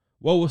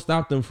 What would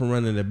stop them from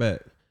running it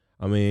back?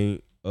 I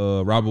mean,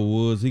 Robert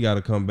Woods, he got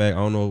to come back. I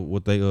don't know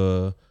what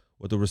the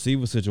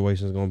receiver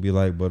situation is going to be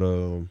like, but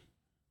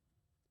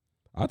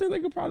I think they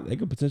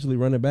could potentially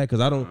run it back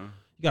because you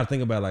got to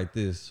think about it like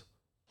this.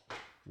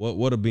 What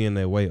would be in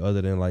their way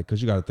other than like,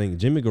 because you got to think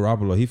Jimmy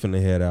Garoppolo, he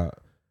finna head out.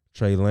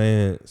 Trey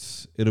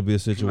Lance, it'll be a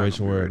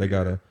situation where they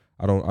got to,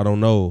 I don't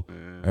know. Yeah.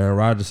 Aaron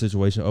Rodgers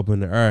situation up in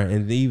the air.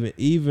 And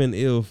even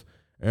if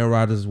Aaron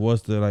Rodgers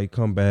was to like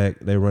come back,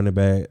 they run it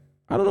back.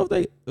 I don't know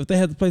if they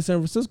had to play San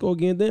Francisco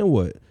again, then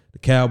what? The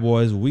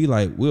Cowboys, we're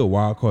a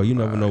wild card. You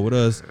never know with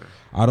us.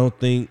 I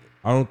think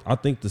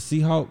the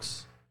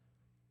Seahawks,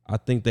 I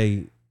think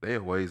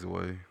they're ways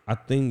away. I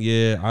think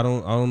I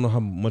don't know how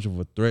much of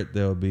a threat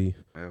they'll be.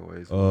 They're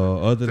ways away.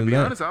 Other than that, to be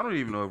honest, I don't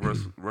even know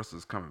if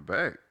Russell's coming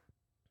back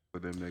for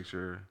them next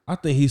year. I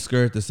think he's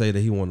scared to say that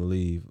he want to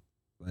leave.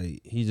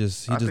 Like he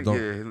just don't.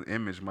 Yeah, his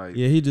image might.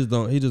 Yeah, he just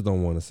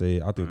don't want to say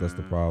it. I think that's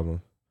the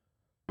problem.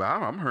 But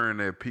I'm hearing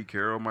that Pete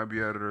Carroll might be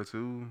out of there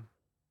too.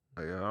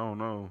 Like I don't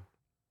know.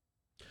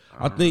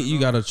 I think you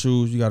gotta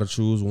choose. You gotta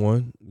choose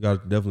one. You gotta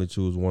definitely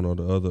choose one or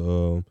the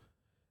other.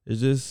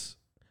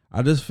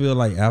 I just feel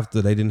like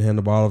after they didn't hand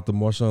the ball off to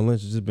Marshawn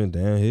Lynch, it's just been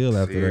downhill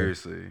after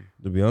Seriously.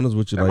 that. To be honest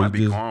with you, that like might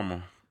be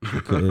karma.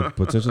 It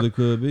potentially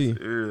could be. Yeah,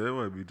 that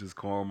might be just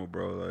karma,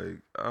 bro. Like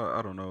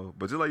I don't know,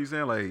 but just like you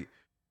saying, like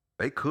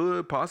they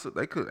could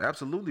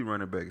absolutely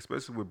run it back,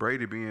 especially with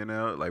Brady being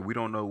out. Like we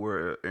don't know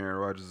where Aaron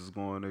Rodgers is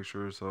going next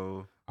year,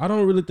 so I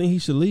don't really think he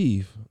should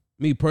leave.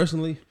 Me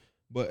personally,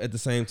 but at the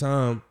same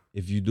time,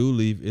 if you do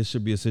leave, it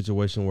should be a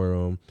situation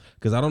where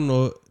because I don't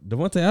know,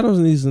 Devontae Adams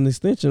needs an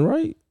extension,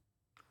 right?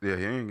 Yeah,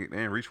 they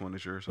ain't reached one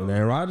this year. So and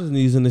Aaron Rodgers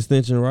needs an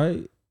extension,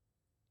 right?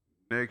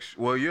 Because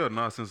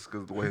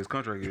the way his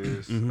contract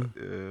is.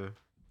 Yeah.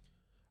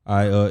 All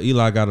right,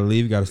 Eli got to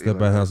leave. Got to step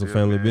out and have some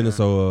family business.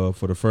 So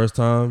for the first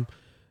time,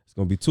 it's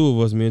gonna be two of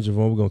us, me and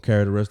Javon. We're gonna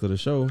carry the rest of the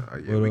show.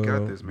 We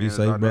got this, man. Be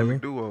safe, brother.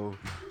 Duo.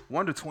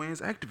 Wonder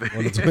Twins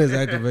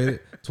activated.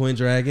 Twin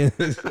Dragon.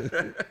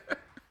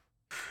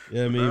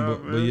 Yeah, I mean,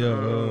 but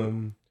yeah.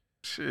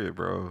 Shit,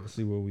 bro. Let's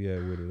see where we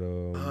at with it.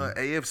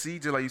 AFC,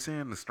 just like you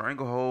saying, the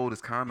stranglehold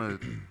is kind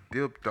of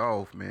dipped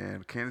off,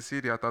 man. Kansas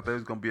City, I thought they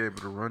was gonna be able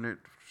to run it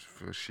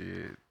for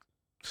shit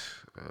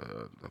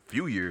a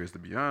few years, to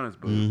be honest.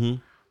 But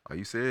like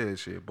you said,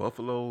 shit,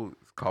 Buffalo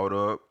is caught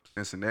up.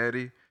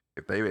 Cincinnati,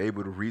 if they were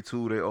able to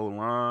retool their O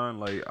line,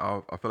 like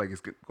I feel like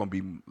it's gonna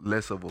be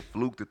less of a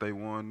fluke that they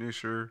won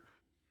this year.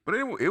 But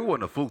it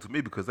wasn't a fluke to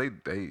me because they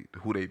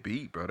who they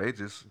beat, bro.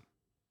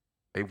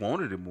 They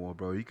wanted it more,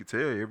 bro. You could tell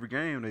every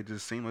game they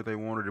just seemed like they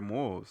wanted it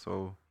more.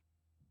 So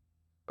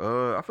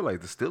I feel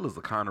like the Steelers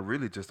are kind of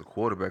really just a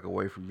quarterback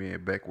away from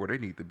being back where they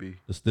need to be.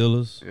 The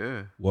Steelers.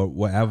 Yeah.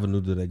 What avenue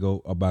do they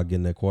go about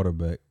getting that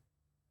quarterback?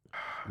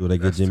 Do they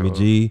get That's Jimmy tough.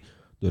 G?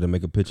 Do they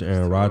make a pitch to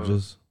Aaron That's tough.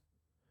 Rodgers?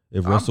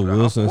 If Russell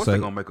Wilson of course say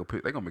they're gonna make a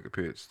pitch. They're gonna make a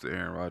pitch to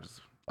Aaron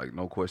Rodgers, like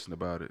no question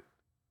about it.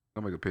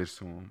 They're gonna make a pitch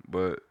to him.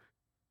 But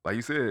like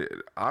you said,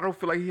 I don't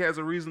feel like he has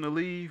a reason to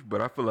leave.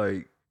 But I feel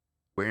like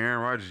with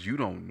Aaron Rodgers, you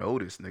don't know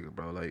this nigga,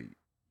 bro. Like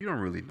you don't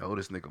really know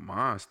this nigga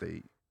mind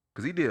state.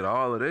 Cause he did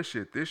all of that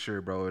shit this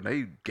year, bro. And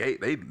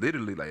they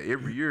literally like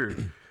every year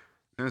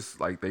since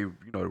like they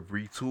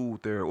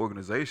retooled their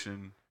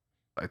organization,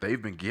 like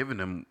they've been giving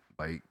him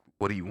like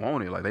what he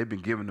wanted. Like they've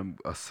been giving him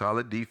a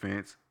solid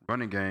defense,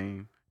 running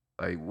game.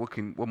 Like what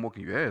more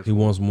can you ask? he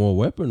wants more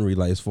weaponry,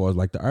 like as far as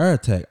like the air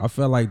attack. I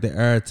feel like the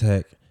air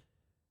attack,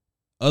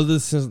 other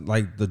since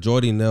like the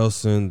Jordy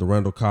Nelson, the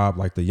Randall Cobb,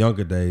 like the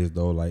younger days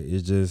though, like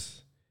it's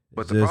just.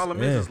 But the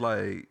problem is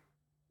like,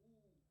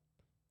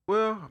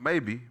 well,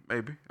 maybe.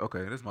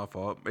 Okay, that's my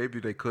fault. Maybe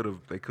they could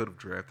have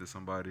drafted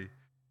somebody.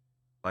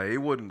 Like it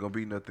wasn't gonna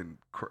be nothing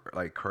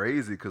like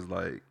crazy because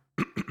like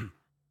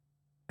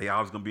they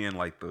always gonna be in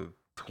like the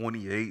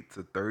 28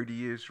 to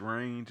 30-ish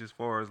range as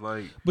far as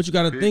like. But you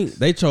got to picks. think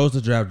they chose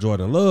to draft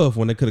Jordan Love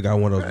when they could have got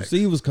one of those Facts.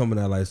 receivers coming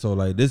out like so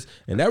like this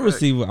and that Facts.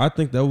 receiver. I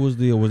think that was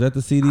that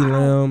the CD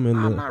Lamb and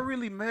I'm the, not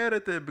really mad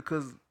at that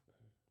because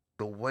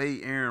the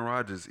way Aaron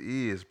Rodgers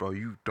is, bro,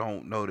 you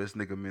don't know this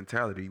nigga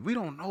mentality. We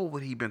don't know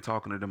what he been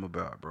talking to them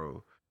about,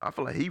 bro. I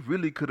feel like he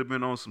really could have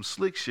been on some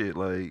slick shit,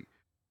 like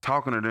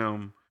talking to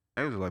them.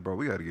 They was like, bro,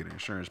 we got to get an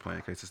insurance plan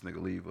in case this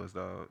nigga leave us,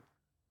 dog.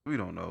 We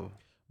don't know.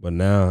 But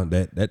now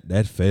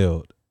that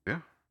failed.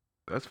 Yeah,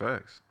 that's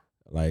facts.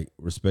 Like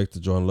respect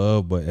to Jordan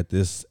Love, but at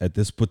this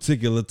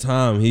particular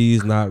time,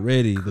 he's not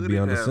ready to be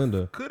on the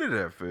center. Could it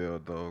have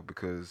failed though?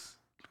 Because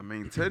I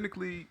mean,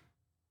 technically,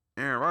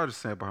 Aaron Rodgers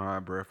sat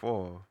behind Brett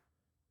Favre,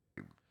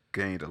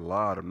 gained a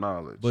lot of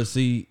knowledge. But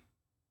see,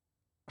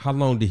 how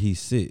long did he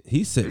sit?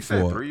 He sat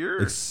sat for 3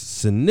 years. It's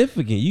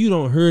significant. You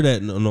don't hear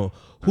that. No.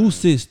 Who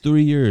sits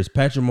 3 years?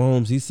 Patrick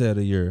Mahomes. He sat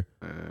a year.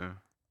 Yeah.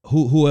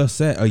 Who else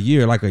sat a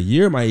year? Like a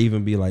year might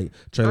even be like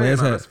Trey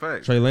Lance that's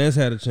facts. Trey Lance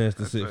had a chance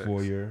to That's sit for a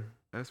facts. year.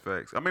 That's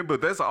facts. I mean, but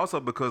that's also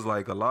because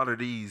like a lot of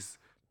these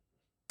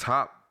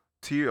top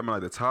tier, I mean,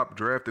 like the top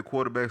drafted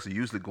quarterbacks are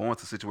usually going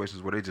to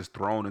situations where they just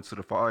thrown into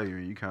the fire,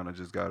 and you kind of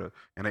just gotta.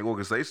 And their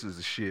organizations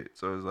is shit,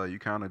 so it's like you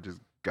kind of just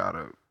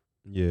gotta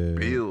Yeah.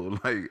 build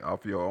like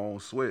off your own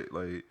sweat.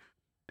 Like,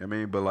 I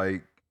mean, but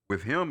like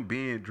with him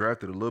being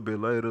drafted a little bit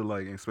later,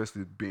 like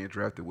especially being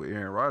drafted with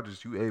Aaron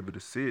Rodgers, you able to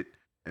sit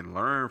and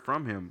learn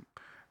from him.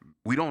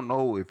 We don't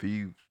know if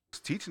he was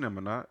teaching them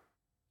or not.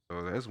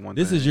 So that's one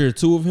thing. This is year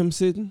 2 of him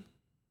sitting.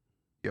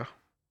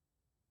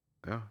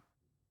 Yeah.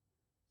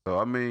 So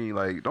I mean,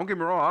 like, don't get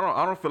me wrong.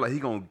 I don't feel like he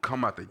gonna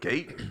come out the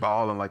gate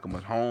balling like a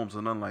Mahomes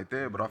or nothing like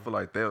that. But I feel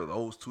like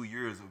those 2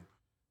 years of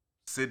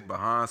sitting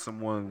behind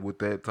someone with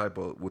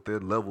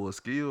that level of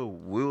skill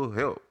will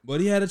help.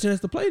 But he had a chance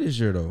to play this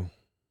year though.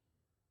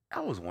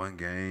 That was one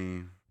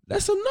game.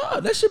 That's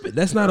enough. That should be.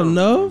 That's not That was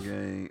enough. one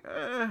game.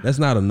 That's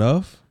not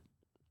enough.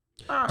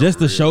 Not Just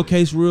to really.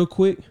 showcase real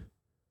quick.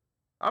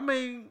 I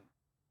mean,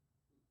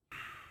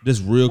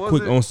 Just real Was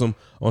quick it? on some.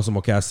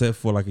 Okay, I set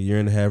for like a year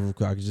and a half.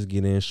 I could just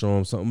get in, show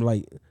him something.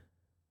 Like,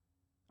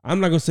 I'm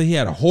not gonna say he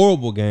had a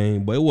horrible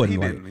game, but it wasn't he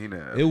like didn't. He didn't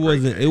have a it great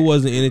wasn't. It game.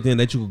 wasn't anything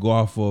that you could go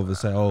off of and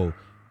say, oh,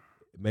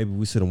 maybe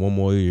we sit in one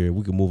more year.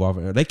 We can move off.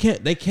 They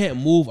can't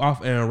move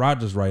off Aaron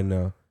Rodgers right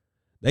now.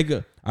 They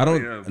could. I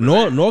don't. Yeah,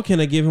 Nor can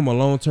they give him a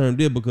long term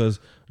deal because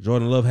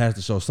Jordan Love has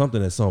to show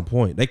something at some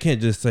point. They can't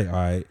just say, all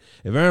right,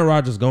 if Aaron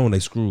Rodgers gone, they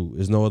screwed.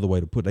 There's no other way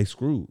to put. They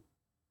screwed.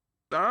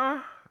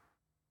 Yeah.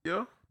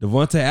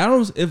 Devontae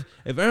Adams. If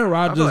Aaron I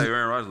Rodgers. feel like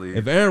Aaron Rodgers leaves.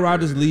 If Aaron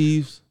Rodgers Yeah.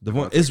 leaves,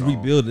 Devontae it's gone.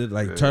 rebuilding.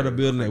 Like Yeah, try to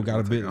build it. Devontae We got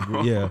to build.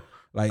 gone. Yeah,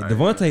 like I ain't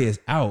Devontae is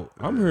out.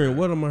 I'm Yeah. hearing.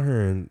 What am I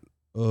hearing?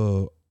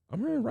 I'm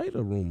hearing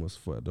Raider rumors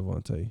for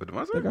Devontae. But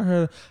I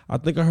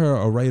think I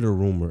heard a Raider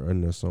rumor in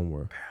there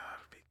somewhere.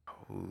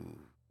 Ooh,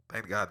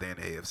 thank God they're in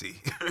the AFC.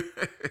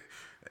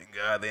 Thank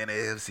God they're in the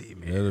AFC,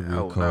 man. That'd be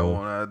I would not cold.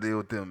 want to deal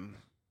with them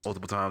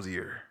multiple times a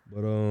year.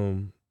 But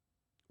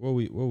where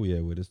we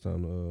at with this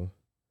time? Oh,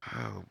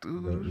 We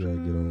dude.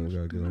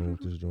 gotta get on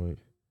with this joint.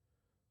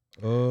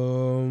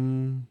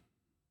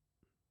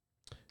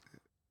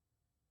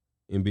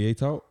 NBA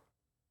talk.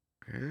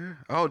 Yeah.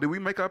 Oh, did we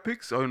make our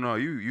picks? Oh no,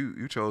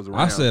 you chose the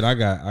I Rams. said I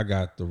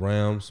got the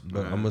Rams,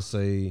 but Man. I'm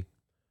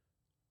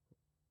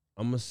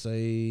gonna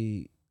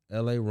say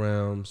LA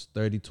Rams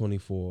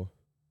 30-24.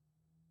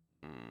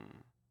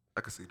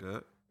 I can see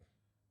that.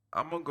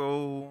 I'm gonna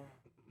go.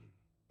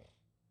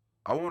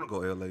 I want to go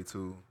LA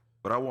too,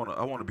 but I want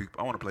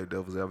to play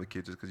devil's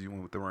advocate just because you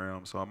went with the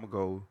Rams. So I'm gonna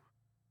go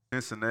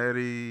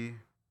Cincinnati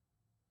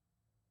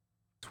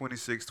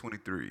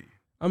 26-23.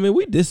 I mean,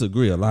 we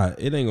disagree a lot.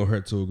 It ain't gonna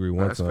hurt to agree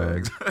one That's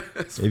time.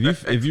 facts.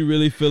 If you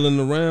really feeling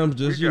the Rams,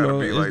 just we you gotta know,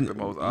 be like it's- the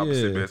most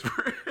opposite best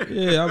friend.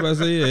 Yeah, I'm about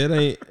to say it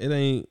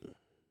ain't.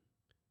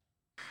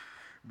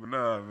 But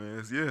nah,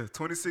 man.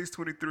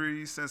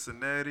 26-23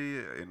 Cincinnati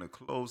in a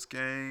close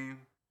game.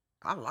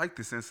 I like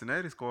the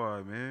Cincinnati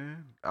squad,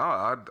 man.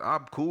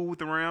 I'm cool with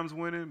the Rams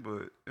winning,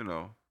 but you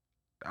know,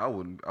 I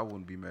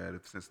wouldn't be mad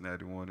if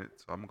Cincinnati won it.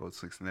 So I'm gonna go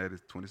Cincinnati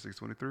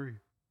 26-23.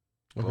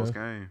 Close Okay.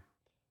 game.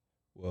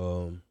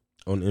 Well,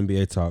 on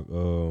NBA talk,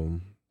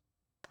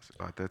 It's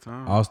about that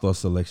time. All-Star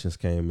selections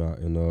came out,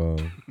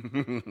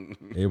 and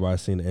everybody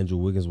seen Andrew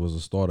Wiggins was a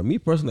starter. Me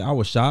personally, I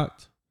was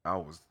shocked. I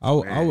was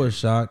I was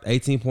shocked.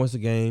 18 points a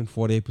game,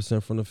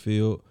 48% from the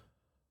field.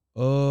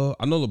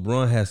 I know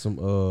LeBron had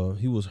some.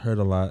 He was hurt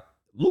a lot.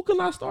 Luka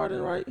not starting,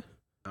 right?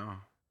 No.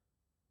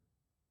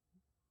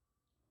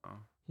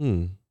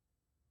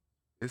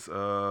 It's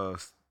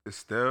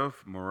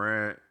Steph,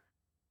 Morant,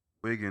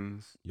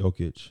 Wiggins,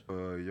 Jokic.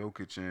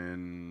 Jokic,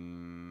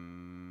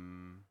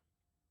 and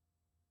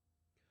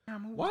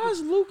damn, who was Why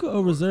is Luka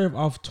a reserve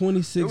off it?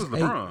 26? It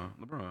was 8?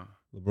 LeBron.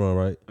 LeBron,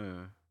 right?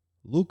 Yeah.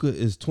 Luka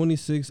is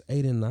 26,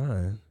 8, and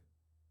 9.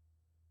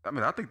 I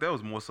mean, I think that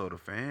was more so the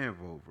fan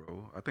vote,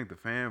 bro. I think the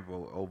fan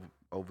vote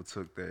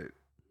overtook that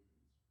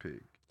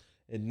pick.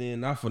 And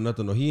then not for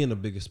nothing, though, he in the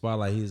biggest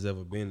spotlight he's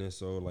ever been in.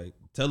 So like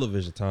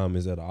television time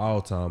is at an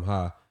all-time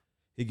high.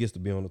 He gets to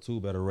be on the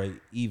tube at a rate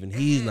even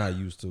he's not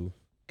used to.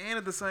 And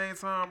at the same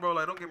time, bro,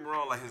 like, don't get me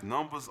wrong, like, his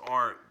numbers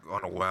aren't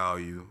gonna wow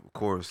you. Of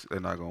course,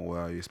 they're not gonna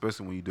wow you,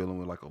 especially when you're dealing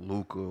with like a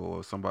Luka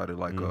or somebody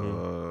like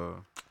a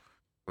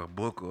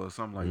Booker or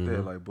something like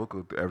that. Like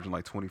Booker averaging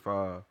like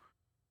 25.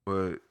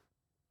 But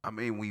I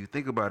mean, when you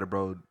think about it,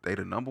 bro, they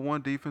the number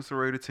one defensive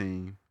rated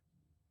team.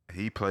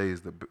 He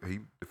defends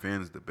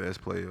the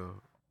best player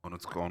on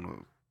the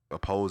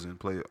opposing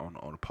player on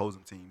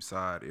opposing team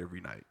side every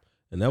night.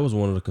 And that was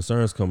one of the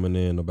concerns coming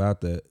in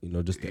about that, you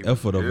know, just the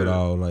effort of it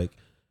all. Like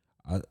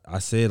I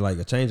said, like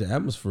a change of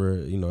atmosphere,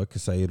 you know, it could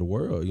save the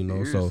world, you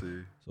know. Seriously.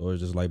 So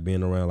it's just like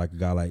being around like a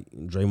guy like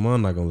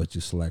Draymond not gonna let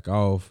you slack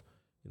off.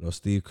 You know,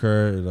 Steve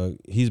Kerr, you know,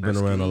 he's been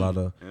That's around key. a lot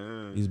of.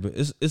 Yeah. He's been.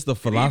 It's the And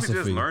philosophy.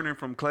 even just learning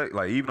from Clay,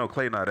 like even though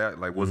Clay not out,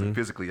 like wasn't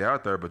physically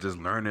out there, but just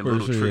learning little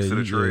Pretty sure, tricks of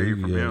the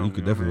trade from him. You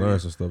could know what I definitely mean? learn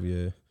some stuff.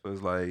 Yeah. So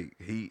it's like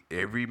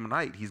every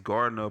night he's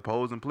guarding the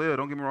opposing player.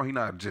 Don't get me wrong, he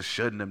not just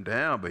shutting them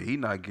down, but he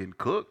not getting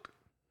cooked.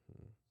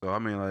 So I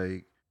mean,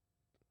 like,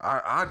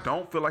 I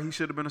don't feel like he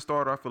should have been a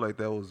starter. I feel like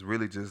that was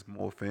really just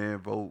more fan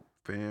vote,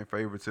 fan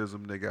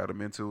favoritism. They got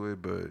him into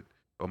it, but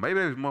or maybe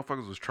these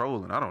motherfuckers was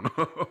trolling. I don't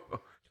know.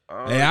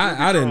 Hey,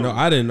 I didn't know.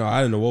 I didn't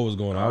know what was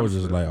going on. I was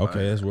just like,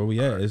 Honestly, okay, that's where we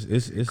at.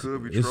 it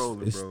could be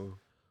trolling,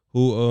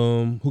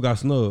 bro. Who got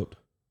snubbed?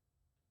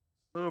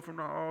 From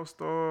the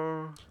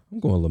All-Star. I'm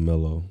going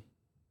LaMelo.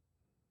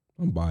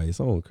 I'm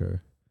biased. I don't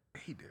care.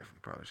 He definitely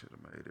probably should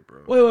have made it,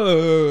 bro.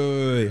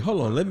 Wait.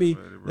 Hold on. Let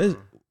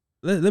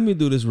me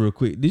do this real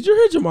quick. Did you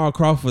hear Jamal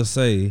Crawford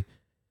say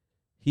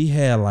he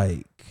had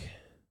like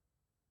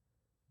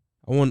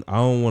I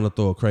don't want to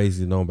throw a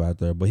crazy number out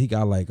there, but he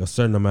got like a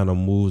certain amount of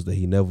moves that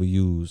he never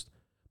used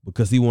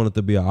because he wanted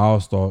to be an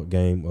All-Star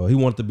game, or he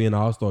wanted to be in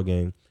an All-Star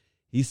game.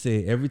 He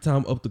said every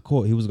time up the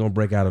court, he was gonna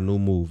break out a new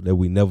move that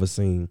we never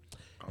seen.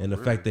 And the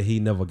fact that he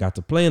never got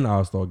to play in the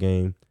All-Star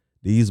game,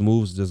 these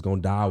moves just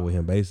gonna die with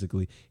him,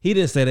 basically. He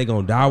didn't say they're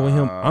gonna die with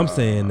him. I'm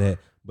saying that,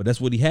 but that's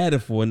what he had it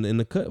for in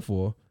the cut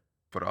for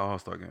the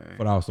All-Star game.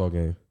 For the All-Star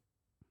game.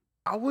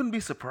 I wouldn't be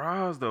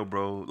surprised though,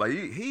 bro. Like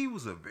he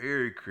was a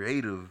very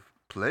creative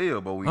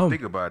player, but when you I'm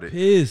think about it,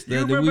 pissed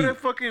you remember that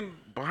fucking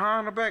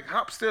behind the back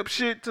hop step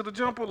shit to the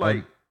jumper?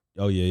 Like,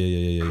 oh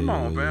yeah. Come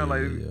on, man.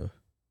 Like, yeah.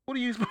 what are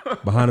you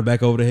Behind the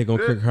back over the head on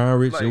Yeah, Kirk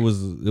Heinrich? like, it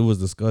was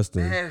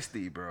disgusting.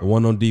 nasty, bro? The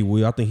one on D,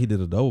 I think he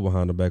did a double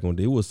behind the back on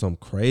D. It was some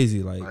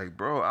crazy Like,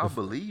 bro, I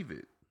believe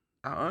it.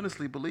 I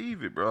honestly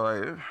believe it, bro.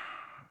 Like,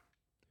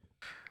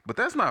 but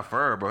that's not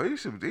fair, bro. He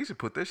should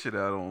put that shit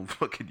out on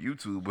fucking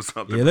YouTube or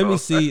something. Yeah, let bro. me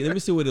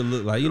see what it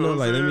looked like. You know,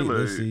 like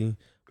let's see.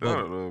 I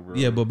don't know, bro.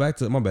 Yeah, but back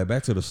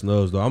to the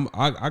snubs though.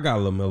 I got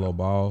LaMelo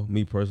Ball.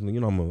 Me personally,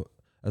 you know,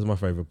 that's my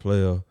favorite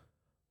player.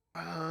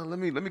 Let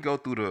me go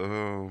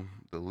through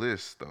the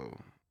list though,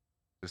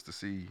 just to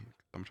see.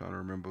 I'm trying to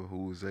remember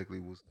who exactly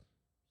was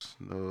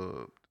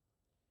snubbed.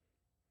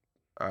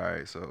 All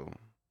right, so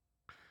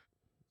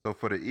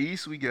for the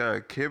East, we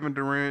got Kevin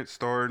Durant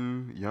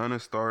starting,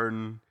 Giannis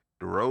starting,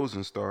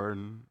 DeRozan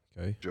starting,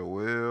 Okay.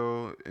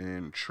 Joel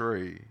and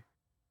Trey.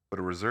 For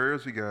the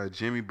reserves, we got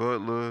Jimmy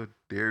Butler,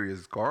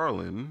 Darius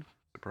Garland,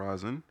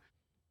 surprising,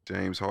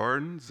 James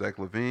Harden, Zach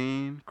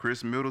LaVine,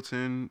 Chris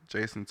Middleton,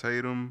 Jason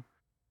Tatum,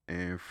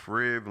 and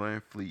Fred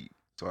VanVleet.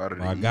 So out of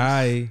the My East,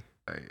 guy.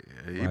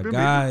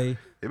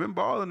 he been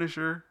balling this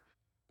year.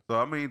 So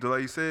I mean,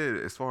 like you said,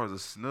 as far as a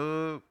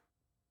snub,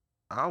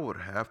 I would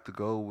have to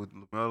go with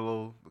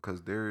LaMelo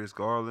because Darius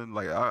Garland.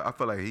 Like I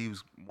feel like he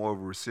was more of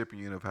a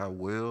recipient of how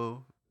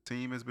well the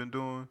team has been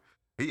doing.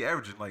 He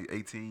averaging like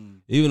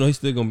 18. Even though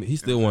he's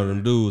still one of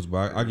them dudes,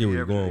 but I get where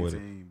you're going with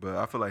it. but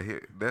I feel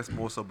like that's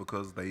more so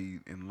because they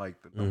in like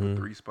the number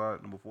 3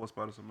 spot, number 4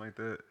 spot, or something like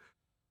that.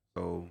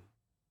 So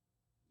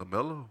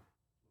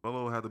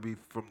LaMelo had to be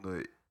from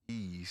the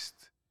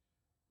East.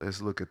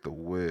 Let's look at the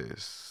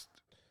West.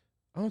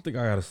 I don't think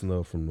I got a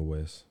snub from the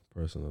West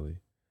personally.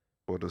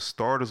 For the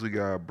starters, we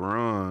got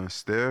Bron,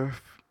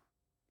 Steph,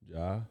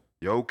 Ja.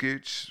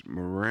 Jokic,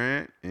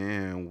 Morant,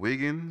 and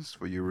Wiggins.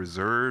 For your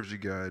reserves, you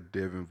got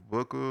Devin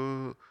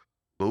Booker,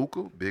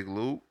 Luka, Big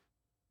Luke,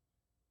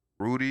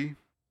 Rudy,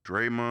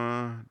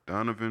 Draymond,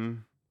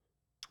 Donovan,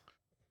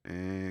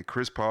 and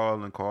Chris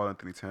Paul and Karl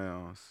Anthony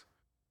Towns.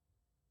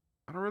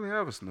 I don't really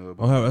have a snub.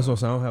 That's what I'm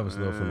saying. I don't have a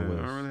snub from the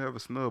West. I don't really have a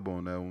snub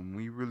on that one. When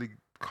we really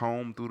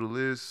comb through the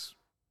list,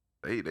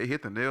 they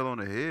hit the nail on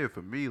the head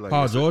for me. Like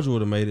Paul George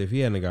would have made it if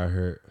he hadn't got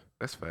hurt.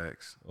 That's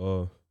facts.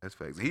 Oh, That's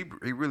facts. He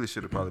really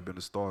should have probably been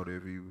the starter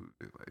if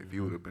he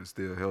would have been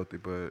still healthy.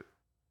 But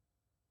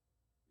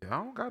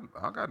yeah,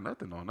 I got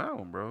nothing on that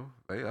one, bro.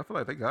 I feel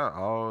like they got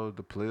all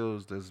the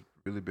players that's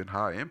really been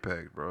high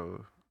impact,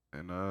 bro.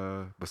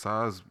 And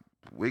besides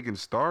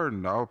Wiggins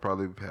starting, I would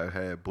probably have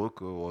had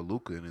Booker or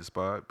Luka in his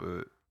spot.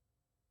 But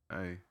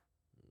hey,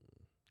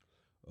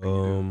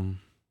 the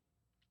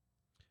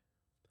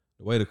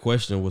way the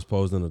question was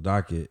posed in the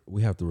docket,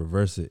 we have to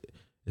reverse it.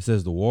 It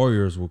says the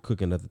Warriors were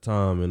cooking at the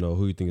time, and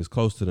who you think is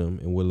close to them,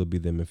 and will it be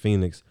them in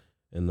Phoenix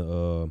in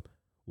the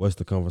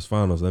Western Conference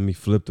Finals? Let me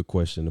flip the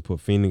question and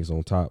put Phoenix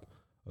on top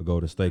of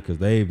Golden State because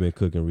they've been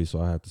cooking,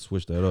 so I have to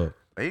switch that up.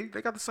 They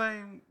got the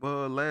same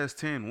last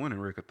 10 winning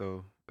record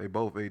though. They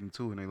both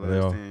 8-2 in their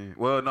last 10.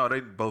 Well, no,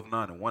 they both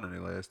 9-1 in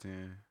their last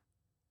 10.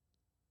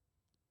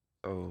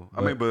 So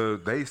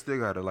but they still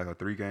got a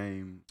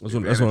 3-game. That's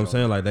what I'm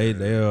saying. Like they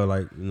are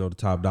the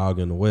top dog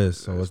in the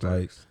West. So that's it's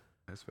facts.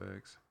 That's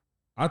facts.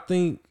 I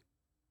think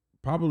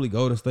probably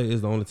Golden State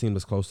is the only team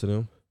that's close to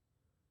them.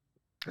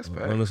 That's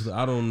facts. Honestly,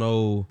 I don't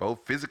know. Both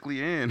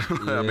physically and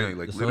Yeah,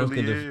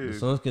 the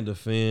Suns can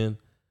defend.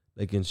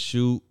 They can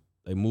shoot.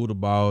 They move the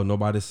ball.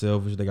 Nobody's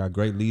selfish. They got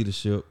great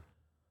leadership.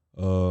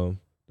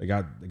 They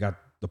got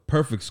the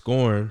perfect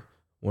scoring.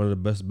 One of the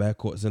best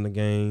backcourts in the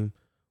game.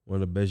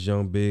 One of the best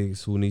young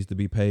bigs who needs to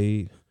be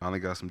paid. Finally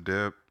got some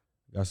depth.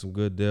 Got some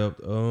good depth.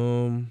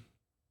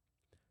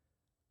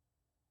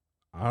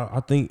 I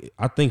think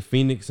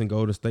Phoenix and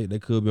Golden State, they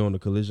could be on the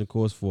collision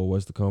course for a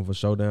Western Conference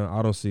showdown.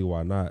 I don't see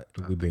why not.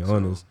 If we be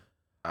honest,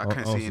 I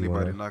can't see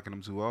anybody knocking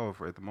them two off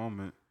at the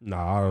moment.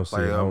 Nah, I don't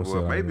see.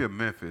 It. Maybe a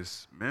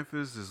Memphis.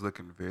 Memphis is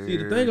looking very. See,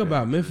 the thing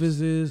about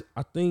Memphis is,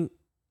 I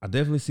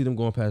definitely see them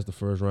going past the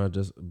first round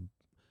just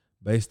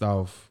based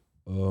off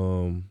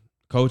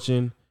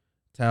coaching,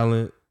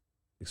 talent,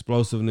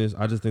 explosiveness.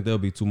 I just think there'll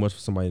be too much for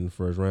somebody in the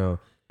first round.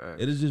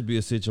 It'll just be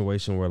a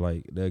situation where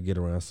they'll get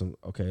around some.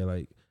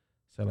 Okay,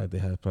 say they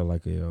have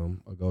probably a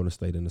Golden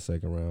State in the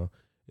second round.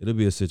 It'll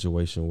be a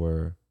situation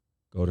where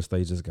Golden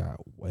State just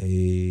got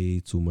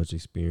way too much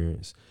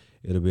experience.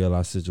 It'll be a lot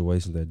of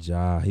situations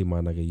that he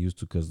might not get used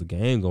to because the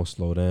game gonna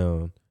slow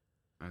down.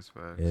 That's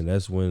facts. And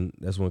that's when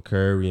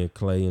Curry and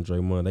Clay and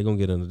Draymond, they gonna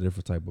get in a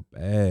different type of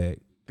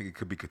bag. I think it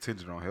could be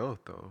contingent on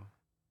health though.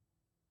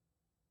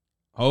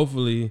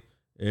 Hopefully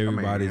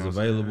everybody's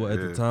available at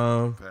the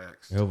time.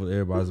 Facts. Hopefully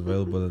everybody's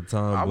available at the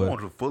time. I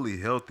want a fully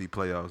healthy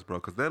playoffs, bro.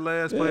 Because that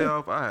last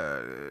playoff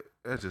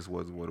that just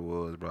wasn't what it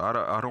was, bro.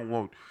 I don't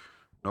want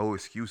no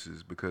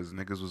excuses because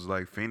niggas was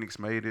like Phoenix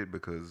made it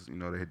because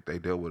they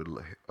dealt with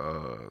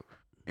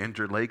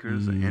injured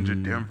Lakers,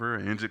 injured Denver,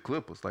 injured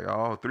Clippers. Like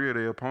all three of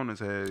their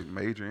opponents had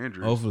major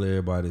injuries. Hopefully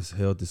everybody's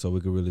healthy so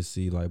we can really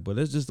see but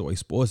that's just the way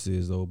sports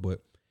is though.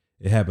 But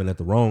it happened at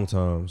the wrong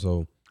time,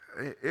 so.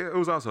 It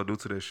was also due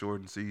to that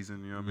shortened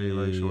season, you know what I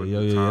mean?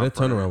 Yeah. That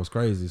turnaround was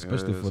crazy,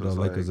 especially for the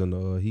Lakers and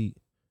the Heat.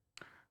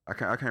 I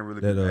can't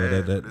really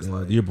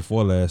the year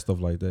before last,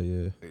 stuff like that.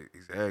 Yeah,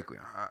 exactly.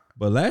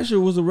 But last year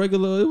was a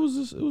regular. It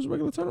was a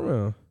regular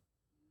turnaround.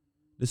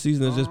 The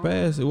season that just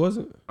passed, it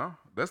wasn't. Oh,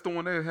 that's the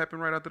one that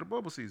happened right after the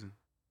bubble season.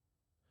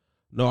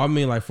 No, I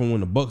mean from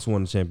when the Bucks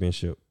won the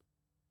championship.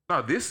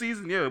 No, this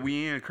season,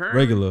 we in currently.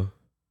 Regular.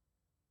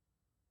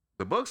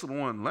 The Bucks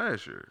won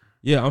last year.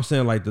 Yeah, I'm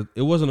saying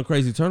it wasn't a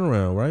crazy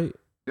turnaround, right?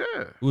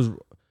 Yeah. It was.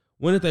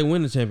 When did they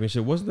win the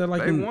championship? Wasn't that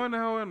they won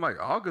in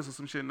August or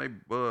some shit and they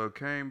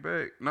came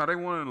back? No, they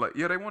won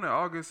they won in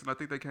August and I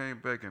think they came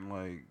back in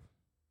what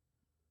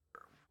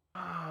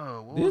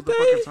was the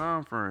fucking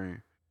time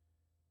frame?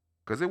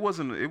 Because it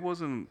wasn't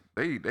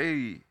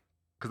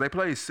because they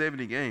played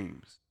 70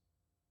 games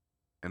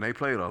and they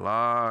played a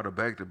lot of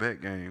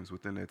back-to-back games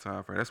within that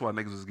time frame. That's why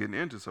niggas was getting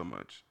injured so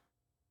much.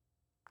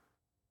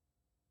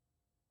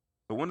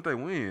 But when did they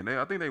win?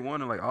 I think they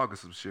won in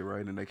August or shit,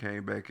 right? And they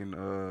came back in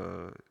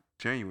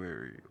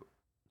January.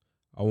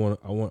 I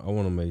want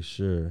to make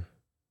sure.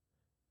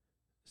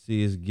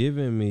 See, it's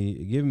giving me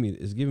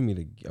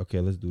the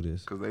okay. Let's do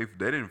this because they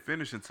didn't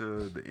finish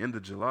until the end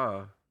of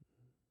July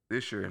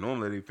this year. And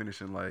normally they finish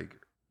in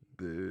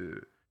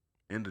the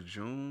end of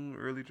June,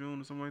 early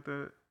June or something like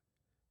that.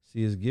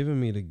 See, it's giving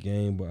me the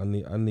game, but I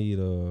need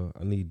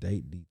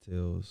date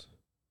details.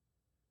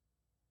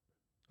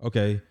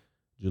 Okay,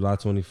 July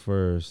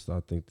 21st.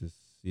 I think this.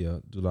 Yeah,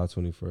 July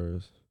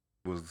 21st.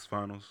 Was the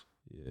finals?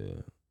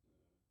 Yeah.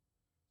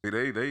 It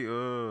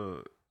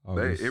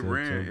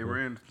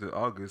ran to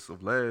August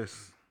of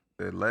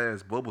that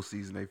last bubble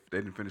season. They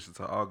didn't finish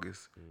until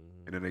August,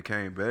 and then they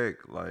came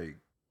back like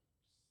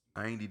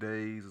 90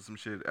 days or some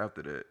shit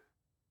after that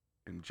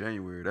in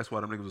January. That's why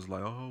them niggas was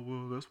like, oh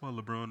well, that's why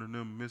LeBron and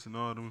them missing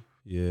all them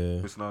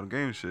game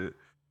and shit.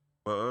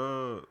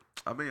 But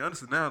I mean,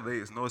 honestly,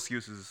 nowadays no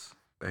excuses.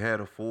 They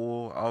had a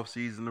full off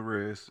season to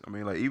rest. I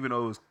mean, like even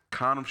though it was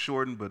kind of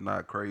shortened, but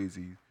not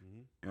crazy.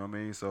 You know what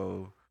I mean?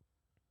 So.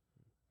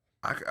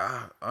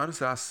 I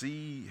honestly, I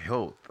see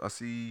health. I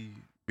see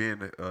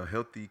being a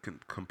healthy,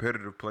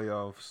 competitive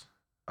playoffs.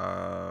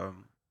 I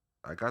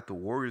got the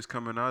Warriors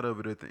coming out of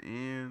it at the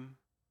end.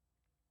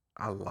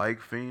 I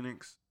like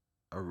Phoenix.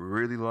 I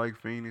really like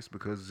Phoenix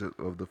because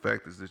of the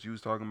factors that you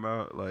was talking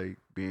about, like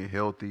being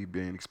healthy,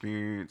 being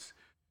experienced,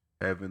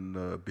 having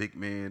a big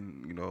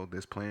man,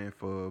 that's playing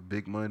for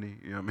big money.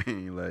 You know what I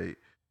mean? Like,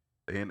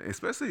 and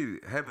especially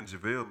having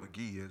JaVale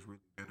McGee has really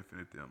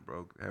benefited them,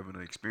 bro. Having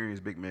an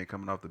experienced big man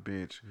coming off the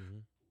bench,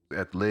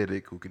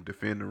 athletic, who can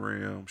defend the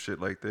rim, shit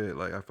like that.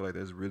 Like, I feel like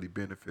that's really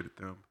benefited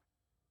them.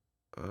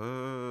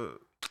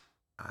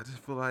 I just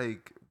feel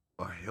like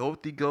a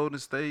healthy Golden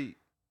State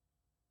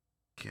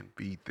can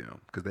beat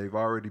them because they've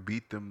already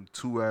beat them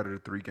 2 out of the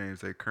 3 games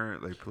they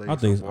currently played. I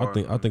think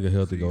a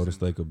healthy Golden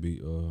State could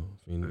beat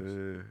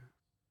Phoenix.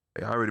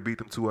 They already beat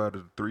them 2 out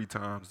of the 3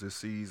 times this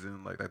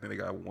season. Like, I think they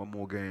got 1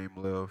 more game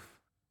left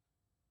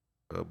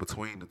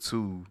between the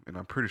 2, and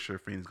I'm pretty sure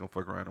Phoenix gonna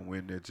fuck around and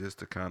win that just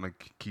to kind of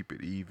keep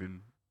it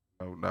even.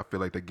 I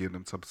feel like they give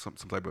them some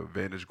type of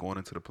advantage going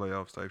into the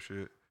playoffs type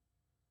shit.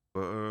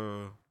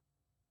 But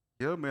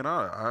yeah, man,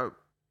 I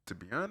to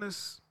be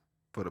honest,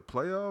 for the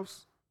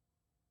playoffs,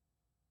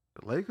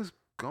 the Lakers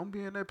gonna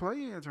be in that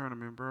play-in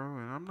tournament, bro,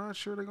 and I'm not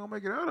sure they're gonna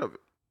make it out of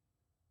it.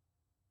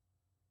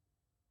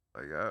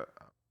 Like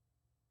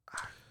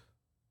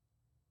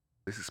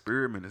this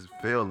experiment is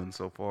failing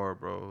so far,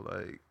 bro.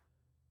 Like,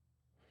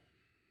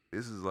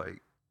 this is like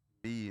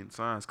me in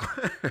science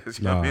class.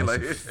 You know what I mean?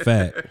 Like, it's a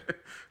fact.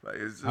 Like,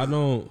 it's just, I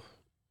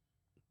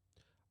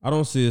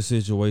don't see a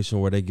situation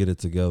where they get it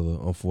together.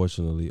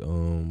 Unfortunately,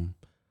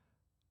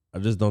 I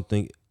just don't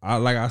think.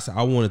 Like I said,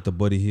 I wanted the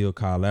Buddy Hield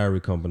Kyle Lowry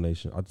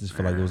combination. I just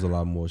feel like it was a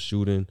lot more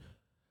shooting.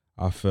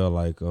 I felt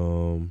like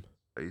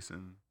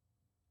spacing.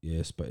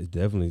 Yeah,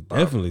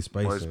 definitely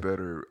spacing. Much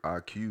better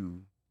IQ.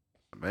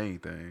 The main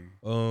thing.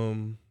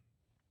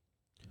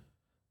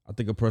 I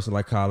think a person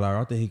like Kyle Lowry,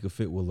 I think he could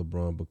fit with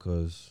LeBron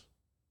because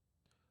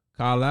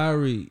Kyle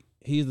Lowry,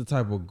 he's the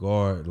type of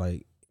guard,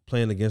 like,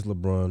 playing against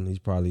LeBron, he's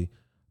probably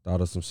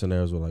thought of some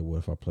scenarios where, like, what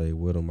if I played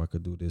with him, I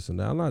could do this and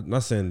that. I'm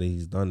not saying that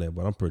he's done that,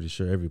 but I'm pretty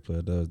sure every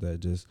player does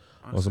that, just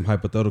honestly, on some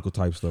hypothetical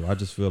type stuff. I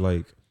just feel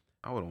like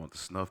I wouldn't want to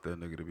snuff that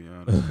nigga, to be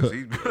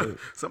honest. Because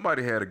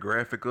somebody had a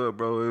graphic up,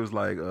 bro. It was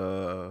like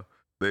the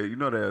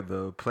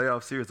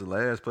playoff series, the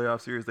last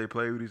playoff series they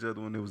played with each other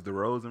when it was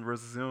DeRozan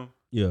versus him.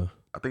 Yeah.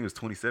 I think it was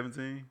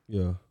 2017.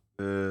 Yeah.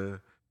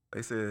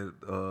 They said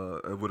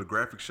with a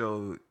graphic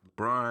show,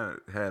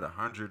 LeBron had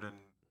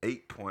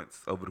 108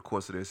 points over the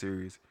course of that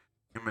series.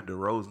 Him and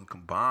DeRozan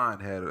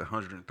combined had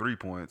 103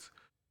 points.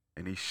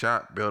 And he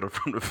shot better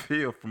from the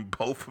field from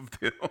both of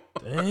them.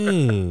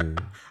 Dang.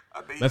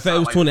 In fact, it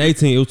was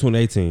 2018. It was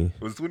 2018.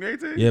 It was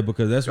 2018? Yeah,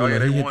 because that's when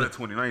they won in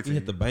 2019. He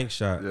hit the bank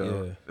shot.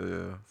 Yeah.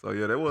 So,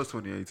 yeah, that was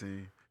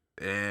 2018.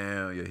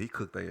 Damn, yeah, he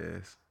cooked their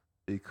ass.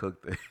 He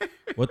cooked their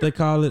What they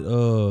call it?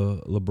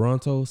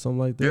 LeBronto, something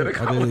like that? Yeah, they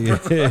call it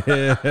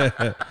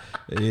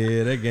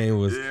Yeah, that game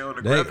was. Yeah, on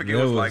the graphic, it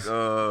was like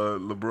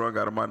LeBron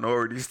got a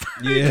minority stake.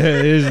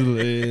 Yeah,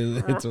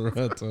 it's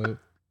Toronto.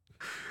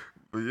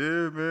 But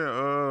yeah,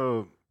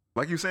 man,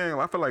 like you saying,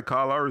 I feel like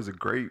Kyle Lowry is a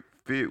great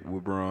fit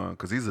with Bron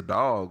because he's a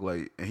dog.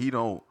 Like, and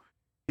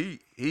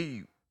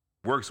he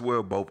works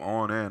well both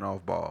on and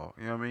off ball.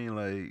 You know what I mean?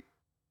 Like,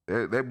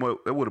 that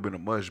would have been a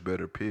much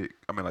better pick.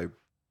 I mean, like,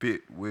 fit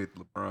with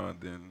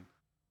LeBron than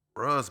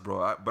Russ,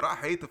 bro. But I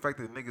hate the fact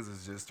that niggas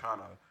is just trying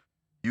to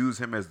use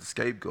him as the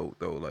scapegoat,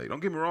 though. Like,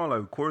 don't get me wrong. Like,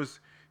 of course,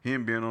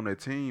 him being on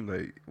that team,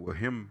 like, with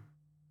him,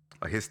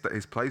 like his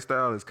play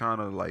style is kind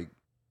of like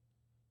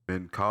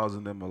been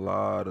causing them a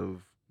lot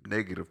of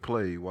negative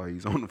play while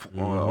he's on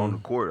the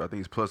court. I think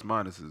his plus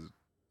minus is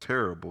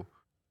terrible,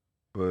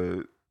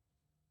 but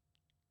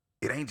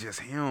it ain't just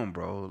him,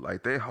 bro.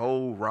 Like, their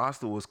whole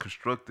roster was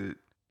constructed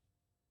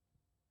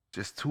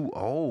just too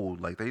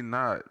old. Like, they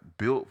not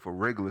built for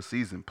regular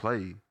season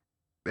play.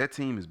 That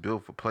team is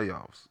built for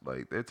playoffs.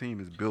 Like, that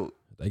team is built.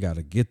 They got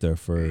to get there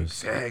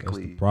first.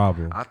 Exactly. That's the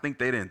problem. I think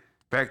they didn't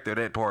factor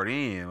that part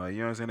in. Like, you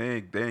know what I'm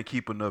saying? They didn't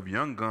keep enough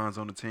young guns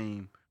on the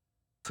team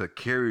to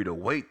carry the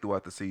weight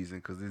throughout the season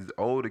because these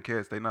older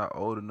cats, they not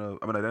old enough.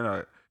 I mean, they're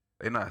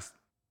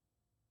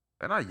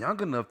not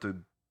young enough to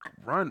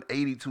run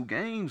 82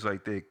 games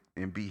like that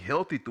and be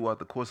healthy throughout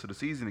the course of the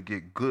season to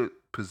get good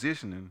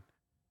positioning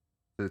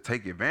to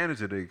take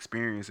advantage of the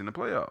experience in the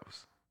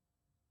playoffs.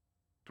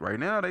 Right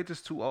now, they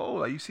just too old.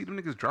 Like, you see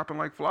them niggas dropping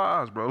like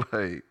flies, bro.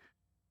 Like,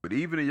 But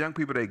even the young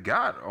people they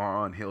got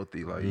are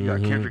unhealthy. Like you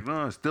got Kendrick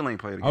Nunn still ain't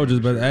played the game. I was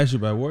just about to ask you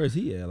about where is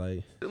he at?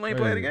 Like Still ain't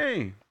played the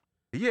game.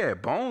 He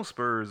had bone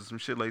spurs and some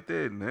shit like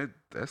that, and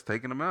that's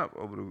taking him out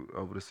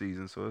over the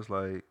season. So it's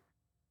like,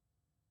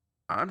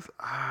 honestly,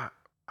 I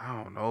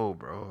don't know,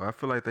 bro. I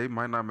feel like they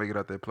might not make it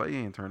out that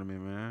play-in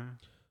tournament, man.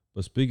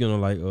 But speaking of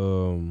like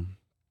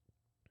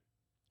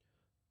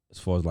as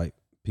far as like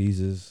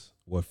pieces,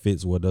 what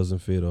fits, what doesn't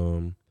fit,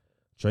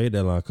 trade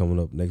deadline coming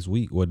up next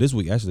week. Well, this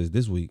week actually it's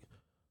this week.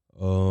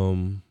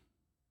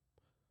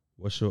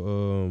 What's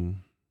your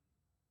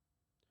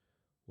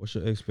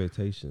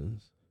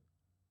expectations?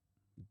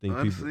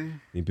 You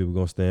think people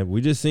gonna stand? We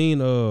just seen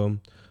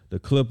the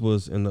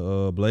Clippers and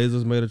the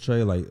Blazers made a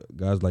trade. Like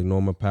guys like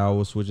Norman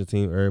Powell switching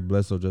team, Eric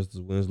Bledsoe, Justice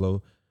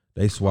Winslow.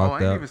 They swapped out. I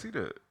didn't even see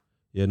that.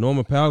 Yeah,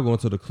 Norman Powell going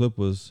to the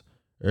Clippers.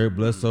 Eric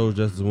Bledsoe,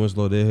 Justice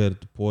Winslow, they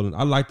headed to Portland.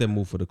 I like that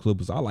move for the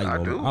Clippers. I like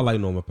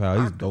Norman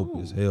Powell. He's dope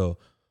as hell.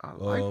 I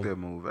like that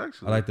move,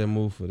 actually. I like that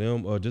move for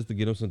them, just to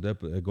get them some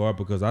depth at guard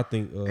because I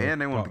think.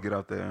 And they want to get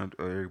out there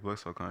Eric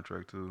Bledsoe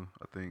contract too.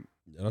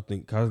 I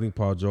think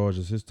Paul George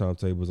his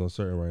timetable is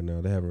uncertain right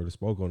now. They haven't really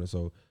spoke on it,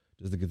 so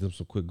just to get them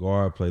some quick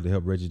guard play to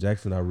help Reggie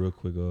Jackson out real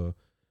quick.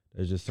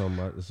 There's just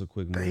something. It's a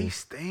quick move. They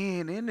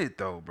staying in it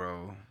though,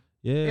 bro.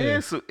 Yeah,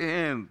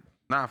 and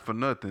not for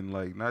nothing,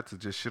 like not to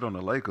just shit on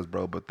the Lakers,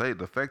 bro, but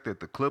the fact that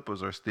the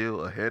Clippers are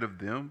still ahead of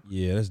them,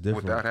 yeah, that's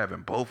different. Without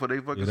having both of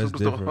their fucking that's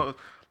superstars, different.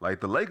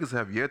 Like the Lakers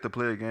have yet to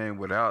play a game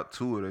without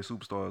two of their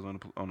superstars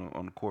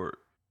on the court,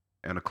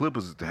 and the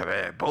Clippers have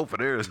had both of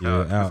theirs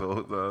now.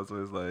 So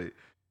it's like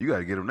you got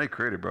to give them their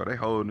credit, bro. They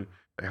holding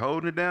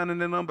it down in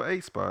the number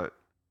 8 spot.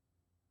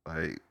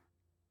 Like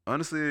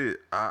honestly,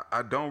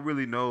 I don't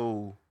really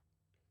know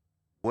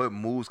what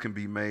moves can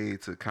be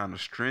made to kind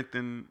of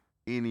strengthen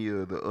any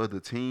of the other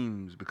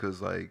teams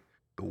because like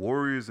the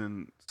Warriors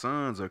and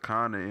Suns are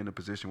kind of in a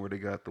position where they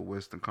got the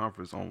Western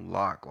Conference on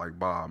lock like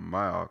by a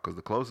mile because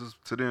the closest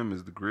to them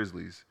is the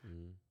Grizzlies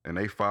and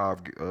they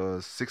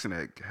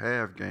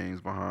 6.5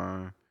 games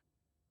behind.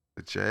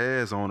 The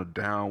Jazz on a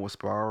downward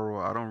spiral.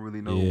 I don't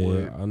really know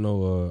what. I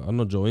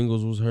know Joe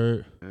Ingles was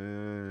hurt.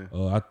 Yeah.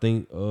 I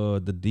think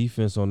the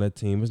defense on that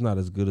team is not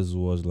as good as it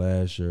was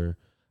last year.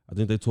 I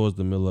think they towards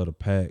the middle of the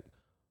pack.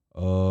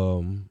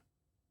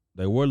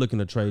 They were looking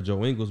to trade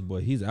Joe Ingles,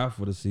 but he's out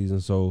for the season.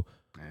 So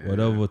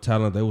whatever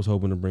talent they was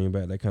hoping to bring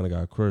back, they kind of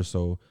got crushed.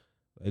 So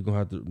they're gonna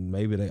have to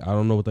I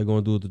don't know what they're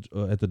gonna do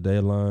at the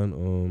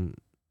deadline.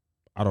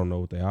 I don't know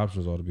what their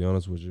options are, to be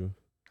honest with you.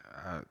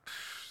 I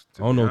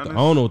don't know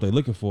what they're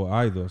looking for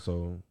either.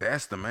 So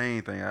that's the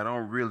main thing. I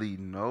don't really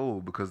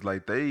know because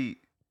like they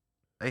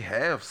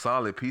have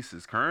solid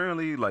pieces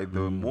currently. Like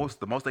the most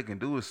they can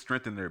do is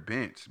strengthen their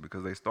bench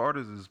because their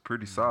starters is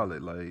pretty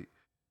solid. Like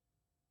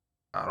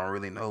I don't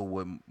really know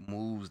what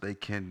moves they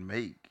can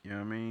make. You know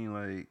what I mean?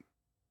 Like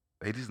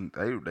they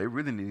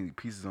really need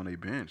pieces on their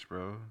bench,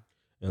 bro.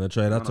 And the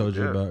trade I told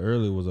you about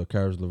earlier was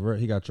Caris LeVert.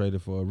 He got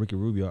traded for Ricky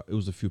Rubio. It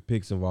was a few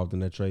picks involved in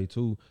that trade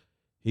too.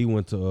 He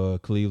went to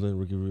Cleveland.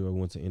 Ricky Rubio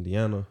went to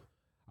Indiana.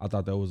 I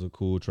thought that was a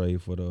cool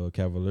trade for the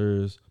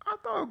Cavaliers. I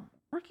thought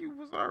Ricky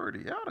was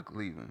already out of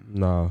Cleveland.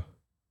 Nah.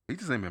 He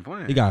just ain't been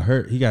playing. He got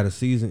hurt. He got a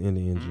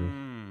season-ending injury.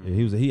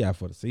 Yeah, he out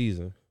for the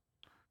season.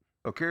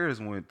 So Caris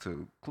went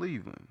to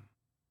Cleveland.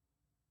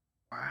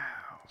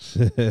 Wow.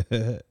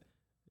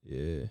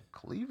 Yeah.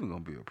 Cleveland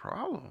gonna be a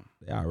problem.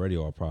 They already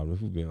are a problem,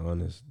 if we're being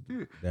honest.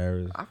 Yeah.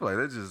 Darius. I feel like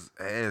that just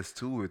adds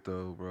to it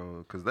though,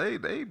 bro. Cause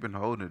they've been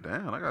holding it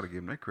down. I gotta give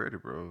them that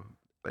credit, bro.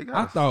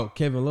 I thought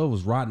Kevin Love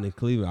was rotting in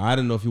Cleveland. I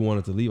didn't know if he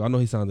wanted to leave. I know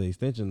he signed the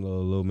extension a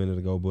little minute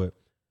ago, but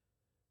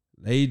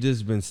they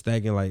just been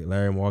stacking like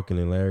Larry Markin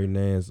and Larry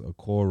Nance,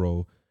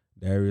 Okoro,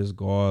 Darius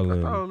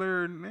Garland. I thought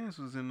Larry Nance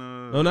was in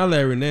No, not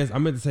Larry Nance. I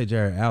meant to say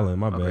Jared Allen.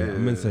 My bad. Yeah, I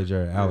meant to say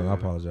Jared Allen. yeah. I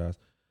apologize.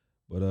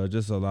 But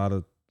just a lot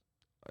of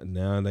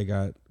now they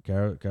got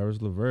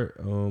Caris LeVert.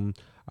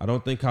 I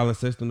don't think Colin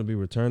Sexton will be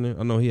returning.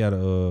 I know he had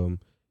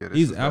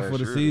he's out for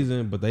the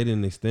season, but they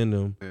didn't extend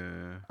him.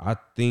 Yeah. I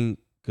think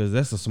because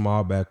that's a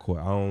small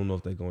backcourt. I don't know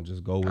if they're gonna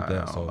just go with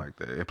that. I don't like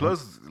that. And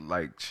plus,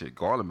 like shit,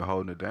 Garland been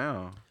holding it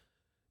down.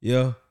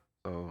 Yeah.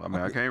 So I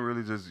mean, you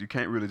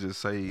can't really just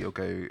say,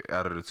 okay,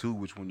 out of the two,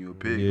 which one you would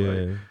pick.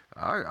 Yeah.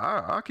 Like,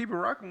 I keep it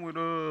rocking with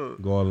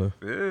Garland.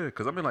 Yeah,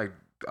 because I mean, like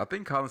I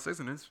think Colin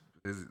Sexton is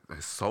his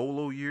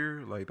solo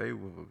year. Like they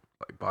were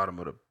like bottom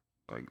of the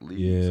league.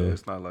 Yeah. So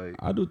it's not like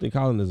I do think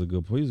Colin is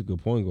he's a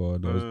good point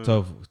guard. Though. He's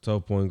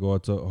tough point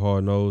guard,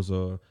 hard nose.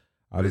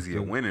 Is he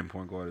a winning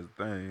point guard is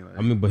the thing. Like,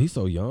 I mean, but he's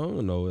so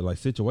young though. Like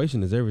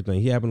situation is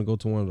everything. He happened to go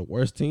to one of the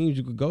worst teams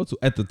you could go to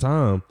at the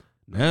time.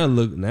 Now it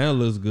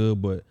looks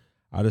good, but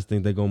I just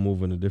think they're gonna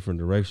move in a different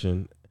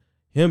direction.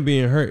 Him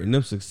being hurt and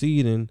them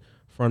succeeding,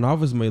 front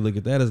office may look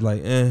at that as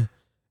like,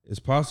 it's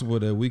possible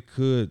that we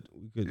could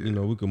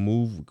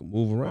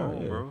move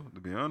around, bro. To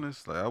be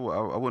honest, like I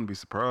wouldn't be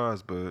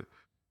surprised, but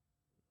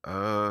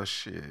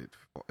shit.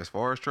 As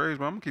far as trades,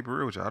 bro, I'm gonna keep it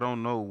real with you. I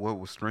don't know what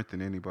will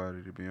strengthen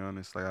anybody. To be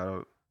honest,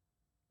 like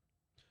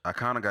I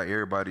kind of got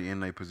everybody in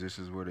their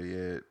positions where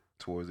they at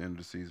towards the end of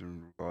the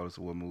season, regardless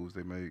of what moves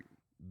they make.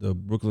 the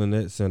Brooklyn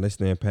Nets saying they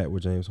stand pat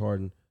with James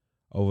Harden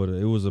over the.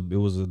 It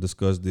was a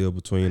discussed deal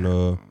between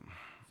I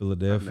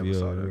Philadelphia. never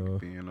saw that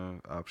being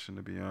an option,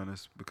 to be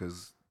honest,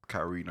 because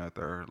Kyrie not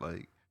there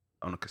like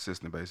on a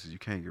consistent basis. You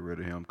can't get rid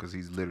of him because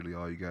he's literally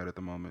all you got at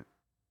the moment.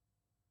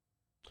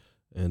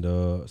 And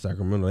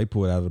Sacramento, they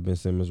pulled out of the Ben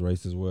Simmons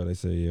race as well. They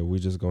say, yeah, we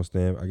just gonna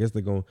stand. I guess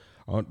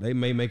they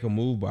may make a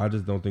move, but I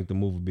just don't think the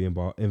move will be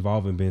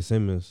involving Ben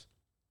Simmons.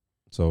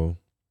 So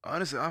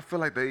honestly, I feel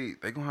like they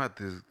gonna have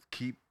to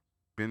keep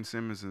Ben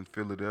Simmons in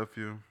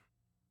Philadelphia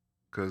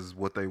because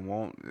what they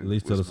want, at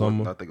least till the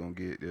summer, what they gonna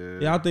get.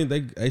 Yeah, I think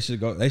they should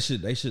go. They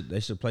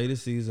should play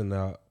this season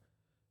out.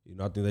 You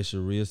know, I think they should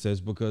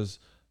reassess because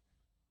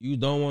you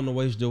don't want to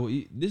waste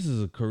Joel. This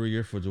is a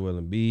career for Joel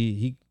Embiid.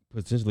 He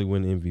potentially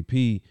win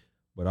MVP.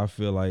 But I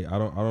feel like I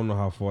don't know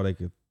how far they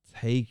could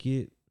take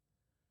it.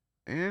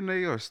 And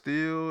they are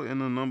still in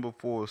the number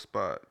 4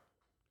 spot,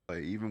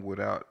 like even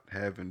without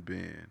having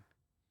been.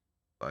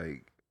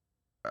 Like,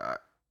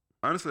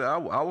 honestly, I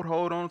would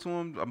hold on to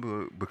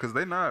him because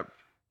they're not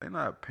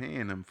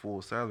paying him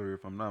full salary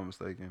if I'm not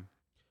mistaken.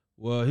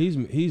 Well, he's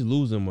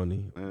losing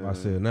money. I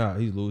said now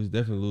he's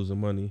definitely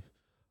losing money,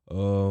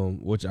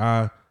 which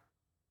I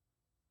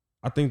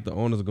think the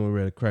owners are going to be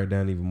ready to crack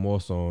down even more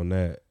so on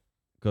that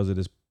because of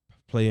this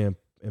playing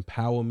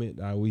empowerment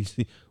that we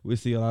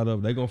see a lot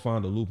of. They're gonna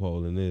find a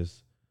loophole in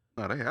this.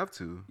 No, they have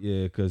to.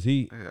 Yeah, because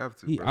they have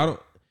to.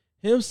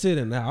 Him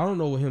sitting out. I don't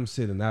know what him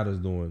sitting out is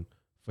doing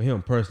for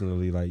him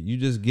personally. Like you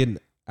just getting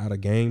out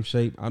of game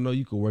shape. I know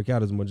you can work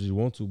out as much as you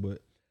want to,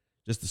 but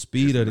just the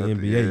speed of the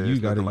NBA, you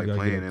got to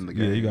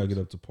you got to get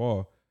up to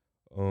par.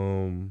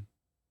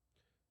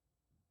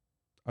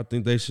 I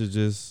think they should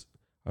just.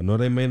 I know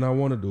they may not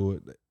want to do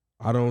it.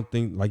 I don't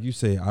think, like you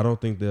said, I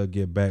don't think they'll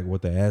get back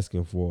what they're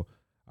asking for.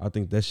 I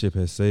think that ship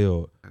has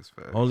sailed. That's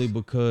fast. Only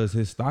because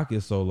his stock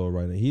is so low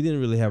right now. He didn't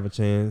really have a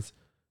chance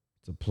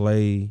to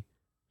play,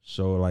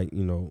 show like,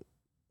 you know,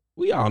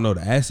 we all know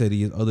the asset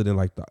he is other than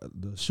like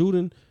the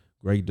shooting,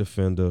 great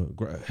defender,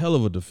 hell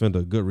of a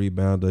defender, good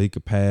rebounder. He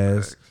could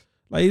pass.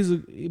 Like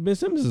Ben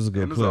Simmons is a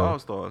good player. He's an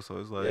all-star, so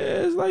it's like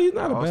it's like he's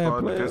not a bad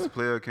player. Defensive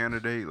player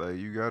candidate. Like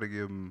you got to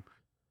give him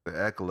the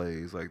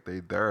accolades. Like they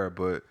there,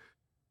 but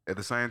at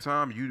the same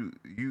time,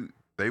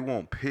 they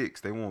want picks.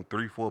 They want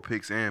 3-4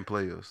 picks and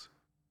players.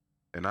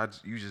 And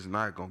you just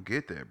not gonna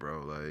get that,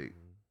 bro. Like,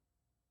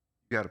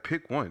 you gotta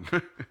pick one.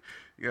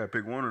 You gotta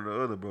pick one or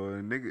the other, bro.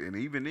 And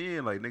even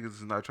then, like niggas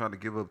is not trying to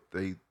give up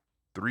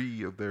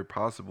 3 of their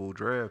possible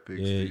draft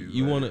picks. Yeah,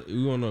 you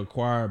wanna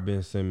acquire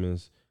Ben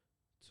Simmons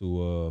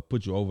to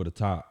put you over the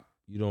top.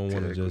 You don't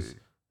want to just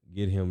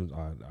get him.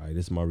 All right,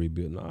 this is my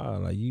rebuild. Nah,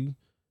 like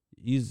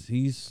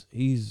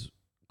he's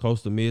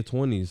close to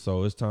mid-20s,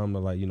 so it's time to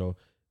like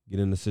get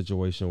in a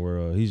situation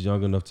where he's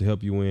young enough to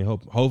help you win,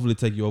 hopefully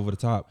take you over the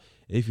top.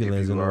 If he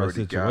lands in the right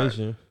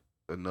situation,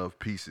 enough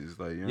pieces,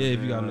 like if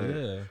you got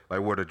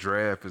like where the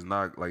draft is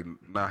not like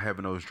not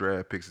having those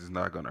draft picks is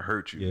not gonna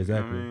hurt you. Yeah,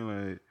 exactly. You know what I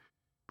mean? Like,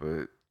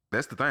 but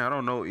that's the thing. I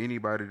don't know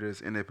anybody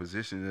that's in that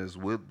position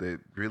that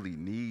really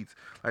needs.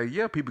 Like,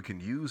 yeah, people can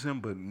use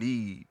him, but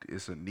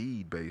it's a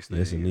need based thing.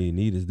 It's a need.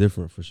 Need is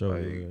different for sure.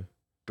 Like,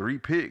 3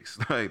 picks,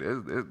 like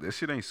that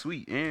shit ain't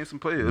sweet, and some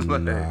players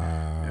like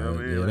that. You know what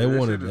I mean? Yeah,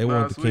 like, they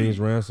want the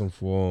King's ransom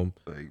for him.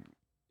 Like,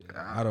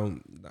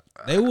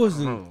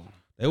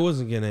 They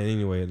wasn't getting it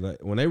anyway. Like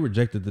when they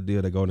rejected the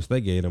deal that Golden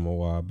State gave them a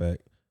while back,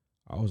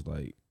 I was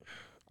like,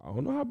 I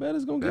don't know how bad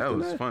it's gonna get. That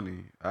was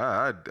funny.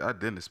 I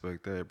didn't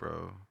expect that,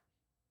 bro.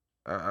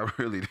 I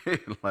really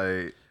didn't.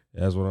 Like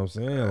that's what I'm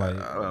saying.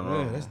 Like I don't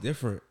know. That's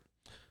different.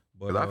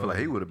 But I feel like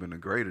he would have been a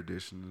great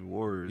addition to the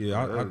Warriors.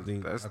 Yeah, I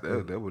think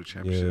that would have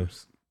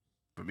championships.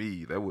 For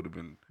me, that would have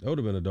been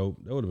a dope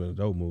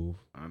move.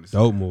 Honestly.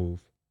 Dope move.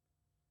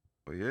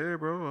 But yeah,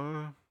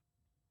 bro.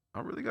 I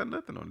really got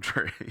nothing on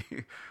trade.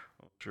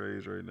 On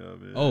trades right now,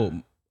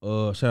 man.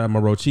 Shout out my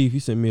bro Chief. He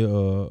sent me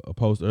a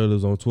post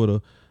earlier on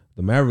Twitter.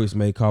 The Mavericks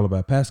made call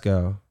about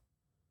Pascal.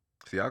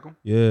 Siakam?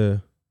 Yeah.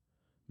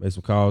 Made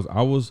some calls.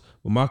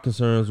 But my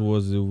concerns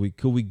was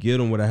could we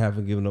get him without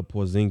having given up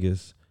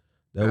Porzingis?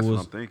 That's what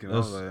I'm thinking. I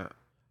was like,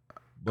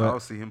 I'll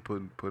see him put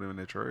him in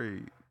that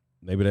trade.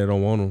 Maybe they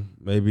don't want him.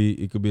 Maybe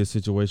it could be a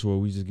situation where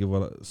we just give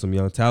some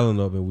young talent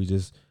up and we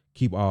just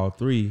keep all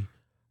 3.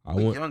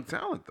 Young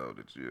talent though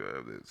that you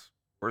have that's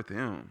worth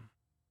him.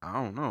 I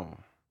don't know.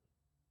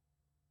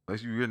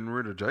 Unless you're getting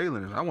rid of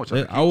Jalen, I want you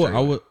to keep Jalen. I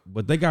would,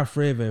 but they got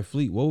Fred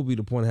VanVleet. What would be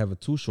the point of having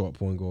 2 short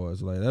point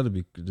guards? Like that'd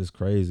be just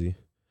crazy.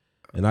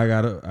 And I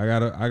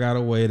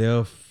gotta way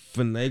there.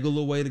 Finagle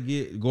a way to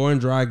get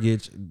Goran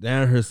Dragic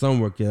down here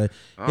somewhere. Kid.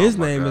 His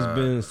name has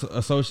been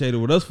associated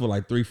with us for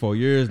like 3-4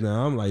 years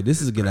now. I'm like,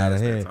 this is getting out of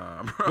hand.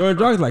 Goran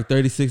Dragic's like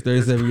 36,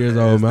 37 years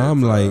old, man.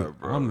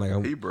 I'm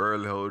like, he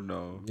barely holding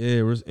on. Yeah,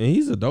 and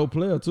he's a dope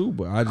player too.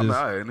 But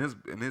in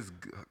his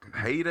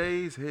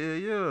heydays, hell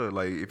yeah.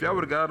 Like if y'all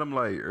would have got him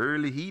like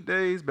early Heat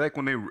days, back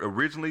when they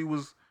originally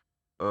was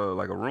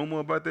like a rumor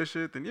about that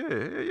shit, then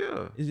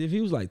yeah. If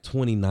he was like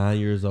 29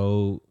 years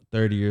old,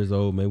 30 years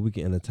old, maybe we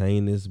can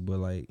entertain this, but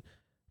like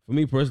For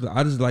me personally,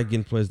 I just like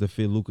getting players that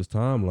fit Luka's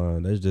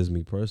timeline. That's just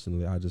me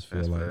personally. I just feel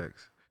That's like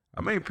facts.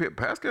 I mean,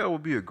 Pascal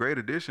would be a great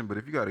addition, but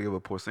if you got to give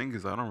up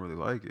Porzingis, I don't really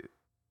like it.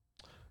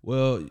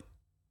 well,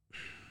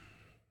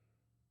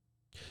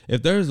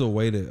 if there's a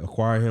way to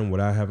acquire him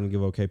without having to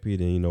give up KP,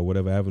 then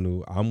whatever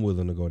avenue, I'm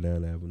willing to go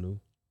down the avenue.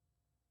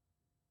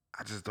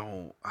 I just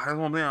don't. I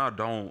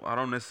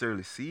don't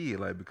necessarily see it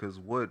like because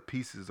what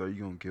pieces are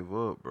you gonna give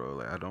up, bro?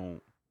 Like I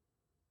don't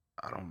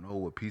know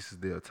what pieces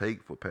they'll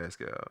take for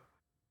Pascal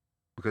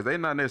because they're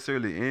not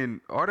necessarily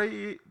in. Are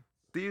they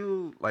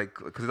still like?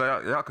 Because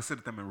y'all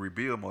consider them in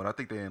rebuild mode. I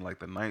think they're in like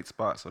the 9th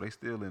spot, so they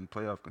still in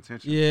playoff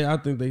contention. Yeah, I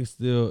think they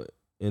still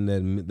in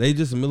that. They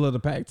just a middle of the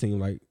pack team,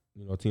 like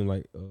a team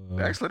like.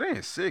 Actually, they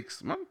in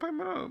 6. Pay my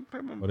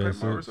they're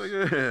 6?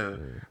 yeah.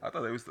 I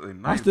thought they was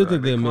in 9th. I still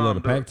think they're they middle of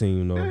the climbed pack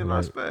team, Yeah,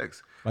 like,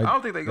 specs. like, I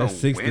don't think they gonna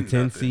that's 6 win to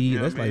 10 nothing, seed. you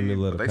know That's what I like mean?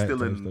 middle of the But pack they still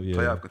type in stuff, yeah.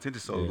 playoff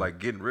contention. So Yeah. like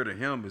getting rid of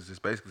him is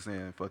just basically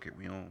saying fuck it,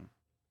 we don't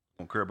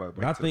care about.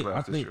 But I think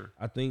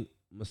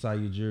Masai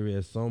Ujiri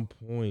at some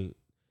point,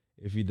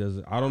 if he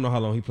doesn't, I don't know how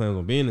long he plans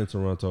on being in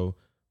Toronto,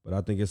 but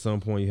I think at some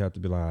point you have to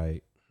be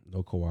like,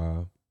 no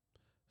Kawhi,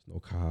 no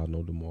Kyle,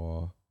 no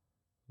DeMar,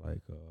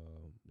 like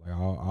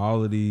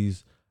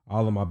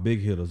all of my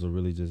big hitters are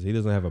really just he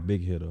doesn't have a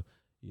big hitter.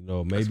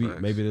 Maybe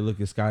they look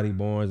at Scotty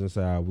Barnes and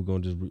say, we're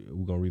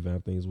gonna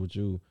revamp things with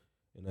you.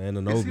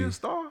 And Is he a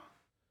star?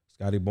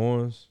 Scotty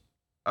Barnes.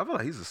 I feel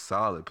like he's a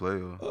solid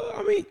player.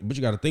 But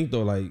you got to think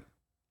though, like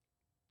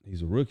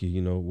he's a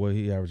rookie. What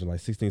he averaging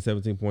like 16,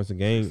 17 points a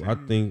game.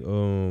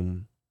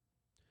 16.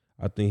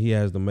 I think he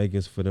has the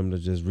makings for them to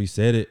just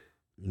reset it.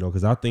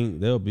 Because I think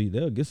they'll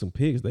get some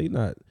picks. They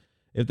not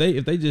if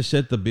they just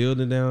shut the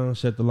building down,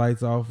 shut the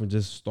lights off, and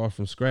just start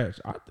from scratch.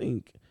 I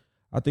think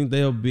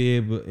they'll be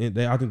able.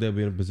 I think they'll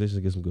be in a position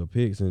to get some good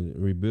picks and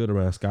rebuild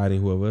around Scotty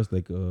and whoever else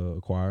they could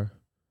acquire.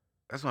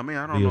 That's what I mean.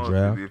 I don't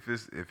know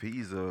if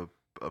he's a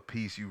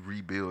piece you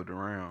rebuild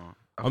around.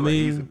 I mean, like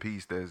he's a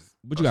piece that's.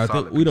 But you gotta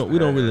think we don't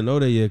really know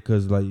that yet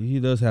because like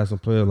he does have some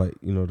players like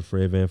the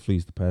Fred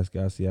VanVleets, the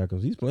Pascal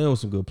Siakams. He's playing with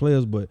some good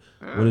players, but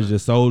when it's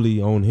just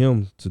solely on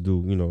him to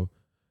do,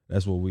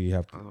 that's what we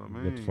have to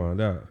find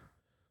out.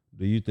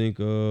 Do you think?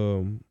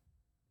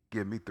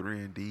 Give me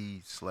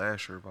 3-and-D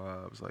slasher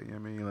vibes, like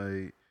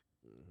like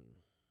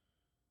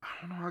I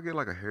don't know. I get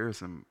like a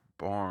Harrison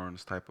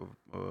Barnes type of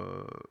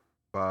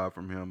vibe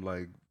from him,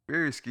 like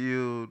very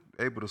skilled,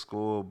 able to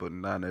score, but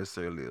not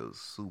necessarily a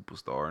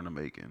superstar in the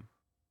making.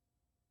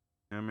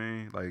 You know what I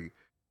mean? Like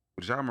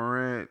with Ja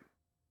Morant,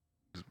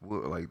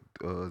 like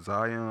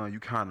Zion, you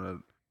kind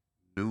of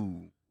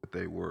knew what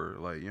they were.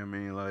 Like you know what I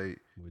mean? Like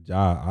with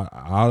Ja,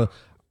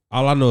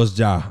 all I know is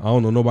Ja. I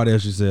don't know nobody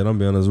else you said. I'm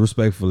being honest,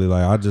 respectfully.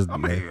 Like I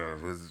mean,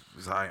 it was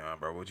Zion,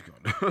 bro. What you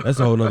gonna do? That's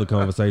a whole nother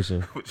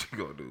conversation. What you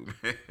gonna do,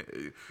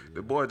 man?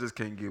 The boy just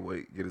can't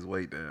get his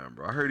weight down,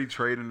 bro. I heard he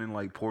trading in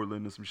like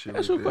Portland or some shit.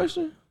 That's your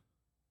question.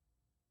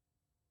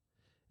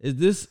 Is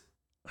this?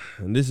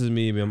 And this is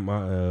me and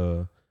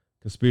my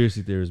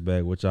conspiracy theories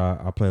back, which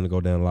I plan to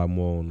go down a lot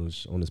more on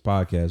this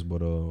podcast.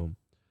 But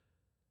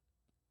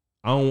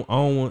I don't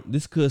want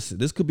this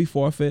could be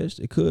far fetched.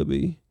 It could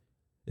be.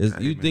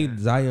 You think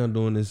Zion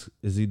doing this?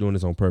 Is he doing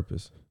this on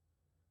purpose?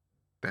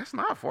 That's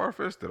not far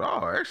fetched at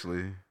all.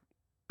 Actually,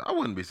 I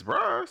wouldn't be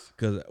surprised.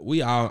 Cause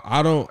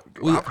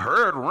I've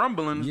heard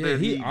rumblings.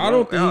 Yeah, I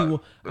don't think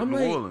I'm New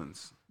like,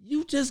 Orleans.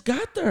 You just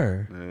got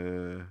there.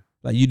 Yeah.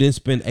 Like you didn't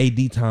spend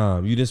AD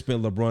time. You didn't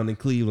spend LeBron and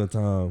Cleveland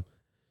time.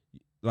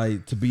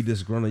 Like to be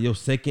disgruntled. Your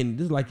second.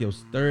 This is like your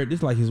third.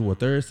 This is like his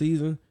third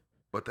season.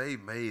 But they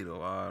made a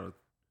lot of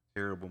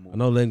terrible moves. I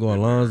know letting go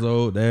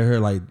Alonzo. They heard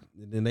like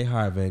then they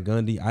hired Van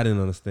Gundy. I didn't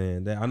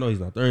understand that. I know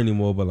he's not there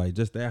anymore, but like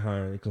just that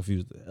hiring it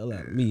confused the hell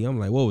out of me. I'm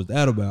like, what was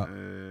that about?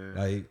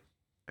 Like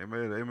they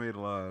made a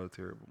lot of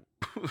terrible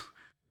moves.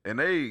 And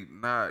they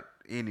not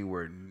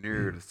anywhere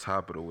near the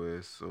top of the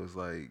West. So it's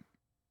like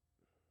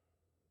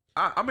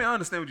I mean I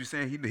understand what you're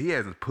saying. He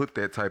hasn't put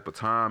that type of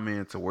time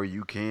in to where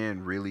you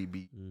can really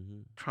be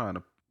trying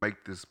to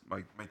make this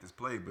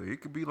play, but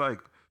it could be like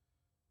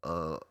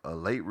a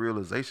late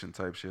realization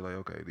type shit. Like,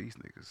 okay, these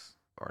niggas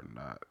are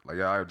not like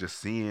y'all just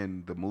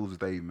seeing the moves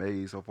they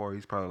made so far.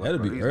 He's probably like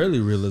that'd be early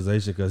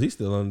realization because he's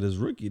still under this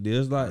rookie deal.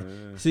 It's like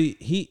see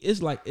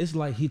it's like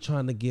he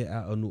trying to get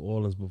out of New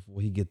Orleans before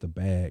he get the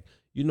bag.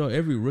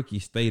 Every rookie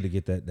stay to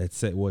get that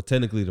set. Well,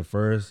 technically the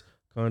first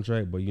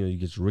contract, but you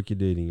get your rookie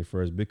deal and your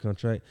first big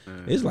contract.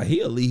 It's like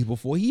he'll leave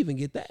before he even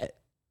get that.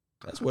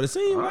 That's what it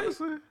seems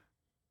like.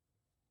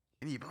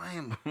 Can you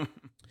blame him?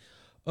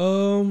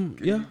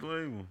 Yeah. You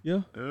blame him?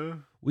 Yeah.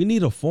 We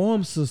need a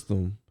farm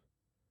system.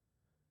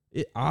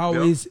 It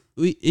always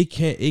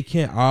it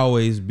can't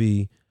always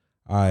be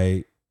all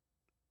right.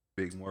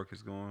 Big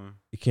Marcus going.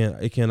 It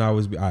can't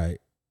always be all right.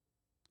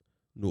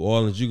 New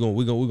Orleans,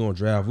 we're gonna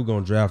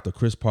draft the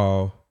Chris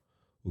Paul.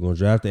 We're gonna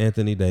draft the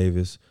Anthony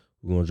Davis.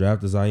 We're gonna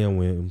draft the Zion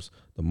Williams.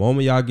 The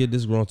moment y'all get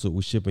disgruntled,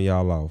 we shipping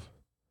y'all off.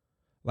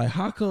 Like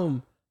how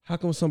come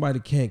somebody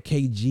can't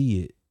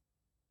KG it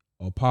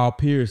or Paul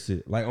Pierce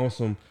it? Like on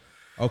some,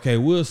 okay,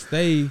 we'll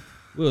stay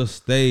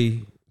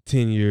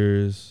 10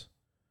 years.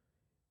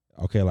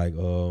 okay, like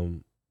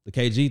the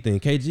KG thing.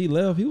 KG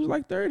left, he was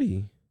like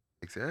 30.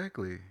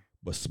 Exactly.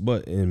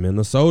 But in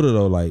Minnesota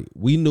though, like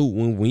we knew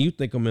when you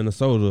think of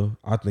Minnesota,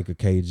 I think of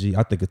KG.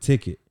 I think of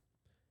Ticket.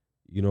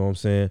 You know what I'm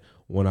saying?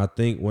 When I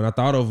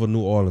thought of a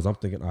New Orleans, I'm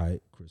thinking, all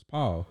right, Chris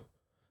Paul.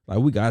 Like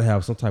we gotta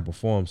have some type of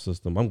farm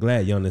system. I'm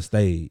glad Giannis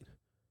stayed.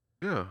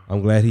 Yeah.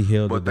 I'm glad he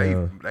held But it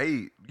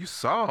down. you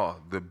saw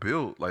the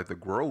build, like the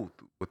growth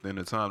within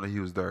the time that he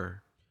was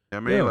there. I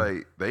mean,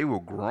 like they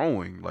were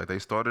growing. Like they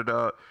started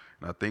out,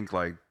 and I think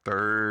like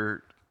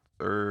third.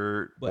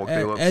 But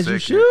They up as you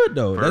second, should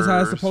though. That's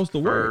how it's supposed to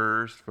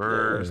work.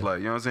 First. Yeah. Like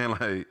you know what I'm saying?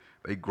 Like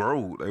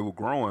they were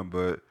growing,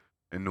 but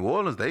in New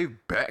Orleans they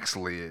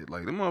backslid.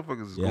 Like them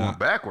motherfuckers is going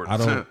backwards.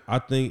 I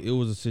think it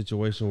was a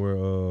situation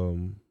where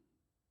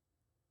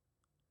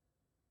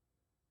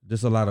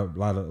just a lot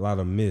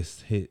of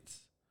missed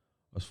hits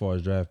as far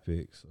as draft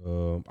picks.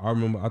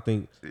 I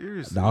think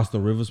Seriously. the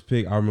Austin Rivers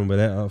pick, I remember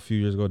that a few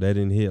years ago, that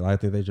didn't hit. I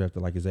think they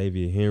drafted like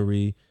Xavier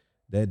Henry.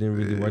 That didn't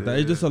really work out.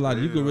 It's just a lot.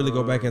 You can really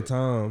go back in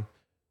time.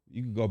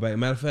 You can go back.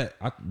 Matter of fact,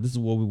 this is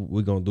what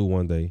we're going to do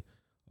one day.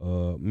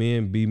 Me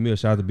and B Mill,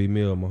 shout out to B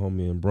Mill, my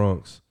homie in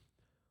Bronx.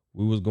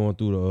 We was going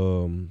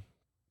through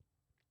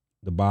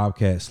the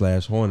Bobcat /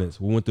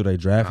 Hornets. We went through their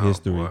draft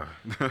history.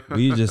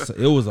 It's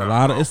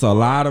a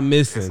lot of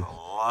missing.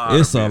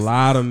 It's a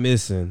lot of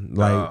missing.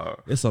 Like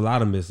it's a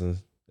lot of missing.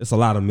 It's a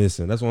lot of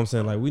missing. That's what I'm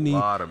saying. Like we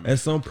need at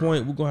some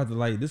point we're gonna have to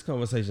like this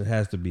conversation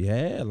has to be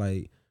had.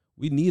 Like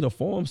we need a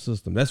farm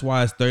system. That's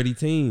why it's 30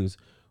 teams.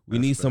 We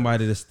need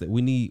somebody to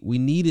we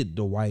needed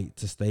Dwight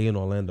to stay in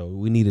Orlando.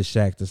 We needed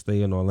Shaq to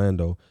stay in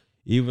Orlando.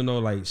 Even though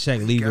like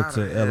Shaq leaving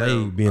to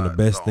LA being the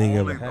best thing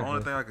ever happened. The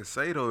only thing I can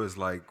say though is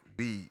like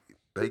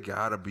they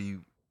gotta be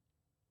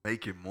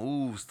making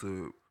moves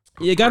to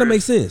it gotta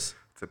make sense.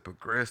 To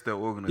progress that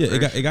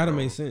organization. Yeah, it gotta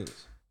make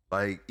sense.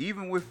 Like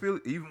even with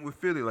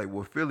Philly, like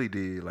what Philly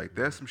did, like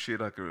that's some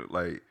shit I could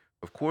like.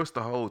 Of course,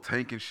 the whole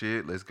tanking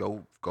shit. Let's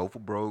go for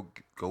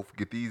broke.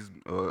 Get these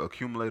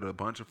accumulate a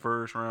bunch of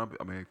first and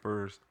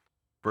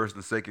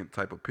second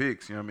type of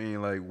picks. You know what I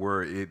mean? Like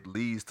where it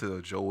leads to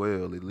a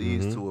Joel, it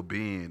leads to a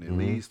Ben, it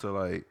leads to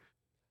like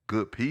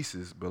good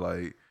pieces. But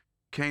like you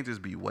can't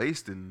just be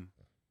wasting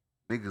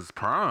niggas'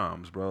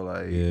 primes, bro.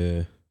 Like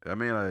yeah. I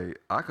mean, like,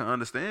 I can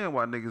understand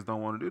why niggas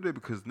don't want to do that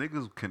because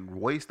niggas can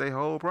waste their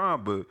whole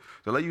prime. But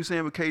like you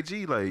saying with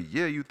KG, like,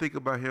 yeah, you think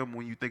about him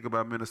when you think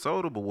about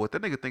Minnesota, but what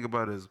that nigga think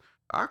about is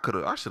I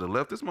should have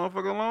left this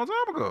motherfucker a long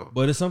time ago.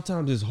 But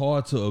sometimes it's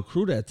hard to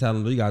accrue that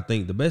talent. You gotta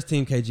think the best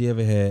team KG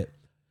ever had,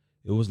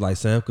 it was like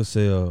Sam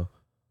Cassell,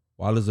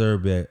 Wallace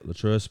Zerbeck,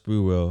 Latrell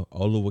Sprewell,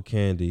 Ola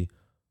Candy,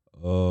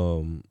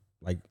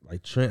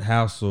 like Trent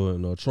Hassel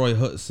and Troy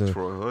Hudson.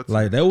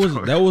 Like that was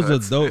a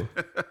dope.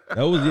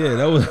 That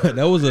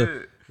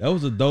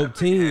was a dope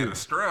team. Had a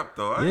strap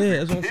though.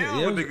 That's what I'm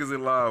saying. Niggas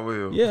in line with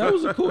him. Yeah, that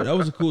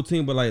was a cool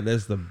team. But like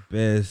that's the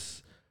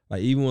best.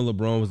 Like even when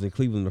LeBron was in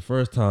Cleveland the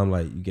first time,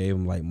 like you gave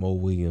him like Mo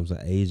Williams,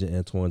 an agent,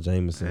 Antoine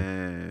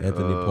Jameson,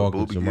 Anthony Parker,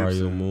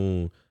 Jamario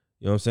Moon.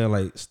 You know what I'm saying?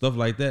 Like stuff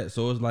like that.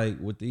 So it's like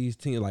with these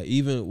teams, like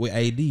even with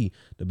AD,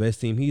 the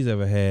best team he's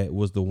ever had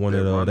was the one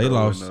that they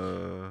lost.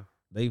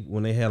 They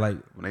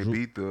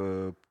beat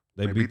the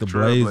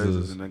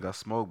Blazers and then got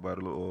smoked by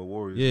the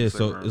Warriors. Yeah,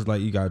 so it's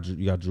like you got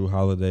Drew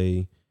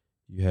Holiday,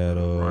 you had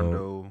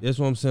Rondo. That's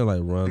what I'm saying,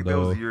 like Rondo. I think that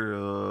was the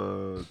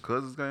year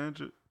Cousins got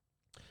injured.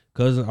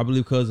 I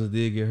believe Cousins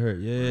did get hurt.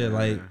 Yeah,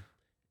 like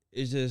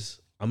it's just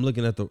I'm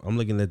looking at the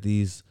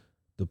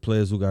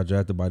players who got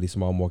drafted by these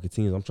small market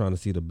teams. I'm trying to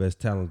see the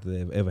best talent that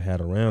they've ever had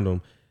around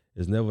them.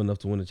 It's never enough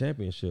to win a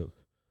championship.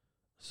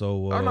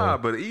 So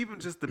but even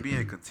just to be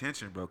in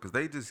contention, bro, because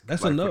they just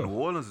that's like enough. New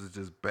Orleans is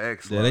just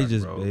backsliding. Yeah, they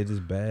bro.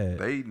 just bad.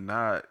 They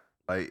not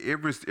like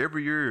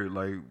every year,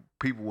 like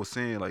people were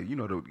saying, like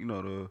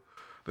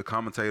the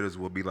commentators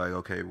will be like,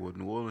 okay, well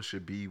New Orleans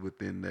should be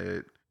within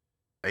that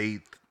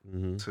 8th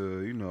to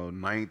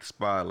 9th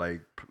spot,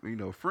 like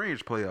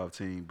fringe playoff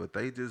team, but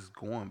they just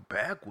going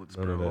backwards,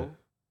 bro.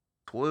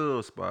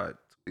 12 spot,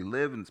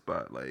 11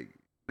 spot, like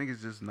I think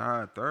it's just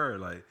not third,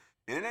 like.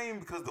 And it ain't even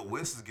because the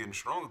West is getting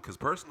stronger. Because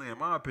personally, in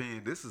my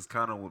opinion, this is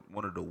kind of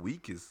one of the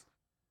weakest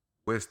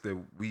West that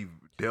we've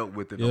dealt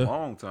with in a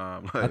long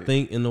time. Like, I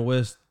think in the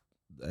West,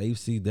 the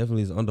AFC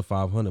definitely is under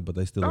 500, but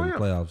they still in the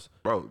playoffs.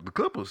 Bro, the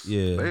Clippers,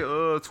 they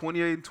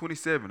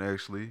 28-27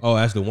 actually. Oh,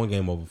 actually, one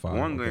game over 500.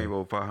 One game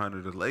over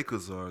 500. The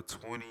Lakers are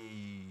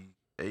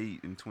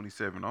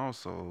 28-27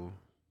 also.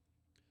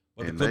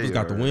 But the Clippers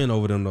got the win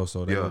over them though,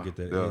 so they don't get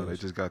that. Yeah, they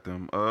just got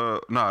them.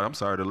 I'm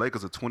sorry. The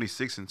Lakers are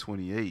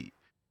 26-28.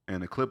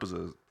 And the Clippers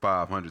are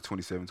 500,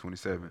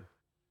 27-27.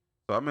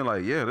 So I mean,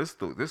 like, yeah, this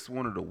is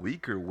one of the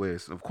weaker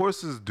West. Of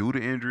course, it's due to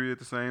injury at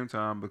the same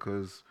time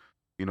because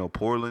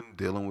Portland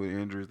dealing with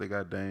injuries. They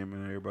got Dame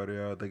and everybody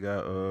out. They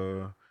got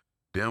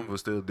Denver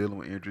still dealing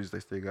with injuries.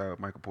 They still got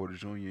Michael Porter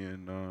Jr.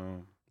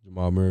 and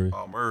Jamal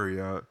Murray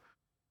out.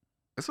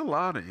 It's a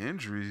lot of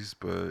injuries,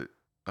 but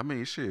I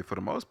mean, shit. For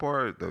the most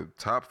part, the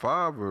top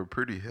 5 are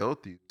pretty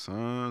healthy.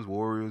 Suns,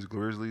 Warriors,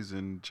 Grizzlies,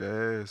 and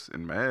Jazz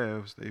and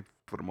Mavs. They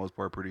for the most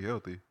part pretty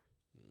healthy.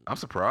 I'm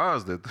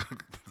surprised that the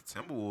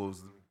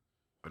Timberwolves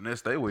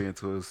finessed their way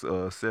into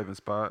a 7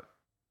 spot.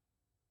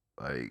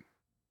 Like,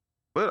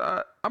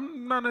 but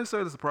I'm not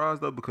necessarily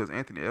surprised though because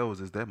Anthony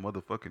Edwards is that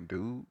motherfucking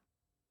dude.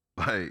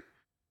 Like,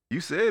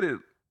 you said it,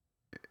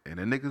 and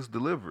the niggas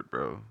delivered,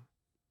 bro.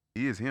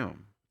 He is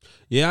him.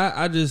 Yeah,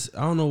 I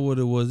don't know what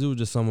it was. It was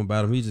just something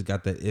about him. He just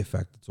got that it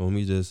factor to him.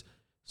 He just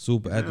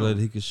super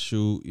athletic. He can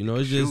shoot. You know,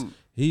 it's just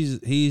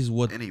he's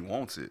what, and he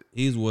wants it.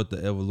 He's what the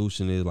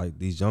evolution is. Like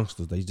these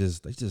youngsters, they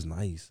just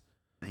nice.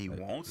 And he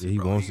wants it. He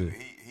bro. Wants it.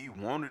 He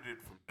wanted it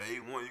from day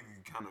one. You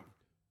can kind of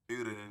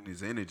feel it in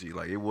his energy.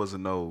 Like it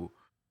wasn't no.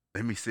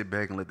 Let me sit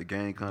back and let the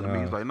game come to me.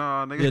 He's like,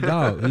 nah, nigga. Yeah,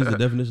 dog. He's the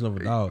definition of a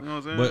dog. You know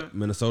what I'm saying? But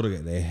Minnesota,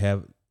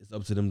 it's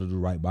up to them to do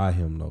right by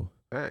him, though.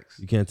 Facts.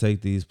 You can't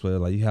take these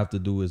players. Like, you have to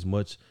do as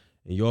much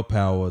in your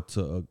power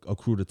to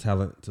accrue the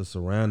talent to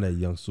surround that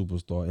young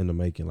superstar in the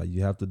making. Like,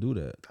 you have to do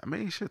that. I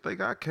mean, shit, they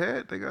got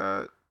Cat. They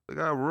got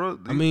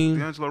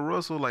D'Angelo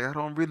Russell. Like, I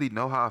don't really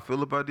know how I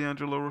feel about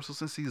D'Angelo Russell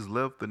since he's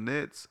left the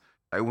Nets.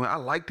 Like, when I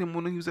liked him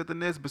when he was at the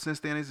Nets, but since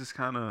then, it's just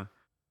kind of,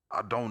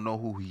 I don't know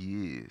who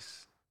he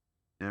is.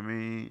 You know what I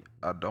mean?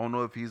 I don't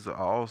know if he's an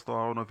all-star.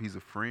 I don't know if he's a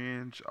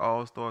fringe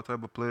all-star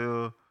type of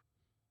player.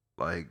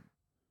 Like,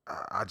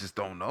 I just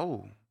don't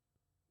know.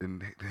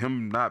 And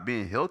him not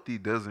being healthy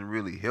doesn't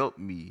really help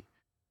me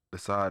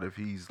decide if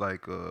he's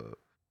like a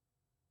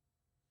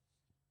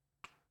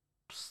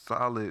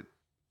solid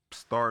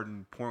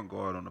starting point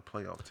guard on a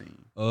playoff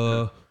team.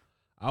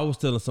 I was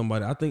telling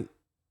somebody, I think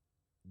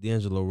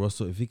D'Angelo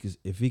Russell, if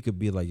he could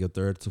be like your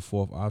third to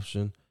fourth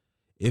option,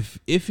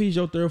 if he's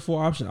your third,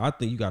 fourth option, I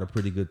think you got a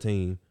pretty good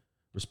team.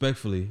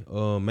 Respectfully,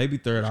 maybe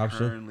third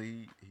option.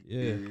 Currently, he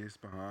is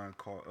behind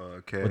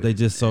Cat. But they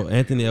just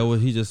Anthony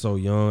Edwards. He's just so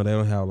young. They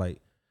don't have like.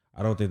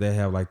 I don't think they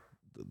have like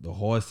the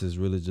horses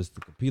really just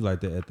to compete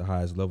like that at the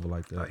highest level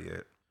like that. Not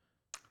yet.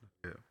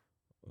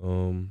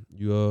 Yeah.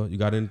 You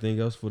got anything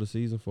else for the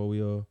season before we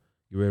you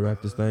ready to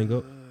wrap this thing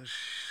up?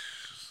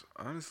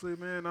 Honestly,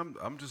 man,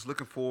 I'm just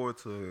looking forward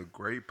to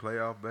great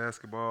playoff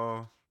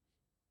basketball.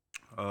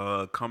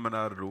 Coming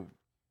out of the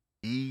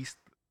East,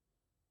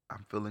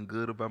 I'm feeling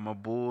good about my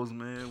Bulls,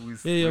 man. We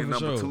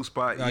number 2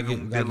 spot. Gotta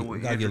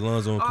get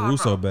Lonzo and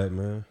Caruso back,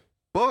 man.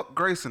 Fuck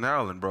Grayson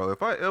Allen, bro.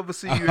 If I ever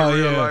see you in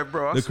real life,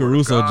 bro, the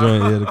Caruso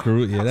joint,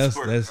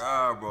 that's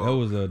God, bro. That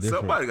was different.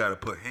 Somebody got to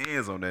put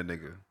hands on that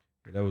nigga.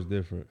 That was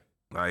different.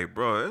 Like,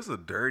 bro, that's a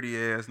dirty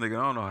ass nigga.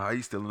 I don't know how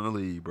he's still in the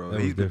league, bro.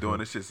 He's been doing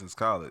this shit since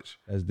college.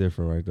 That's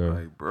different right there.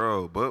 Like,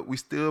 bro, but we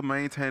still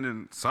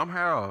maintaining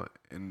somehow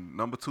in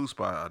number 2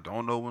 spot. I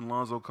don't know when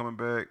Lonzo coming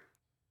back.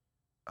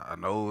 I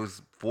know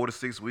it's 4 to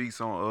 6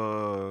 weeks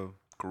on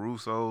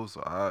Caruso,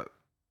 so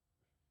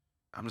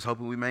I'm just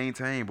hoping we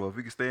maintain, bro. If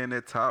we can stay in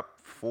that top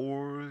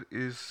 4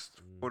 is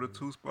for the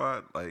 2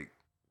 spot, like,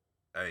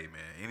 hey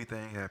man,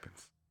 anything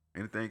happens.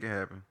 Anything can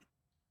happen.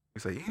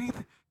 We say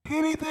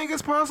anything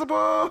is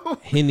possible.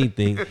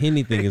 Anything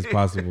is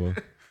possible.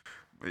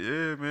 But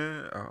yeah,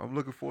 man, I'm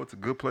looking forward to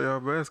good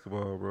playoff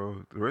basketball,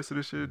 bro. The rest of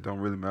this shit don't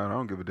really matter. I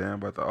don't give a damn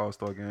about the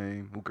All-Star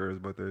game. Who cares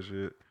about that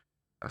shit?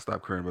 I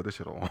stopped caring about this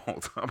shit a long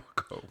time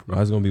ago, bro.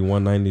 No, it's gonna be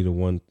 190 to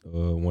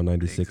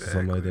 196 or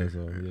something like that. So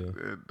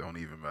yeah, it don't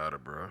even matter,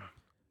 bro.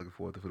 Looking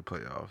forward to the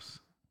playoffs.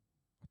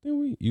 I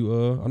think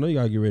I know you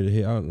gotta get ready to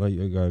hit. I know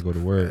you gotta go to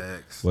work,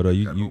 Facts. but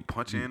you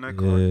punch in that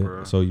clock,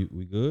 bro. So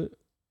we good?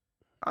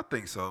 I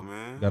think so,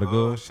 man. Gotta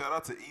go. Shout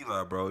out to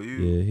Eli, bro.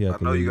 I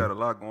know you got a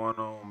lot going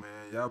on,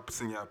 man. Y'all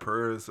send y'all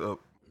prayers up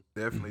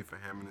definitely for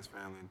him and his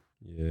family.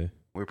 Yeah,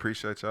 we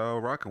appreciate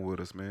y'all rocking with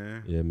us,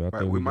 man. Yeah, man.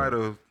 We might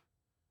have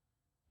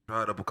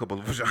dried up a couple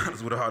of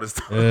vaginas with all this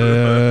talk.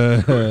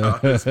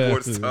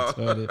 Sports talk.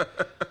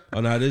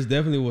 Oh no, this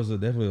definitely was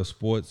a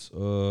sports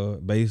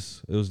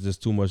base. It was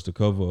just too much to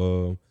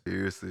cover.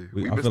 Seriously,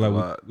 I feel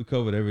like we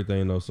covered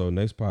everything though. So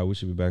next pod we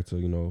should be back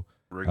to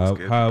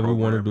how we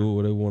want to do it,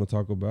 what they want to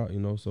talk about.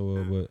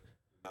 So but.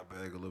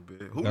 Bag a little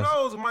bit. Who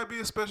knows? It might be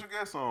a special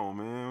guest on,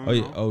 man.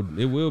 It will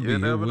be. It will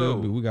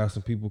be. We got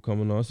some people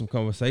coming on, some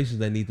conversations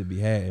that need to be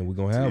had, and we're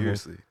gonna have them.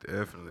 Seriously,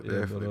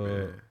 definitely,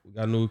 man. We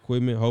got new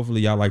equipment.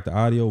 Hopefully, y'all like the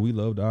audio. We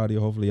love the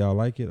audio. Hopefully, y'all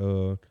like it.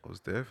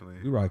 Most definitely.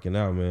 We rocking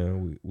out,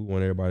 man. We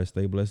want everybody to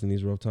stay blessed in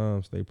these rough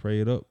times. Stay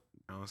prayed up.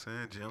 You know what I'm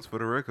saying? Gems for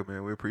the record,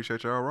 man. We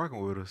appreciate y'all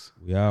rocking with us.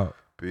 We out.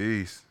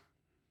 Peace.